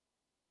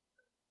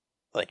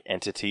like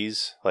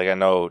entities. Like I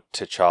know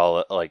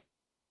T'Challa's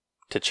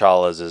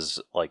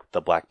is like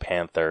the Black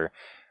Panther,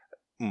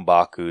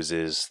 M'Baku's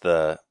is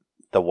the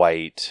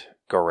white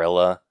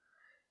gorilla,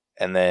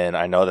 and then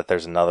I know that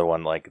there's another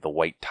one like the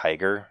white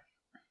tiger,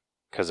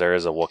 because there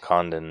is a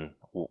Wakandan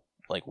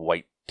like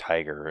white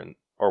tiger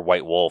or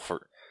white wolf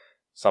or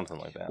something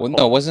like that. Well,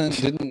 no, wasn't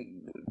that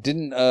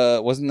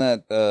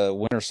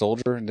Winter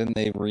Soldier? Didn't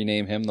they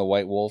rename him the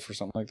White Wolf or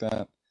something like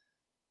that?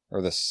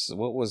 Or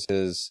what was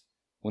his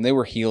when they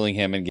were healing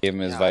him and gave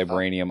him his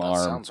vibranium arm?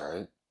 Sounds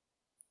right.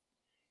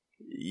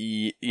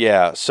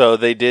 Yeah, so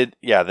they did.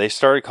 Yeah, they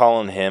started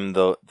calling him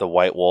the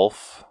White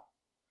Wolf,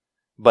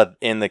 but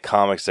in the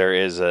comics there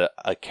is a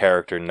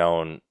character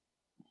known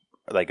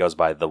that goes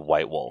by the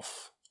White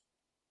Wolf.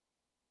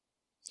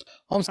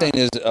 All I'm saying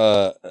is,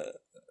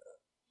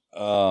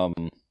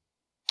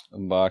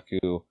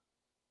 M'Baku,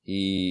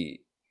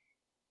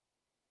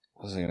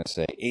 what was I going to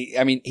say?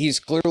 He's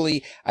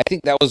clearly, I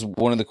think that was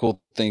one of the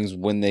cool things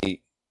when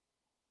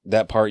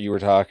that part you were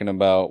talking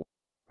about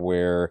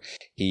where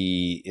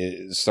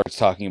he starts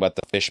talking about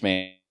the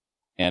Fishman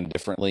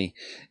differently,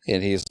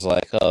 and he's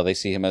like, oh, they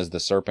see him as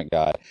the serpent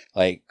god.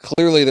 Like,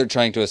 clearly they're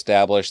trying to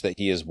establish that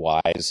he is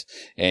wise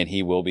and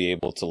he will be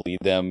able to lead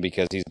them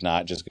because he's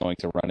not just going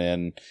to run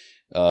in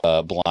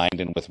blind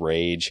and with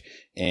rage.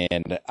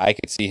 And I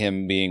could see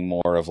him being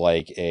more of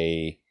like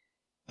a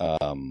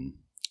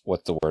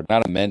what's the word,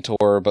 not a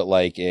mentor, but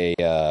like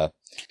a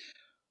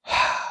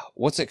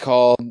what's it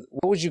called,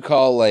 what would you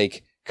call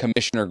like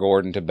Commissioner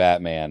Gordon to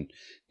Batman?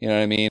 You know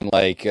what I mean?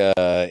 Like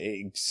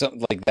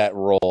something like that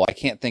role. I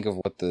can't think of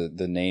what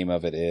the name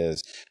of it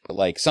is, but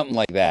like something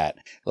like that.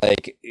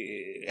 Like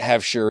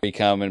have Shuri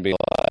come and be like,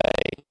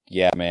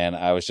 yeah, man,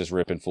 I was just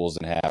ripping fools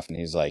in half. And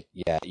he's like,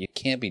 yeah, you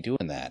can't be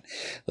doing that.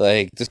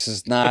 Like, this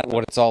is not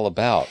what it's all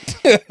about.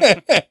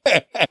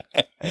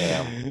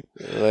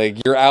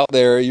 Like, you're out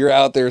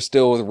there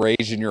still with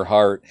rage in your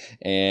heart,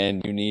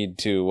 and you need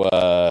to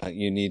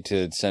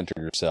center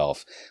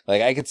yourself.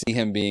 Like, I could see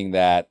him being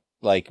that,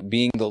 like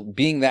being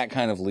that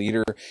kind of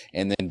leader,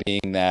 and then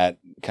being that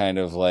kind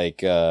of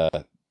like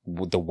the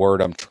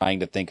word I'm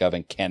trying to think of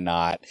and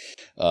cannot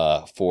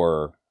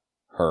for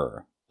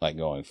her, like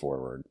going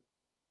forward.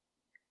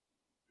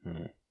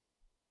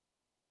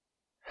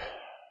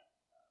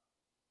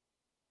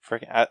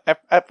 I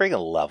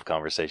freaking love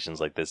conversations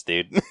like this,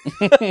 dude.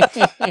 All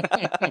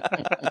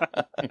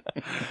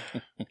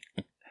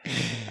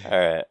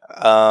right.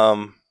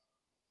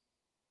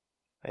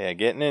 Yeah,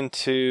 getting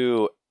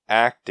into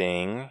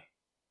acting.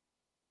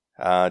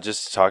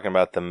 Just talking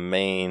about the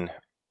main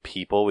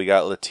people. We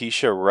got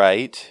Letitia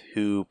Wright,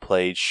 who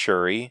played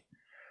Shuri.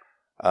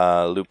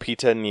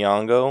 Lupita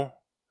Nyong'o,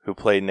 who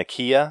played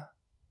Nakia.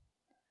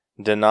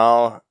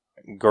 Danal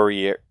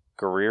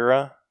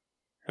Gurira,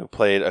 who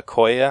played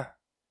Okoye.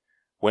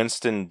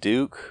 Winston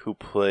Duke, who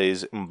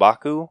plays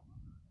M'Baku.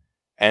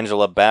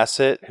 Angela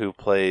Bassett, who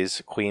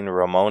plays Queen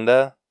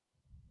Ramonda.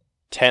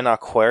 Tena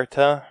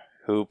Huerta,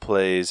 who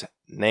plays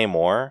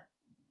Namor.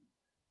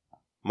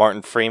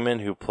 Martin Freeman,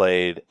 who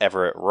played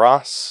Everett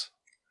Ross.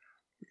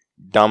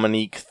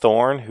 Dominique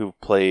Thorne, who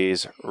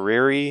plays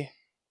Riri.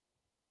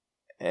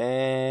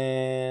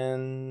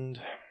 And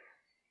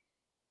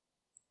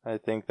I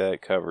think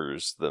that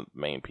covers the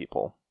main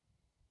people.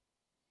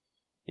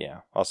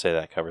 Yeah, I'll say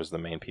that covers the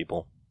main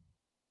people.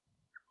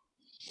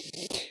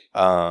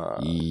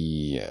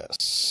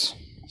 Yes.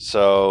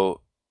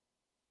 So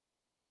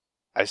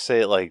I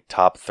say like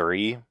top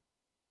 3.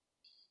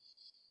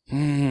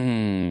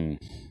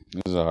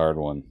 This is a hard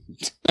one.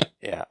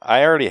 Yeah,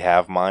 I already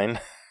have mine.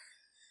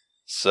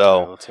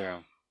 So let's hear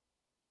 'em.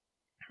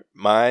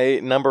 My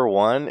number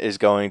 1 is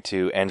going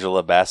to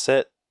Angela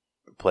Bassett,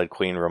 who played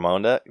Queen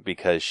Ramonda,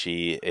 because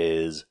she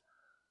is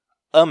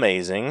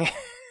amazing.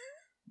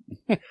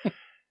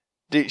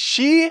 Dude,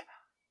 she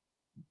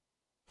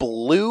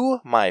blew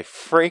my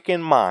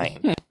freaking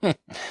mind.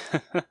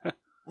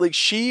 Like,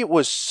 she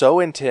was so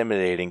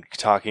intimidating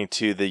talking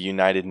to the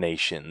United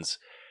Nations.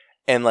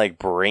 and like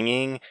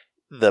bringing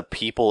the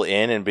people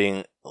in and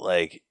being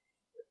like,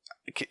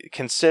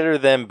 consider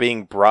them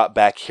being brought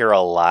back here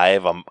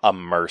alive a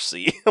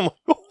mercy. I'm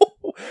like,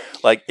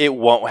 like, it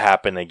won't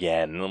happen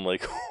again. And I'm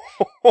like,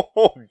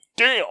 oh,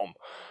 damn.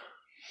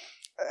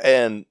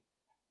 And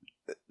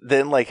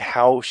then like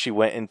how she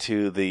went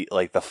into the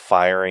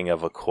firing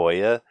of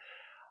Okoye.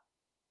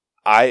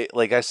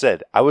 Like I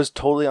said, I was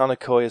totally on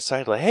Okoye's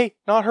side. Like, hey,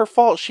 not her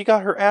fault. She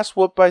got her ass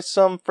whooped by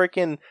some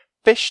freaking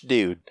fish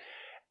dude.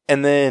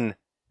 And then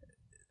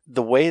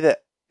the way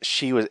that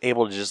she was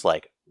able to just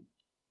like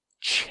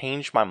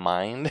change my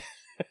mind.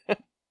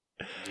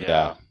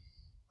 Yeah.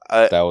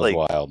 That was like,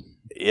 wild.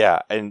 Yeah.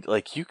 And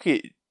like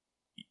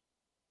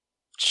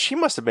she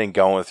must have been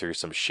going through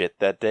some shit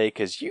that day,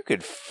 because you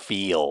could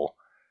feel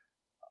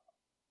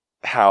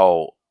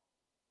how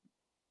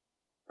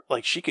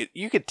like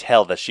you could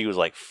tell that she was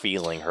like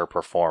feeling her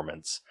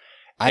performance.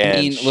 I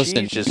mean,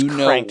 listen, she just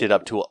cranked it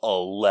up to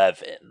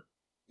 11.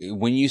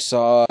 When you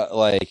saw,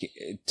 like,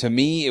 to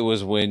me, it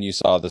was when you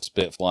saw the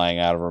spit flying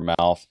out of her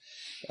mouth,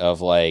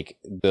 of like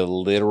the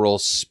literal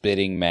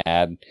spitting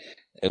mad.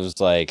 It was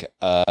like,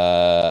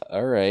 all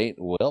right,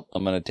 well,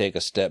 I'm gonna take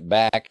a step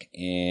back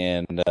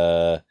and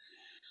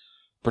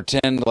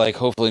pretend like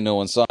hopefully no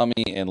one saw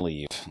me and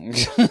leave.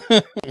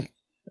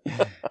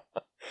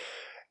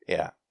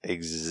 Yeah,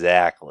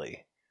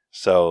 exactly.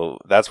 So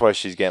that's why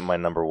she's getting my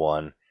number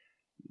 1.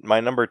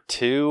 My number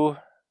 2,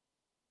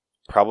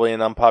 probably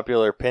an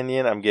unpopular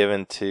opinion, I'm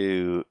giving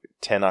to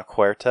Tenoch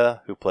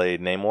Huerta, who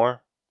played Namor.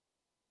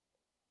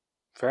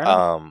 Fair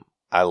enough.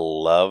 I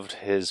loved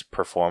his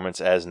performance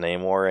as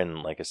Namor,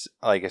 and like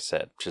I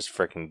said, just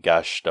freaking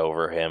gushed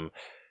over him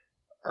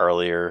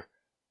earlier,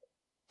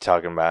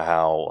 talking about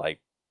how like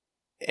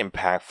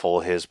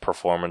impactful his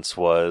performance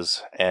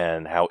was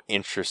and how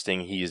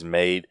interesting he's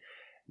made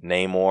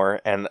Namor.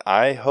 And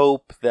I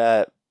hope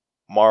that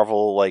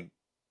Marvel like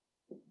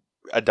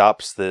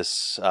adopts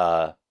this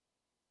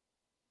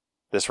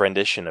this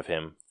rendition of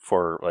him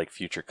for like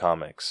future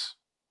comics.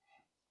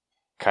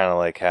 Kind of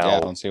like how I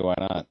don't see why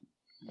not.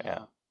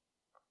 Yeah.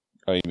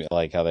 Oh, you mean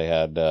like how they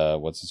had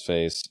what's his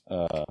face?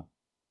 Who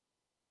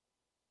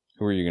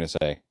were you gonna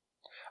say?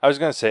 I was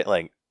gonna say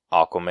like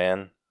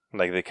Aquaman.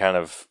 Like they kind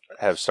of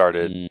have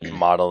started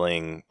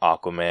modeling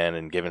Aquaman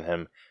and giving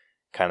him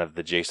kind of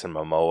the Jason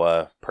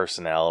Momoa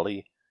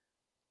personality.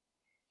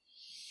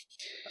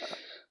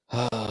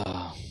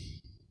 But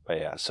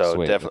yeah,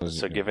 so definitely,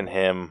 so giving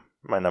him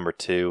my number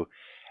 2,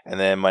 and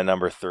then my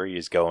number 3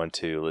 is going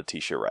to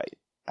Letitia Wright.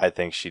 I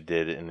think she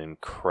did an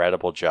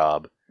incredible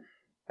job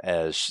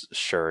as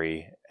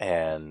Shuri,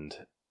 and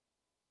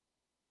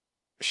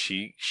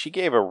she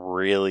gave a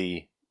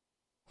really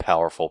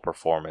powerful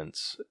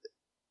performance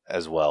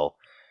as well.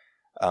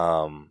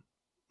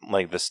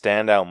 Like the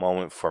standout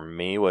moment for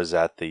me was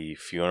at the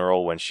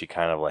funeral when she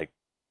kind of like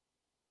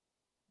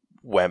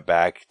went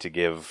back to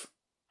give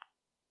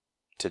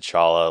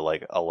T'Challa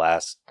like a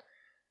last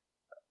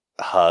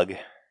hug.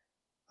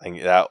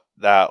 Like that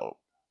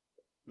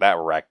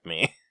wrecked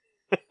me.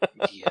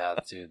 Yeah,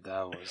 dude,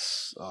 that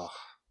was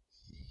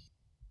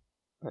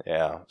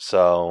Yeah,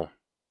 so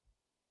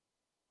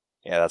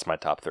yeah, that's my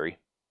top 3.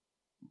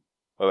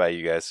 What about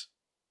you guys?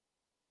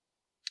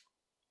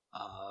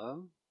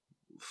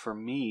 For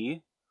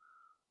me,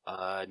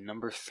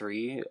 number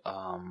 3,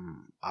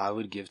 I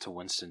would give to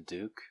Winston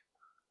Duke,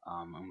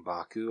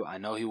 M'Baku. I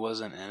know he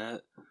wasn't in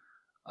it,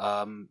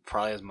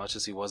 probably as much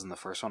as he was in the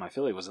first one. I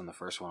feel he was in the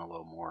first one a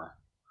little more,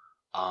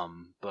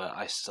 but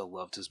I still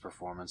loved his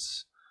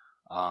performance.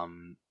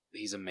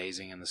 He's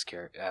amazing in this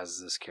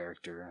as this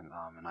character,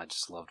 and I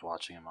just loved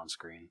watching him on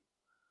screen.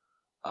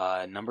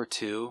 Number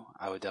 2,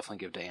 I would definitely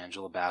give to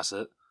Angela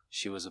Bassett.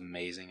 She was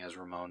amazing as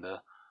Ramonda.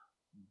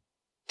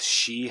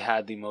 She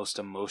had the most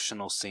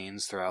emotional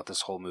scenes throughout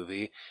this whole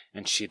movie,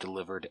 and she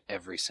delivered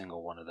every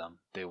single one of them.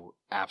 They were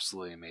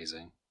absolutely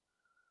amazing.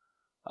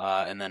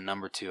 And then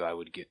number 2, I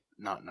would give,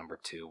 not number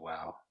 2,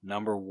 wow.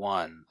 Number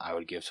 1, I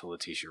would give to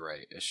Letitia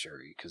Wright as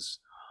Shuri, because,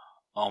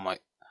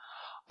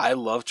 I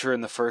loved her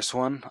in the first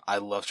one. I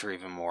loved her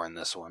even more in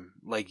this one.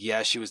 Like,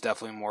 yeah, she was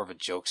definitely more of a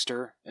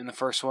jokester in the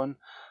first one,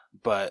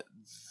 but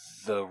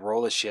the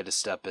role that she had to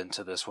step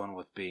into this one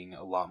with being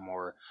a lot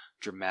more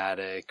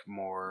dramatic,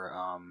 more,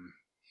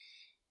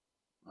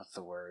 what's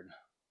the word?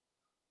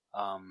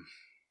 I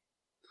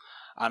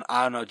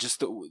don't know,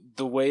 just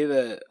the way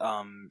that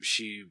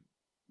she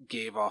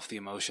gave off the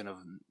emotion of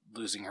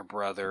losing her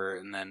brother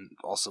and then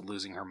also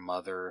losing her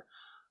mother,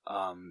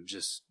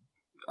 just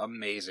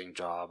amazing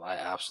job. I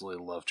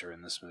absolutely loved her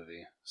in this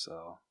movie.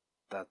 So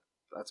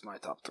that's my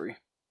top 3.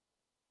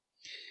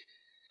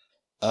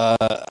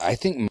 I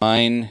think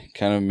mine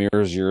kind of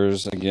mirrors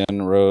yours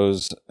again,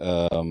 Rose.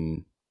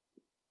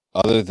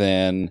 Other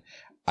than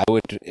I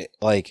would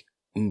like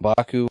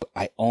M'Baku,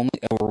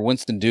 or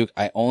Winston Duke,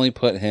 I only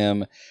put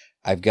him.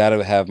 I've got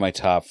to have my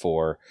top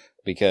 4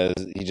 because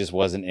he just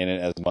wasn't in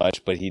it as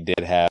much, but he did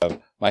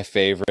have my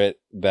favorite.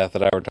 Beth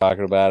and I were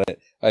talking about it.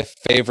 My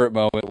favorite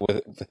moment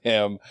with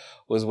him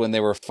was when they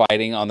were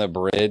fighting on the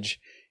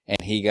bridge,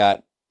 and he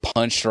got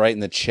punched right in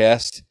the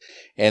chest,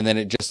 and then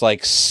it just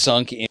like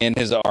sunk in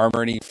his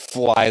armor, and he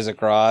flies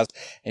across,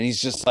 and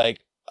he's just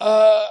like,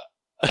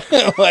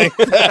 like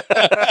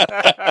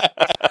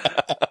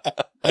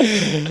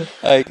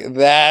like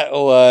that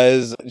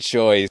was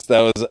choice.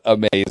 That was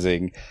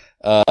amazing.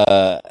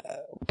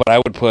 But I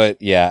would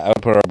put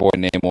our boy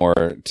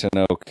Namor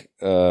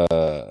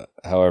Tanoke,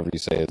 however you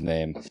say his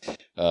name.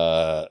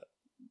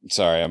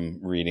 Sorry, I'm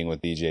reading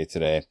with DJ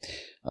today.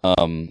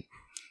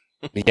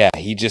 Yeah,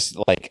 he just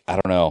like, I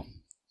don't know.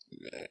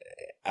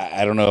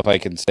 I don't know if I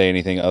can say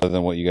anything other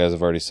than what you guys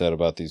have already said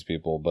about these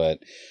people, but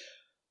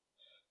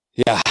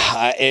yeah,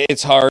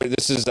 it's hard.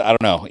 This is, I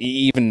don't know.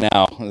 Even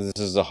now, this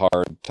is a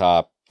hard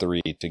top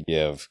 3 to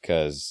give,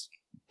 because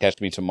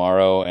catch me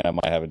tomorrow and I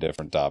might have a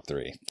different top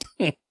 3.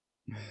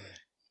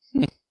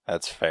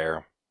 That's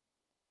fair.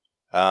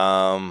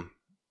 What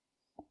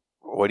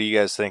are you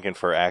guys thinking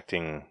for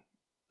acting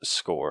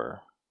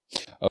score?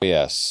 Oh,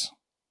 yes.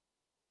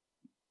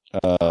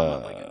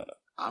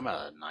 I'm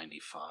at a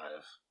 95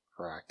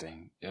 for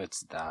acting.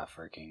 It's that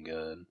freaking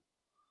good.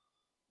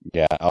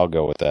 Yeah, I'll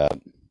go with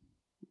that.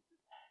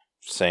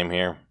 Same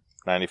here.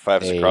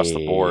 95 is across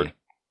the board.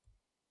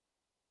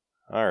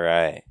 All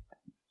right.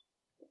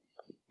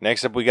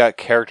 Next up, we got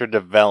character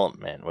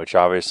development, which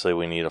obviously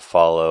we need to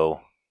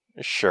follow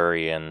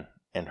Shuri in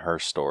her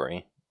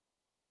story.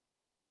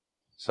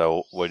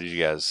 So, what did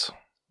you guys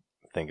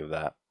think of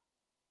that?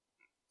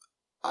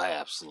 I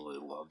absolutely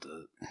loved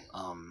it.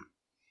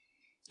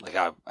 Like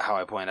how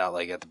I pointed out,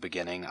 like at the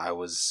beginning, I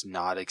was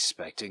not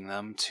expecting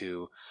them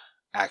to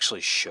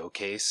actually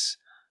showcase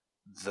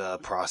the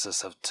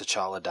process of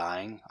T'Challa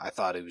dying. I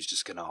thought he was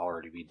just going to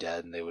already be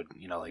dead, and they would,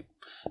 like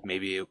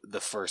maybe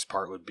the first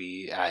part would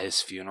be at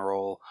his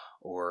funeral,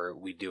 or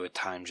we do a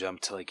time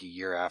jump to like a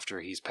year after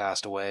he's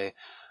passed away.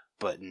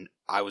 But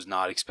I was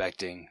not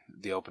expecting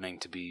the opening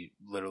to be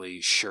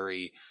literally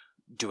Shuri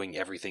doing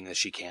everything that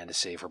she can to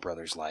save her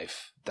brother's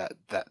life. That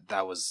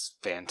was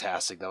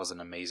fantastic. That was an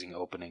amazing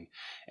opening,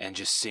 and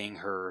just seeing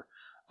her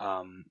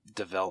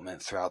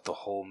development throughout the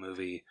whole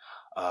movie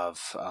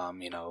of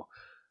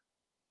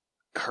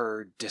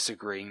her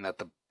disagreeing that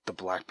the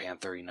Black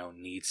Panther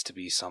needs to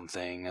be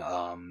something.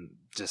 I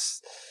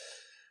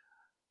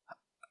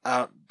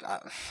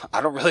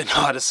don't really know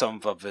how to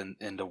sum up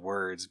into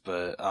words,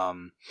 but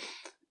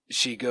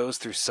she goes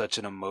through such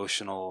an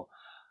emotional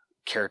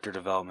character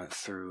development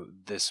through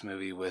this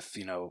movie with,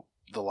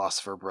 the loss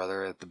of her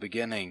brother at the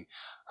beginning,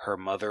 her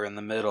mother in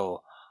the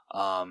middle,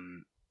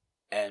 and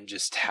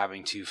just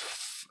having to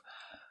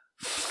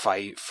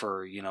fight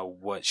for,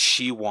 what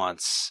she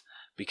wants.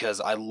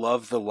 Because I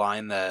love the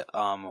line that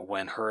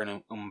when her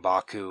and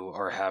M'Baku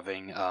are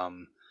having,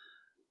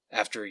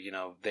 after,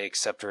 they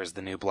accept her as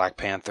the new Black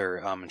Panther,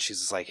 and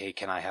she's just like, hey,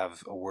 can I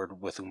have a word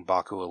with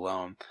M'Baku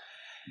alone?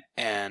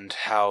 And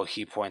how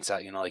he points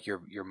out, like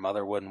your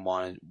mother wouldn't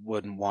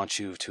want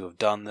you to have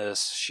done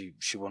this. She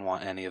wouldn't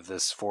want any of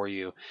this for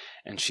you.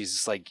 And she's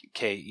just like,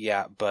 okay,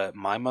 yeah, but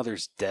my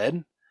mother's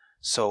dead.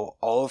 So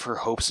all of her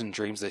hopes and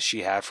dreams that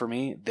she had for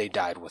me, they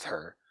died with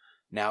her.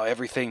 Now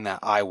everything that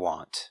I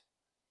want,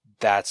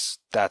 that's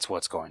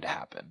what's going to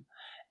happen.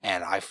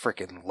 And I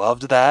freaking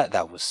loved that.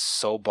 That was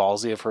so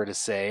ballsy of her to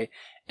say,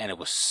 and it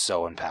was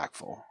so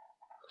impactful.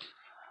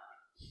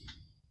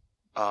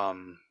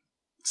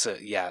 So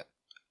yeah,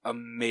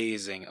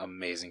 amazing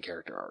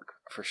character arc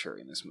for sure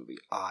in this movie.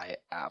 I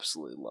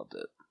absolutely loved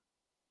it.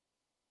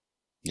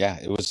 Yeah,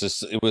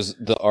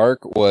 the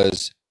arc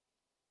was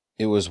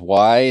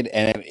wide,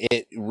 and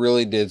it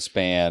really did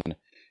span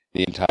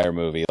the entire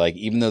movie. Like,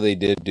 even though they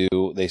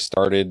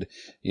started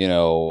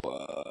the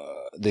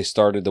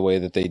way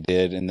that they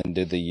did, and then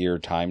did the year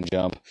time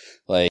jump,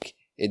 like,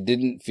 it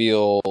didn't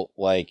feel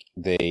like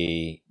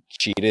they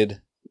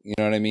cheated. You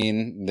know what I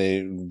mean?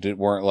 They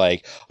weren't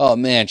like, oh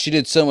man, she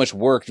did so much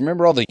work.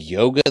 Remember all the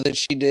yoga that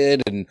she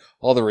did and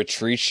all the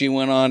retreats she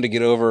went on to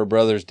get over her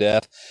brother's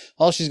death?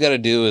 All she's got to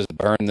do is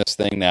burn this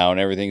thing now and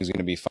everything's going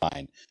to be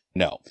fine.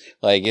 No.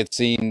 Like,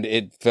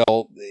 it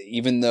felt,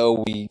 even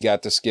though we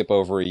got to skip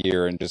over a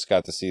year and just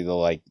got to see the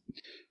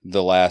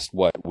last,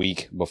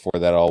 week before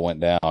that all went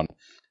down,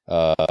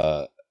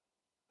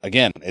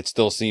 again, it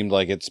still seemed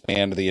like it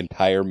spanned the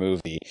entire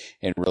movie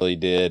and really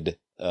did,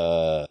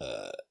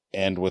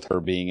 end with her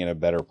being in a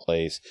better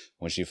place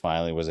when she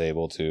finally was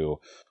able to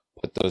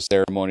put those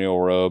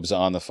ceremonial robes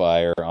on the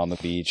fire on the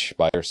beach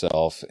by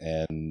herself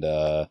and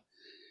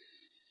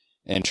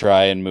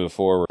try and move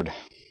forward.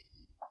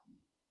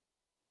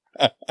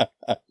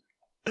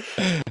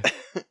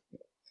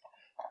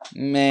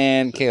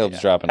 Man, Caleb's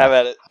dropping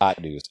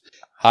hot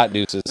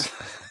deuces.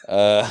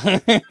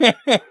 By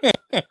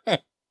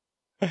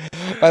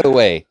the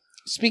way,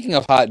 speaking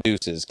of hot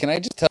deuces, can I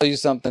just tell you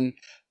something?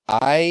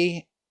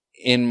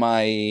 In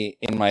my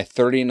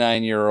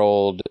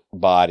 39-year-old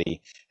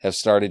body, have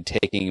started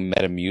taking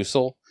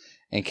Metamucil,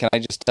 and can I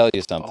just tell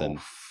you something?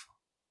 Oh.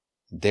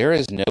 There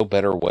is no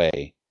better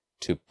way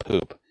to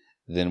poop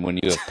than when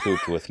you have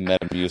pooped with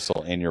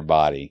Metamucil in your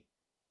body.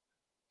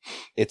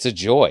 It's a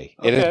joy.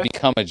 Okay. It has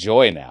become a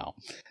joy now.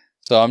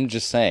 So I'm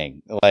just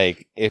saying,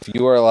 like, if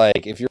you're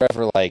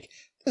ever like,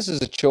 this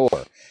is a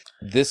chore,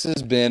 this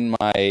has been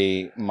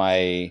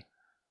my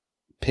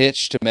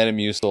pitch to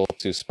Metamucil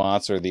to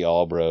sponsor the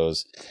All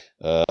Bros,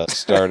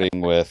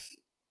 starting with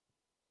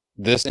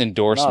this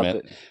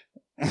endorsement.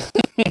 I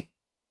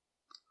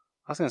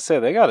was gonna say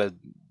they gotta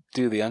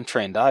do the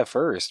Untrained Eye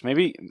first.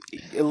 Maybe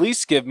at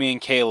least give me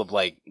and Caleb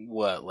like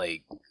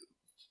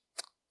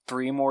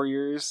 3 more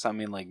years. I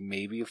mean, like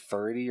maybe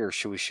 30, or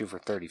should we shoot for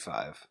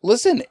 35?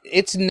 Listen,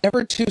 it's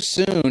never too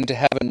soon to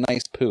have a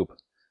nice poop.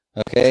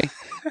 Okay,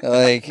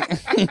 like.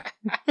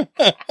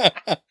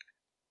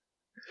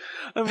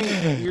 I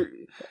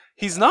mean,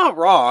 he's not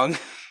wrong.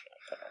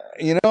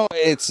 You know,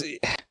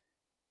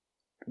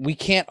 we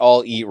can't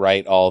all eat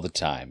right all the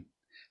time.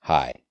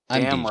 Hi,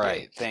 I'm Damn DJ.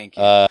 right. Thank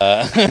you.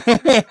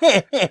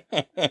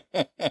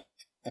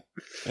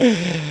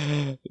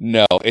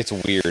 No, it's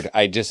weird.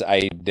 I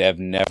have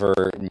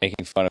never,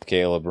 making fun of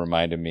Caleb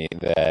reminded me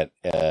that,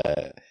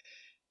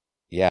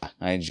 yeah,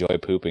 I enjoy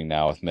pooping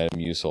now with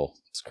Metamucil.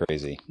 It's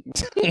crazy.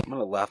 I'm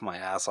gonna laugh my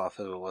ass off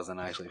if it wasn't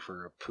actually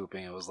for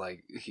pooping. It was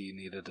like he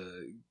needed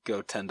to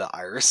go tend to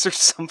Iris or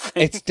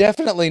something. It's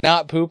definitely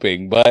not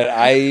pooping, but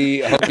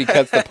I hope he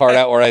cuts the part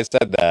out where I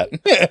said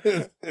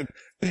that.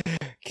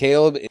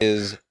 Caleb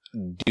is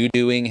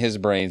doo-dooing his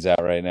brains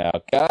out right now.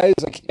 Guys,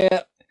 I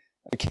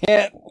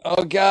can't.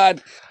 Oh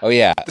God. Oh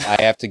yeah.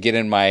 I have to get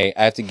in my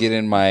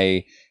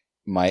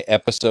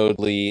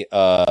episodely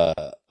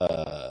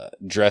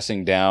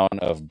dressing down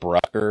of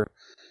Brucker.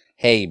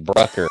 Hey,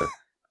 Brucker.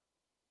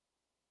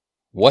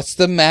 What's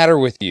the matter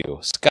with you?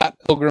 Scott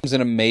Pilgrim's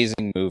an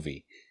amazing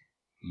movie.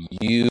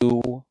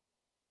 You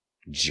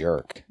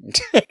jerk.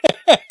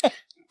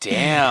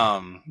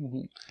 Damn.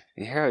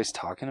 You hear I was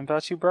talking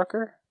about you,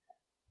 Brucker?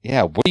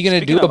 Yeah, what are you going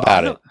to do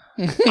about it?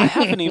 I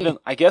haven't even,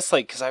 I guess,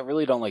 like, because I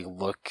really don't, like,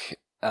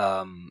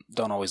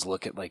 don't always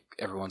look at, like,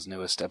 everyone's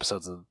newest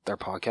episodes of their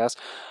podcast.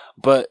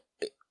 But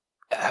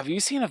have you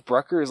seen if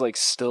Brucker is, like,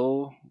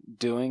 still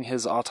doing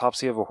his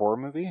Autopsy of a Horror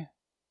movie?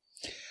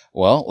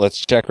 Well,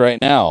 let's check right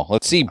now.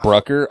 Let's see,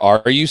 Brucker.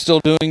 Are you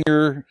still doing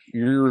your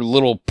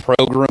little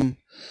program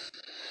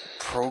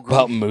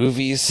about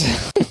movies?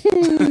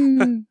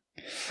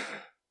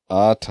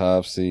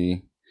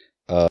 Autopsy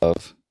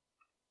of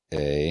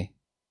a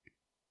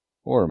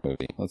Horror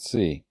movie. Let's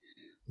see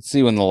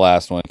when the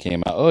last one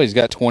came out. Oh, he's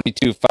got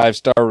 22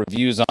 5-star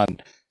reviews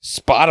on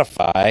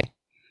Spotify.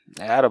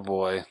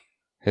 Attaboy.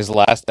 His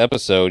last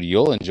episode,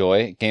 you'll enjoy.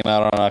 It came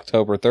out on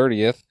October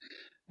 30th,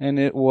 and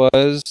it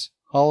was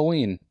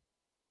Halloween.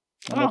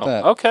 How about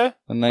that? Okay.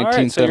 The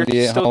 1978 so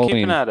you're still Halloween.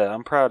 keeping at it.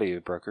 I'm proud of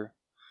you, Brucker.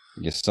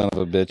 You son of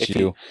a bitch,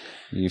 you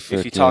If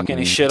you talk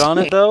any shit on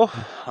it, though,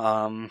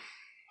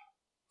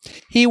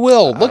 he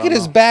will. Look at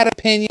his bad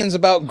opinions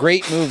about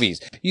great movies.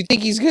 You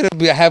think he's going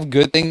to have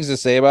good things to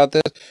say about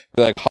this?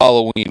 Be like,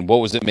 Halloween, what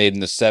was it, made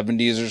in the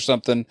 70s or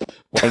something?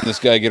 Why didn't this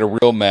guy get a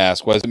real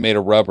mask? Why is it made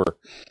of rubber?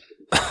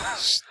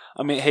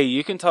 I mean, hey,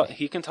 he can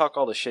talk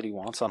all the shit he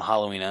wants on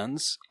Halloween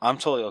Ends. I'm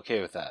totally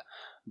okay with that.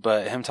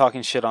 But him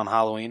talking shit on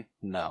Halloween,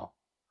 no.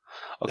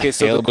 Okay,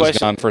 so Caleb the question... was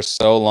gone for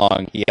so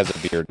long, he has a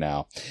beard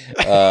now.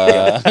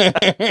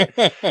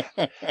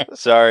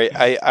 Sorry,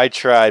 I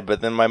tried,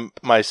 but then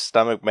my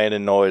stomach made a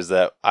noise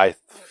that I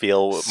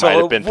feel might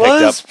have been picked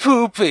up.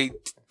 Pooping.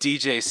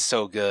 DJ's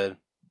so good.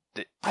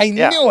 I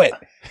knew it.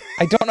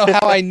 I don't know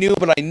how I knew,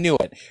 but I knew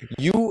it.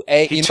 You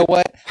know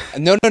what?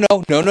 No.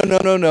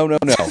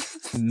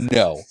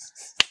 No.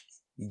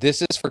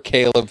 This is for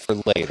Caleb for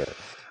later.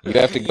 You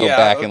have to go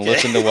back and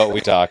listen to what we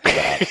talked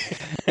about.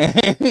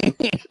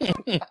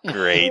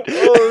 Great.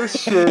 Oh,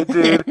 shit,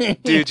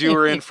 dude. Dude, you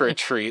were in for a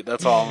treat.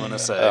 That's all I'm going to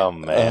say. Oh,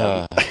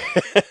 man.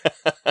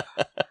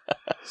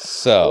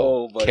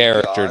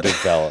 Character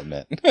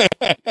development.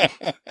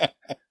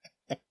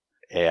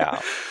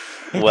 Yeah.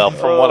 Well,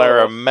 from what I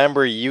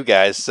remember you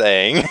guys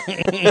saying.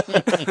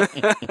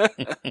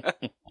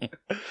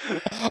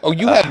 Oh,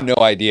 you have no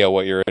idea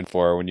what you're in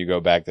for when you go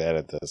back to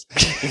edit this.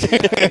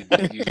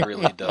 You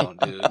really don't,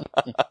 dude.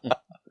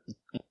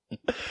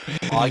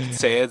 All I can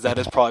say is that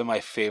is probably my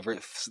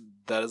favorite.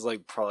 That is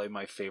like probably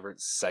my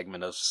favorite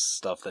segment of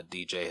stuff that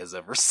DJ has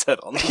ever said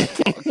on the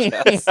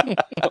podcast.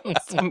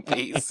 It's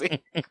amazing.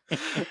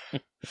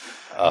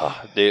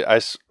 Oh, dude,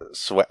 I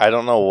swear I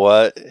don't know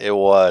what it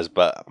was,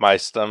 but my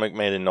stomach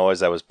made a noise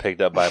that was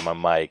picked up by my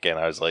mic, and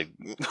I was like,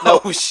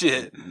 "Nope, "Oh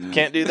shit,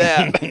 can't do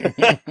that."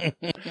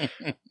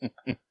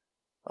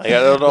 Like,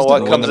 I don't know what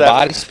comes when the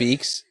body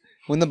speaks.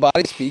 When the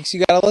body speaks,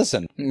 you gotta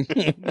listen.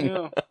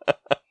 Yeah.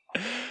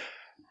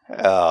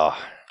 Oh,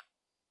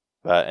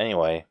 but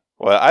anyway,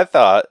 well, I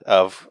thought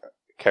of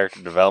character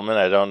development.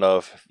 I don't know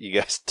if you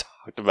guys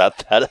talked about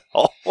that at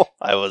all.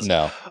 I was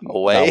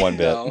away. Not one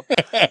bit. No.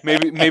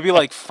 maybe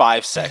like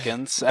 5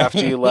 seconds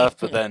after you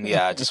left, but then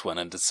I just went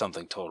into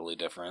something totally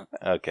different.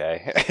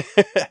 Okay.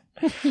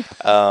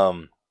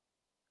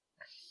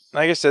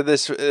 Like I said,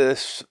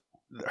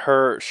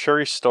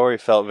 Shuri's story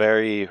felt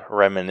very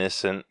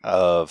reminiscent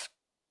of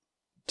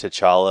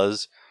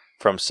T'Challa's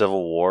from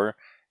Civil War,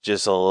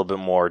 just a little bit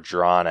more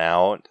drawn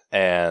out,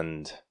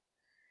 and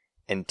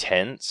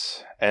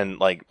intense and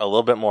like a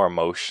little bit more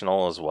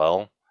emotional as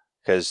well,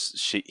 because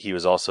she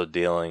was also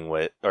dealing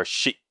with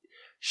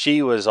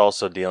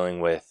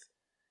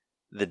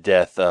the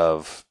death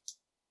of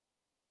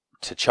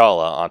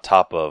T'Challa on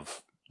top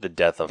of the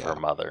death of her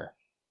mother.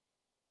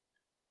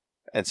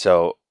 And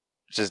so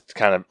just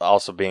kind of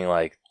also being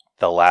like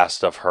the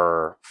last of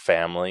her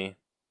family,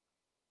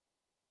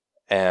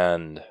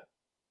 and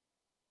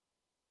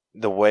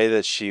the way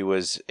that she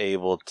was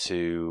able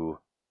to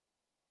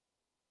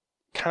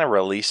kind of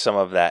release some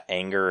of that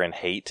anger and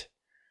hate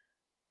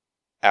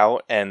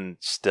out and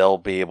still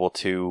be able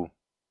to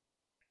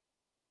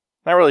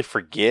not really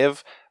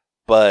forgive,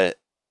 but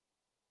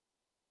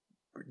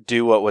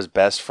do what was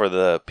best for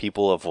the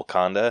people of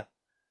Wakanda,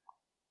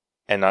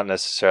 and not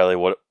necessarily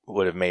what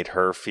would have made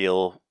her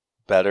feel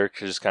better,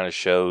 because it just kind of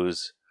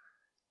shows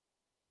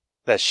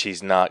that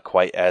she's not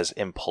quite as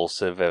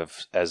impulsive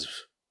as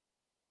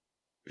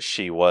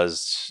she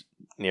was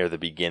near the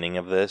beginning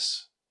of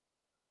this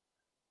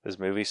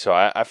movie. So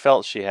I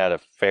felt she had a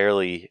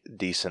fairly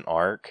decent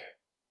arc,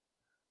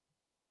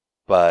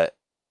 but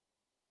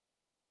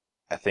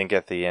I think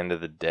at the end of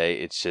the day,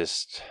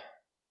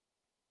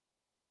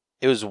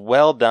 it was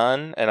well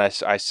done, and I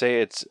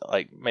say it's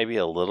like maybe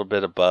a little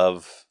bit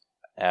above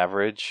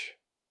average,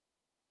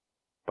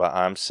 but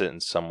I'm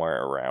sitting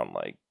somewhere around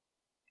like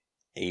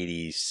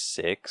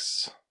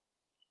 86.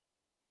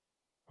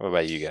 What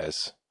about you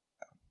guys?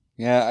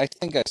 Yeah, I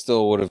think I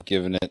still would have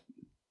given it.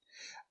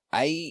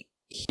 I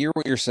hear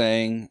what you're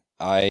saying.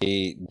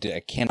 I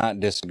cannot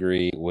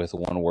disagree with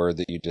one word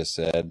that you just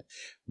said,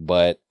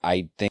 but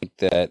I think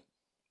that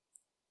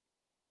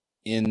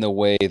in the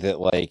way that,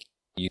 like,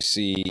 you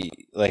see,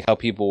 like, how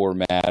people were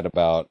mad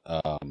about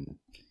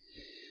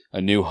A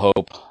New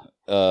Hope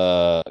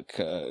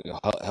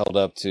held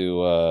up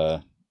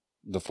to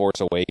The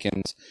Force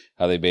Awakens,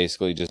 how they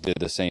basically just did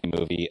the same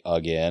movie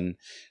again.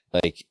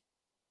 Like,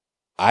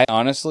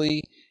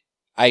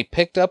 I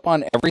picked up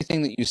on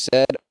everything that you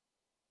said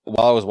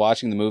while I was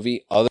watching the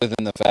movie, other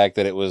than the fact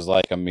that it was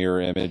like a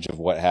mirror image of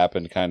what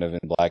happened kind of in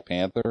Black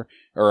Panther,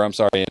 or I'm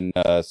sorry, in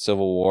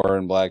Civil War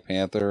and Black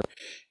Panther.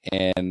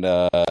 And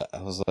I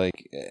was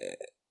like,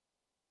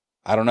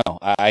 I don't know.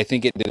 I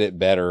think it did it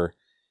better.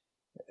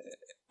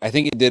 I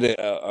think it did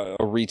a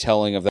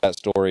retelling of that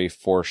story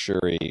for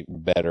Shuri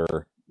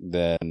better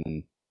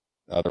than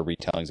other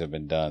retellings have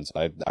been done. So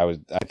I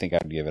think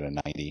I'd give it a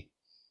 90.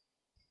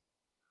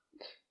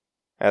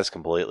 That's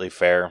completely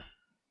fair.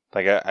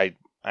 Like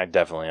I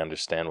definitely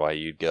understand why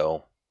you'd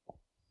go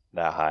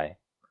that high.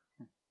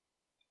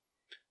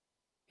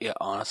 Yeah,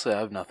 honestly, I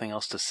have nothing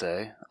else to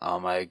say.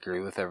 I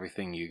agree with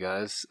everything you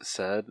guys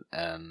said,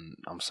 and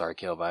I'm sorry,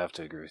 Caleb, I have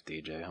to agree with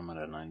DJ. I'm at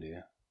a 90.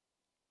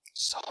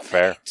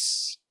 Fair.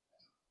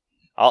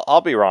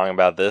 I'll be wrong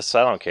about this.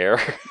 I don't care.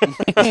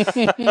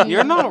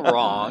 You're not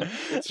wrong.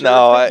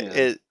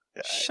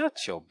 Shut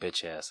your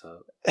bitch ass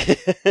up.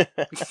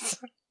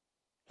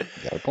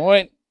 Got a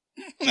point.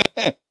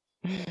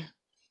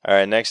 All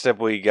right, next up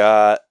we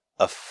got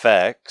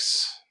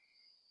effects.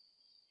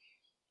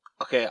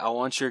 Okay, I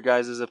want your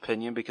guys'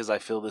 opinion, because I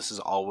feel this is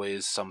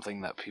always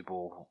something that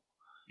people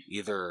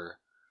either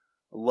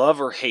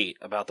love or hate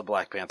about the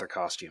Black Panther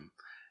costume.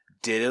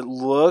 Did it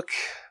look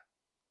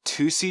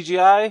too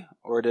CGI,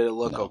 or did it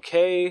look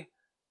okay?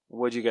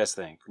 What'd you guys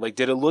think? Like,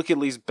 did it look at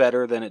least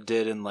better than it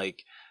did in,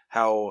 like,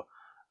 how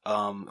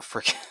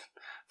freaking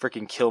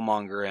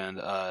Killmonger and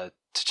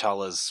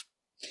T'Challa's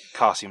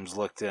costumes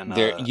looked in?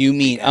 You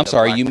mean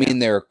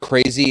their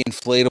crazy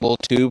inflatable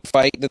tube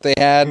fight that they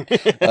had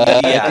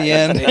at the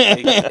end?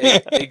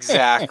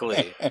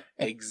 Exactly.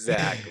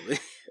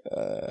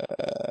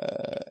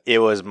 It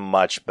was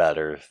much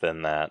better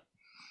than that.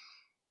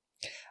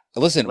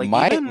 Listen, like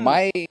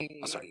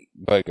sorry.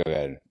 But go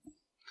ahead.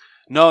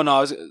 No, I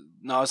was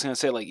gonna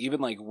say, like, even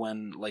like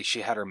when like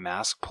she had her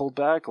mask pulled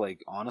back,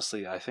 like,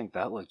 honestly, I think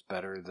that looked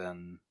better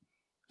than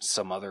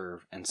some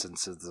other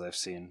instances that I've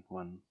seen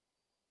when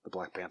the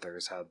Black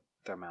Panthers had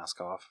their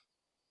mask off.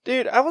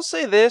 Dude, I will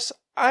say this: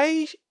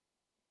 I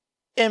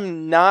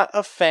am not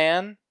a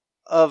fan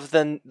of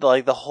the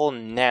whole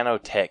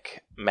nanotech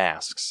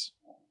masks.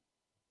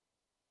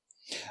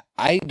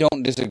 I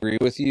don't disagree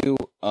with you.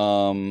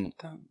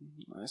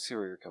 I see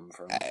where you're coming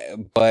from,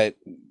 but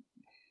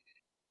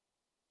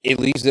it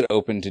leaves it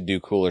open to do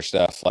cooler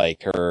stuff,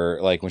 like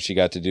when she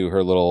got to do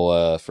her little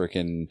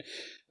freaking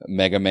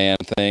Mega Man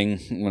thing.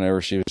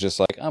 Whenever she was just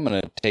like, "I'm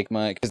gonna take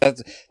my," because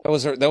that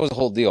was the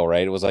whole deal,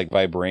 right? It was like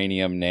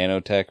vibranium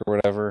nanotech or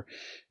whatever,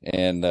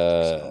 and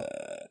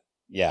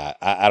yeah,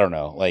 I don't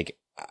know. Like,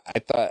 I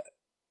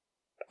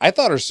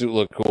thought her suit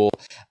looked cool.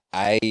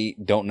 I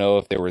don't know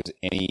if there was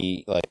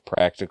any like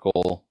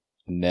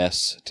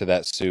practicalness to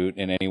that suit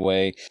in any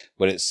way,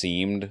 but it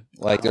seemed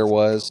like there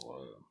was.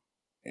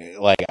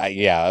 Like, I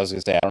was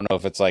gonna say, I don't know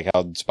if it's like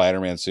how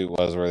Spider-Man suit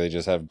was, where they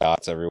just have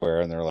dots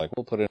everywhere, and they're like,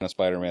 we'll put in a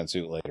Spider-Man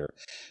suit later.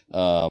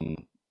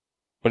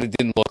 But it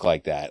didn't look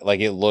like that. Like,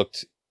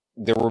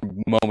 there were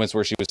moments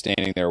where she was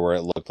standing there where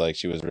it looked like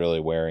she was really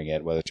wearing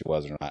it, whether she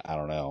was or not, I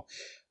don't know.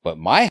 But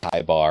my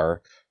high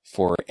bar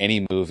for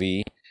any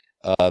movie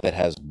that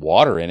has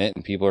water in it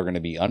and people are going to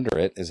be under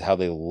it is how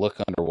they look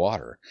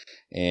underwater.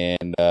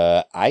 And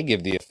I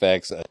give the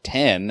effects a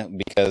 10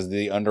 because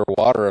the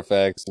underwater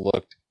effects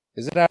looked...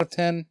 Is it out of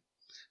 10?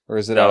 Or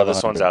is it out of 100? No,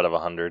 this one's out of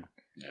 100.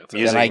 Yeah,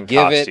 Music and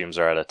costumes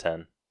are out of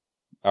 10.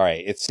 All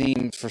right, it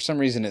seems, for some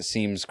reason, it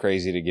seems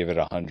crazy to give it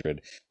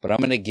 100, but I'm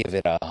going to give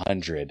it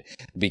 100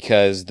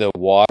 because the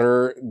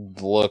water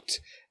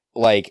looked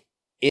like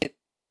it.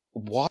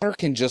 Water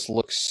can just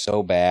look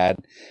so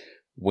bad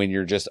when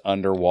you're just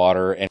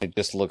underwater, and it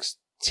just looks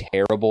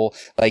terrible.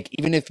 Like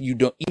even if you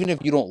don't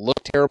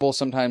look terrible,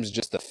 sometimes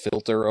just the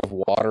filter of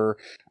water,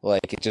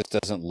 like it just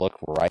doesn't look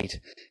right.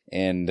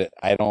 And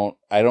I don't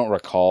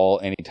recall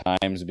any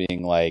times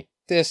being like,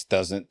 this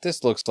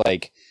looks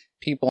like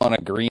people on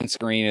a green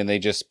screen and they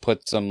just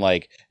put some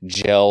like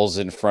gels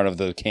in front of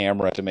the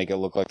camera to make it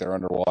look like they're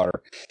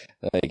underwater.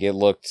 Like it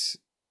looked,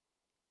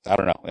 I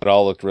don't know, it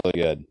all looked really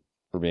good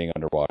for being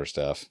underwater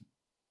stuff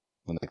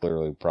when they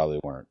clearly probably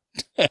weren't.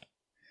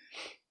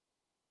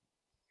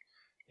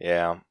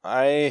 Yeah,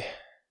 I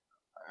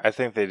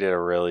think they did a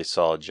really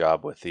solid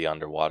job with the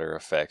underwater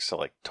effects. So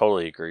like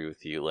totally agree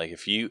with you. Like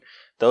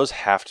those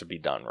have to be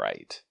done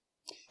right.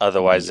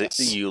 Otherwise, yes.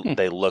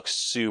 they look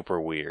super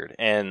weird.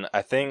 And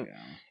I think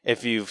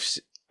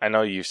I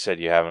know you said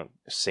you haven't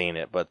seen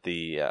it, but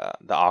the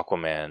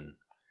Aquaman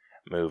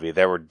movie,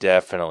 there were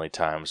definitely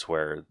times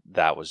where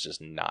that was just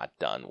not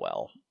done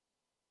well.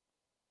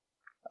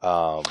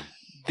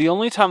 The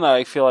only time that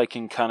I feel I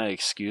can kind of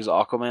excuse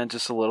Aquaman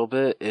just a little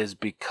bit is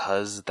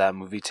because that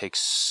movie takes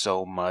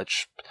so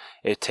much.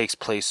 It takes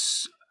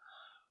place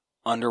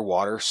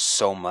underwater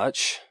so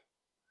much.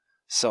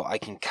 So I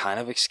can kind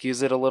of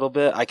excuse it a little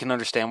bit. I can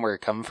understand where you're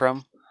coming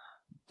from.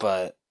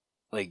 But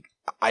like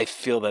I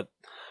feel that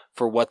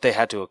for what they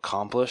had to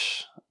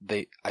accomplish,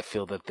 I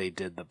feel that they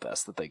did the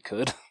best that they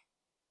could.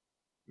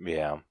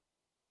 Yeah.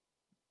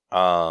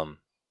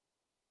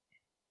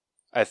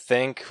 I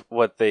think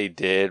what they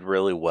did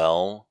really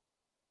well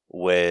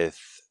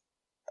with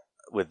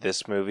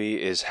this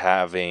movie is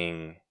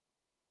having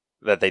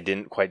that they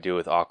didn't quite do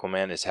with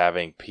Aquaman is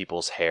having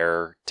people's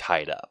hair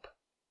tied up.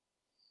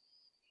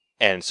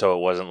 And so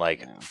it wasn't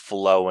like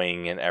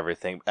flowing and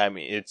everything. I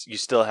mean, you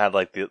still had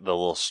like the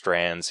little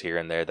strands here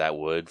and there that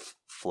would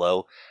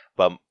flow,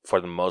 but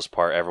for the most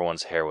part,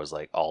 everyone's hair was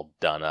like all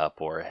done up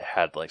or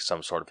had like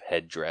some sort of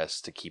headdress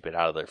to keep it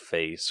out of their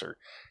face or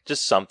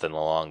just something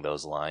along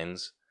those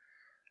lines.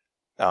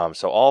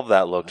 So all of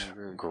that looked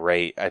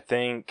great. I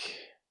think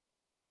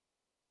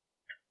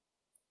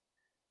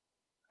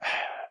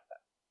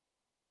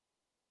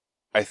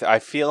I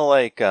feel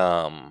like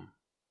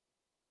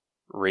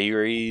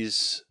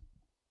Riri's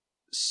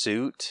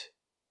suit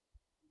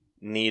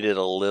needed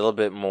a little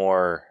bit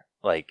more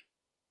like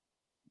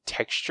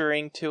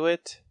texturing to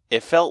it.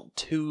 It felt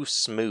too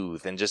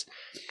smooth and just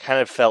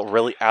kind of felt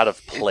really out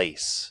of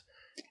place.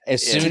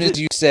 As soon as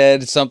you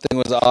said something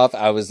was off,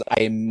 I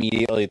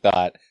immediately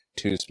thought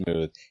too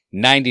smooth.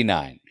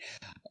 99.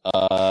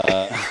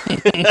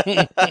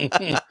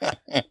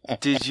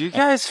 Did you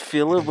guys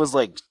feel it was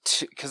like?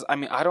 Because I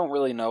mean, I don't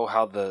really know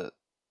how the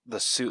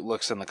suit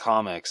looks in the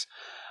comics,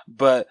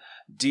 but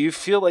do you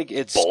feel like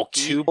it's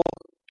bulky? Too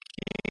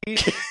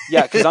bulky?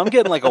 Yeah, because I'm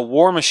getting like a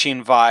War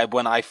Machine vibe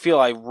when I feel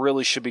I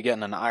really should be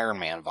getting an Iron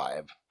Man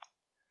vibe.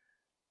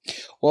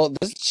 Well,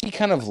 doesn't she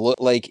kind of look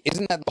like?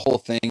 Isn't that the whole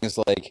thing? Is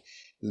like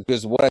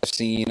because what I've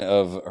seen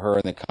of her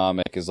in the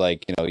comic is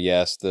like, you know,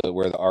 yes,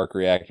 where the arc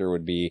reactor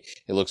would be,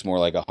 it looks more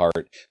like a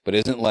heart, but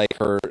isn't like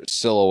her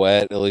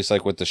silhouette, at least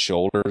like with the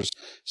shoulders,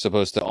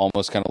 supposed to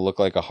almost kind of look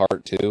like a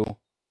heart too,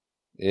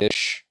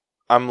 ish.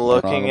 I'm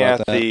looking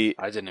at the.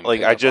 I didn't even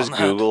like. I just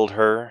googled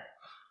her,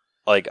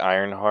 like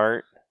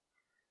Ironheart,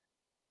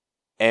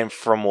 and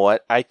from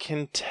what I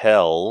can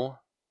tell,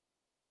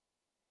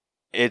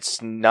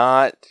 it's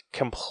not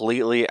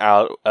completely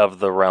out of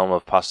the realm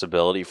of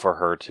possibility for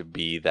her to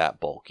be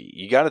that bulky.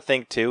 You got to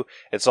think too.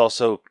 It's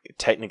also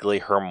technically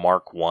her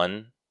Mark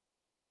 1.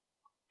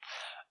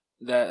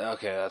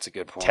 That's a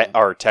good point.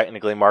 Or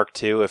technically Mark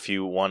 2 if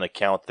you want to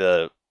count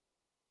the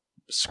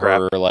scrap,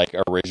 her like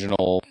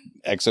original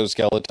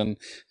exoskeleton.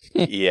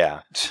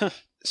 Yeah.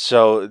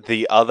 So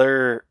the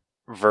other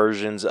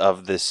versions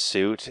of this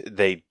suit,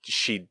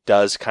 she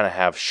does kind of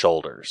have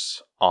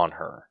shoulders on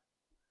her.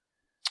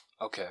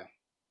 Okay.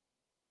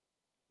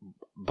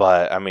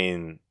 But I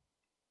mean,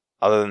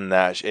 other than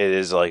that, it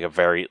is like a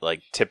very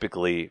like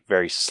typically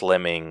very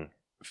slimming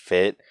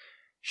fit.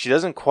 She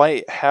doesn't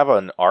quite have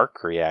an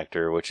arc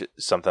reactor, which is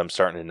something I'm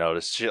starting to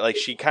notice.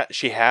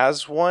 She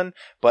has one,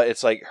 but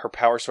it's like her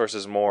power source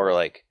is more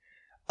like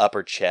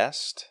upper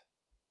chest.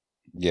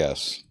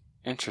 Yes.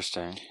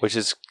 Interesting. Which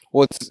is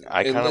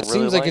it really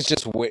seems like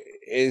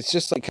it's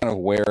just like kind of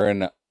where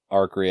an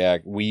arc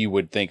react we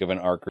would think of an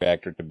arc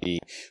reactor to be,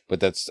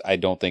 but I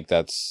don't think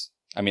that's.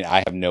 I mean,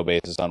 I have no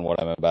basis on what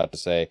I'm about to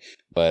say,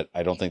 but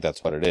I don't think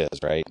that's what it is,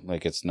 right?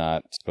 Like, it's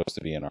not supposed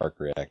to be an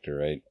arc reactor,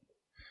 right?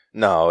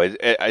 No,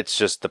 it's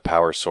just the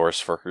power source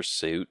for her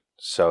suit.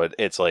 So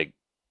it's like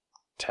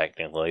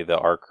technically the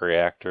arc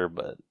reactor,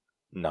 but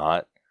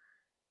not.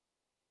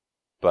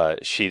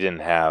 but she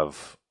didn't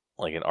have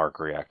like an arc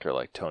reactor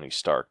like Tony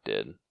Stark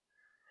did.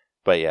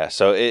 But yeah,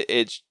 so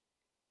it's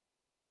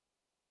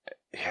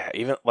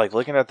even like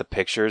looking at the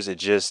pictures, it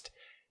just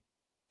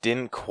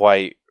didn't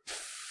quite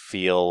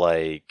feel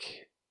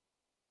like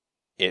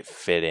it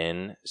fit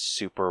in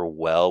super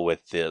well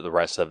with the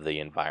rest of the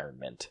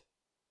environment.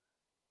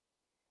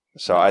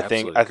 So I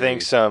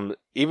think some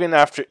even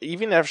after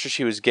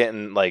she was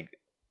getting like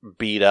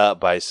beat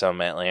up by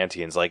some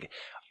Atlanteans, like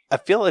I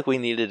feel like we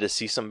needed to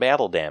see some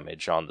battle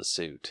damage on the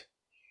suit.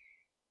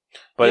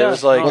 But it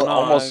was like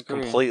almost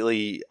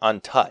completely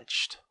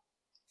untouched.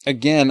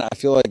 Again, I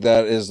feel like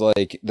that is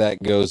like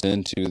that goes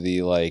into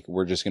the like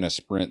we're just gonna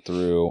sprint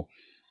through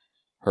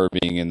her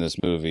being in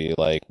this movie.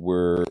 Like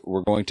we're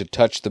going to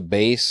touch the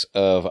base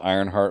of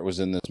Ironheart was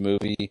in this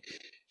movie.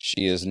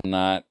 She's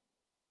going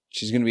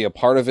to be a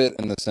part of it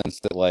in the sense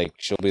that like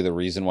she'll be the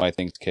reason why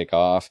things kick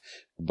off,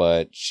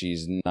 but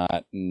she's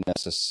not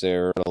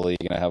necessarily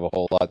going to have a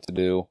whole lot to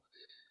do.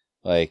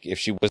 Like if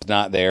she was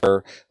not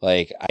there,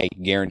 like I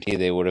guarantee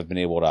they would have been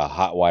able to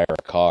hotwire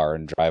a car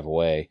and drive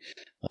away.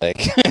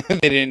 Like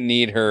they didn't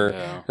need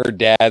her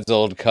dad's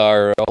old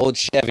car, old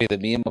Chevy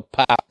that me and my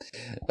pop.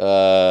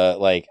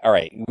 Like all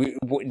right,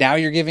 now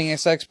you're giving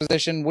us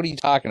exposition. What are you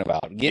talking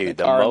about? Get in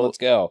the car and let's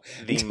go.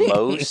 The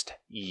most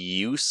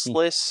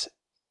useless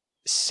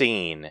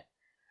scene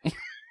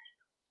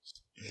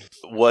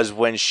was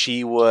when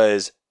she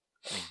was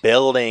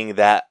building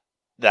that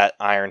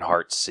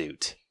Ironheart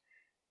suit.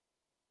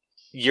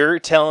 You're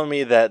telling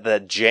me that the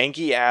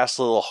janky ass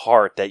little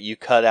heart that you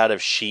cut out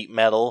of sheet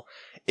metal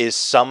is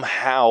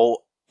somehow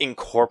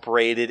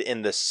incorporated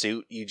in the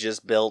suit you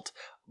just built?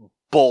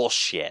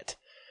 Bullshit.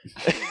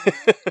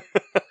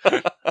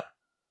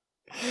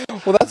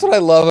 Well, that's what I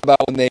love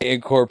about when they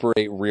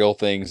incorporate real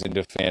things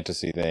into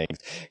fantasy things.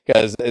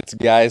 Because it's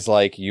guys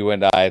like you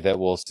and I that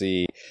will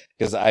see,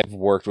 because I've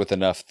worked with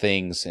enough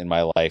things in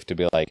my life to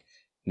be like,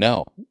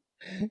 no,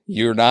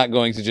 you're not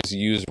going to just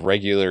use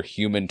regular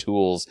human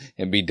tools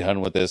and be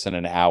done with this in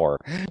an hour.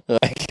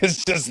 Like,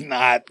 it's just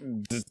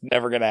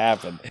never going to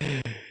happen.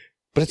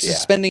 But it's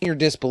suspending your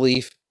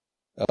disbelief,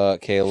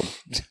 Caleb.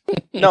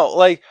 No,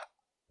 like,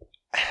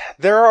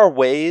 there are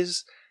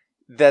ways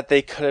that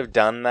they could have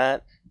done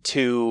that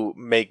to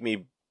make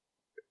me,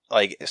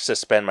 like,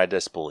 suspend my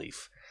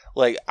disbelief.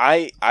 Like,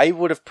 I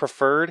would have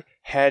preferred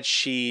had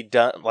she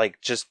done,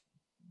 like, just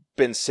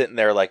been sitting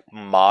there, like,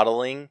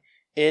 modeling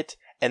it,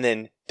 and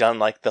then done,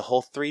 like, the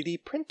whole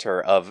 3D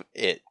printer of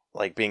it,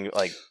 like, being,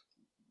 like...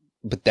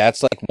 But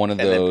that's, like, one of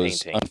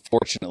those,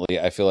 unfortunately,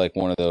 I feel like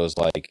one of those,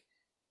 like,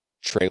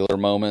 trailer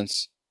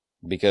moments,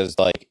 because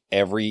like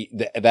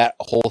that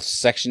whole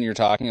section you're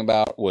talking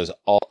about was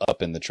all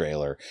up in the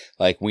trailer.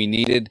 Like we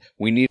needed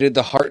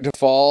the heart to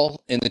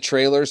fall in the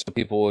trailer so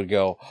people would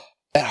go,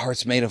 that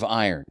heart's made of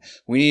iron.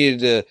 We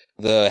needed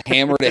the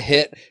hammer to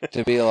hit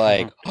to be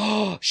like,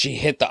 oh, she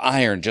hit the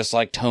iron just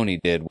like Tony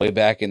did way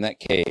back in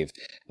that cave.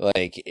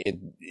 Like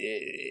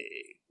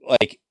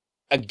like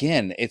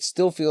again, it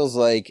still feels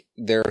like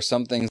there are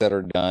some things that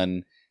are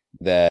done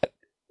that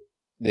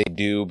they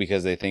do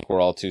because they think we're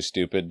all too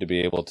stupid to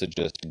be able to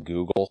just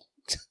Google.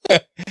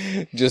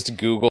 Just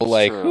Google, that's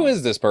like, true. Who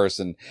is this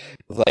person?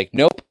 Like,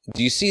 nope.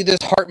 Do you see this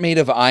heart made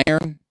of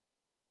iron?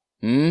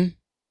 Do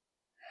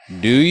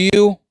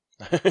you?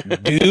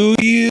 Do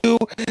you?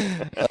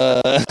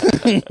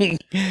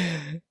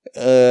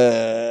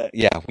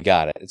 Yeah, we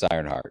got it. It's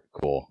Ironheart.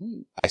 Cool.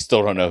 I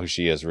still don't know who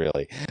she is,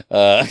 really.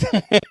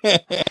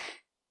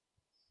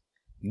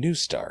 New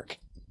Stark.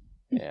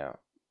 Yeah.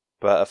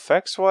 But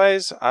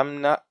effects-wise,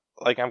 I'm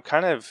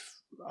kind of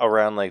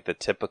around, like, the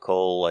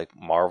typical, like,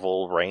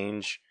 Marvel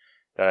range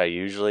that I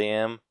usually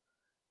am.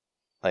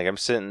 Like, I'm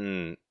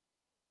sitting,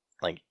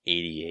 like,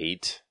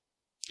 88.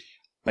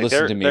 Like,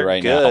 listen to me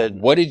right good.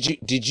 Now. What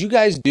did you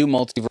guys do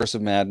Multiverse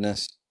of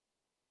Madness?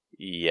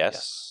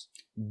 Yes.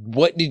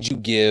 What did you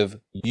give,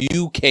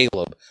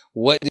 Caleb?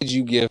 What did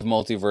you give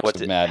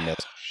Multiverse of Madness?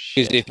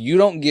 Because if you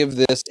don't give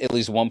this at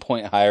least 1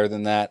 point higher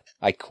than that,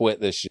 I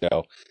quit this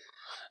show.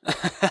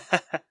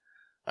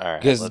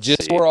 Because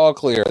just so we're all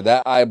clear,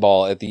 that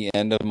eyeball at the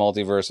end of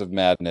Multiverse of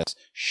Madness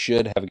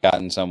should have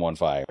gotten someone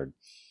fired.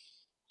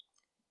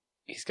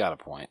 He's got a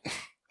point.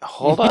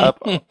 Hold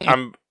up.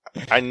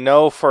 I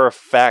know for a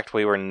fact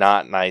we were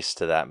not nice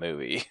to that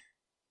movie.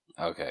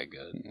 Okay,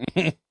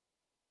 good.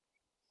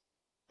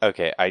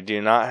 Okay, I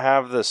do not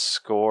have the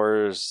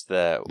scores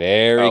that...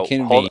 Very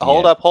convenient.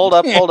 Hold up.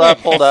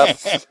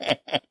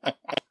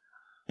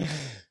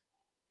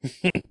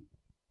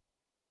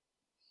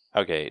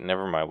 Okay,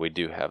 never mind. We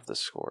do have the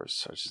scores,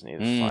 so I just need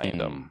to find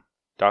them.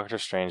 Doctor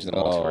Strange, the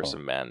Multiverse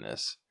of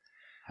Madness.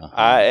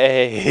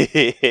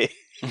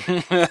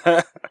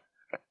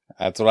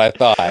 That's what I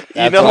thought.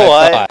 You know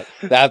what?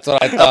 That's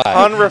what I thought.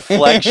 Upon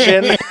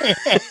reflection...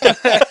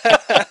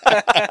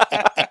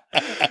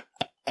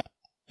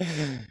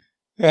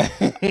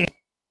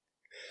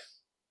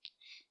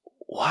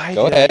 Why?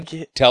 Go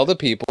ahead. Tell the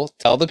people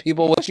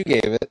what you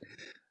gave it.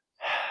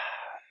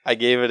 I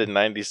gave it a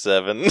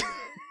 97.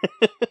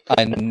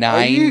 A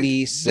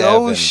 97.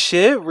 No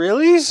shit,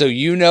 really? So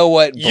you know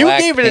what You Black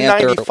gave it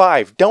Panther... a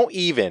 95. Don't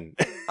even.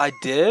 I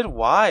did?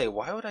 Why?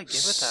 Why would I give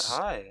it that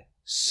high?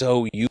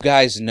 So you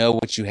guys know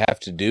what you have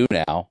to do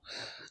now.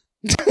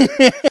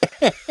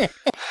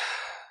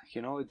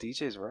 You know what?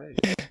 DJ's right.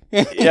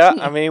 Yeah,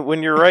 I mean,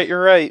 when you're right,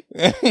 you're right.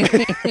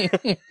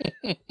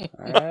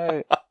 All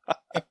right.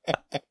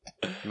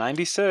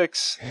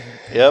 96.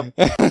 Yep.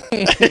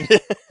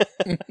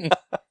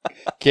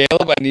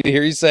 Caleb, I need to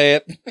hear you say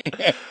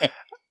it.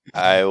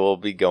 I will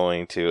be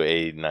going to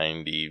a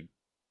 90.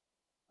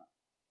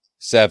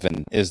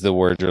 7 is the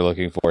word you're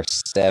looking for.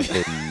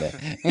 7.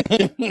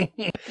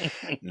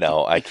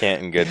 No, I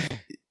can't in good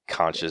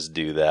conscience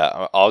do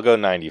that. I'll go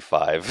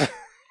 95.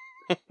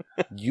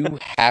 You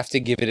have to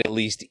give it at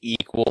least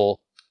equal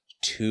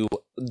to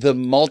the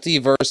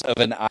multiverse of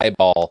an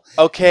eyeball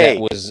Okay.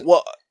 that was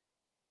well,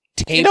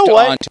 taped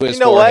onto his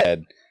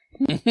forehead.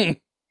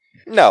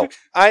 No,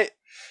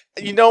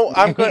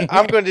 I'm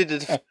going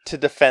to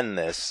defend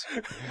this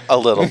a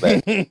little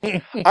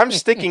bit. I'm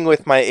sticking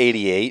with my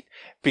 88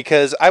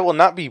 because I will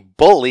not be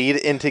bullied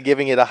into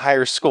giving it a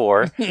higher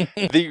score.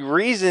 The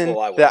reason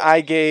that I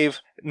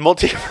gave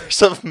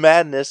Multiverse of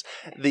Madness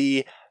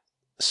the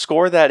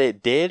score that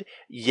it did,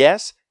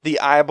 yes, the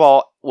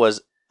eyeball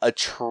was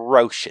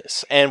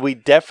atrocious, and we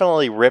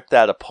definitely ripped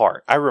that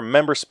apart. I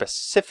remember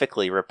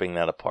specifically ripping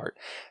that apart.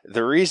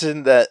 The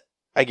reason that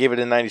I gave it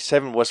a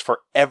 97 was for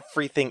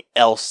everything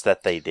else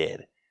that they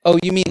did. Oh,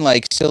 you mean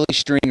like Silly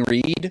String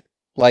Reed?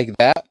 Like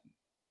that?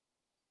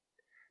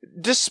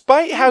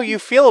 Despite how you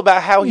feel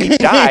about how he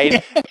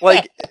died,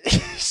 like,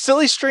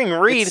 Silly String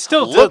Reed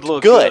still looked did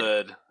look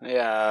good.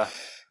 Yeah.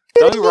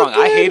 Don't get me wrong,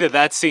 I hated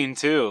that scene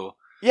too.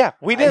 Yeah,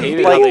 we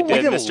didn't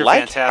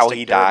like how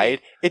he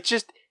died.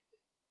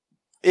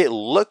 It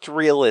looked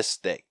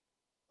realistic.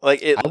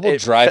 Like I will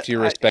drive to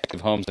your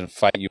respective homes and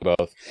fight you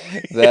both.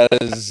 That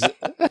is.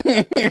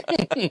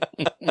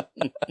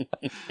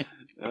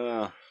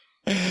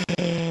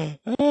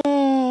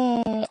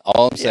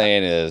 All I'm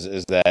saying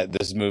is that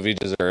this movie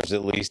deserves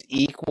at least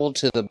equal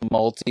to the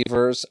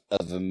Multiverse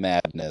of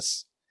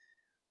Madness.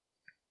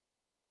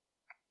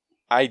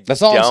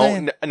 That's all I'm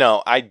saying.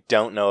 No, I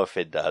don't know if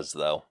it does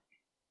though.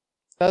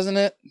 Doesn't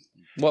it?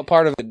 What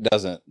part of it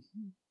doesn't?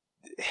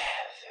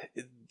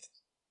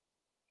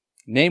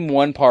 Name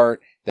one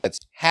part that's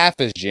half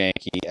as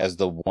janky as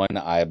the one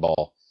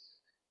eyeball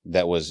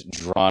that was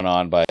drawn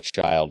on by a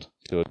child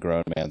to a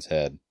grown man's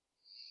head.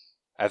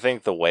 I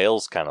think the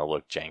whales kind of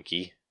look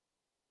janky.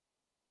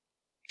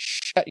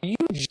 You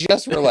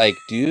just were like,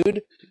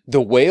 dude,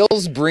 the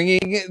whales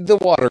bringing the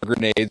water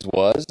grenades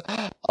was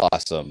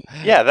awesome.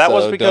 Yeah, that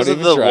was because of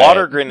the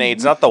water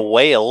grenades, not the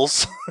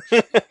whales.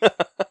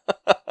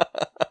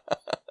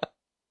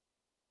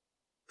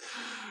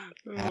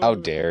 How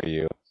dare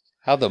you?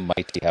 How the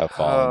mighty have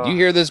fallen. Do you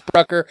hear this,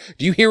 Brucker?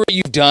 Do you hear what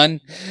you've done?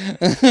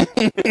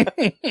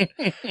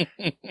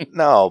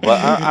 No, but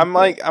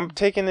I'm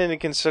taking into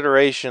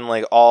consideration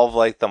like all of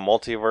like the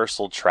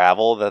multiversal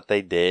travel that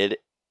they did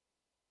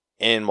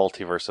in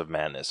Multiverse of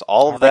Madness.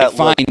 All of that.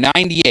 Fine,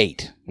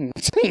 98.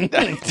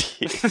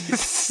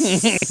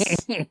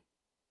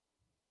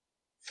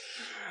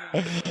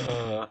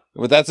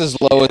 But that's as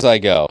low as I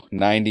go.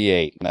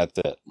 98, and that's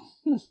it.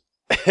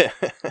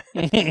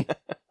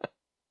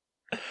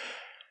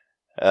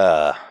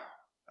 All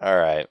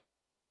right.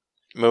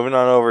 Moving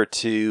on over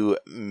to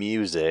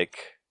music.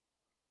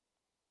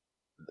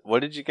 What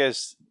did you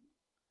guys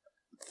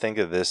think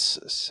of this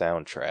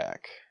soundtrack?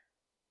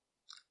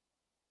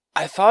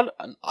 I thought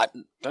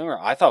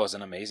it was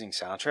an amazing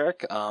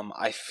soundtrack.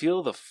 I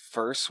feel the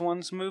first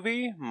one's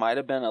movie might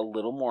have been a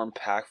little more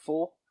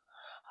impactful.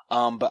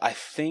 But I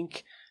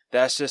think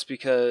that's just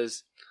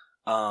because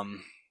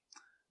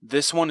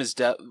this one is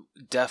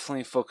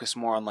definitely focused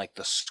more on like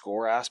the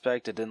score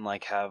aspect. It didn't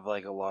like have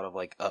like a lot of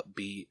like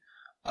upbeat,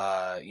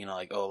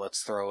 like, oh,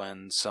 let's throw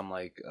in some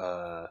like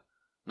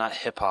not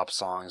hip hop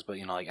songs, but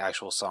like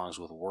actual songs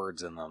with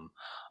words in them.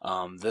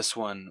 This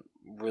one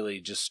really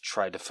just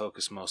tried to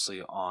focus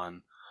mostly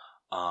on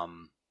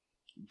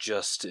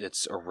just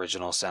its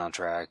original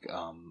soundtrack,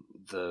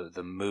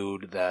 the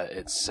mood that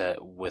it set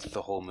with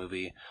the whole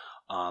movie.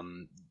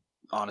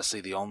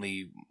 Honestly, the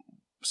only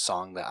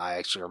song that I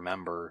actually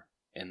remember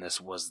in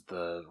this was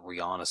the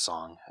Rihanna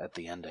song at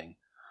the ending,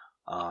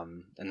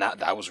 and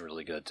that was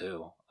really good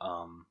too.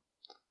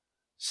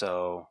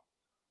 So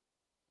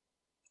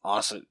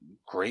honestly,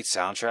 great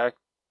soundtrack.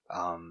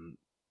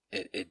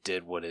 It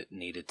did what it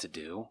needed to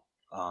do.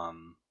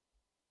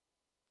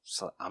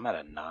 So I'm at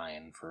a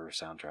 9 for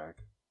soundtrack.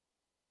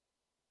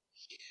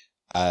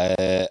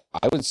 I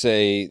would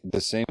say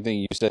the same thing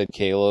you said,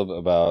 Caleb,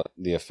 about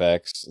the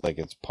effects. Like,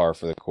 it's par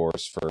for the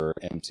course for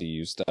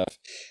MCU stuff.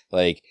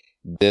 Like,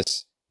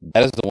 that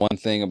is the one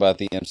thing about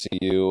the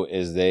MCU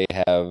is they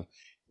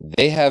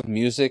have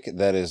music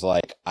that is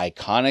like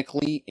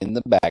iconically in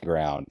the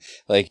background.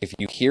 Like, if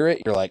you hear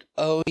it, you're like,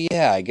 oh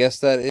yeah, I guess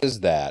that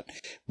is that.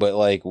 But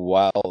like,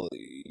 while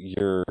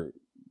you're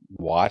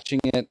watching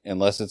it,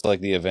 unless it's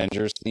like the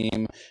Avengers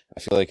theme, I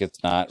feel like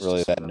it's not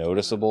really that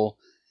noticeable.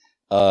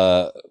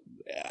 I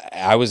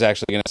was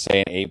actually going to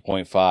say an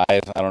 8.5. I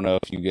don't know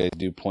if you guys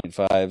do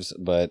 0.5s,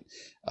 but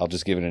I'll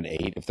just give it an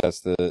 8 if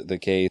that's the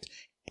case.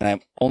 And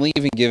I'm only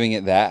even giving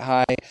it that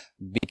high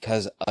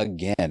because,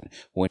 again,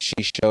 when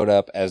she showed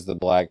up as the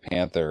Black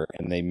Panther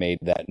and they made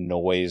that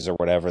noise or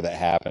whatever that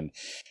happened,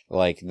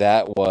 like,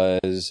 that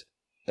was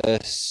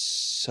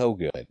so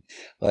good.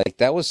 Like,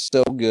 that was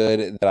so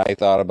good that I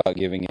thought about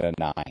giving it a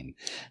 9.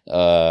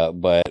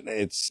 But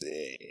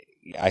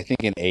I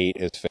think an 8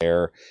 is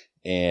fair.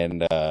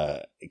 And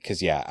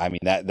because I mean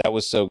that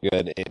was so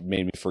good, it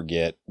made me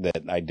forget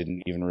that I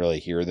didn't even really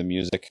hear the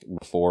music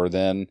before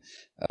then.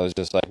 I was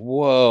just like,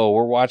 whoa,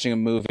 we're watching a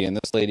movie and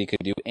this lady could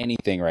do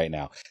anything right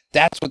now.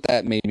 That's what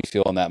that made me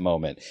feel in that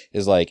moment,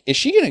 is like, is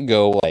she gonna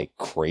go like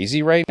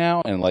crazy right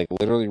now and like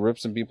literally rip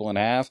some people in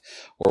half,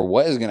 or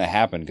what is gonna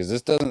happen? Because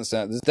this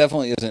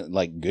definitely isn't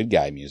like good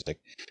guy music.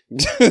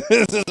 This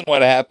isn't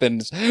what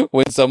happens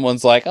when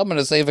someone's like, I'm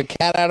gonna save a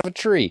cat out of a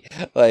tree.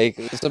 Like,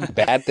 some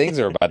bad things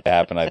are about to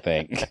happen, I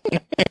think.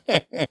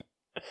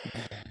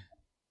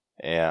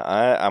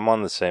 Yeah, I'm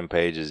on the same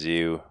page as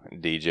you,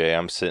 DJ.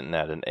 I'm sitting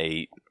at an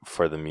 8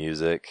 for the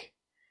music.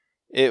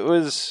 It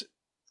was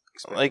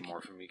like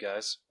more from you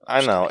guys.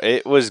 I know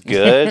it was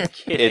good.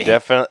 It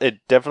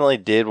definitely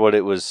did what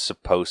it was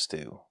supposed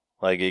to.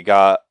 Like, it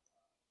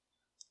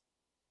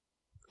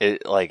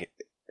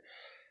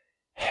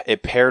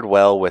paired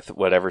well with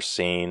whatever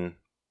scene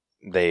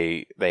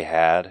they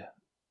had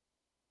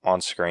on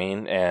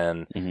screen,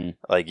 and the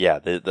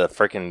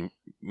freaking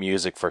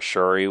music for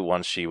Shuri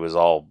once she was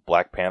all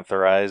Black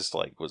Pantherized,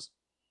 like, was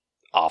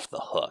off the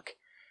hook.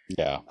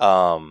 Yeah.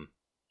 I'm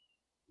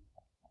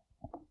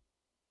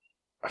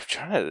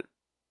trying to,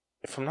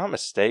 if I'm not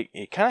mistaken,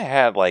 it kind of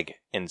had like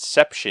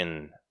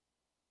Inception,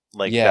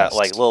 like that,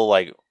 like little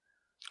like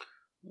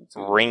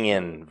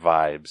ring-in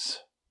vibes.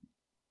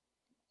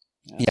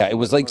 Yeah, it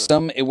was like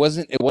it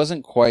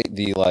wasn't quite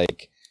the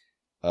like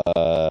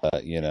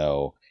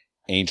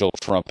angel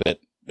trumpet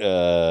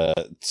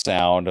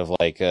sound of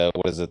like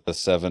what is it, the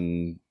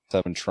seven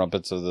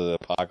trumpets of the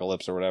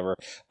apocalypse or whatever,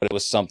 but it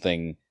was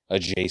something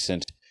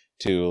adjacent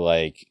to,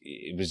 like,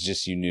 it was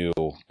just, you knew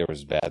there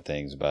was bad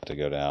things about to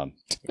go down.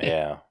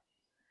 Yeah.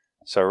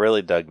 So I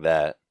really dug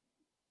that.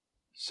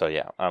 So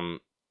yeah, I'm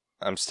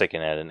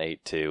sticking at an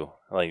 8 too.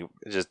 Like,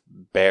 just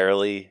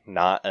barely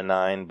not a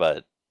 9,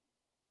 but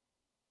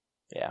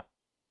yeah.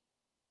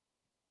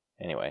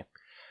 Anyway,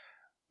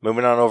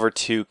 moving on over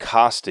to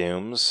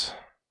costumes.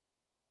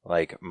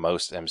 Like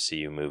most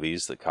MCU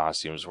movies, the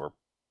costumes were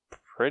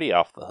pretty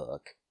off the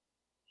hook.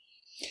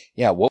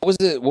 Yeah, what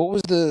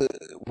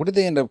did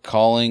they end up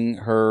calling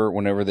her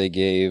whenever they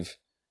gave,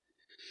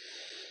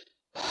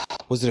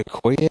 was it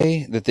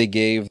Okoye that they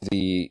gave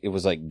it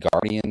was like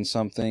Guardian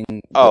something?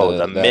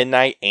 The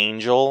Midnight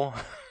Angel?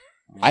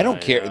 I don't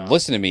care.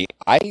 Listen to me.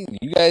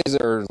 You guys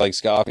are like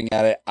scoffing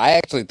at it. I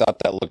actually thought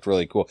that looked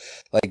really cool.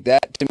 Like,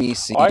 that to me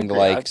seemed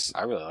like,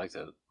 I really liked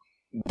it.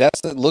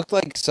 It looked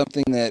like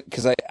something that,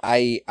 because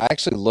I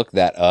actually looked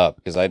that up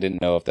because I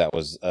didn't know if that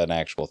was an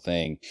actual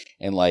thing,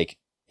 and like,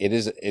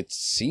 it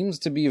seems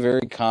to be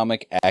very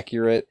comic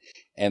accurate,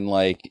 and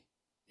like,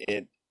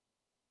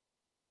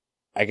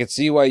 I could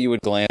see why you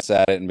would glance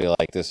at it and be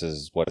like,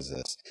 what is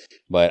this?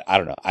 But I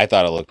don't know. I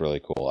thought it looked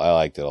really cool. I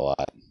liked it a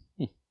lot.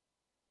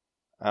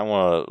 I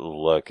want to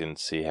look and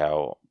see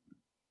how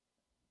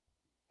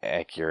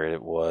accurate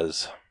it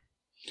was.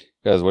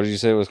 Guys, what did you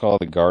say it was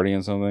called? The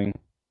Guardian something?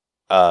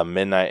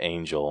 Midnight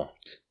Angel.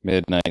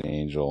 Midnight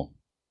Angel.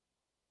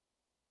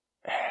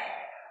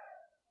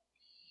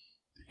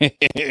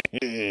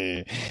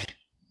 Okay,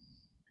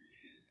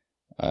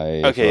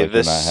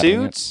 the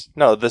suits.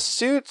 No, the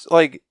suits,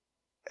 like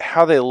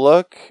how they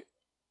look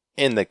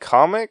in the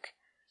comic,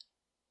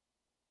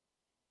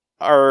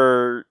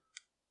 are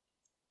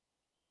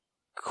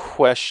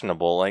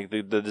questionable. Like,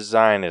 the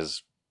design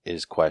is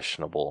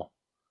questionable.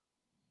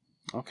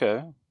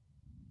 Okay.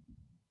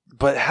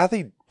 But how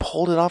they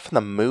pulled it off in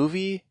the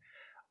movie,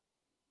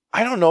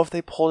 I don't know if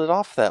they pulled it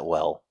off that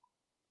well.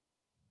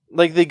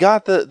 Like, they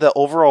got the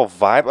overall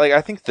vibe. Like, I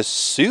think the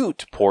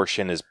suit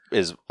portion is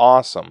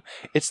awesome.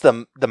 It's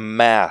the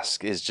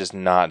mask is just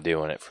not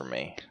doing it for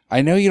me.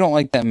 I know you don't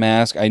like that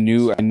mask. I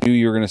knew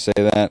you were going to say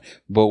that.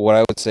 But what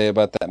I would say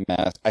about that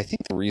mask, I think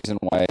the reason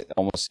why it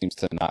almost seems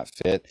to not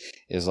fit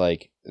is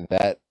like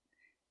that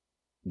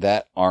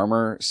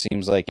armor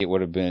seems like it would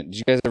have been. Did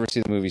you guys ever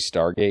see the movie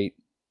Stargate?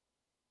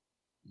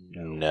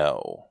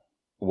 No.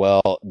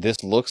 Well,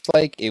 this looks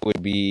like it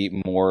would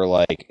be more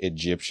like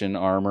Egyptian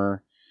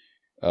armor.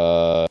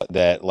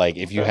 That, like,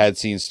 if you had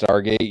seen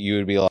Stargate, you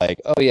would be like,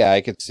 oh yeah,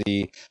 I could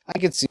see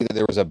that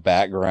there was a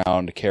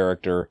background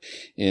character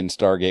in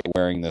Stargate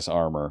wearing this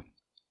armor.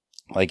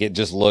 Like, it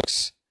just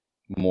looks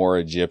more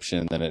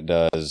Egyptian than it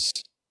does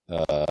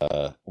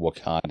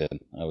Wakandan,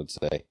 I would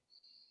say.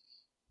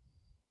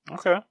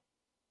 Okay.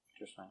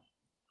 Interesting.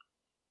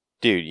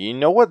 Dude, you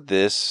know what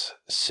this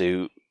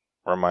suit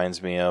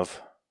reminds me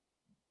of?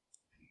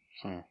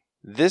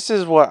 This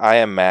is what I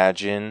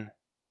imagine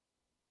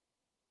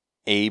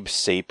Abe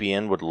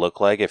Sapien would look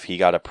like if he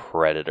got a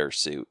Predator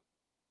suit.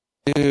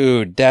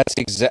 Dude, that's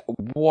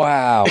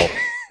wow.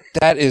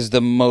 That is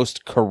the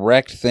most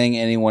correct thing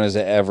anyone has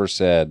ever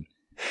said.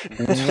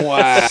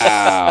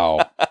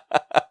 Wow.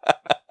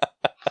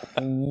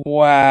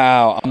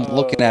 Wow. I'm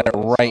looking at it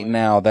right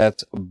now.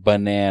 That's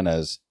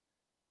bananas.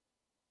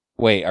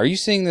 Wait, are you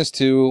seeing this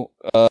too,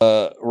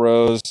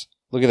 Rose?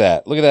 Look at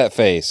that. Look at that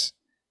face.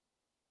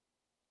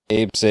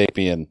 Abe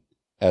Sapien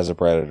as a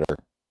Predator.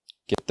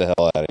 Get the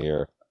hell out of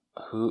here.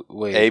 Who?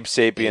 Wait. Abe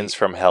Sapien's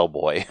from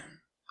Hellboy.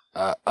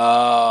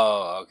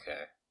 Oh,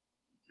 okay.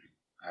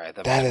 All right.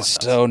 That is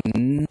so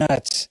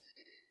nuts.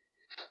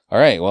 All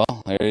right,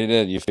 well, there you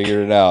did. You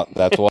figured it out.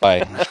 That's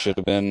why. It should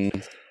have been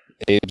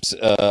Abe's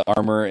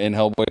armor in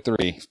Hellboy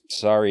 3.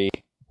 Sorry,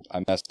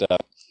 I messed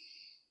up.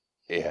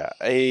 Yeah,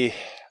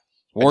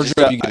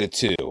 Wardrobe, you get a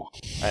 2.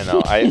 I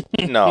know.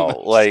 No,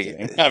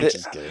 like I'm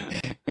just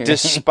kidding.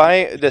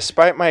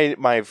 despite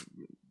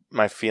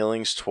my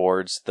feelings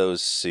towards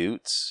those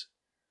suits,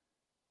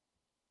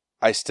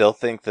 I still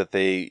think that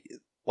they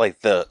like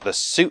the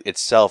suit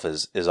itself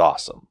is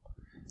awesome.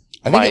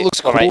 I think it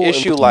looks cool. My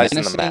issue lies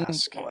in the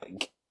menacing.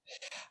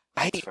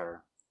 mask.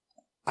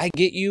 I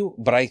get you,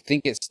 but I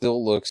think it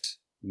still looks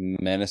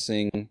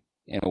menacing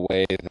in a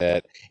way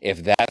that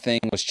if that thing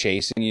was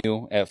chasing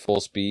you at full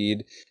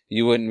speed,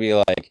 you wouldn't be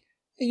like,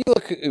 you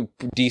look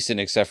decent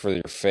except for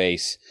your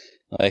face.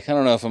 Like, I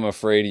don't know if I'm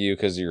afraid of you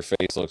because your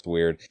face looks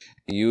weird.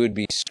 You would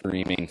be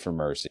screaming for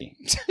mercy.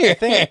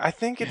 I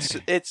think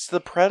it's the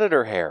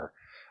Predator hair.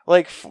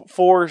 Like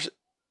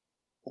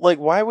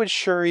why would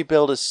Shuri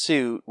build a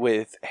suit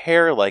with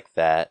hair like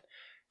that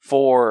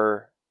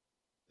for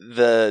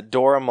the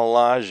Dora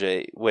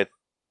Milaje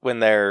when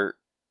they're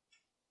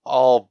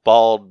all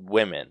bald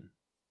women?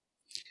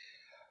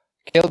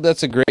 Caleb,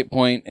 that's a great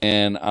point,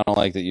 and I don't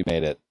like that you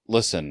made it.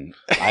 Listen,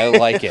 I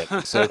like it,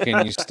 so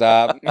can you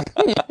stop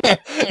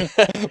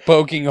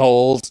poking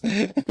holes?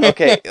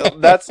 Okay,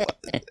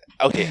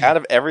 out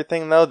of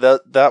everything, though,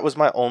 that was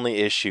my only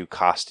issue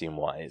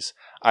costume-wise.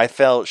 I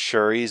felt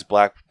Shuri's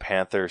Black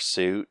Panther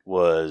suit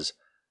was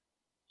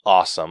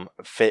awesome.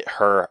 Fit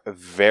her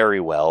very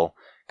well.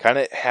 Kind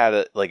of had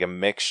a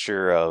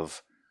mixture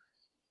of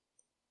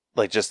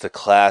like just the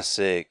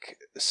classic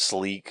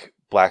sleek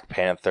Black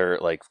Panther,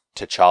 like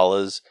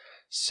T'Challa's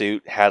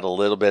suit had a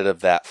little bit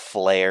of that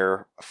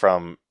flair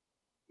from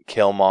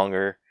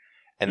Killmonger,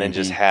 and then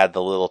just had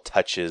the little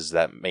touches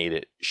that made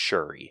it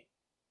Shuri.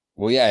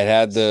 Well, yeah, it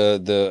had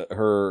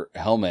her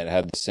helmet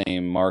had the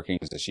same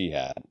markings that she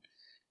had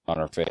on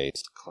her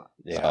face.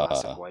 Yeah,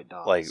 white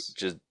dots. Like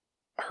just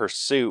her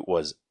suit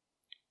was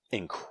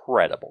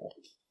incredible.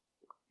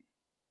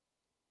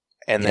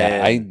 And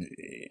then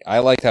I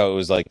liked how it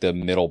was like the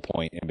middle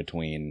point in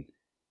between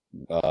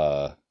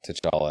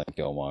T'Challa and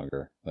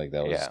Killmonger. Like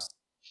that was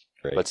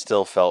great. But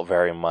still felt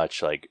very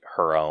much like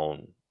her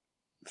own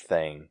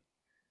thing.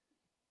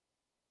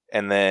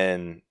 And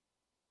then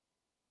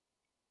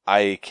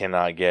I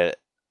cannot get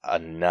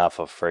enough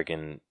of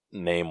friggin'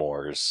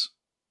 Namor's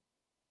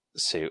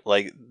suit.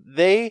 Like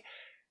they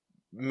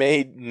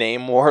made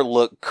Namor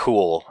look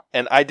cool,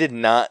 and I did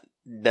not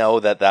know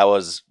that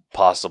was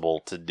possible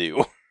to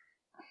do.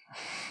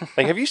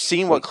 Like, have you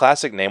seen what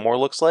classic Namor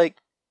looks like?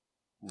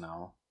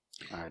 No.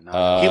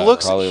 Right, he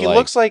looks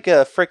like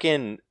a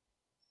freaking.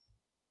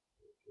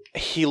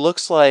 He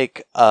looks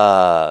like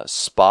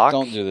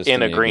Spock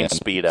in a green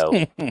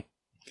Speedo.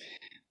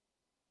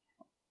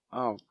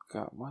 Oh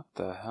god, what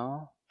the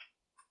hell?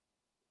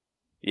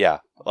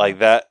 Yeah, like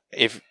that.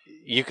 If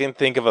you can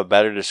think of a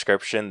better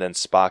description than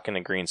Spock in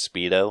a green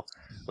Speedo,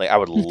 like I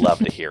would love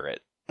to hear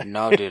it.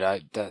 No, dude,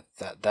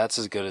 that's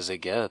as good as it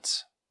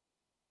gets.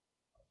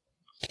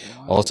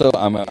 Also,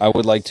 I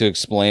would like to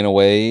explain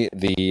away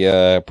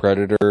the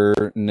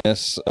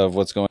predator-ness of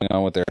what's going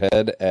on with their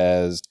head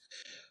as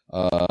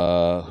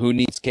who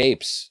needs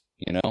capes,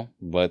 you know?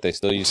 But they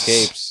still use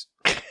capes.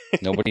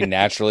 Nobody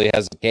naturally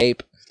has a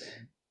cape.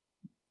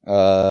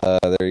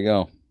 There you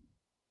go.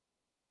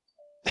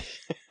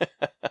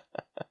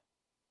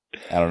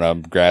 I don't know.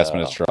 I'm grasping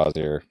at straws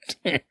here.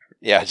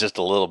 Yeah, just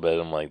a little bit.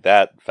 I'm like,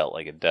 that felt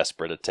like a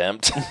desperate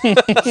attempt.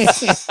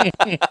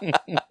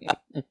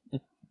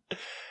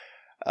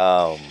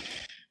 But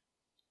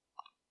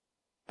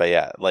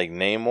yeah, like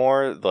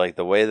Namor, like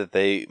the way that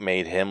they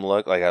made him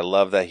look, like I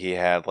love that he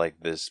had like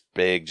this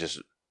big,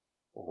 just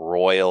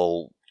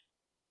royal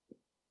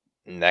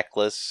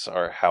necklace,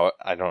 or how,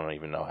 I don't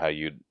even know how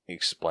you'd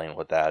explain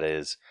what that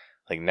is.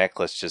 Like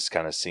necklace just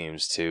kind of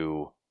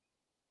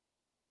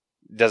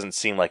doesn't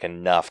seem like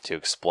enough to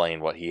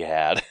explain what he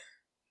had.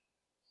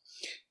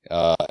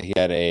 He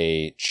had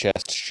a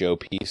chest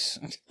showpiece.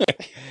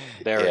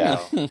 There we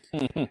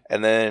go.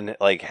 And then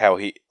like how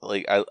he,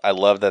 like I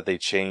love that they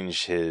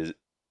changed him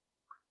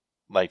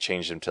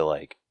to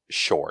like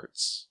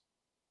shorts.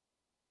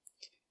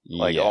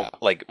 Like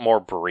like more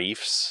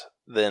briefs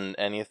than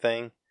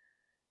anything.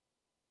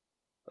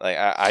 Like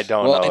I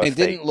don't know if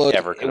they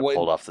ever could have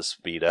pulled off the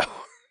Speedo.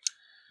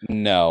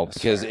 No,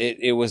 because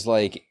it was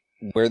like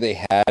where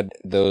they had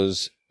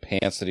those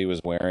pants that he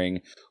was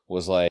wearing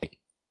was like,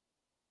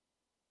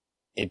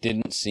 it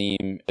didn't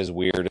seem as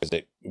weird as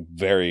it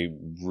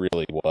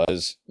really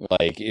was.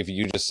 Like, if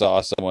you just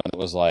saw someone that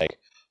was like,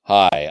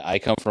 hi, I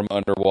come from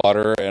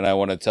underwater and I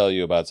want to tell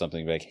you about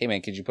something, like, hey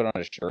man, could you put on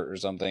a shirt or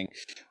something?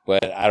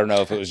 But I don't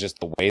know if it was just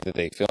the way that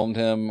they filmed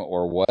him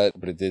or what,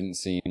 but it didn't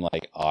seem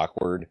like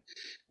awkward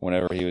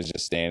whenever he was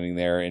just standing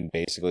there in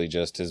basically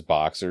just his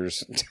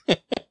boxers.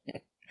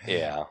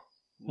 Yeah.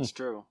 It's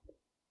true.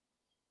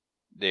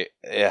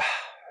 Yeah.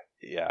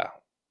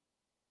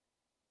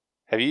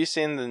 Have you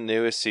seen the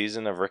newest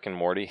season of Rick and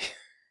Morty?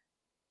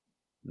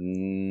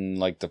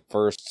 Like the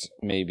first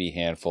maybe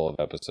handful of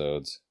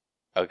episodes.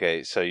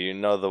 Okay, so you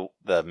know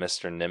the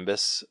Mr.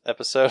 Nimbus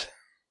episode?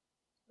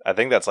 I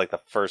think that's like the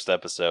first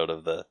episode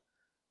of the...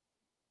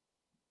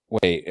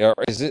 Wait, are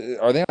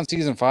they on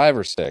season 5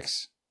 or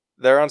 6?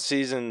 They're on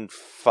season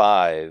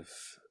 5.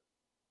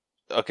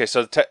 Okay,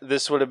 so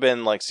this would have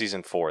been like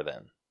season 4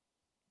 then.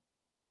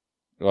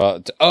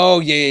 Well,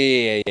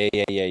 yeah.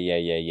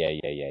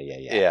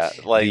 Yeah,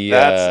 like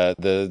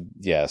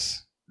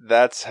yes.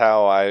 That's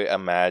how I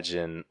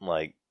imagine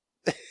like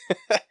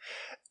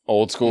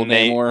old school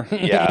Namor.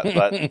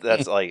 Yeah,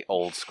 that's like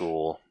old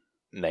school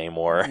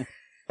Namor.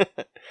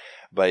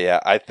 But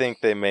yeah, I think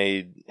they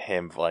made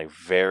him like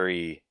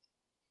very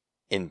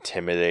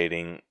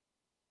intimidating.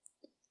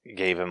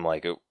 Gave him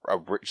like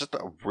just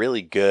a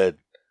really good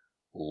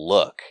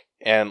look.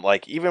 And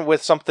like even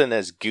with something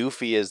as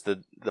goofy as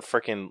the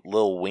freaking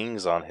little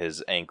wings on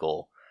his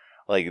ankle,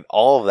 like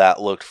all of that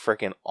looked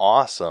freaking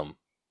awesome.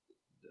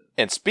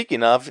 And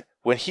speaking of,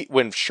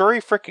 when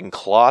Shuri freaking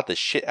clawed the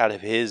shit out of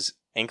his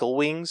ankle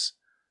wings,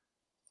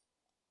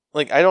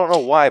 like I don't know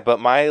why, but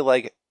my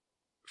like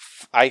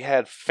I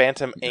had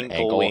phantom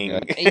ankle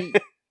wing.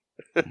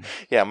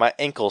 Yeah, my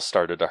ankle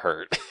started to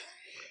hurt.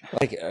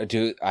 Like,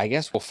 I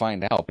guess we'll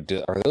find out. But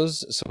are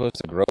those supposed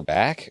to grow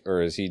back,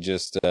 or is he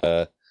just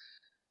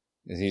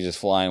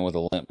flying with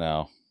a limp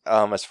now?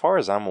 As far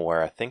as I'm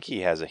aware, I think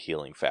he has a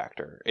healing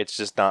factor. It's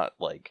just not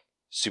like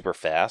super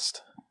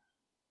fast.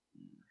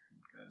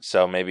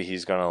 So maybe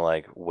he's gonna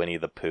like Winnie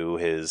the Pooh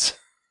his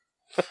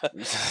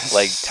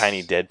like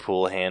tiny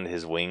Deadpool hand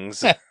his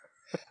wings.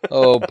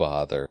 Oh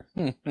bother.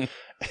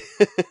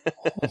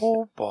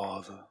 Oh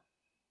bother.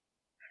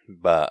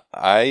 But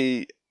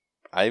I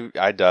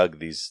dug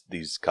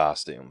these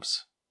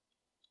costumes.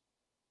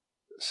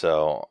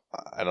 So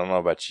I don't know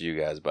about you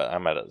guys, but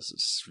I'm at a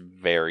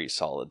very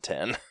solid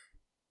 10.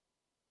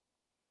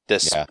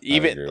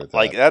 Even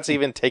like that's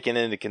even taking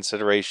into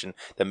consideration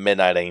the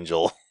Midnight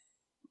Angel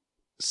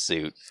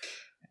suit.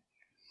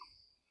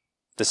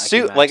 The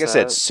suit, like I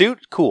said,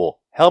 suit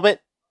cool.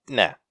 Helmet,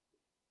 nah.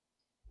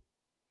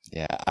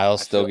 Yeah, I'll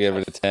still give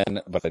it a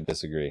 10, but I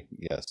disagree.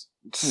 Yes.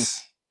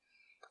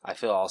 I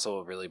feel also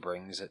what really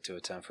brings it to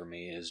a 10 for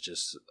me is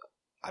just,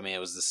 I mean, it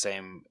was the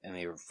same in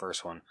the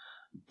first one,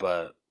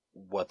 but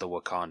what the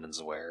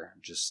Wakandans wear,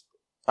 just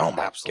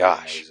absolutely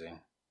amazing.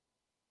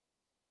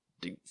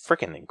 Dude,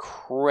 freaking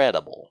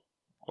incredible.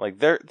 Like,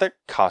 their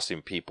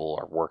costume people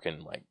are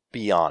working, like,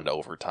 beyond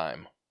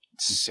overtime.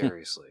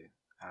 Seriously.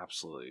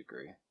 Absolutely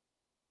agree.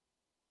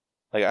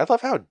 Like, I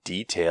love how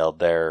detailed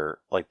their,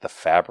 like, the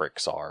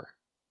fabrics are.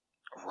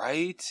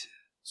 Right?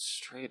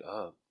 Straight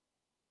up.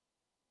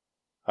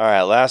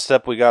 Alright, last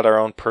up, we got our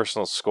own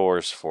personal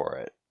scores for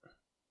it.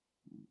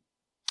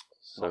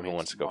 So who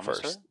wants to go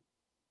first?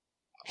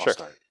 I'll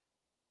start.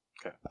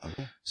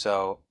 Okay.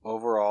 So,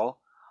 overall,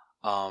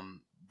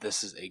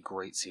 this is a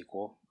great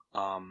sequel.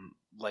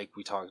 Like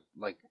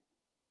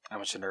I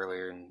mentioned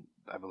earlier, and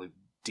I believe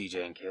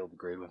DJ and Caleb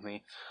agreed with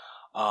me.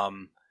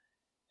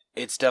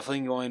 It's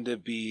definitely going to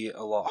be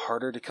a lot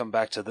harder to come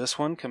back to this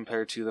one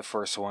compared to the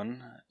first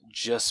one,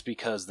 just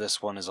because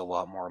this one is a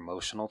lot more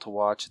emotional to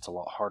watch. It's a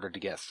lot harder to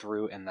get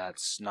through, and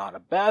that's not a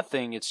bad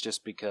thing. It's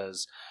just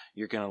because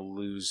you're going to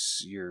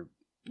lose you're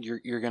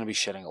going to be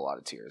shedding a lot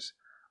of tears.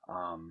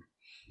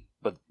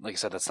 But like I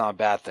said, that's not a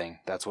bad thing.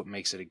 That's what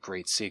makes it a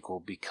great sequel,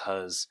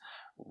 because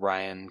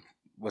Ryan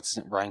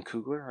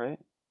Coogler, right?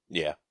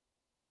 Yeah.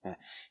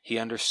 He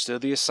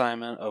understood the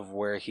assignment of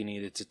where he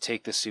needed to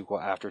take the sequel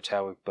after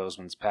Chadwick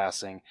Boseman's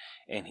passing,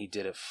 and he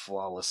did it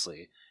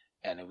flawlessly.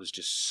 And it was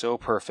just so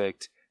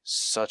perfect.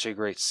 Such a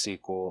great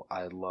sequel.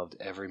 I loved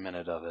every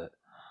minute of it.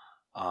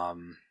 I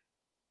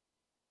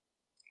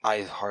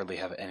hardly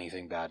have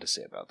anything bad to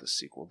say about this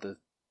sequel.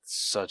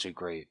 Such a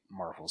great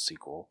Marvel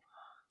sequel.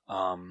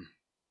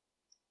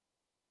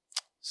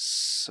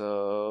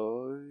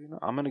 So,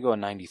 I'm going to go a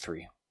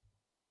 93.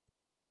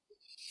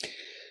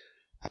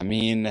 I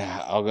mean,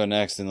 I'll go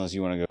next unless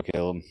you want to go,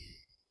 Caleb.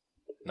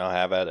 No,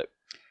 have at it.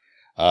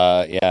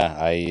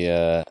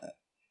 Yeah,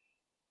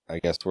 I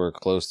guess we're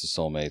close to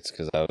soulmates,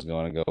 because I was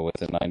going to go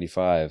with a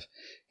 95,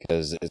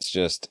 because it's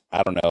just,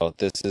 I don't know,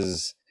 this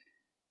is,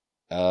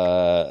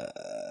 I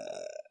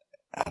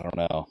don't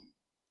know.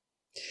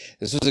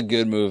 This was a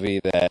good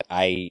movie that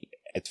I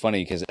it's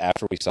funny because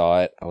after we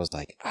saw it, I was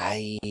like,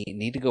 I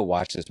need to go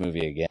watch this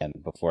movie again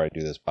before I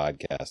do this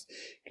podcast.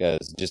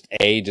 Because just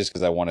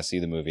because I want to see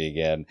the movie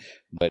again,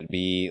 but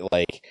B,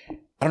 like,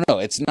 I don't know.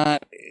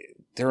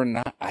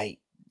 I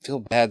feel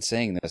bad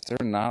saying this. There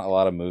are not a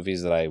lot of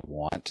movies that I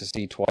want to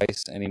see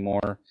twice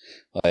anymore.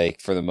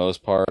 Like, for the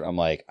most part, I'm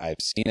like,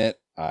 I've seen it.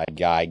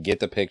 I get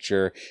the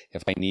picture.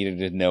 If I needed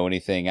to know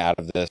anything out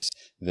of this,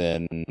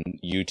 then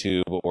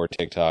YouTube or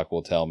TikTok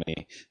will tell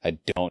me. I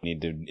don't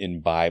need to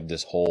imbibe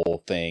this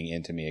whole thing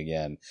into me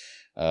again.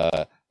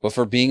 But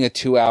for being a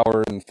 2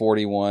 hour and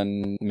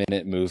 41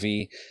 minute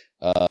movie,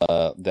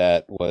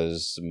 that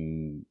was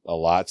a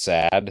lot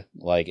sad,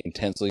 like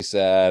intensely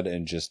sad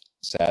and just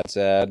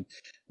sad.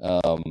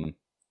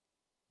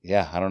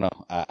 Yeah, I don't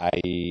know.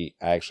 I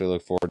actually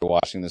look forward to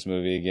watching this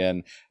movie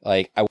again.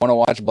 Like, I want to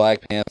watch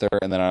Black Panther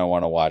and then I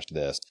want to watch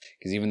this,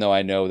 because even though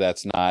I know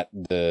that's not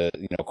the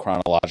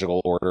chronological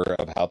order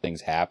of how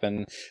things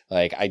happen,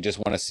 like, I just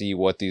want to see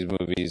what these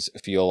movies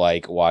feel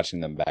like watching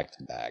them back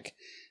to back.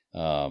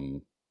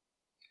 So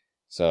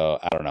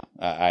I don't know.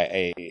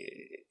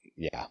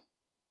 Yeah,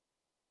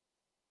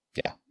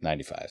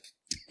 95.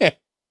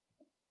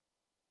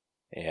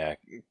 Yeah,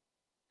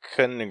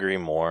 couldn't agree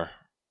more.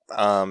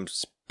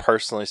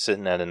 Personally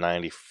sitting at a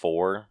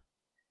 94.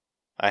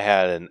 I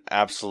had an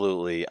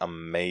absolutely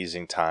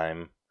amazing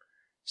time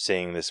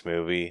seeing this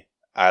movie.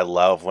 I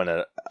love when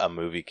a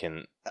movie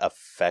can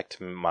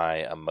affect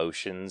my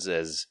emotions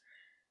as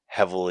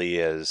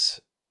heavily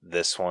as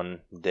this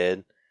one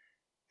did.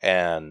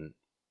 And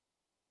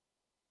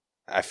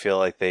I feel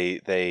like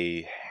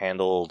they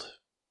handled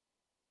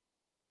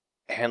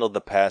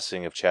the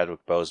passing of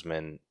Chadwick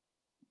Boseman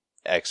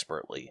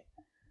expertly.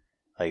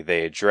 Like,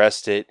 they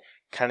addressed it,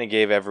 kind of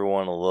gave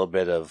everyone a little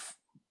bit of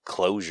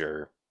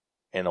closure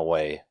in a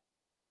way.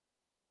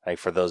 Like,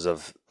 for those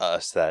of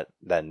us that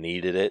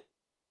needed it.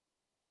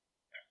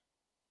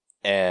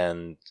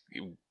 And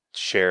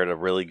shared a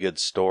really good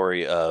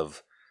story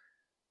of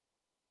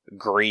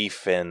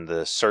grief and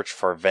the search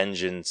for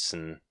vengeance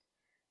and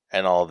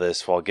all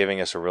this, while giving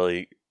us a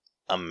really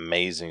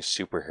amazing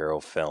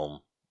superhero film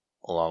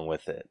along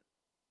with it.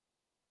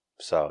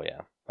 So,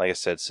 yeah. Like I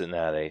said, sitting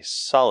at a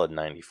solid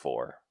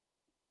 94.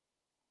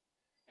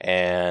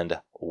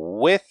 And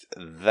with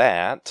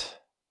that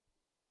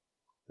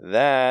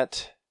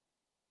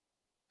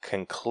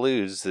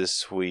concludes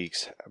this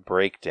week's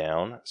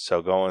breakdown.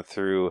 So, going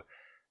through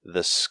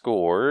the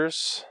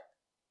scores,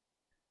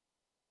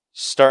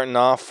 starting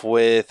off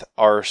with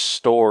our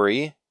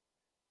story,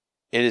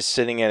 it is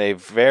sitting at a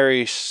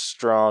very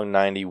strong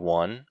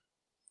 91.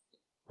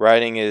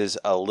 Writing is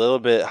a little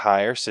bit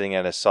higher, sitting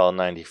at a solid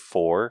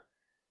 94.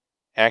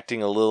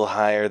 Acting a little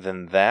higher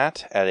than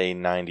that at a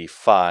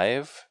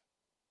 95.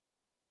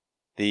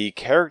 The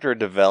character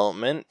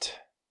development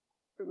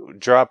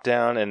dropped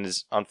down and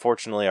is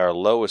unfortunately our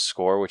lowest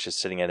score, which is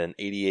sitting at an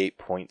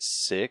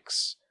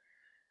 88.6.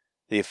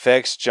 The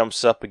effects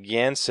jumps up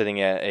again,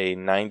 sitting at a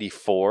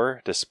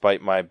 94,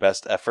 despite my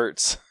best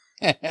efforts.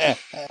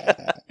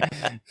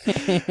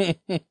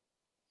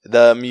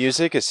 The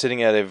music is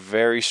sitting at a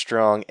very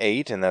strong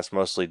 8, and that's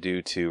mostly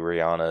due to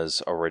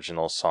Rihanna's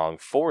original song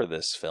for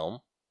this film.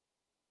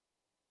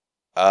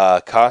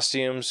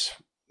 Costumes,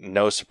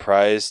 no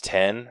surprise,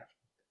 10.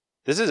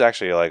 This is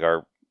actually like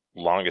our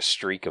longest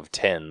streak of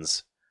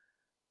 10s.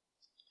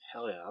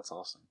 Hell yeah, that's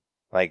awesome.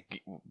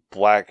 Like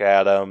Black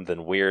Adam,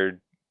 then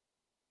Weird,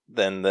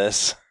 then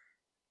this.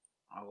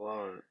 I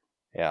love it.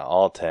 Yeah,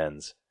 all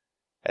 10s.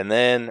 And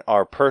then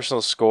our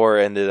personal score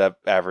ended up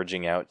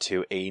averaging out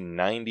to a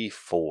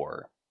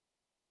 94.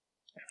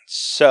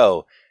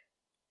 So,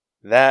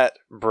 that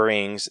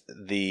brings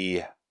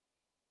the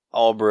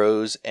All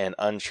Bros and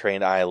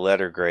Untrained Eye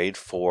letter grade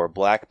for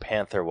Black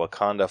Panther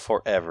Wakanda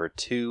Forever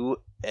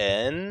to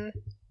an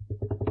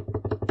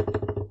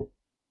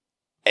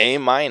A-.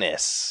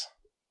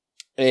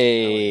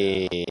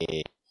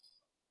 Hey.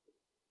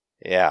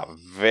 Yeah,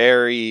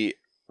 very,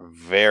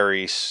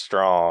 very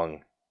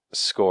strong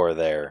score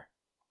there.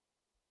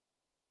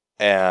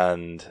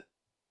 And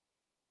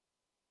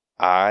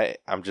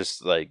I'm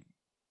just like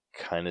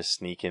kind of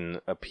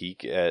sneaking a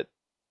peek at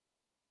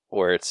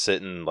where it's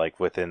sitting like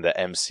within the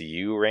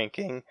MCU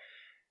ranking.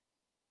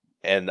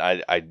 And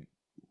I'm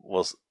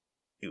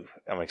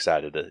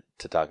excited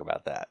to talk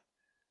about that.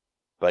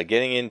 But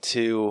getting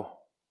into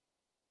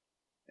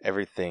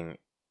everything,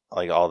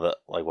 like all the,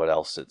 like what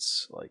else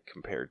it's like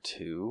compared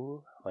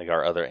to like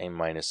our other A-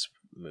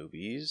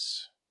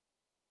 movies.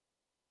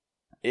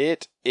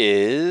 It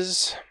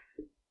is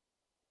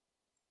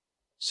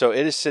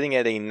sitting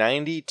at a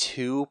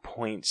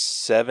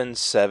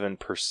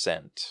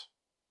 92.77%.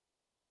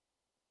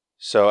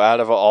 So out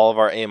of all of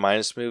our A-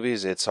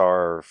 movies, it's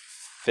our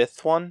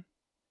 5th one.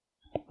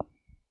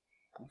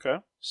 Okay.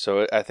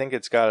 So I think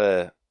it's got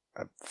a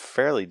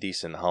fairly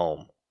decent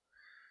home.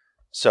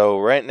 So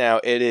right now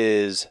it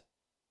is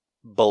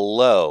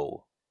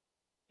below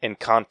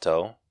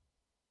Encanto,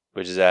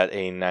 which is at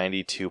a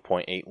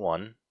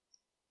 92.81.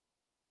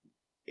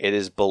 It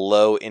is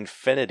below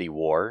Infinity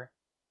War,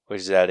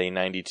 which is at a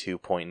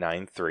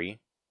 92.93.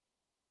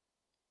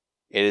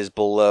 It is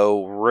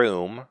below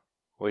Room,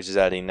 which is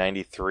at a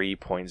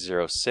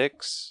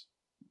 93.06.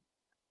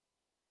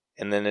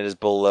 And then it is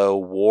below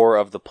War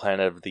of the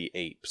Planet of the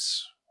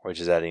Apes, which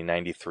is at a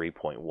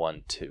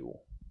 93.12.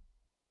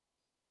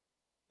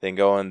 Then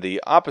going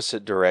the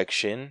opposite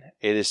direction,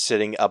 it is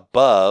sitting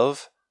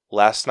above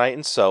Last Night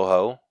in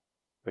Soho,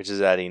 which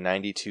is at a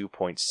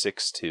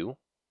 92.62.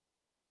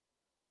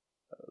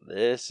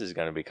 This is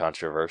going to be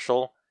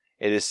controversial.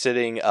 It is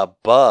sitting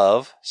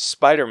above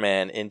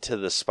Spider-Man Into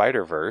the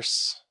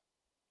Spider-Verse.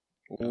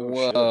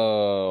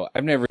 Whoa.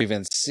 I've never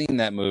even seen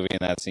that movie, and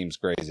that seems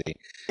crazy.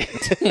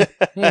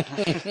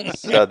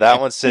 So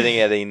that one's sitting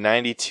at a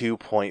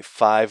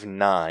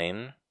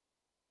 92.59.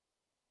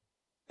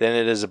 Then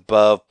it is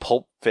above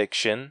Pulp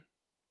Fiction,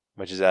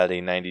 which is at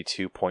a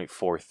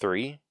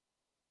 92.43.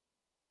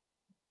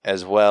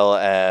 As well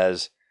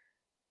as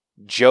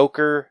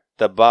Joker,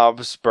 the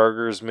Bob's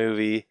Burgers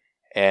movie,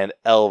 and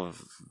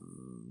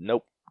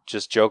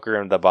just Joker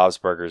and the Bob's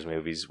Burgers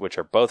movies, which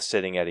are both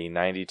sitting at a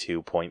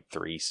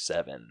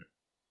 92.37.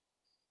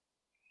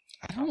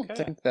 I don't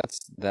think that's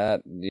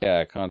that,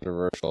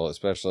 controversial,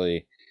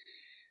 especially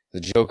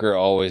the Joker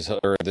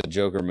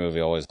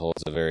movie always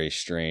holds a very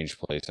strange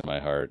place in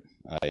my heart.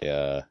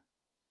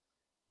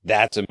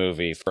 That's a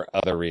movie for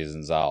other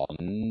reasons I'll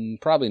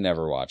probably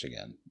never watch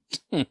again.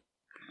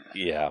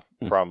 Yeah,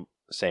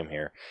 same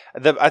here.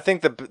 I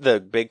think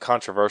the big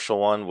controversial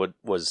one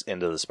was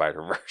Into the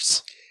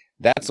Spider-Verse.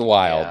 That's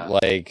wild. Yeah.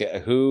 Like,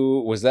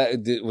 who was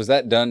that? Was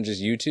that done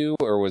just you two,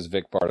 or was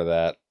Vic part of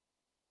that?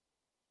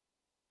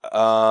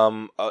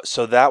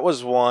 So that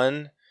was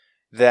one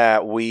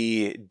that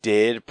we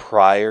did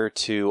prior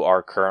to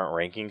our current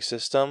ranking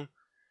system,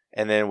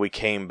 and then we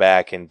came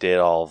back and did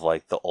all of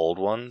like the old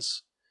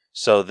ones.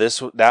 So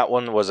that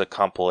one was a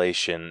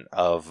compilation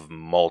of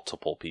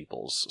multiple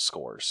people's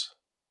scores.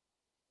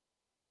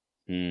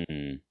 I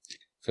feel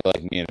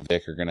like me and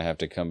Vic are gonna have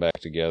to come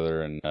back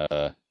together and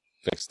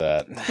fix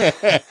that.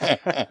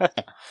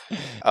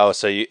 Oh,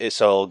 so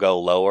it'll go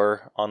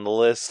lower on the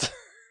list.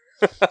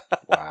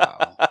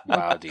 Wow,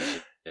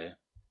 DJ.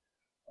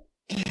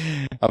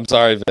 I'm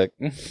sorry, Vic.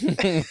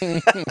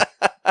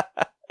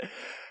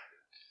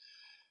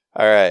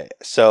 All right,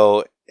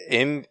 so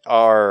in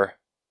our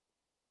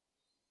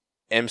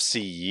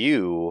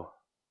MCU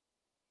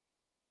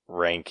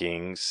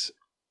rankings,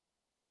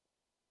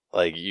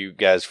 like, you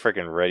guys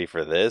freaking ready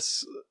for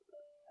this?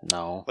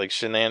 No. Like,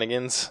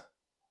 shenanigans?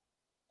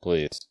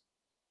 Please.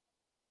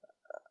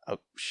 Oh,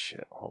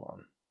 shit, hold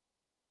on.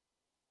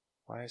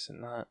 Why is it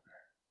not?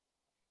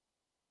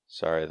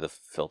 Sorry, the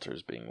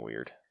filter's being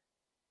weird.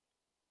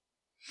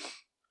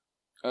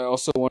 I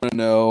also want to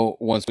know,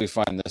 once we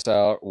find this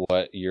out,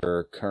 what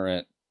your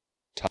current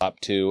top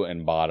 2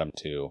 and bottom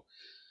 2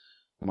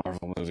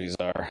 Marvel movies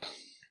are.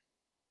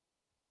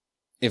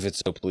 If it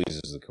so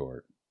pleases the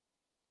court.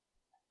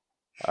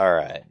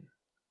 Alright.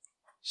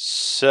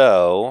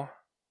 So,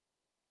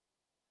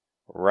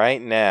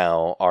 right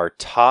now, our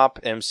top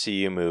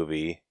MCU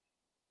movie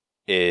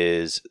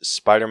is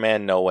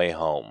Spider-Man No Way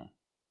Home.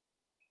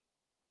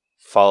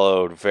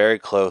 Followed very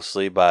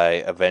closely by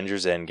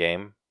Avengers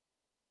Endgame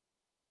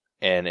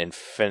and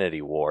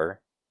Infinity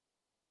War.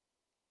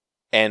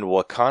 And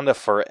Wakanda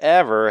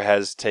Forever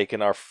has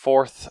taken our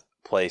 4th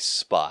place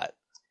spot.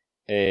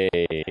 Hey.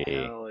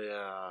 Hell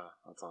yeah.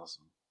 That's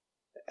awesome.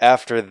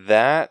 After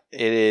that,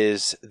 it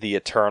is The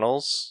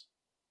Eternals.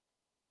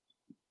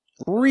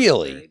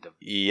 Really?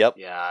 Yep.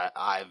 Yeah,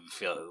 I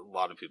feel a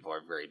lot of people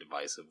are very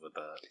divisive with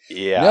that.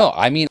 Yeah. No,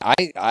 I mean,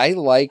 I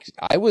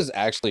was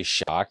actually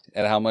shocked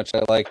at how much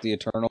I liked the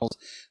Eternals.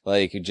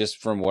 Like, just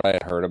from what I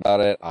had heard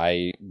about it,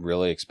 I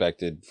really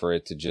expected for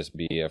it to just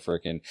be a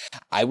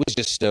I was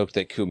just stoked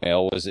that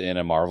Kumail was in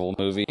a Marvel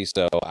movie,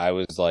 so I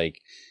was like,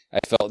 I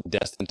felt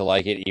destined to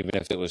like it even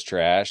if it was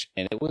trash,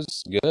 and it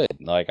was good.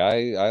 Like,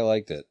 I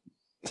liked it.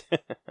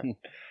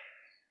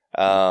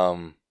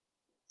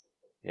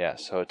 Yeah,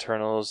 so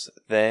Eternals,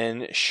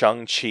 then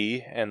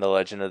Shang-Chi and the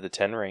Legend of the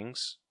Ten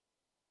Rings,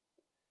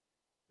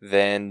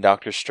 then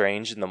Doctor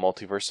Strange and the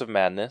Multiverse of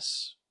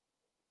Madness,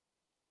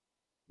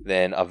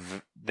 then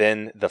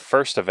the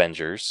first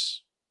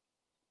Avengers,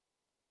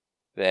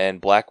 then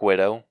Black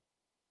Widow,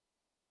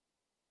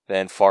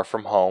 then Far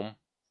From Home,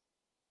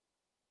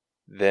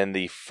 then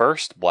the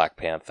first Black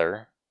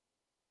Panther,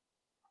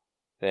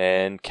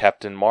 then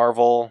Captain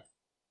Marvel,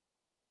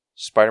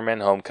 Spider-Man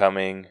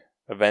Homecoming,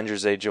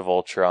 Avengers Age of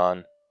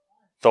Ultron,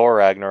 Thor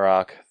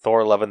Ragnarok,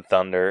 Thor Love and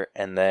Thunder,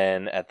 and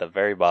then at the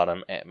very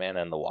bottom, Ant-Man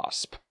and the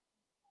Wasp.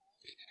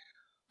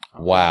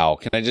 Wow.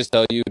 Can I just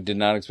tell you, did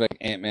not expect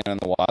Ant-Man and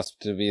the Wasp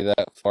to be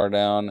that far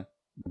down.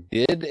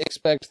 Did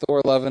expect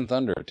Thor Love and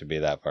Thunder to be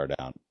that far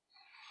down.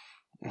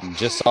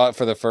 Just saw it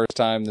for the first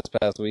time this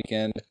past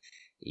weekend.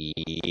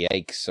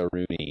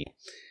 Yikes-a-rooney.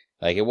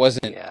 Like, it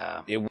wasn't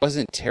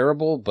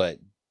terrible, but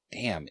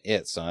damn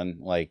it, son.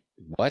 Like,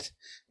 what?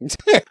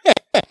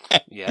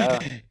 Yeah.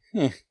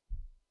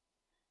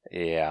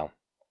 Yeah.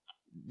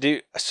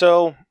 Dude,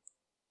 so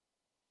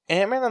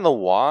Ant-Man and the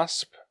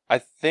Wasp, I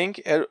think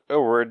it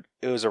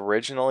was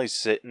originally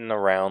sitting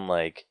around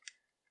like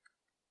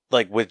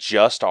with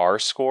just our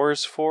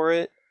scores for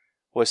it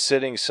was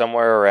sitting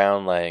somewhere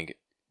around like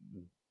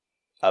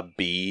a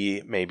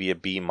B, maybe a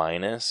B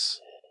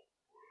minus.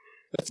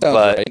 That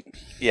sounds right.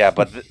 Yeah,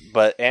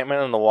 but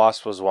Ant-Man and the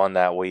Wasp was one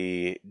that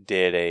we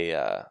did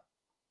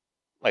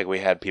we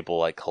had people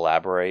like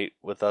collaborate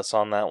with us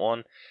on that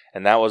one,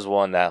 and that was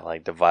one that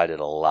like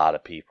divided a lot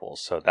of people.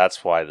 So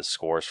that's why the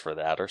scores for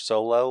that are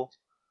so low.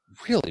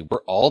 Really?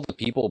 Were all the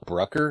people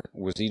Brucker?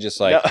 Was he just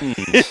like, No.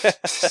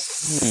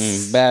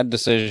 bad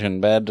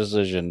decision, bad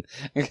decision?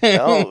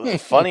 No,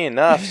 funny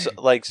enough,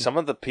 like some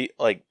of the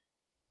like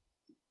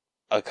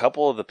a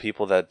couple of the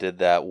people that did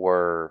that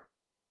were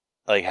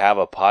like have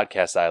a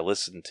podcast that I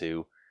listened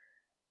to,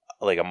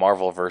 like a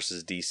Marvel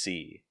versus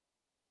DC,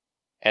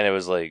 and it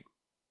was like,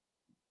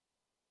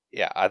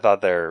 yeah, I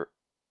thought their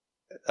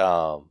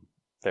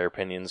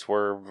opinions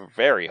were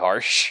very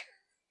harsh.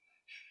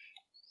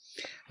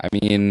 I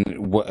mean,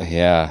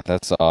 yeah,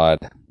 that's odd.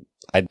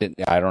 I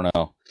don't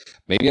know.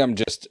 Maybe I'm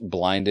just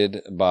blinded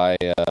by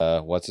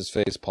what's his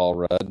face, Paul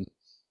Rudd,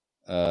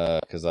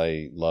 because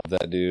I love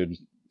that dude.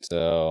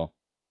 So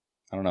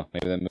I don't know.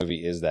 Maybe that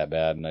movie is that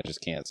bad, and I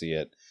just can't see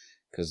it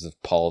because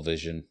of Paul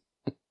Vision.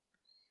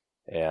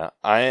 Yeah,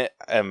 I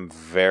am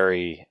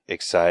very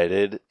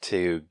excited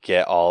to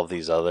get all of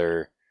these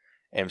other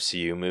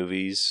MCU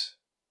movies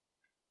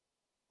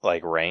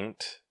like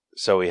ranked,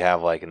 so we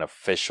have like an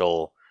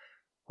official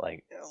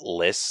like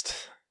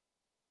list.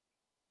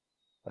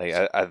 Like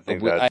I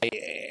think that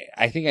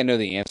I think I know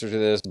the answer to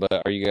this,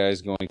 but are you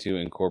guys going to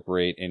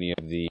incorporate any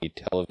of the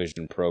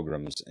television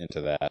programs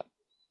into that?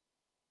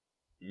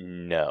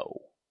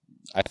 No.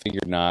 I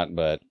figured not,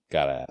 but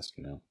gotta ask,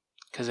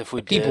 Because if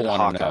we People did,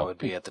 wanna Hawkeye know. would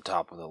be at the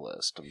top of the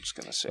list. I'm just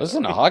gonna say.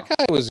 Listen, that.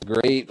 Hawkeye was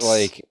great.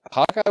 Like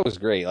Hawkeye was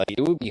great. Like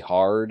it would be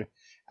hard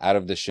out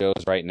of the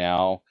shows right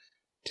now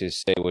to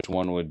say which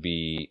one would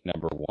be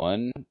number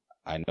one.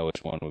 I know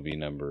which one would be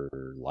number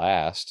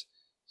last.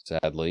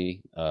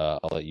 Sadly, I'll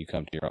let you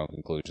come to your own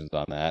conclusions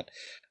on that.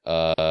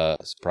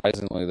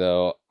 Surprisingly,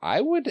 though,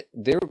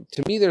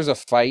 to me there's a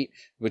fight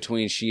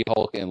between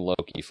She-Hulk and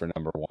Loki for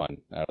number one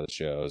out of the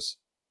shows,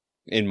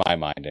 in my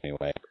mind,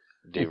 anyway.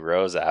 Dude,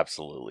 Rose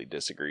absolutely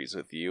disagrees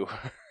with you.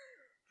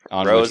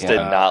 On Rose which did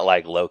one? not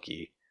like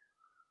Loki.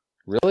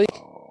 Really?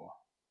 Oh,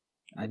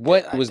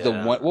 What was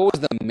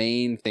the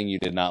main thing you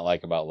did not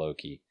like about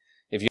Loki?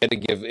 If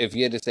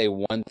you had to say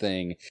one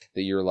thing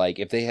that you're like,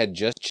 if they had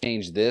just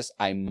changed this,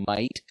 I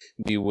might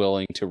be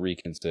willing to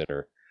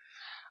reconsider.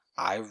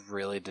 I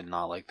really did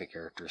not like the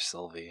character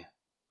Sylvie.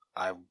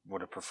 I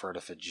would have preferred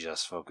if it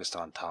just focused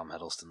on Tom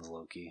Hiddleston's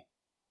Loki.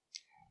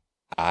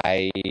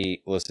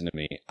 Listen to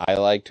me. I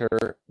liked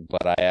her,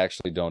 but I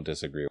actually don't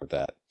disagree with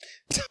that.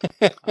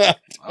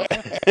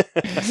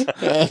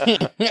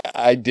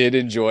 I did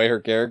enjoy her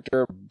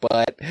character,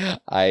 but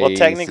Well,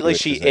 technically,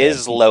 she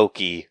is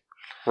Loki.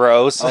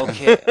 Rose.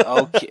 Okay.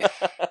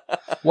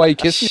 Why are you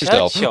kissing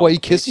yourself? your Why are you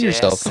kissing bitch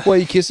yourself? ass. Why are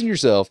you kissing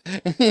yourself?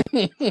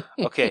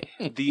 Okay.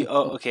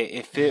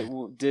 If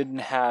it didn't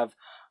have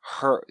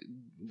her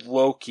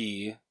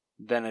Loki,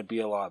 then it'd be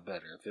a lot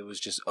better. If it was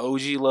just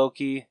OG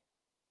Loki,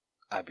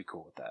 I'd be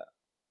cool with that.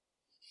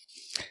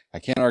 I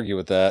can't argue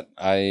with that.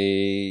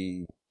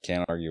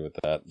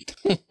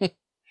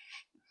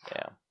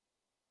 Yeah.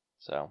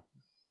 So,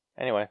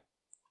 anyway,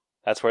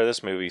 that's where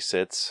this movie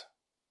sits.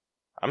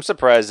 I'm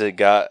surprised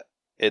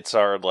it's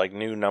our like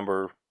new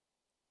number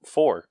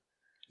 4.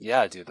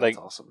 Yeah, dude, that's like,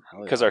 awesome.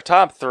 Because our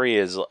top 3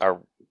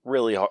 are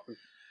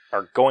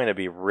going to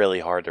be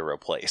really hard to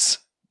replace.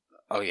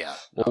 Oh yeah.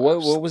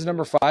 Well, what was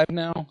number 5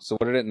 now? So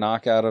what did it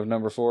knock out of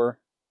number 4?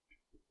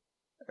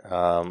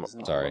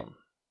 Sorry.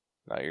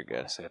 No, you're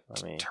good.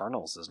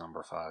 Eternals is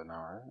number 5 now,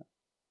 right?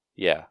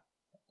 Yeah.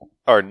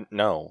 Or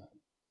no.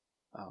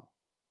 Oh.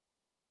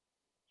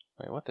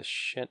 Wait, what the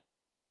shit?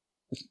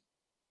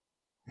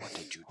 What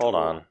did you do? Hold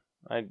on.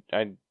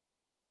 I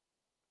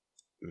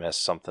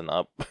messed something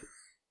up.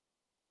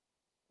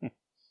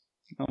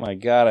 Oh my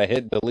god, I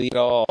hit delete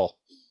all.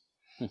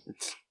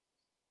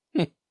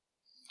 I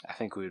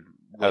think we'd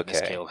witness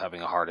Okay. Caleb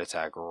having a heart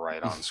attack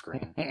right on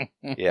screen.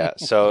 Yeah,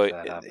 so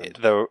That happened.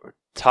 the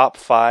top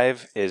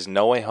 5 is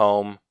No Way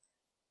Home,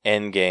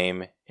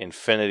 Endgame,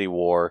 Infinity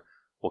War,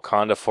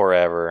 Wakanda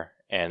Forever,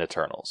 and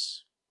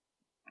Eternals.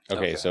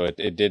 Okay, so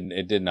it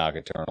did knock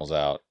Eternals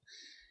out.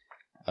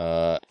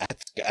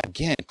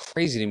 Again,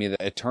 crazy to me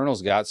that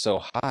Eternals got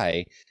so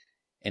high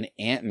and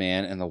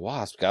Ant-Man and the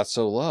Wasp got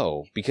so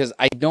low, because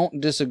I don't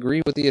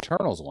disagree with the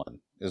Eternals one,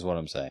 is what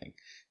I'm saying.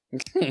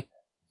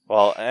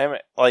 Well, I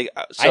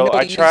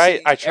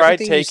tried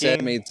taking. You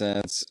said made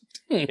sense.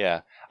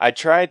 Yeah, I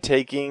tried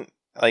taking.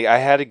 Like, I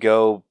had to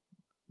go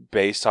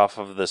based off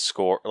of the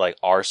score, like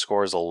our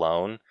scores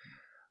alone.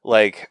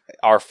 Like,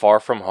 our Far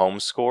From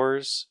Home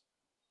scores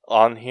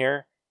on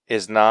here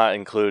is not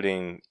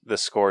including the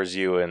scores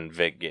you and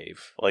Vic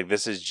gave. Like,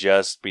 this is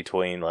just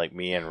between like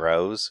me and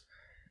Rose.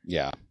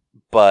 Yeah.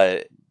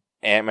 But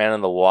Ant-Man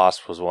and the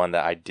Wasp was one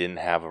that I didn't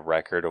have a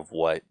record of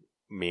what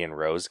me and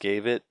Rose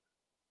gave it.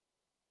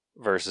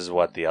 versus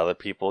what the other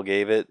people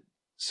gave it.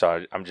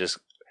 So I'm just,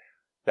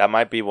 that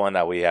might be one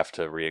that we have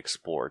to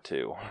re-explore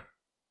too.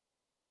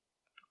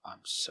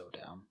 I'm so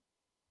down.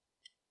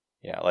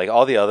 Yeah, like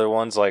all the other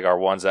ones like are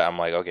ones that I'm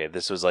like, okay,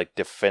 this was like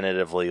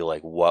definitively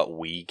like what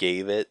we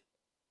gave it.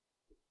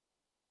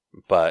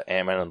 But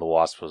Ant-Man and the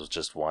Wasp was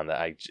just one that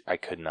I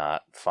could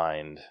not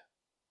find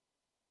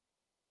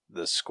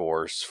the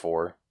scores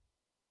for.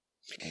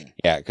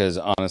 Yeah, because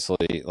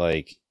honestly,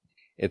 like,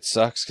 it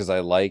sucks because I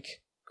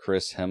like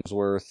Chris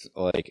Hemsworth,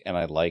 like, and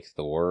I like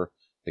Thor,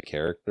 the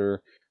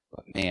character.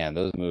 But man,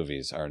 those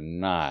movies are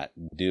not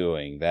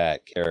doing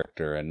that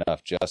character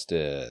enough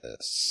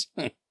justice.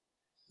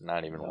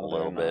 Not even a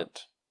little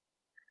bit.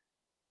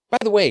 By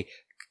the way,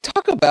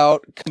 talk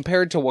about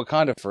compared to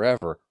Wakanda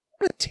Forever.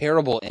 What a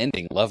terrible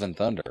ending, Love and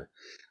Thunder.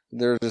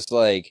 They're just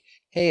like,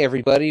 hey,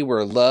 everybody,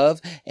 we're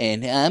Love,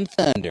 and I'm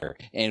Thunder,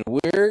 and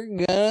we're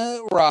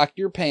gonna rock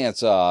your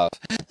pants off.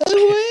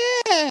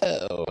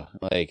 Wow!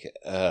 Like,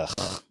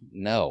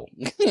 no.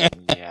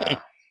 Yeah.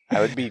 I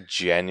would be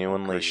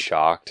genuinely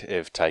shocked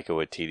if Taika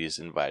Waititi's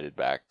invited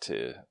back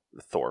to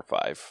Thor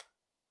 5.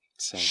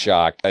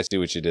 Shocked. I see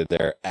what you did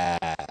there.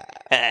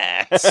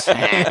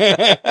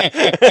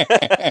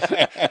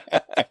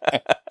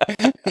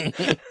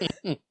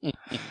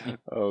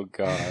 Oh,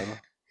 God.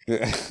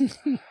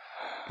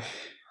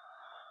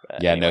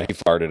 Yeah, no, he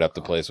farted up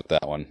the place with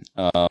that one.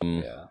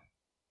 Yeah.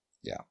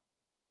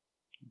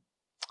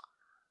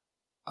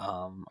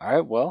 All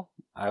right, well,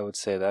 I would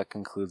say that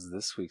concludes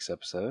this week's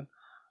episode.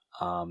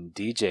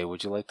 DJ,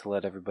 would you like to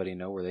let everybody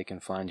know where they can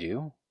find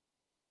you?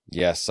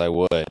 Yes, I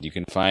would. You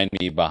can find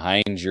me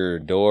behind your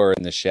door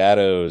in the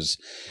shadows.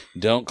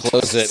 Don't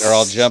close it or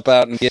I'll jump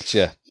out and get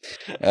you.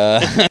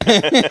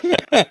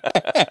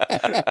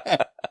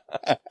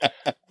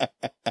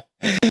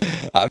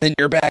 I'm in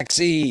your back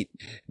seat,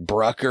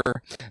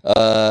 Brucker.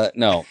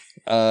 No.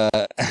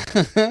 You're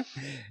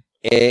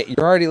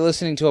already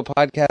listening to a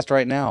podcast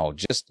right now.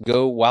 Just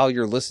go while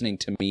you're listening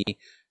to me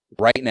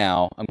right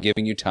now. I'm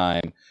giving you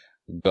time.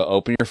 Go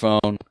open your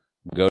phone,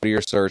 go to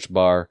your search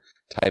bar,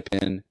 type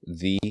in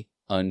The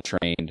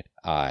Untrained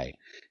Eye,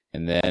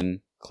 and then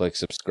click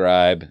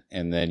subscribe,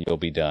 and then you'll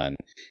be done.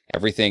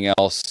 Everything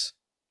else,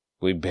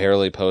 we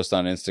barely post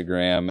on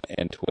Instagram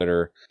and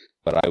Twitter,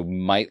 but I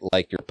might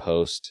like your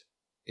post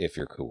if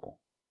you're cool.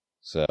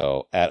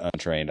 So, at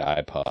Untrained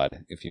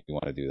iPod, if you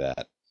want to do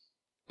that.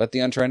 But The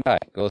Untrained Eye,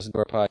 go listen to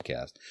our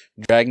podcast.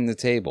 Dragging the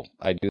Table,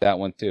 I do that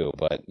one too,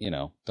 but,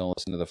 don't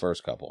listen to the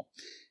first couple.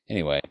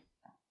 Anyway,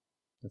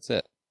 that's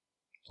it.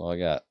 That's all I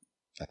got,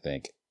 I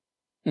think.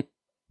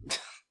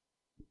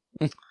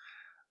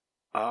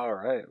 All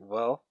right.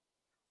 Well,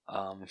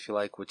 if you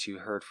like what you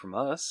heard from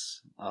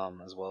us,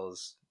 as well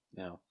as,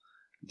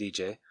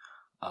 DJ,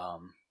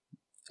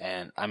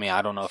 and I mean,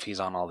 I don't know if he's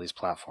on all these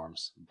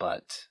platforms,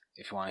 but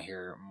if you want to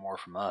hear more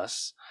from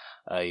us,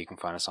 you can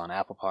find us on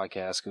Apple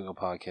Podcasts, Google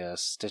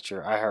Podcasts,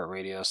 Stitcher,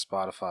 iHeartRadio,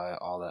 Spotify,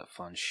 all that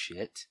fun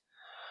shit.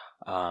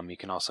 You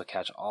can also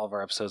catch all of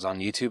our episodes on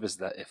YouTube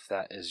if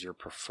that is your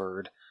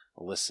preferred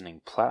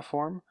listening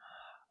platform.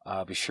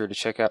 Be sure to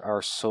check out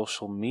our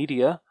social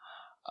media,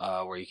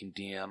 where you can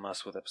DM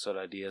us with episode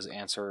ideas,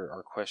 answer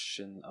our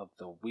question of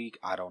the week.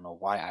 I don't know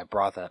why I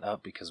brought that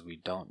up because we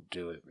don't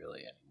do it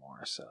really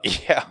anymore. So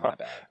yeah, my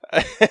bad.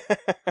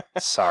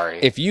 Sorry.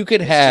 If you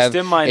could have,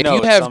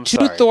 you have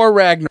two Thor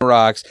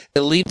Ragnaroks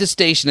that leave the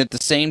station at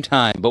the same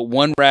time, but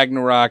one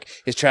Ragnarok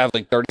is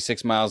traveling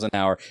 36 miles an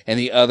hour and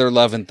the other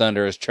Love and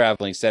Thunder is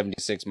traveling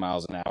 76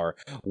 miles an hour,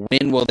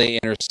 when will they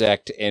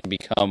intersect and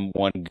become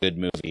one good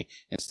movie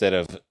instead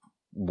of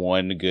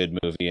one good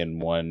movie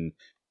and one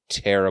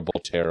terrible,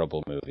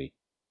 terrible movie?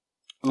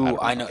 Ooh,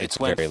 I know. It's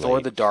when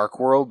Thor: The Dark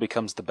World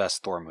becomes the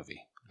best Thor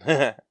movie.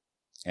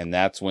 And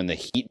that's when the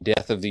heat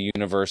death of the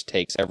universe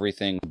takes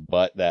everything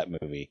but that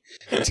movie.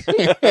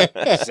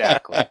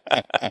 Exactly.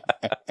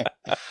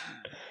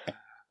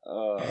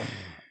 All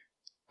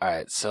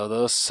right, so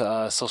those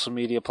social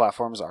media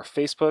platforms are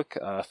Facebook,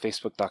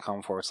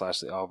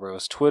 facebook.com/The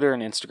Allbros, Twitter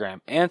and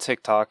Instagram and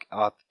TikTok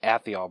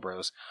at The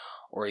Allbros,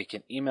 or you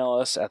can email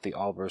us at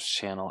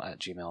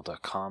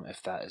theallbroschannel@gmail.com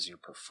if that is your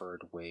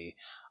preferred way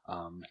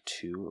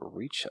to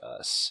reach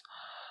us.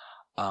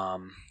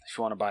 If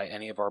you want to buy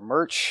any of our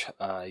merch,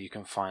 you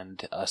can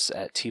find us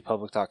at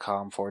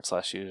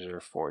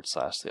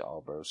tpublic.com/user/The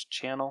Allbros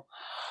channel.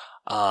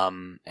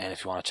 And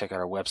if you want to check out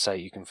our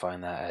website, you can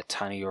find that at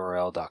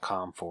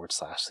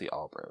tinyurl.com/The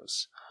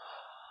Allbros.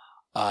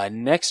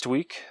 Next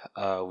week,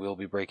 we'll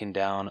be breaking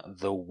down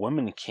The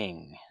Woman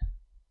King.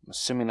 I'm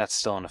assuming that's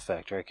still in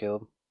effect, right,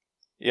 Caleb?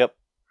 Yep.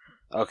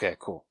 Okay,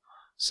 cool.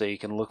 So you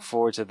can look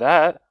forward to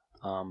that.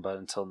 But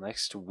until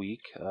next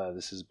week,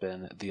 this has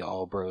been the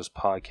Allbros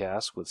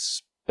podcast with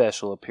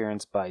special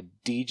appearance by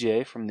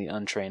DJ from the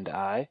Untrained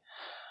Eye.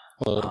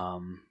 Hello.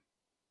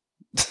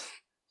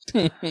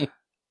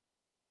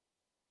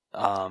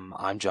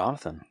 I'm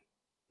Jonathan.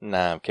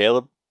 Nah, I'm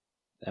Caleb.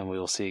 And we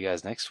will see you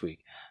guys next week.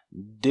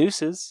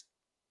 Deuces.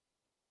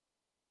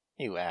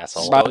 You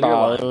asshole. Stole your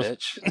line,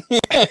 bitch.